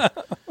fucking care.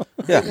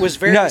 Yeah. It was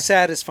very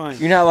satisfying.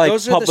 You're not like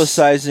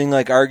publicizing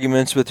like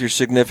arguments with your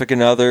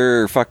significant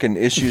other or fucking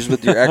issues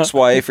with your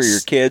ex-wife or your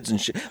kids and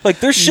shit.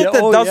 Like there's shit that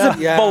doesn't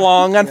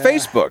belong on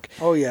Facebook.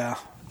 Oh yeah.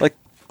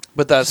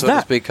 But that's what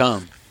it's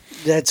become.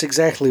 That's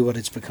exactly what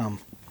it's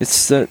become.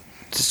 It's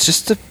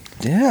just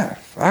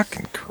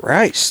fucking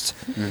Christ.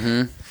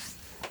 Mm-hmm.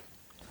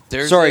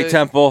 Sorry,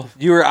 Temple.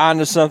 You were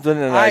onto something,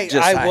 and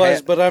I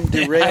was, but I'm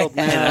derailed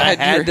now. I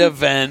had to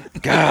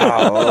vent.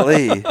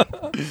 Golly.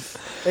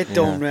 It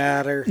don't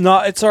matter. No,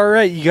 it's all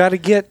right. You gotta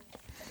get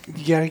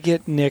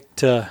Nick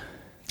to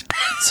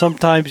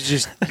sometimes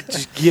just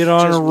get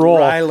on a roll.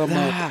 Rile him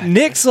up.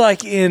 Nick's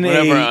like in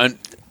I'm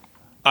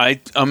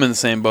in the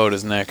same boat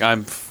as Nick.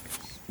 I'm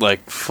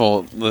like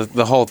full.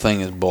 The whole thing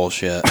is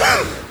bullshit.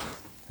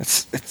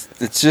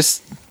 It's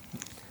just.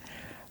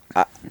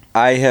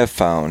 I have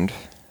found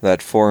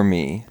that for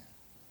me,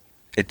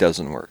 it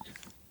doesn't work.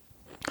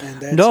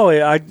 No,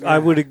 I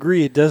would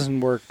agree. It doesn't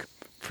work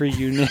for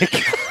you,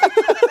 Nick.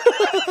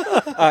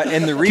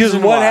 And the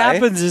reason what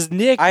happens is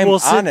Nick will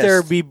sit there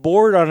and be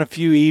bored on a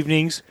few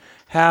evenings,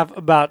 have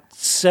about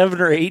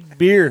 7 or 8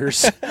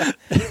 beers,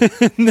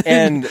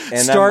 and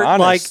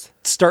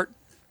start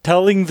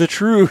telling the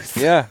truth.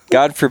 Yeah,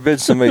 God forbid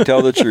somebody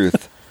tell the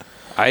truth.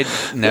 I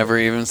never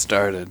even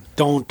started.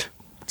 Don't.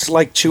 It's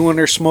like chewing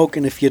or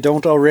smoking. If you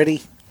don't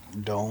already,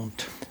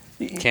 don't.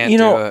 Can't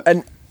do it.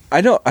 And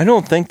I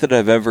don't think that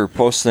I've ever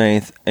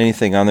posted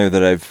anything on there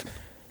that I've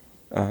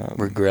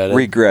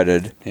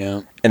regretted.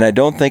 Yeah. And I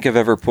don't think I've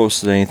ever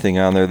posted anything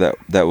on there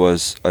that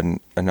was an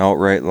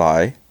outright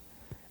lie.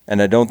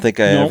 And I don't think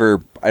I ever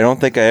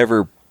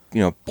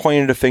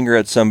pointed a finger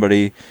at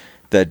somebody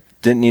that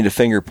didn't need a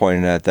finger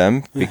pointed at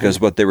them because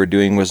what they were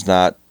doing was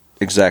not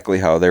exactly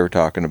how they were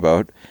talking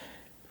about.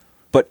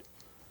 But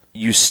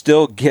you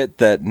still get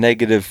that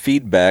negative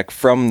feedback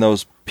from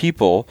those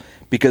people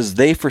because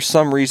they, for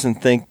some reason,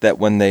 think that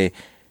when they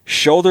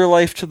show their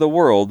life to the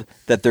world,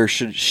 that there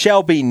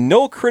shall be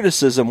no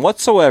criticism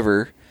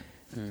whatsoever,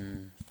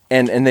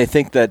 and they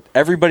think that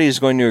everybody is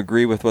going to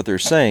agree with what they're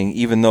saying,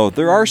 even though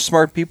there are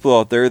smart people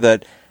out there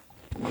that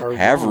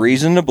have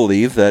reason to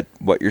believe that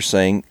what you're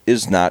saying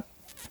is not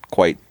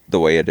quite the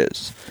way it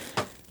is.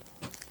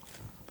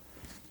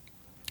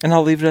 And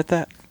I'll leave it at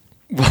that.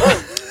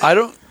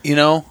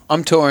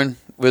 I'm torn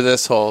with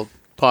this whole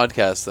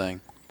podcast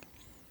thing.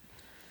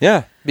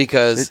 Yeah.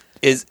 Because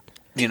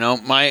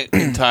my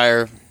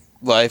entire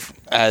life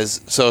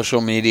as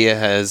social media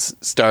has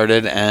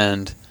started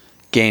and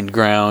gained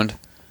ground,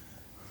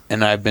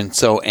 and I've been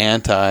so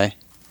anti.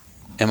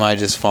 Am I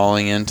just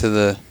falling into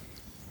the...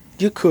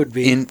 You could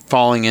be.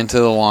 Falling into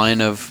the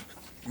line of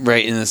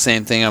writing the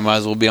same thing. I might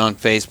as well be on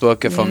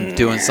Facebook if I'm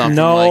doing something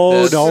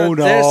like this. No.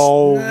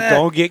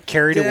 Don't get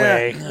carried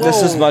away. Whoa,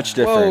 this is much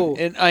different. Whoa.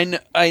 And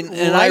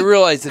I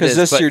realize it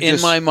is, but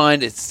in my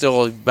mind, it's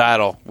still a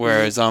battle.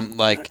 Whereas I'm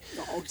like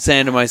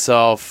saying to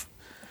myself,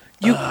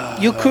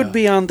 you could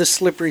be on the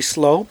slippery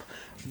slope,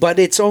 but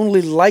it's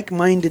only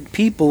like-minded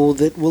people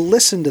that will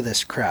listen to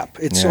this crap.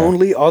 It's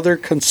only other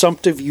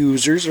consumptive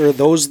users or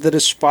those that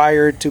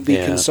aspire to be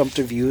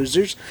consumptive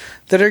users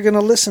that are going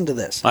to listen to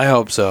this. I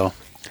hope so.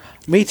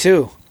 Me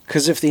too.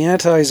 Because if the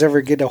antis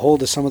ever get a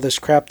hold of some of this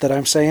crap that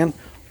I'm saying,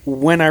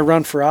 when I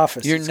run for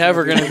office, you're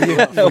never going to be.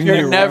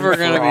 You're never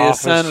going to be a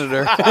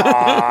senator.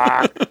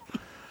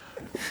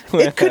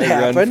 It could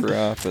happen. Run for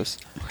office.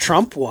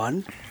 Trump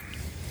won.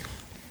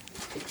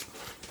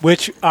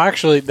 Which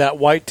actually, that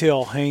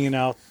whitetail hanging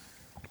out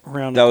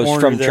around the corner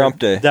was from there, Trump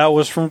Day. That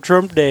was from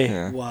Trump Day.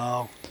 Yeah.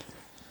 Wow.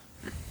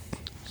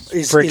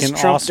 Is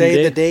Trump awesome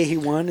Day the day he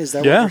won? Is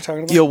that what we're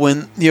talking about? You'll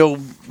win. You'll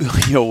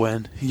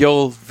win.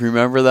 You'll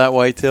remember that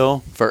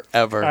whitetail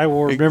forever. I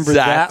will remember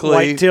that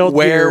whitetail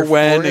where, deer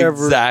when,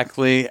 forever.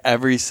 Exactly,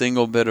 every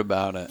single bit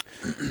about it.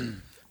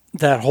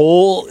 That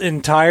whole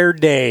entire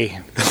day.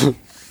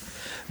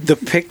 The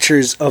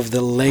pictures of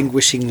the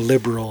languishing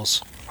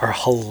liberals are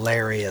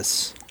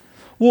hilarious.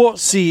 Well,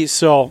 see,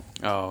 so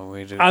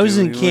we do. I was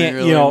in camp.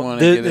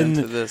 Really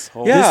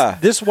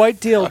this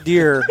whitetail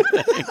deer.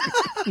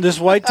 This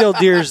whitetail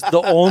deer is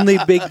the only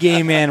big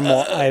game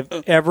animal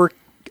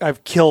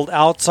I've killed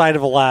outside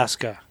of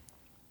Alaska.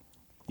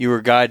 You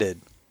were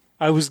guided.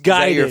 I was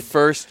guided. Is that your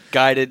first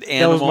guided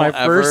animal That was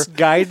my first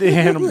guided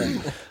animal.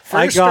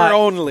 First or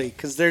only?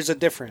 Because there's a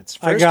difference.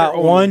 First I got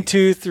 1,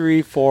 2,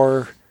 3,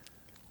 4,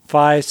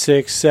 5,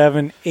 6,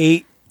 7,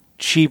 8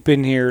 sheep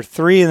in here,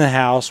 3 in the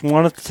house,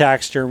 1 at the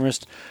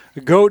taxidermist,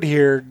 a goat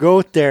here,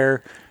 goat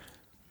there.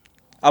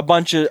 A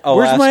bunch of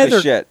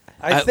Alaska shit.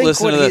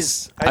 Listen to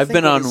this. I've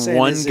been on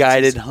one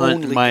guided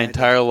hunt in my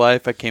entire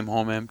life. I came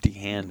home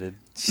empty-handed.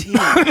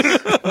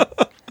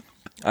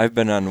 I've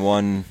been on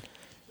one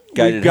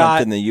guided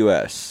hunt in the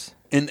U.S.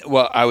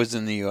 I was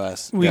in the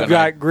U.S. We've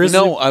got grizzly.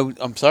 No,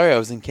 I'm sorry. I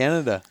was in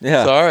Canada.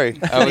 Yeah. Sorry.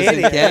 I was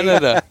in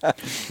Canada.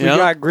 We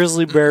got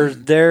grizzly bears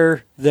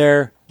there.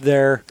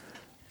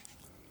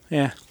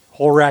 Yeah.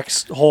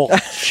 Whole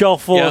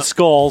shelf full of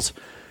skulls.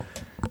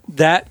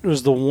 That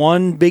was the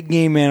one big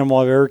game animal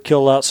I've ever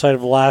killed outside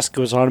of Alaska.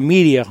 It was on a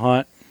media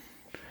hunt,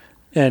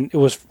 and it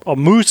was a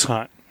moose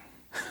hunt.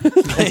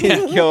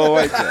 Kill a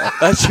whitetail.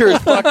 That sure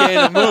as fuck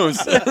ain't a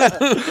moose.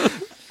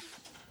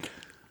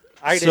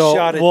 I just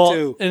shot it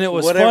too. And it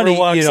was whatever funny,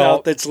 walks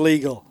out that's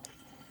legal.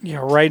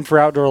 Writing for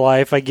Outdoor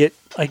Life, I get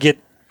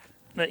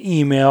an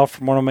email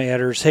from one of my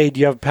editors. Hey,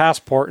 do you have a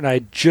passport? And I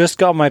just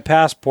got my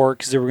passport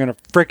because they were going to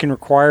freaking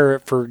require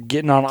it for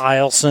getting on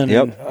Eielson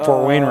and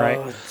Fort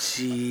Wainwright.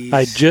 Geez.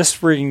 I just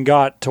freaking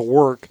got to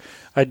work.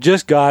 I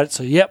just got it.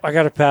 So, I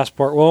got a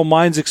passport. Well,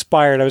 mine's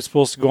expired. I was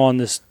supposed to go on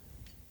this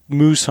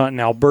moose hunt in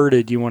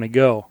Alberta. Do you want to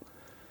go?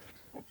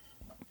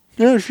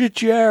 Oh,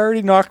 shit, I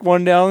already knocked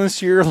one down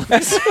this year.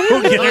 Let's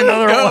go get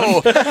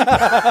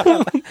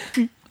another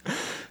one.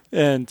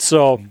 And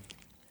so,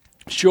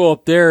 show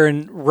up there,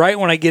 and right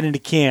when I get into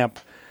camp,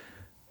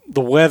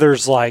 the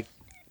weather's like,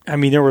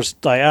 there was,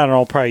 I don't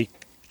know, probably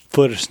a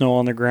foot of snow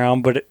on the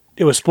ground, but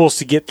it was supposed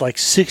to get like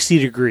 60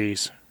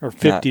 degrees or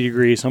 50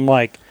 degrees. I'm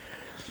like,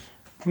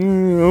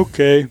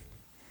 okay.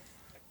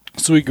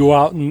 So we go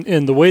out,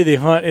 and the way they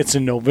hunt, it's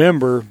in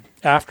November,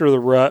 after the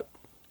rut.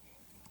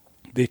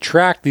 They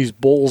track these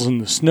bulls in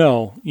the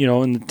snow,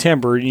 in the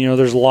timber.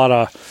 There's a lot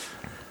of...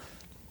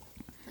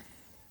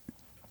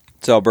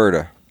 It's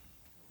Alberta.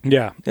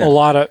 Yeah, a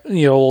lot of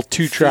little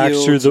 2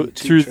 tracks through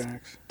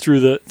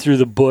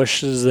the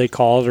bush, as they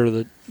call it, or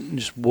the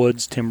just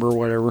woods, timber,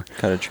 whatever.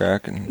 Cut a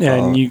track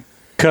and you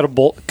cut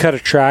a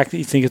track that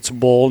you think it's a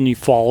bull, and you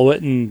follow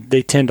it, and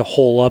they tend to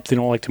hole up. They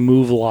don't like to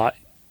move a lot.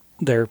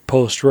 They're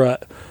post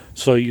rut,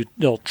 so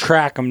they'll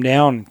track them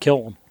down and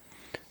kill them.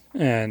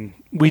 And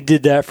we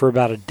did that for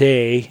about a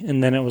day,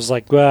 and then it was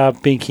like,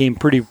 it became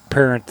pretty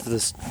apparent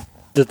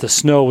that the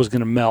snow was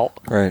going to melt.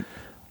 Right.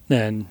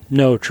 And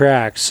no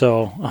tracks.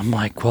 So I'm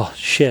like, well,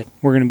 shit,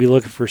 we're going to be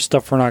looking for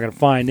stuff we're not going to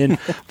find. And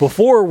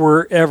before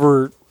we're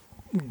ever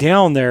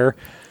down there,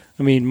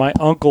 my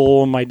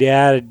uncle and my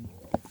dad had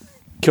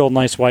killed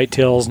nice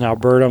whitetails in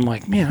Alberta. I'm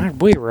like, man,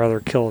 I'd way rather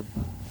kill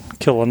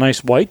a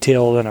nice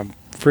whitetail than a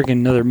freaking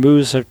another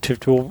moose. I've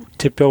tipped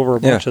over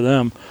a bunch of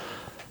them.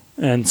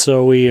 And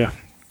so we I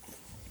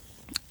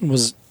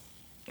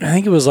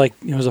think it was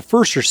the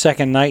first or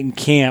second night in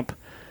camp.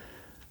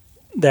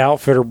 The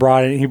outfitter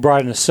brought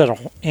in a set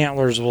of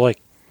antlers with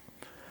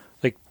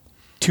like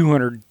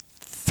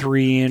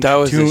 203 inch. That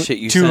was the shit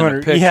you sent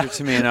a picture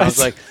to me, and I was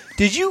like,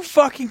 did you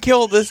fucking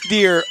kill this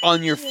deer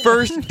on your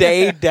first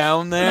day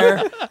down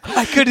there?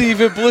 I couldn't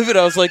even believe it.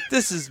 I was like,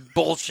 this is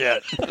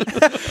bullshit.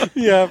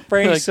 Yeah,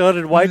 Frank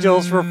hunted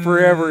whitetails for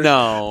forever.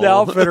 No. The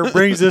outfitter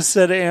brings this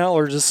set of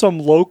antlers that some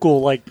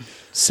local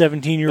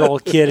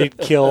 17-year-old kid had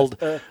killed,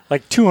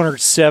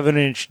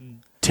 207-inch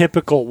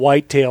typical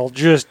whitetail.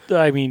 Just,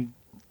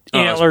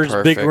 antlers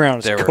big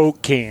around as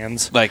Coke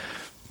cans. Like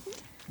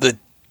the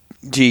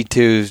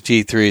G2s,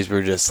 G3s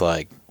were just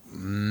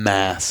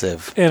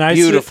massive, and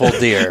beautiful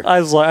deer.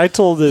 I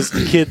told this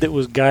kid that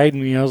was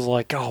guiding me, I was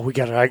like,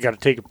 I got to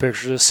take a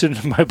picture of this. Send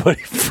it to my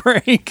buddy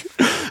Frank.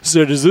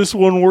 Said, is this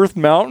one worth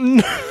mounting?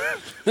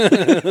 Hell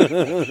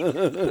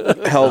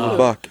of a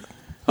buck.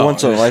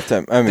 Once in a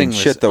lifetime.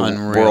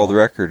 The world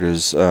record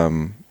is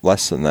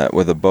less than that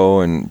with a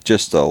bow, and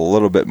just a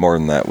little bit more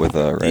than that with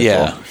a rifle.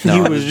 Yeah,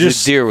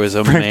 the deer was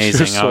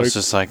amazing. I was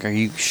just like, are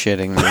you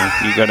shitting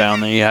me? You go down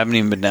there, you haven't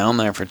even been down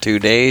there for 2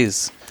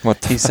 days.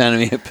 He sent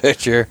me a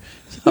picture.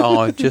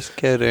 Oh, just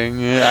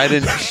kidding. I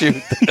didn't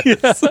shoot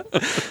this.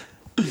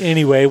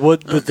 Anyway,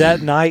 with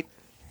that night,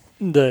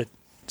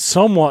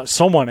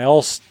 someone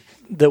else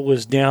that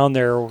was down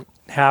there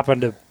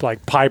happened to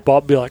pipe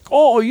up, be like,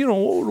 oh, what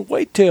would a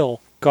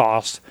whitetail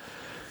cost?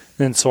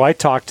 And so I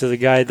talked to the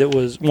guy that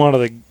was one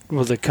of the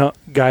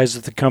guys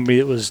at the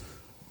company that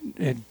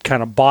had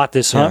kind of bought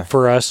this hunt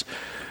for us.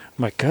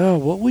 I'm like, oh,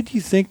 what would you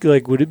think?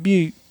 Would it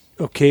be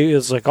okay?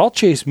 It's like, I'll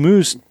chase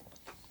moose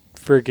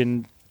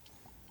freaking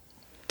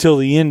till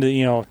the end of,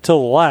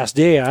 till the last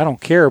day. I don't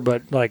care.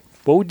 But what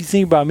would you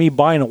think about me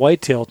buying a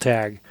whitetail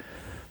tag?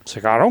 It's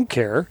like, I don't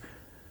care.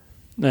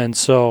 And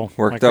so,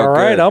 worked out all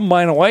right, good. I'm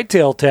buying a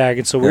whitetail tag.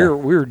 And so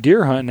we were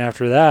deer hunting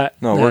after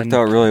that. No, it worked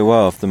out really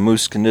well. If the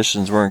moose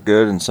conditions weren't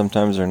good, and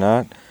sometimes they're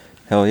not,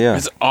 hell yeah.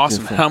 It's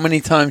awesome. How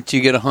many times do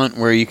you get a hunt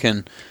where you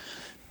can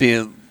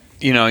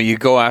you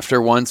go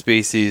after one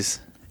species,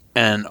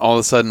 and all of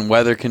a sudden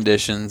weather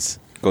conditions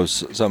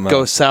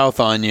goes south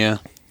on you,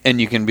 and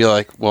you can be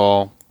like,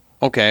 well,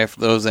 okay, if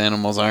those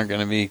animals aren't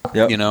going to be,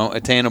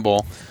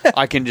 attainable,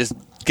 I can just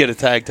get a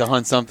tag to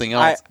hunt something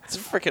else. It's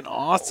freaking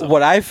awesome.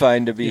 What I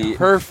find to be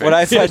perfect. What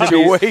I find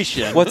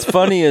situation. To be, what's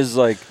funny is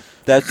like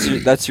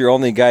that's your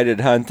only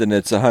guided hunt, and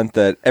it's a hunt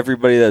that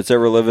everybody that's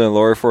ever lived in the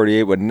lower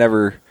 48 would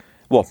never.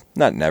 Well,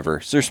 not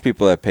never. There's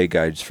people that pay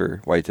guides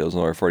for whitetails in the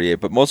lower 48,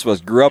 but most of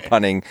us grew up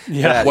hunting.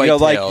 Yeah,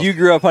 like you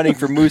grew up hunting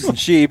for moose and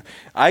sheep.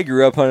 I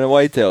grew up hunting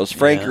whitetails.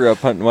 Frank grew up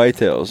hunting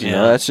whitetails. You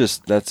know,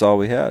 that's all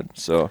we had.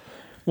 So,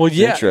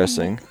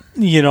 interesting.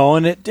 You know,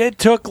 and it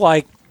took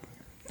like,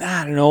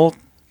 I don't know,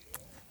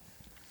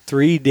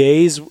 3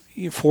 days,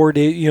 4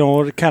 days, you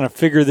know, to kind of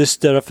figure this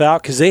stuff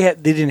out because they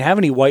didn't have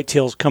any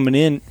whitetail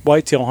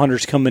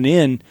hunters coming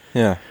in.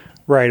 Yeah.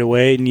 Right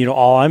away, and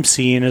all I'm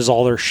seeing is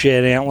all their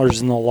shed antlers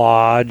in the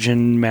lodge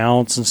and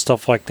mounts and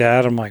stuff like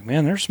that. I'm like,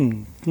 man, there's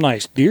some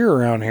nice deer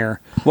around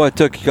here. Well, it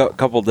took a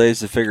couple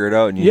days to figure it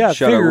out, and you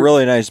shot a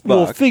really nice buck.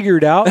 Well, figure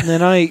it out, and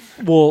then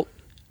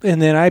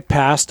I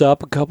passed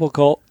up a couple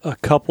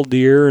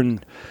deer,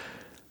 and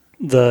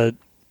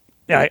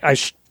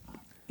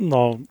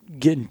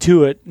getting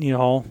to it,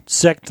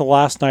 second to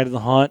last night of the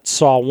hunt,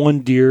 saw one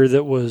deer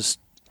that was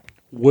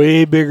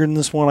way bigger than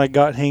this one I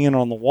got hanging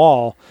on the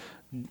wall.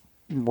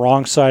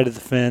 Wrong side of the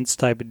fence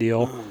type of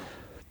deal.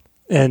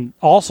 And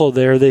also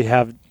there they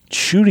have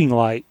shooting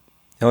light.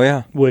 Oh,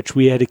 yeah. Which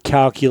we had to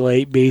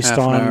calculate based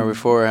on half an hour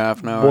before,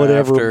 half an hour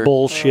whatever after.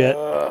 Bullshit.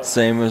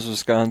 Same as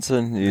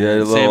Wisconsin. You had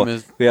a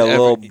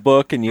little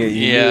book, and you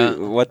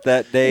knew what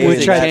that day.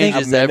 Which I think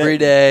changes every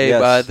day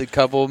by the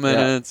couple of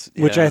minutes.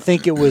 Yeah. Which I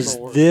think it was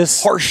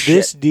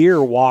this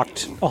deer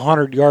walked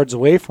 100 yards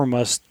away from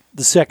us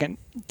the second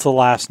to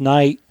last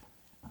night.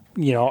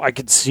 I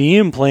could see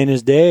him playing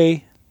his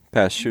day.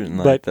 Past shooting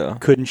light, though.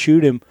 Couldn't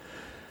shoot him.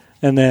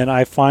 And then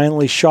I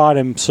finally shot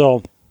him.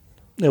 So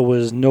it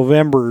was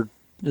November,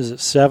 is it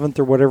 7th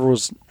or whatever it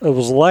was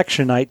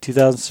election night,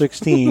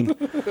 2016.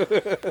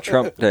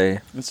 Trump Day.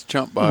 It's a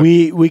Trump buck.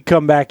 We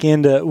come back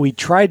we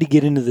tried to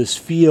get into this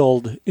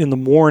field in the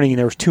morning, and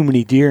there was too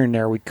many deer in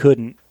there. We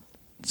couldn't.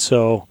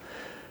 So,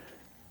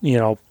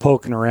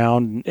 poking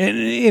around. And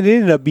it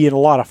ended up being a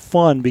lot of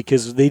fun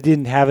because they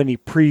didn't have any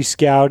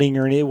pre-scouting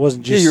or it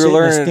wasn't just you were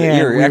learning. Stand.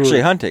 You were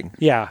actually hunting.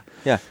 Yeah.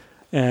 Yeah.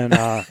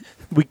 And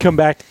we come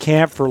back to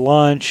camp for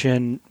lunch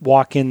and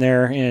walk in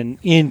there, and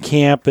in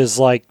camp is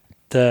like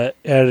the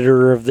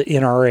editor of the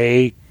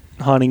NRA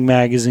hunting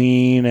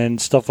magazine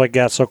and stuff like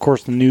that. So, of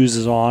course, the news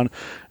is on.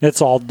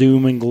 It's all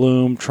doom and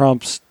gloom.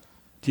 Trump's,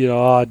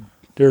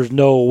 there's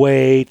no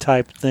way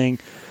type thing.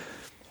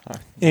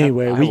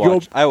 Anyway,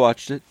 I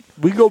watched it.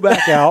 We go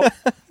back out.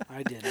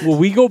 I did. Well,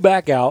 we go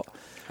back out.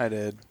 I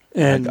did.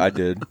 And I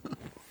did.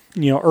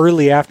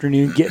 Early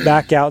afternoon, get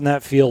back out in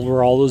that field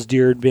where all those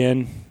deer had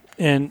been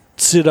and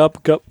sit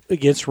up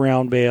against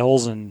round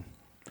bales, and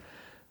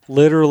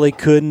literally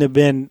couldn't have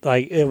been,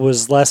 like, it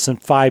was less than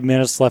 5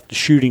 minutes left to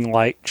shooting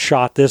light.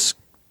 Shot this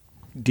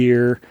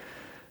deer.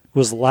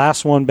 Was the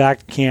last one back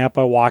to camp.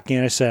 I walk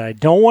in. I said, I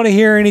don't want to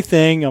hear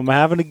anything. I'm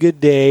having a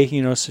good day.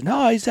 I said,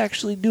 no, he's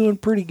actually doing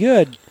pretty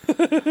good.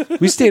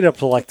 We stayed up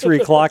till like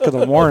 3 o'clock in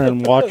the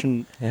morning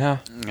watching. Yeah,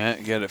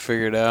 get it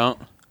figured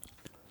out.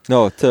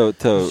 No,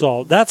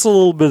 So that's a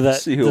little bit of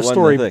the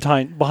story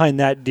behind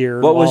that deer.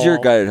 What was your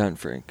guided hunt,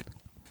 Frank?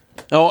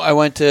 Oh, I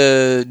went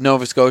to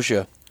Nova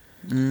Scotia.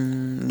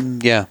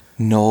 Yeah.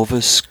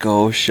 Nova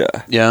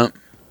Scotia. Yeah.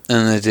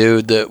 And the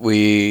dude that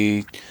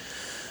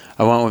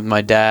I went with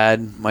my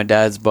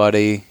dad's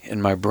buddy,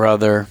 and my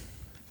brother,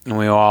 and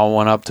we all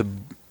went up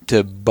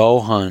to bow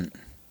hunt.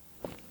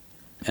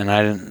 And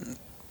I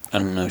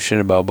don't know shit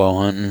about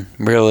bow hunting.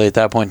 Really, at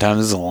that point in time,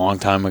 this is a long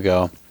time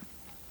ago.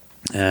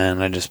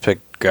 And I just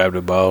grabbed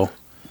a bow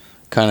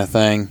kind of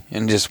thing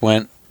and just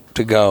went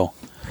to go.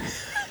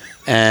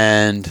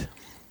 And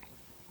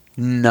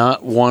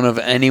not one of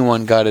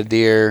anyone got a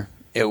deer.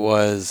 It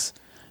was,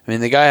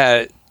 the guy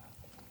had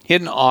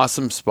an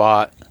awesome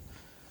spot,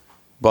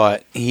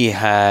 but he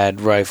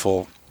had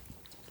rifle.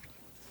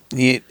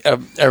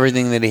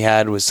 Everything that he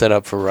had was set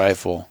up for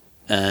rifle.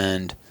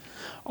 And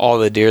all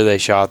the deer they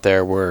shot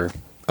there were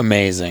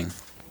amazing,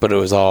 but it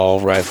was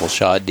all rifle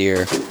shot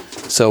deer.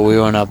 So we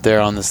went up there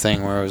on this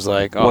thing where it was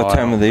like, what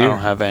time of the year? I don't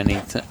have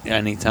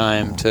any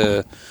time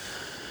to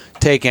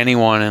take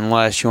anyone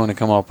unless you want to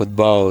come up with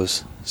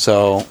bows.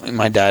 So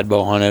my dad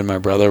bow hunted, my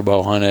brother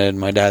bow hunted,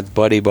 my dad's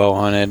buddy bow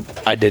hunted.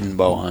 I didn't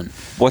bow hunt.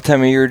 What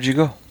time of year did you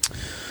go?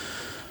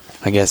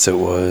 I guess it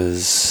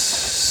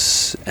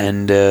was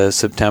end of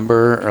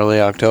September, early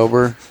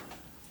October,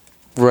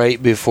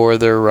 right before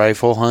their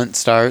rifle hunt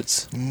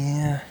starts.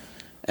 Yeah.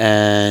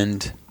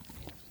 And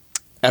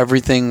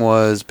everything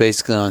was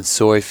basically on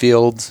soy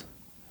fields.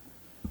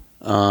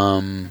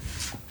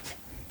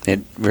 It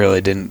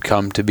really didn't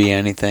come to be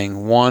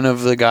anything. One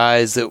of the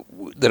guys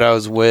that I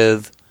was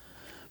with,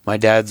 my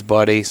dad's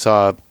buddy,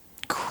 saw a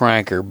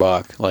cranker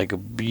buck, like a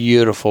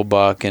beautiful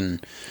buck,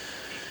 and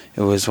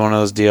it was one of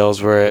those deals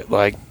where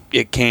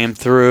it came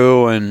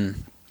through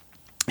and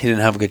he didn't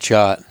have a good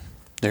shot.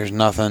 there's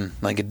nothing.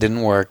 Like, it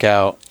didn't work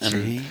out.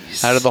 And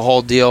out of the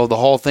whole deal, the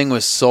whole thing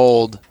was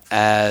sold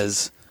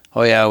as,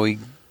 oh yeah, we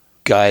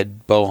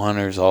guide bow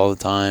hunters all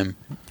the time.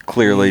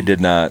 Clearly did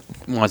not.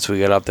 Once we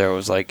got up there, it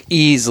was like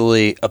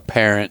easily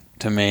apparent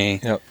to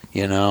me,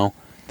 you know,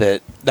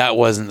 that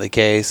wasn't the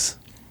case.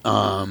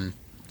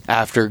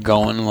 After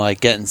going,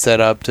 like, getting set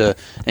up to,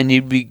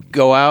 and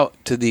go out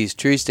to these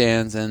tree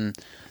stands and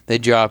they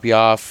drop you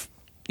off.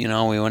 You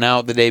know, we went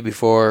out the day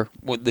before,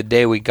 the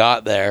day we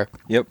got there.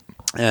 Yep.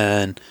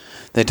 And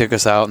they took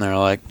us out and they're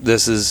like,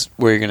 this is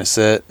where you're going to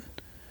sit.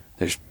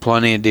 There's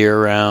plenty of deer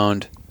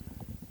around.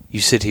 You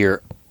sit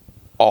here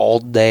all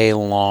day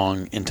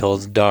long until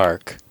it's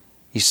dark.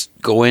 You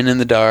go in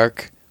the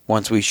dark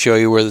once we show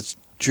you where the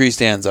tree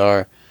stands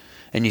are,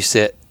 and you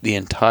sit the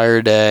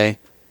entire day,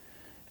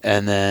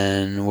 and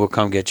then we'll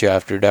come get you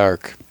after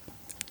dark.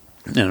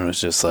 And it was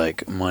just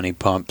like a money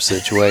pump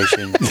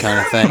situation kind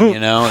of thing, you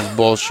know? It's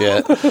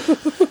bullshit.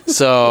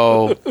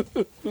 So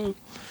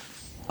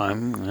I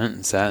went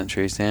and sat in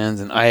tree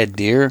stands, and I had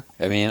deer.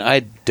 I mean, I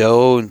had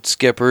doe and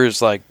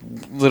skippers, like,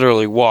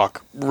 literally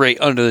walk right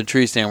under the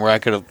tree stand where I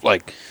could have,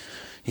 like,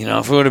 you know,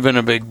 if it would have been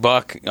a big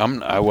buck,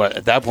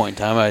 at that point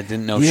in time, I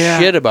didn't know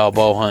shit about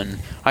bow hunting.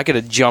 I could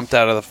have jumped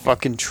out of the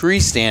fucking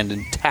tree stand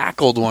and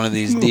tackled one of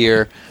these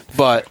deer,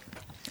 but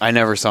I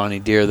never saw any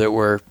deer that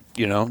were,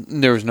 you know,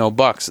 there was no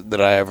bucks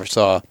that I ever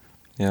saw.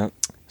 Yeah.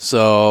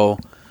 So,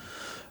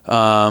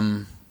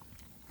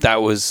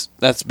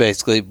 that's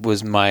basically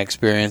was my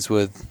experience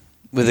with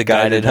a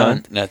guided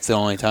hunt. That's the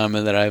only time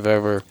that I've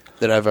ever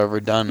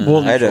done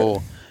an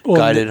actual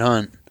guided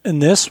hunt.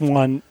 And this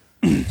one,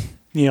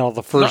 you know,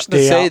 the first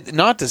day out.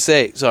 Not to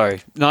say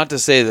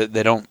that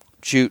they don't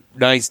shoot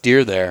nice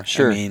deer there.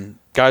 Sure. I mean,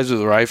 guys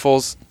with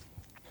rifles.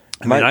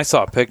 I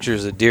saw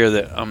pictures of deer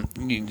that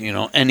you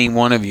know, any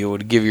one of you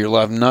would give your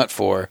left nut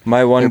for.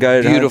 My one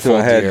guided hunt, beautiful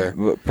I had deer.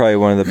 Probably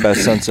one of the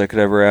best hunts I could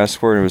ever ask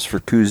for, and it was for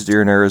Coues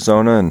deer in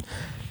Arizona, and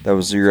that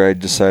was the year I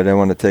decided I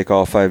wanted to take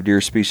all 5 deer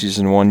species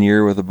in 1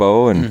 year with a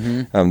bow,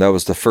 and that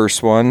was the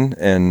first one,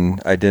 and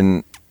I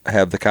didn't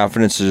have the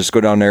confidence to just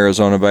go down to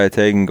Arizona, buy a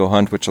tag, and go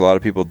hunt, which a lot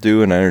of people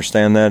do, and I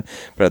understand that.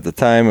 But at the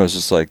time, I was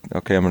just like,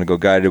 okay, I'm going to go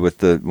guided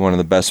with one of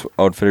the best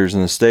outfitters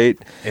in the state.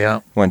 Yeah.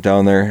 Went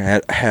down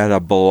there, had a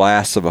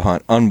blast of a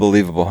hunt,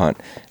 unbelievable hunt,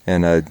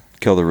 and I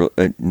killed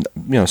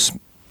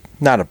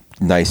not a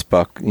nice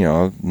buck, you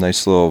know,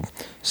 nice little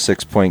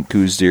 6-point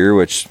Coues deer,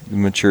 which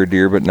mature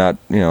deer, but not,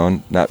 you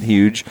know, not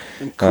huge.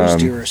 And Coues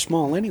deer are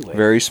small anyway.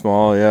 Very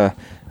small, yeah.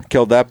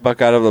 Killed that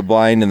buck out of the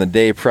blind, and the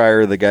day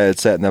prior, the guy that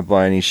sat in that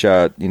blind, he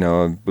shot, you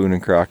know, a Boone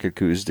and Crockett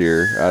Coues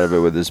deer out of it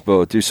with his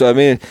bow too. So I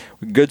mean,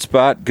 good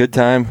spot, good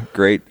time,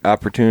 great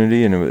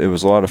opportunity, and it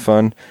was a lot of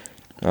fun.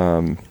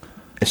 So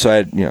I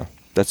had, you know,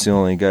 that's the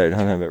only guided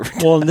hunt I've ever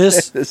done. Well,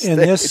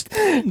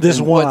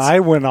 this one I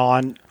went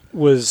on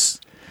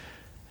was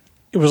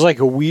like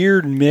a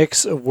weird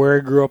mix of where I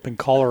grew up in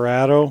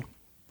Colorado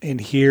and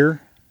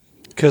here,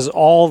 because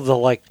all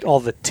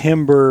the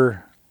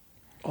timber,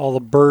 all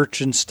the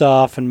birch and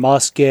stuff and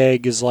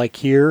muskeg is like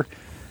here,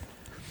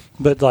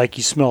 but like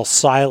you smell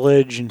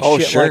silage and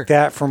shit like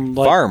that from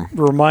like farm.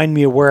 Remind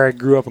me of where I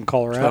grew up in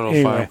Colorado.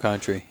 Total farm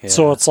country. Yeah.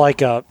 So it's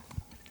like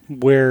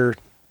where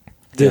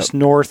this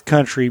North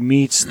Country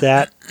meets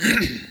that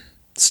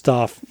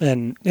stuff.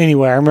 And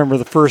anyway, I remember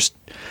the first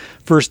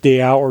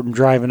day out, we're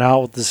driving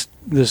out with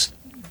this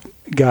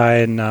guy,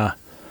 and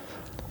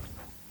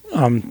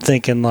I'm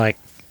thinking, like,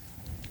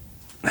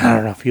 I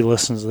don't know if he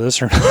listens to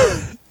this or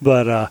not,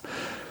 but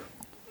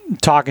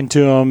talking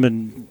to him,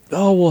 and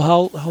how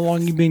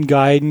long you been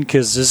guiding?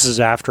 Because this is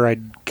after I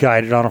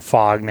guided on a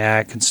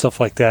Fognac and stuff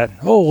like that.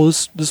 Oh, well,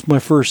 this is my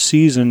first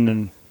season,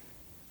 and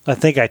I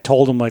think I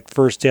told him, like, the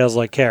first day, I was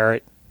like, hey, all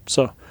right,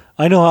 so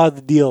I know how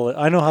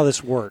I know how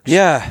this works.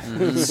 Yeah.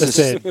 I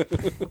said,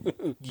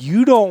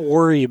 you don't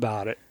worry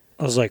about it.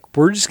 I was like,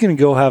 we're just going to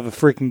go have a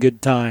freaking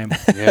good time.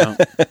 Yeah.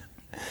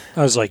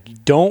 I was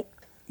like, don't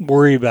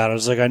worry about it. I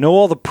was like, I know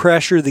all the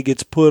pressure that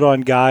gets put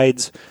on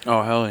guides.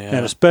 Oh, hell yeah.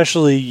 And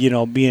especially, you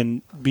know,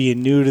 being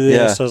new to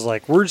this. I was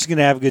like, we're just going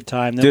to have a good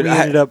time. Then we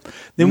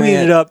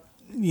ended up,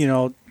 you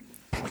know,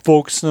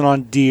 focusing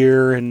on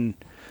deer, and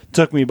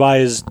took me by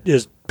his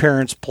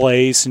parents'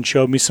 place and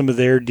showed me some of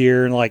their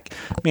deer, and like,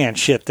 man,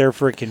 shit, their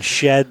freaking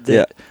shed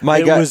that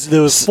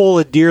was full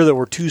of deer that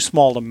were too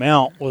small to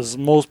mount was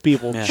most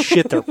people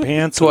shit their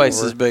pants twice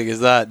over. as big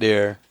as that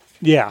deer.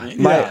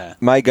 Yeah.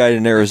 My guide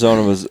in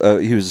Arizona was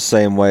he was the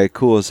same way,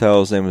 cool as hell.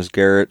 His name was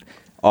Garrett.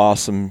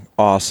 Awesome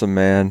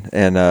man.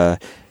 And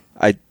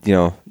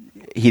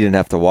he didn't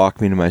have to walk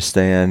me to my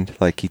stand.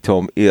 Like, he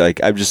told me, like,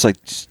 I'm just like,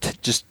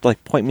 just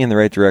like point me in the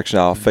right direction.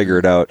 I'll figure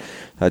it out.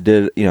 I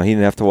did, you know, he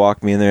didn't have to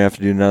walk me in there, have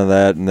to do none of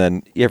that. And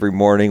then every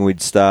morning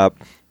we'd stop,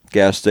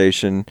 gas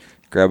station,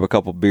 grab a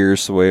couple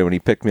beers away. When he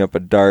picked me up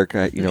at dark, we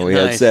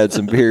had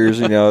some beers,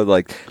 you know,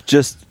 like,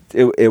 just,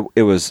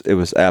 it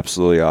was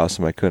absolutely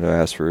awesome. I couldn't have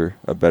asked for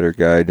a better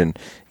guide. And,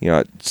 you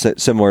know,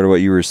 similar to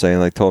what you were saying,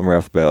 like, told him right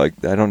off the bat,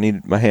 like, I don't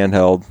need my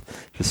handheld.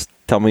 Just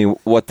tell me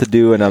what to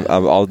do, and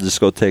I'll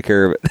just go take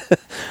care of it.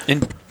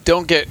 And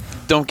don't get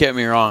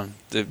me wrong.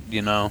 the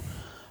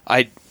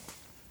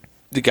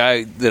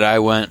guy that I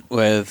went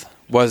with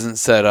wasn't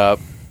set up,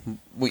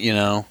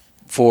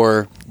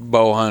 for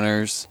bow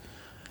hunters.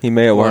 He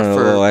may have wanted a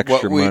little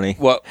extra money.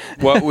 What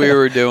we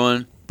were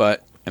doing,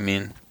 but I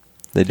mean,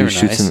 they do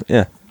shoot some.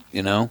 Yeah,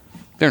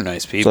 they're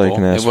nice people.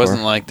 It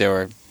wasn't like they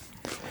were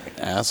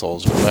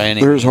assholes.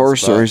 There's horror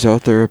stories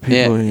out there of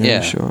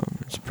people. Show up.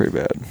 It's pretty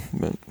bad.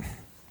 But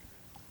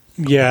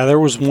yeah, there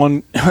was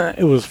one.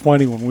 It was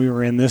funny when we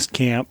were in this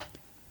camp.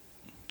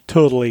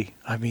 Totally,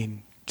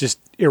 just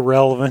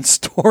irrelevant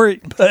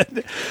story, but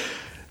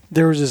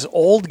there was this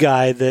old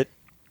guy that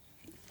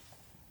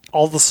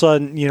all of a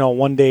sudden,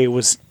 one day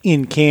was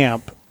in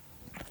camp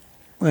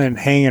and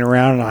hanging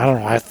around, and I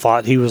don't know, I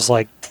thought he was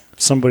like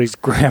somebody's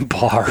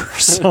grandpa or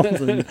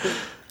something.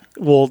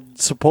 Well,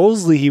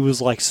 supposedly he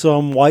was like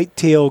some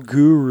whitetail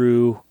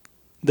guru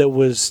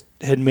that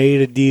had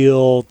made a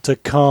deal to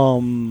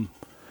come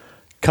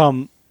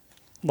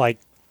like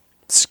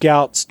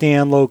scout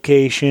stand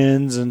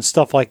locations and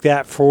stuff like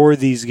that for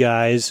these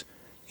guys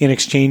in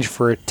exchange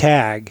for a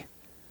tag,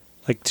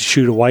 like to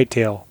shoot a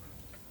whitetail.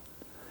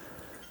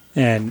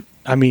 And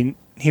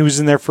he was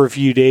in there for a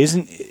few days,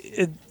 and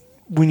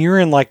when you're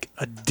in like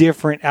a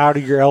different out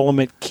of your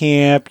element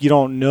camp, you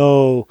don't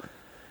know,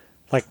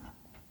 like,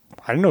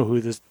 I don't know who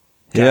this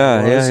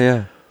guy was.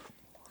 Yeah.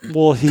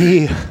 Well,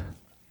 he,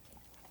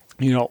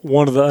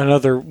 one of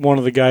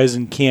the guys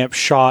in camp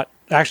shot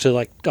actually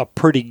like a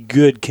pretty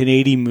good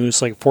Canadian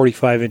moose, like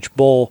 45-inch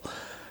bull.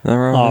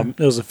 It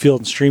was a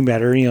Field and Stream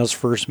batter, his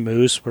first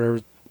moose,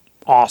 whatever,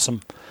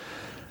 awesome.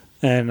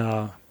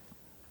 And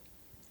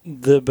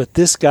but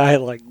this guy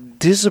like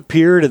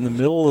disappeared in the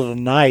middle of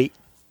the night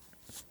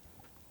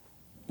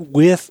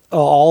with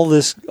all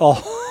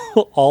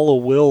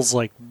of Will's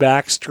like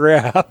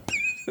backstrap.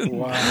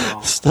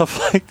 Wow.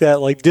 Stuff like that,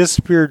 like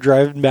disappeared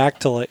driving back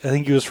to I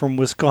think he was from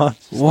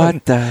Wisconsin.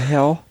 What the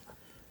hell?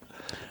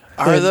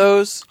 Are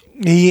those?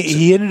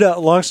 He ended up,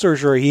 long story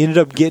short, he ended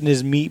up getting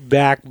his meat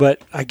back,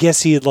 but I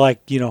guess he had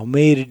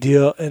made a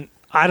deal, and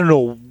I don't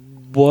know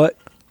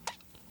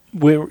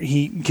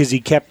because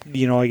he kept,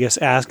 I guess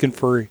asking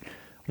for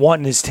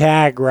wanting his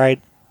tag right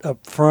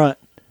up front.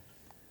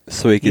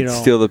 So he could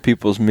steal the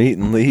people's meat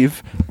and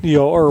leave?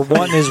 Or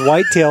wanting his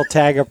whitetail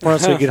tag up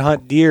front so he could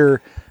hunt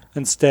deer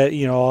instead,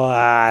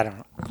 I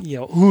don't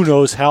know. Who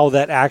knows how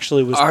that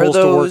actually was supposed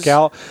to work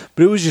out,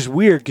 but it was just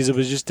weird because it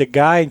was just a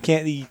guy and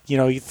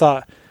you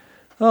thought,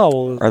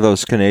 oh, well, are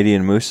those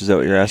Canadian moose? Is that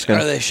what you're asking?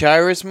 Are they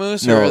Shiras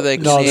moose or are they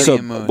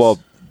Canadian moose? Well,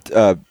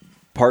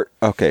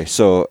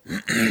 so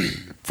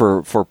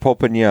for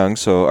Pope and Young,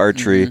 so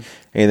archery,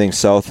 anything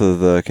south of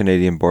the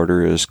Canadian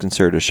border is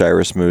considered a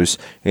Shiras moose.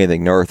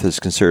 Anything north is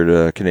considered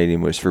a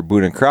Canadian moose. For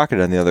Boone and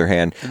Crockett, on the other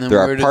hand, and then there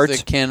where are parts.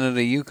 Does the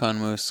Canada-Yukon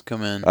moose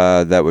come in?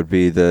 That would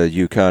be the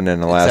Yukon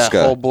and Alaska. It's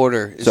that whole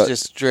border. It's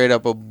just straight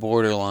up a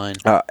borderline.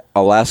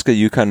 Alaska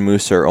Yukon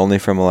moose are only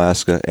from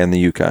Alaska and the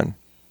Yukon.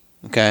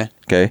 Okay.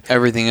 Okay.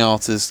 Everything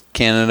else is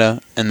Canada,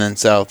 and then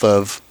south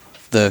of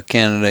the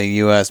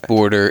Canada-U.S.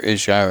 border is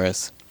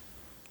Shiras.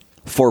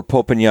 For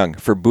Pope and Young.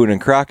 For Boone and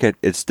Crockett,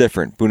 it's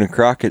different. Boone and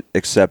Crockett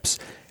accepts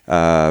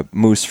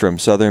moose from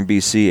southern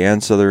BC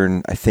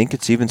and I think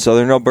it's even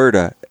southern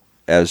Alberta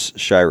as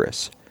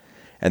Shiras.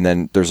 And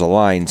then there's a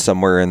line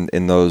somewhere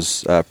in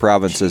those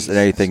provinces, and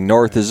anything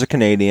north is a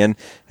Canadian.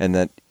 And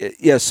then,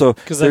 so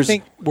because I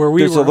think where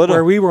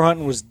we were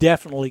hunting was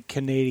definitely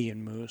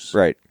Canadian moose.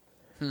 Right.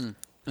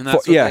 And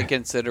that's what they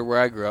consider where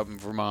I grew up in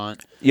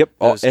Vermont. Yep,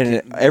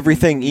 and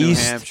everything New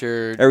east,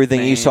 Hampshire, everything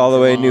Maine, east all the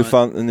way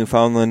Vermont.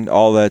 Newfoundland,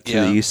 all that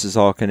to the east is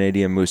all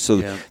Canadian moose. So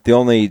the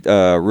only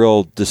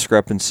real not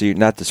discrepancy,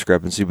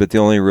 but the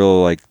only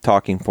real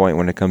talking point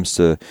when it comes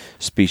to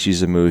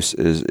species of moose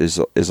is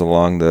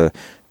along the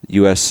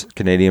U.S.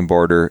 Canadian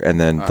border, and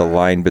then the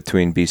line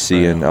between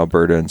BC and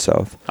Alberta and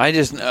south. I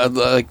just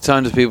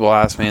tons of people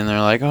ask me, and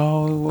they're like,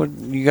 "Oh, what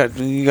you got?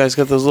 You guys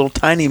got those little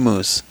tiny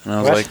moose?" And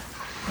I was like,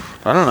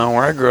 I don't know.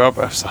 Where I grew up,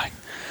 I was like,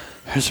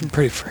 there's some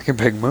pretty freaking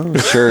big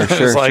moose. Sure.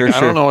 I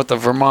don't know what the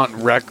Vermont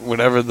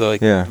whatever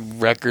the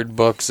record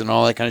books and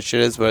all that kind of shit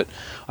is, but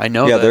I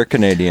know that they're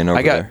Canadian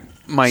over there.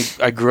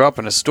 I grew up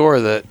in a store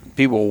that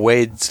people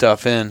weighed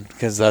stuff in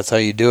because that's how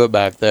you do it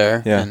back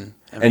there. Yeah.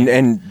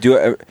 And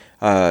do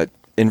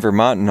in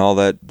Vermont and all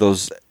that,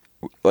 those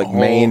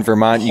Maine,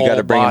 Vermont, you got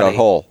to bring it out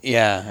whole.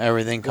 Yeah,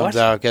 everything comes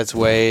out, gets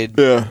weighed.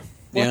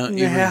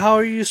 Yeah. How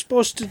are you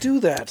supposed to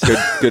do that?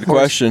 Good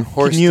question.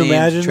 Horse Can you teams,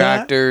 imagine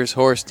tractors,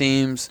 horse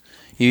teams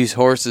use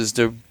horses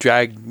to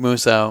drag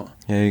moose out.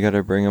 Yeah, you got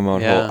to bring them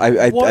out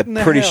whole. I'm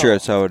pretty sure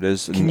that's how it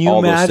is in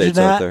all those states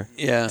out there.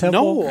 Yeah.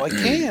 No, I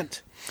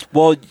can't.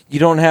 Well, you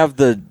don't have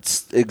the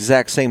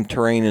exact same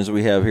terrain as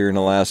we have here in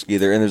Alaska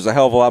either, and there's a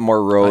hell of a lot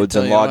more roads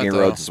and logging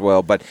roads as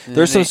well. But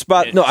there's some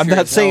spots. No, I'm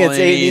not saying it's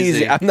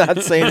easy. I'm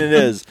not saying it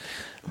is.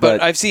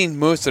 But I've seen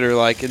moose that are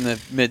in the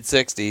mid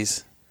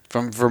 60s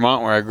from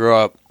Vermont, where I grew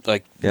up.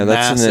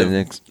 That's an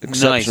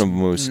exceptional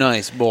moose.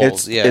 Nice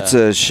bulls. It's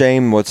a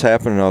shame what's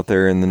happening out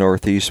there in the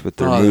Northeast with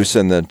their moose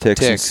and the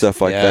ticks and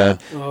stuff like that.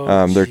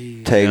 Their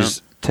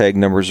tags tag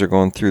numbers are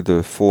going through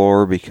the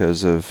floor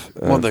because of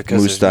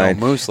moose dying.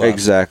 No moose left.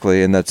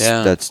 Exactly, and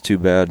that's too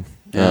bad.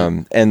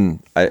 Yeah.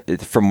 And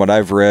from what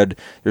I've read,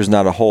 there's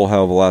not a whole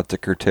hell of a lot to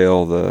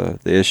curtail the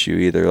issue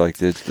either.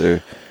 Like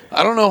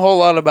I don't know a whole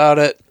lot about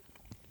it.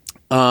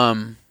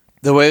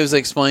 The way it was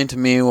explained to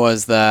me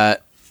was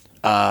that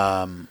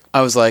I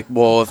was like,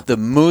 well, if the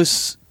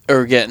moose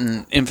are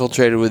getting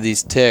infiltrated with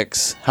these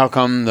ticks, how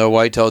come the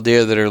whitetail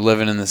deer that are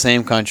living in the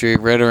same country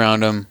right around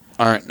them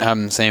aren't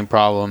having the same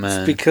problem? And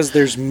it's because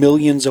there's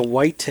millions of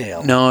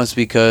whitetail. No, it's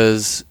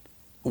because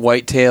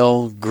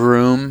whitetail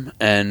groom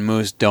and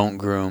moose don't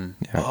groom.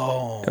 Yeah.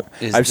 Oh,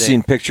 I've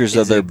seen pictures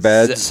of their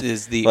beds.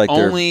 Is the like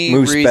only their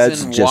moose reason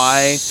beds, just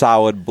why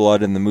solid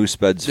blood in the moose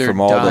beds they're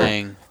from all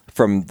dying.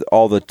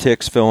 All the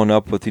ticks filling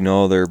up with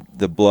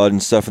the blood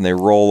and stuff, and they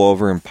roll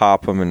over and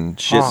pop them and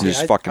shit. And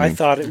just fucking. I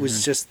thought it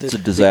was just it's a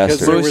disaster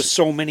because there was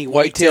so many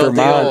whitetail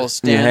deer will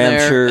stand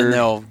there and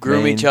they'll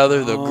groom Maine. each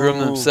other. They'll groom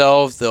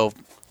themselves. They'll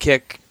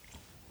kick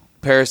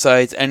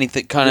parasites,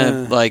 anything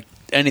like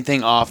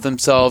anything off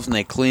themselves, and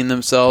they clean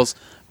themselves.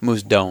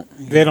 Moose don't.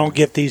 They don't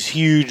get these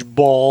huge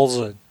balls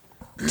of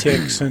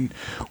ticks, and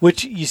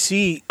which you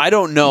see. I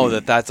don't know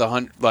that's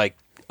 100%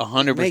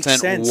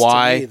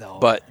 why, me,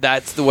 but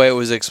that's the way it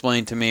was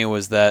explained to me,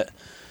 was that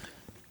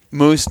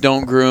moose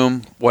don't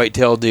groom,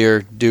 whitetail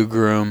deer do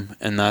groom,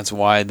 and that's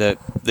why that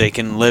they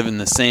can live in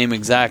the same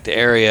exact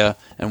area,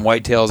 and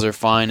whitetails are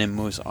fine and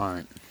moose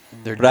aren't.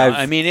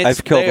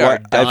 I've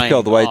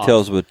killed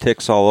whitetails with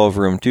ticks all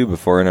over them too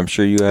before, and I'm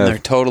sure you have. And they're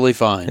totally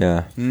fine.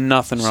 Yeah,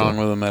 nothing wrong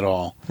with them at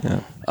all.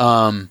 Yeah.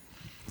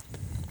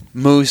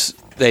 Moose,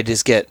 they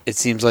just get. It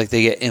seems like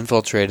they get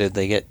infiltrated.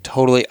 They get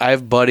totally. I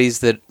have buddies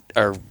that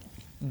are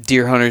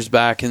deer hunters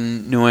back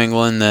in New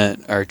England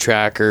that are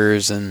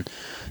trackers, and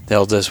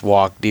they'll just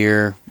walk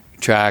deer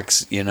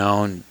tracks,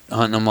 and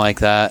hunt them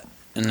like that.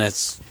 And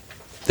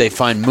they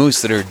find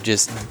moose that are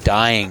just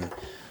dying,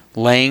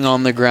 laying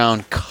on the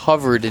ground,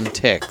 covered in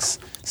ticks.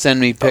 Send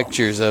me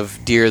pictures of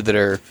deer that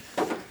are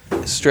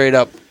straight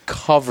up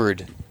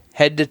covered,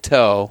 head to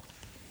toe,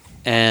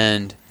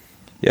 and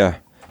yeah,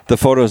 the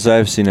photos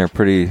I've seen are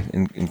pretty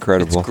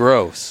incredible. It's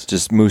gross.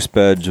 Just moose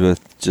beds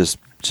with just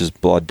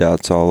blood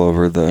dots all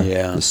over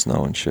the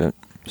snow and shit.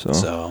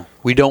 So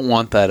we don't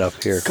want that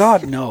up here.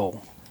 God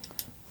no.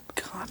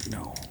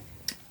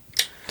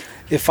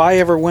 If I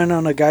ever went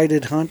on a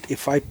guided hunt,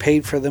 if I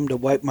paid for them to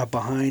wipe my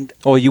behind,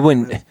 you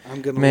wouldn't.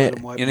 I'm gonna let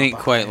them wipe my behind. It ain't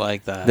quite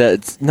like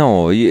that.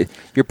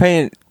 You're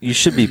paying. You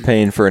should be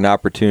paying for an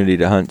opportunity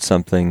to hunt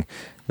something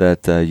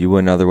that you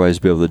wouldn't otherwise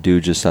be able to do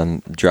just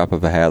on the drop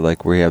of a hat,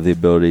 like we have the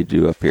ability to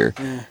do up here.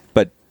 Yeah.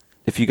 But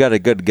if you got a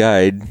good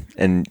guide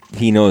and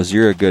he knows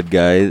you're a good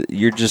guy,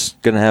 you're just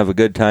gonna have a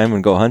good time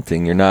and go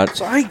hunting. You're not.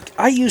 So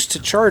I used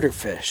to charter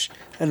fish,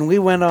 and we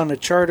went on a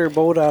charter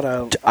boat out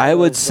of. I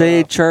would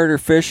say charter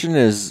fishing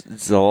is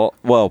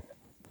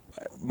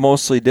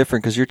mostly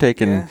different because you're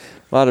taking a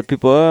lot of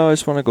people. Oh, I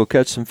just want to go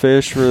catch some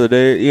fish for the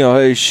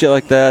day, shit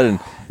like that, and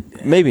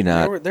maybe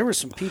not. There were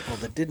some people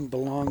that didn't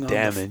belong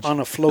on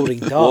a floating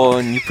dock. Well,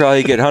 and you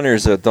probably get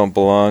hunters that don't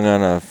belong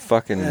on a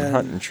fucking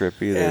hunting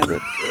trip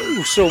either.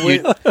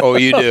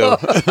 You do.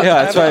 Yeah,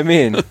 that's what I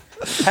mean.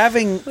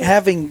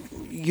 Having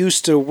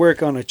used to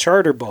work on a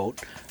charter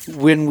boat,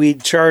 when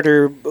we'd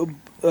charter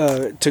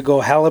to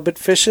go halibut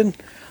fishing,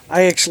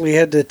 I actually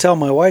had to tell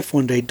my wife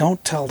one day,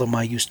 don't tell them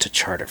I used to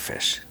charter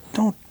fish.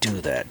 Don't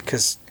do that,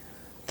 because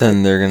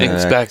then they're going to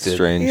act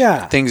strange.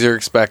 Yeah. Things are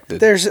expected.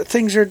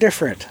 Things are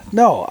different.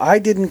 No, I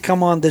didn't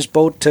come on this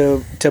boat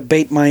to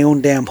bait my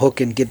own damn hook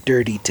and get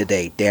dirty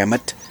today, damn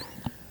it.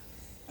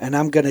 And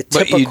I'm going to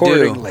tip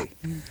accordingly.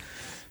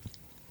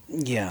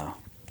 Yeah.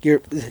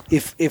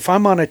 If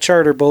I'm on a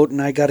charter boat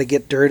and I got to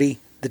get dirty,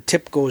 the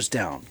tip goes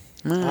down.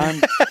 That's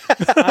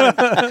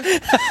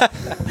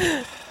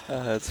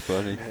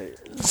funny.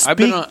 I've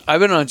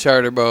been on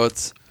charter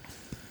boats,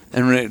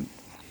 and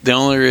the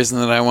only reason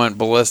that I went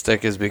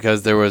ballistic is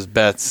because there was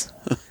bets.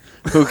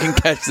 Who can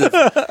catch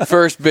the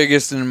first,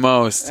 biggest, and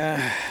most?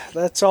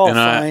 That's all and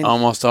fine. I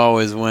almost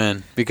always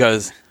win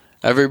because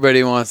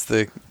everybody wants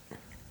the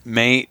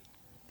mate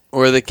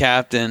or the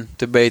captain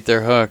to bait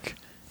their hook,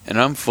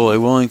 and I'm fully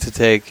willing to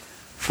take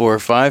 4 or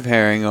 5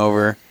 herring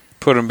over,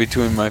 put them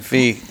between my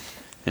feet,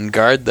 and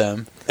guard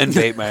them and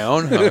bait my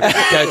own hook,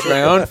 catch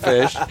my own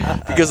fish,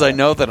 because I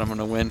know that I'm going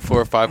to win $400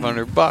 or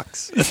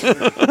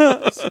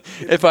 $500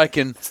 if I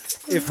can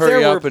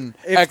hurry up and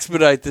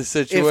expedite the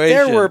situation. If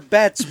there were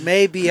bets,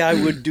 maybe I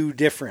would do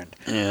different.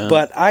 Yeah.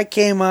 But I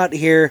came out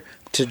here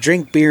to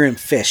drink beer and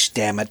fish.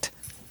 Damn it!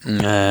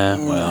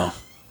 Well.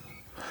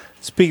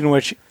 Speaking of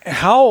which,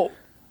 how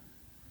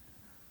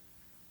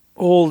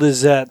old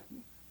is that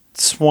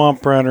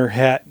Swamp Runner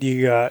hat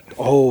you got?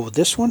 Oh,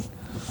 this one.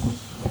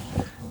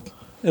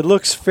 It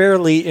looks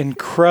fairly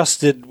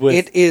encrusted with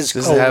it is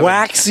a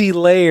waxy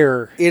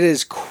layer. It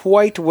is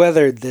quite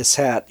weathered, this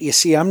hat. You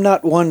see, I'm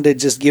not one to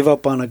just give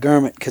up on a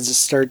garment because it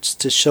starts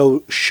to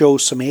show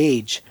some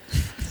age.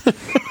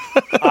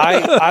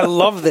 I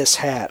love this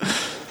hat.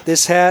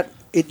 This hat,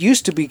 it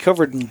used to be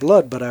covered in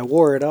blood, but I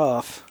wore it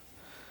off.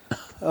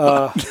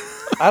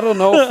 I don't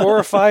know, 4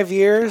 or 5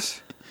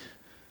 years.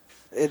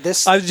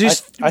 I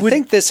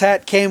think this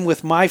hat came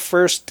with my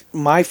first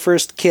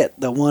kit,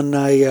 the one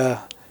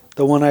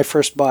I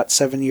first bought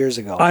 7 years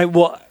ago.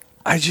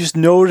 I just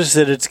noticed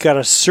that it's got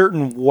a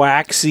certain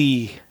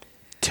waxy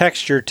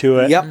texture to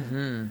it. Yep,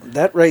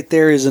 that right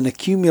there is an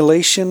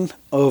accumulation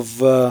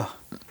of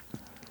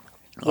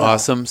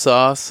awesome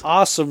sauce.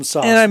 Awesome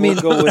sauce. And I mean,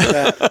 we'll go with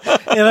that.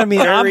 And I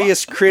mean,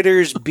 various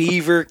critters: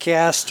 beaver,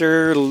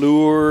 castor,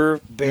 lure,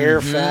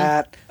 bear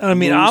fat. I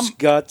mean, moose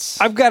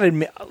guts. I've got to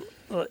admit,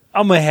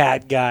 I'm a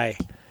hat guy.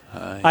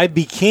 I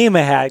became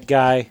a hat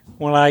guy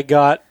when I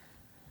got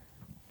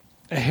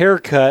a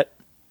haircut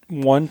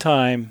one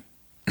time.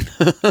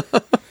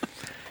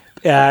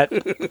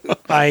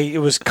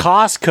 It was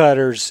Cost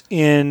Cutters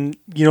in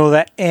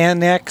that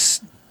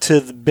annex to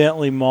the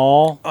Bentley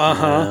Mall.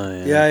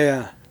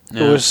 Yeah.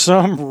 It was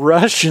some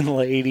Russian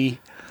lady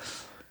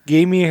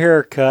gave me a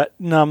haircut,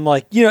 and I'm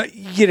like, you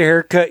get a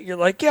haircut, you're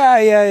like, yeah,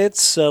 it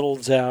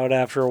settles out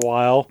after a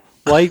while.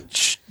 Like,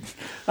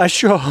 I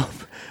show up,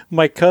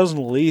 my cousin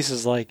Elise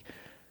is like,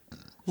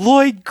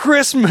 Lloyd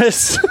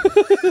Christmas.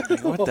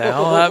 What the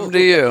hell happened to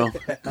you?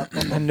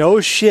 No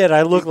shit,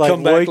 I look like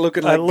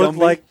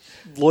like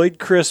Lloyd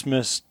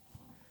Christmas.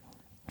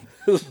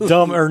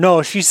 Dumb or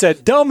no, she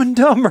said Dumb and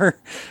Dumber.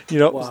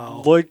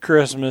 Wow. Lloyd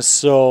Christmas.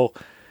 So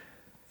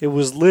it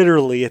was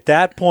literally at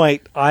that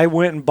point I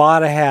went and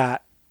bought a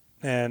hat,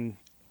 and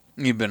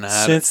you've been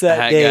since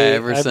that day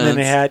I've been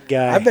a hat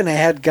guy. I've been a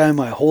hat guy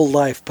my whole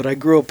life, but I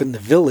grew up in the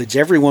village.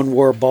 Everyone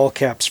wore ball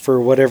caps for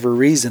whatever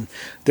reason.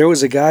 There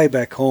was a guy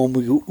back home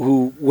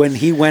who when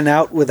he went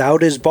out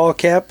without his ball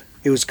cap,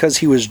 it was because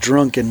he was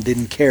drunk and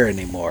didn't care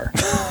anymore.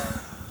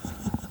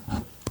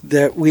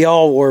 That we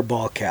all wore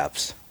ball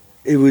caps.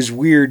 It was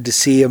weird to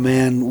see a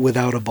man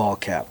without a ball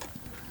cap.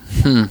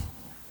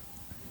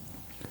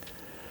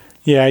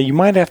 Yeah, you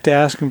might have to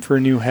ask him for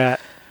a new hat.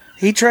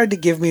 He tried to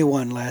give me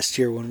one last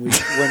year when we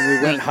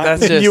went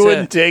hunting. You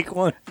wouldn't take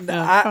one?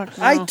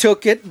 I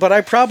took it, but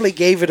I probably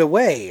gave it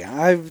away.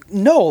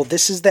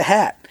 This is the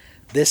hat.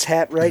 This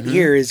hat right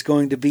here is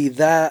going to be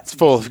that. It's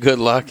full of good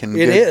luck and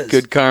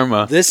good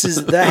karma. This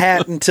is the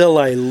hat until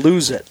I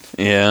lose it.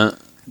 Yeah.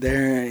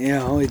 There,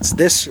 it's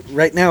this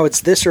right now.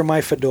 It's this or my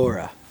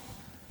fedora.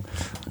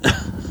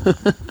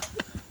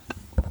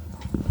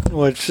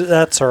 Which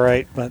that's all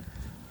right, but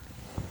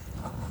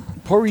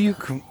what were you?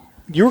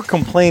 You were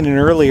complaining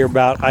earlier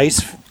about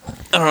ice.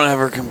 I don't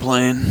ever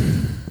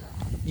complain.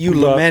 You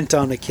lament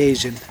on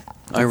occasion.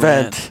 I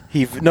vent.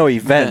 He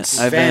vents.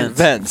 I vent.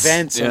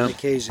 Vents on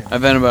occasion. I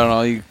vent about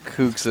all you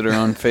kooks that are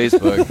on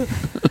Facebook.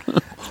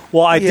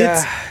 Well, I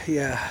did.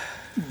 Yeah.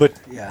 But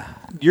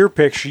your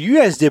picture, you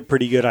guys did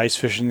pretty good ice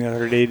fishing the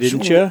other day,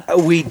 didn't you?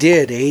 We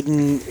did.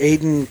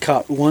 Aiden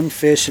caught one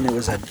fish, and it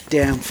was a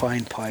damn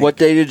fine pike. What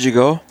day did you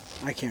go?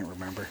 I can't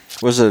remember.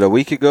 Was it a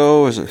week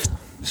ago? Was it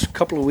a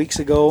couple of weeks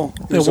ago?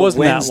 It wasn't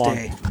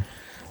Wednesday. That long.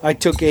 I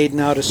took Aiden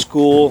out of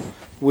school.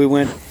 We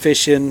went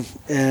fishing,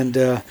 and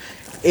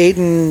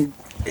Aiden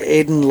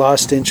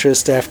lost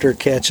interest after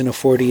catching a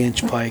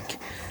 40-inch pike.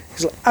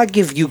 He's like, "I'll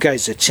give you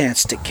guys a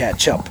chance to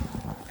catch up,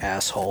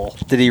 asshole."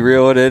 Did he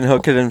reel it in,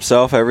 hook it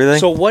himself, everything?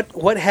 So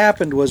what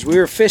happened was we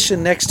were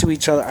fishing next to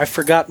each other. I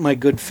forgot my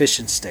good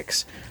fishing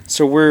sticks.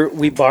 So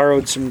we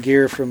borrowed some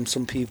gear from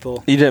some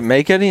people. You didn't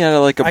make any out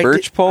of like a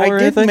birch pole or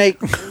anything?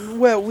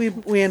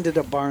 We ended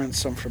up borrowing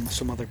some from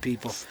some other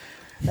people.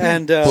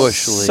 And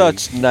Bush League.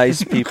 Such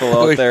nice people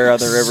out there on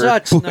the river.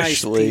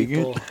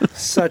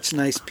 Such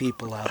nice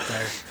people out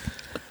there.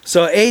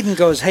 So Aiden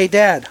goes, "Hey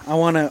Dad, I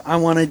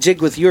wanna jig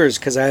with yours,"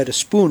 because I had a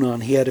spoon on.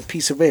 He had a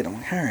piece of bait. I'm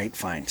like, "All right,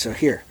 fine. So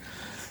here."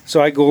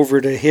 So I go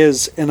over to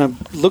his, and I'm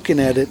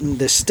looking at it, and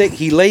the stick.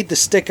 He laid the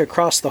stick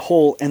across the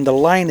hole, and the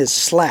line is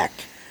slack.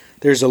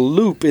 There's a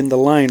loop in the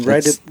line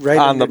right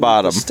on the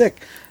bottom. The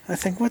stick. I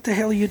think, "What the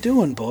hell are you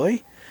doing,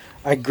 boy?"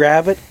 I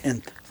grab it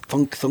and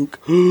thunk thunk.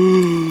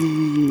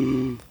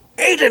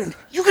 Aiden,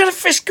 you got a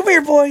fish? Come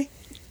here, boy.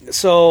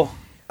 So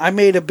I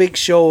made a big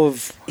show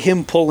of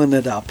him pulling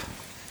it up,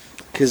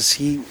 because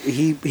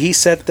he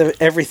set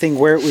everything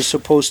where it was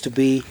supposed to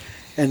be,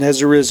 and as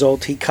a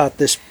result, he caught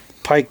this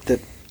pike that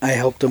I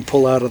helped him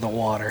pull out of the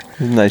water.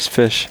 Nice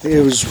fish. He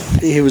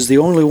was the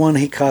only one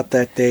he caught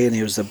that day, and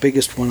he was the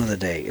biggest one of the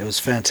day. It was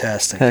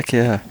fantastic. Heck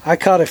yeah! I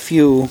caught a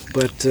few,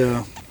 but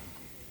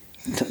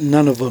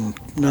none of them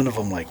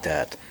like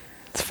that.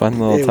 It's a fun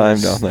little time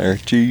down there.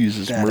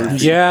 Jesus,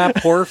 mercy. Yeah,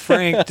 poor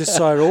Frank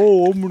decided,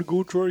 I'm gonna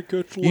go try to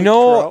catch a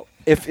trout.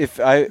 If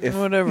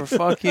whatever,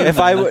 fuck you. I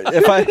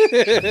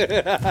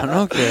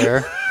don't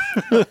care.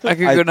 I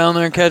could go down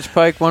there and catch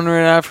pike one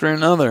right after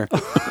another.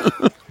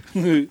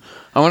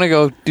 I want to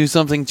go do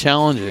something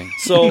challenging.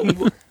 So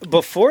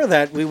before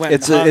that, we went.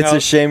 It's a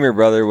shame your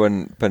brother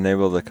wouldn't been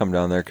able to come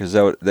down there, because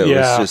that was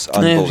just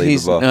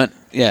unbelievable.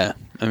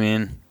 I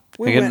mean,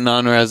 like a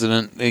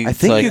non-resident. I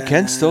think you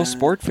can still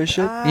sport fish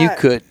it. You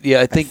could,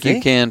 I think you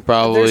can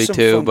probably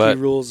too. But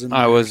rules in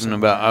I wasn't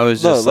about. I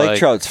was just lake like,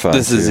 trout's fun.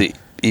 This is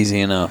easy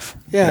enough.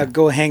 Yeah,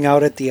 go hang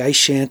out at the ice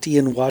shanty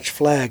and watch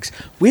flags.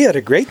 We had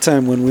a great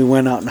time when we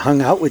went out and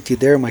hung out with you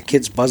there. My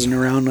kids buzzing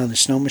around on the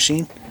snow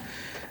machine.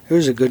 It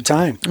was a good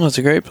time. Well, it's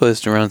a great place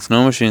to run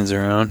snow machines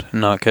around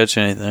and not catch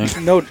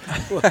anything. No,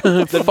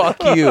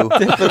 fuck you.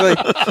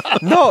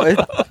 No,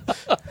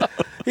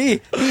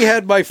 he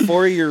had my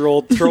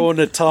 4-year-old throwing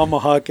a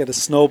tomahawk at a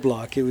snow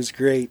block. It was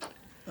great.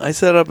 I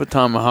set up a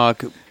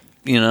tomahawk,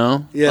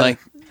 Yeah.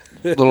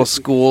 little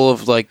school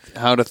of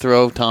how to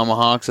throw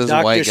tomahawks as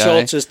a white guy. Dr.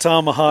 Schultz's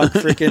Tomahawk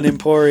freaking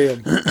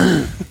Emporium.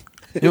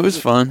 It was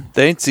fun.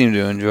 They seemed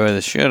to enjoy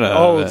the shit out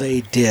of it. Oh,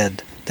 they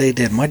did. They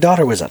did. My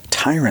daughter was a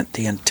tyrant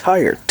the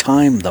entire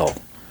time, though.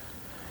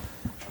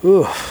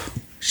 Ooh,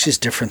 she's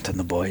different than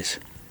the boys.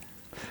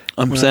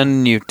 I'm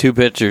sending you 2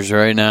 pictures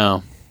right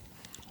now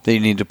that you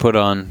need to put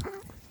on.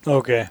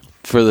 Okay.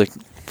 For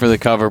the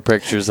cover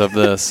pictures of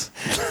this.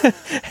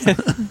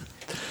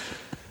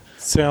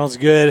 Sounds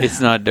good.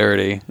 It's not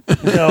dirty.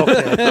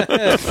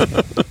 Okay.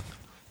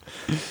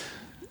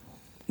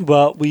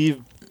 Well,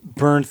 we've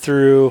burned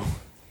through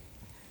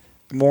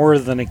more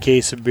than a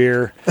case of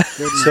beer,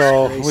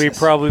 so we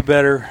probably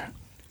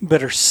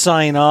better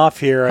sign off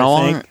here.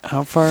 I think.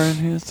 How far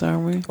in this are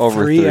we?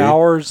 Over 3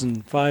 hours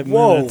and 5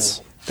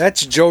 minutes.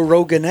 That's Joe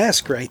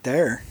Rogan-esque right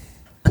there.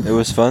 It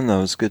was fun though.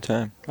 It was a good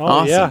time. Oh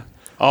awesome. Yeah,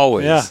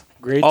 always. Yeah,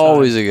 great.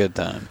 Always a good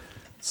time.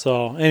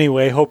 So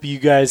anyway, hope you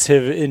guys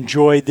have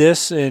enjoyed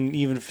this, and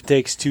even if it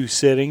takes 2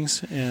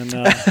 sittings, and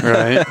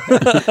right.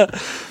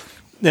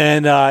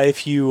 And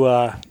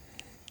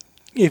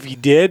if you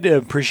did,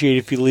 appreciate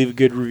if you leave a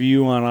good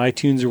review on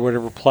iTunes or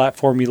whatever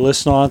platform you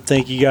listen on.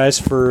 Thank you guys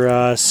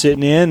for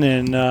sitting in,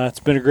 and it's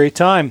been a great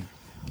time.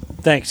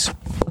 Thanks.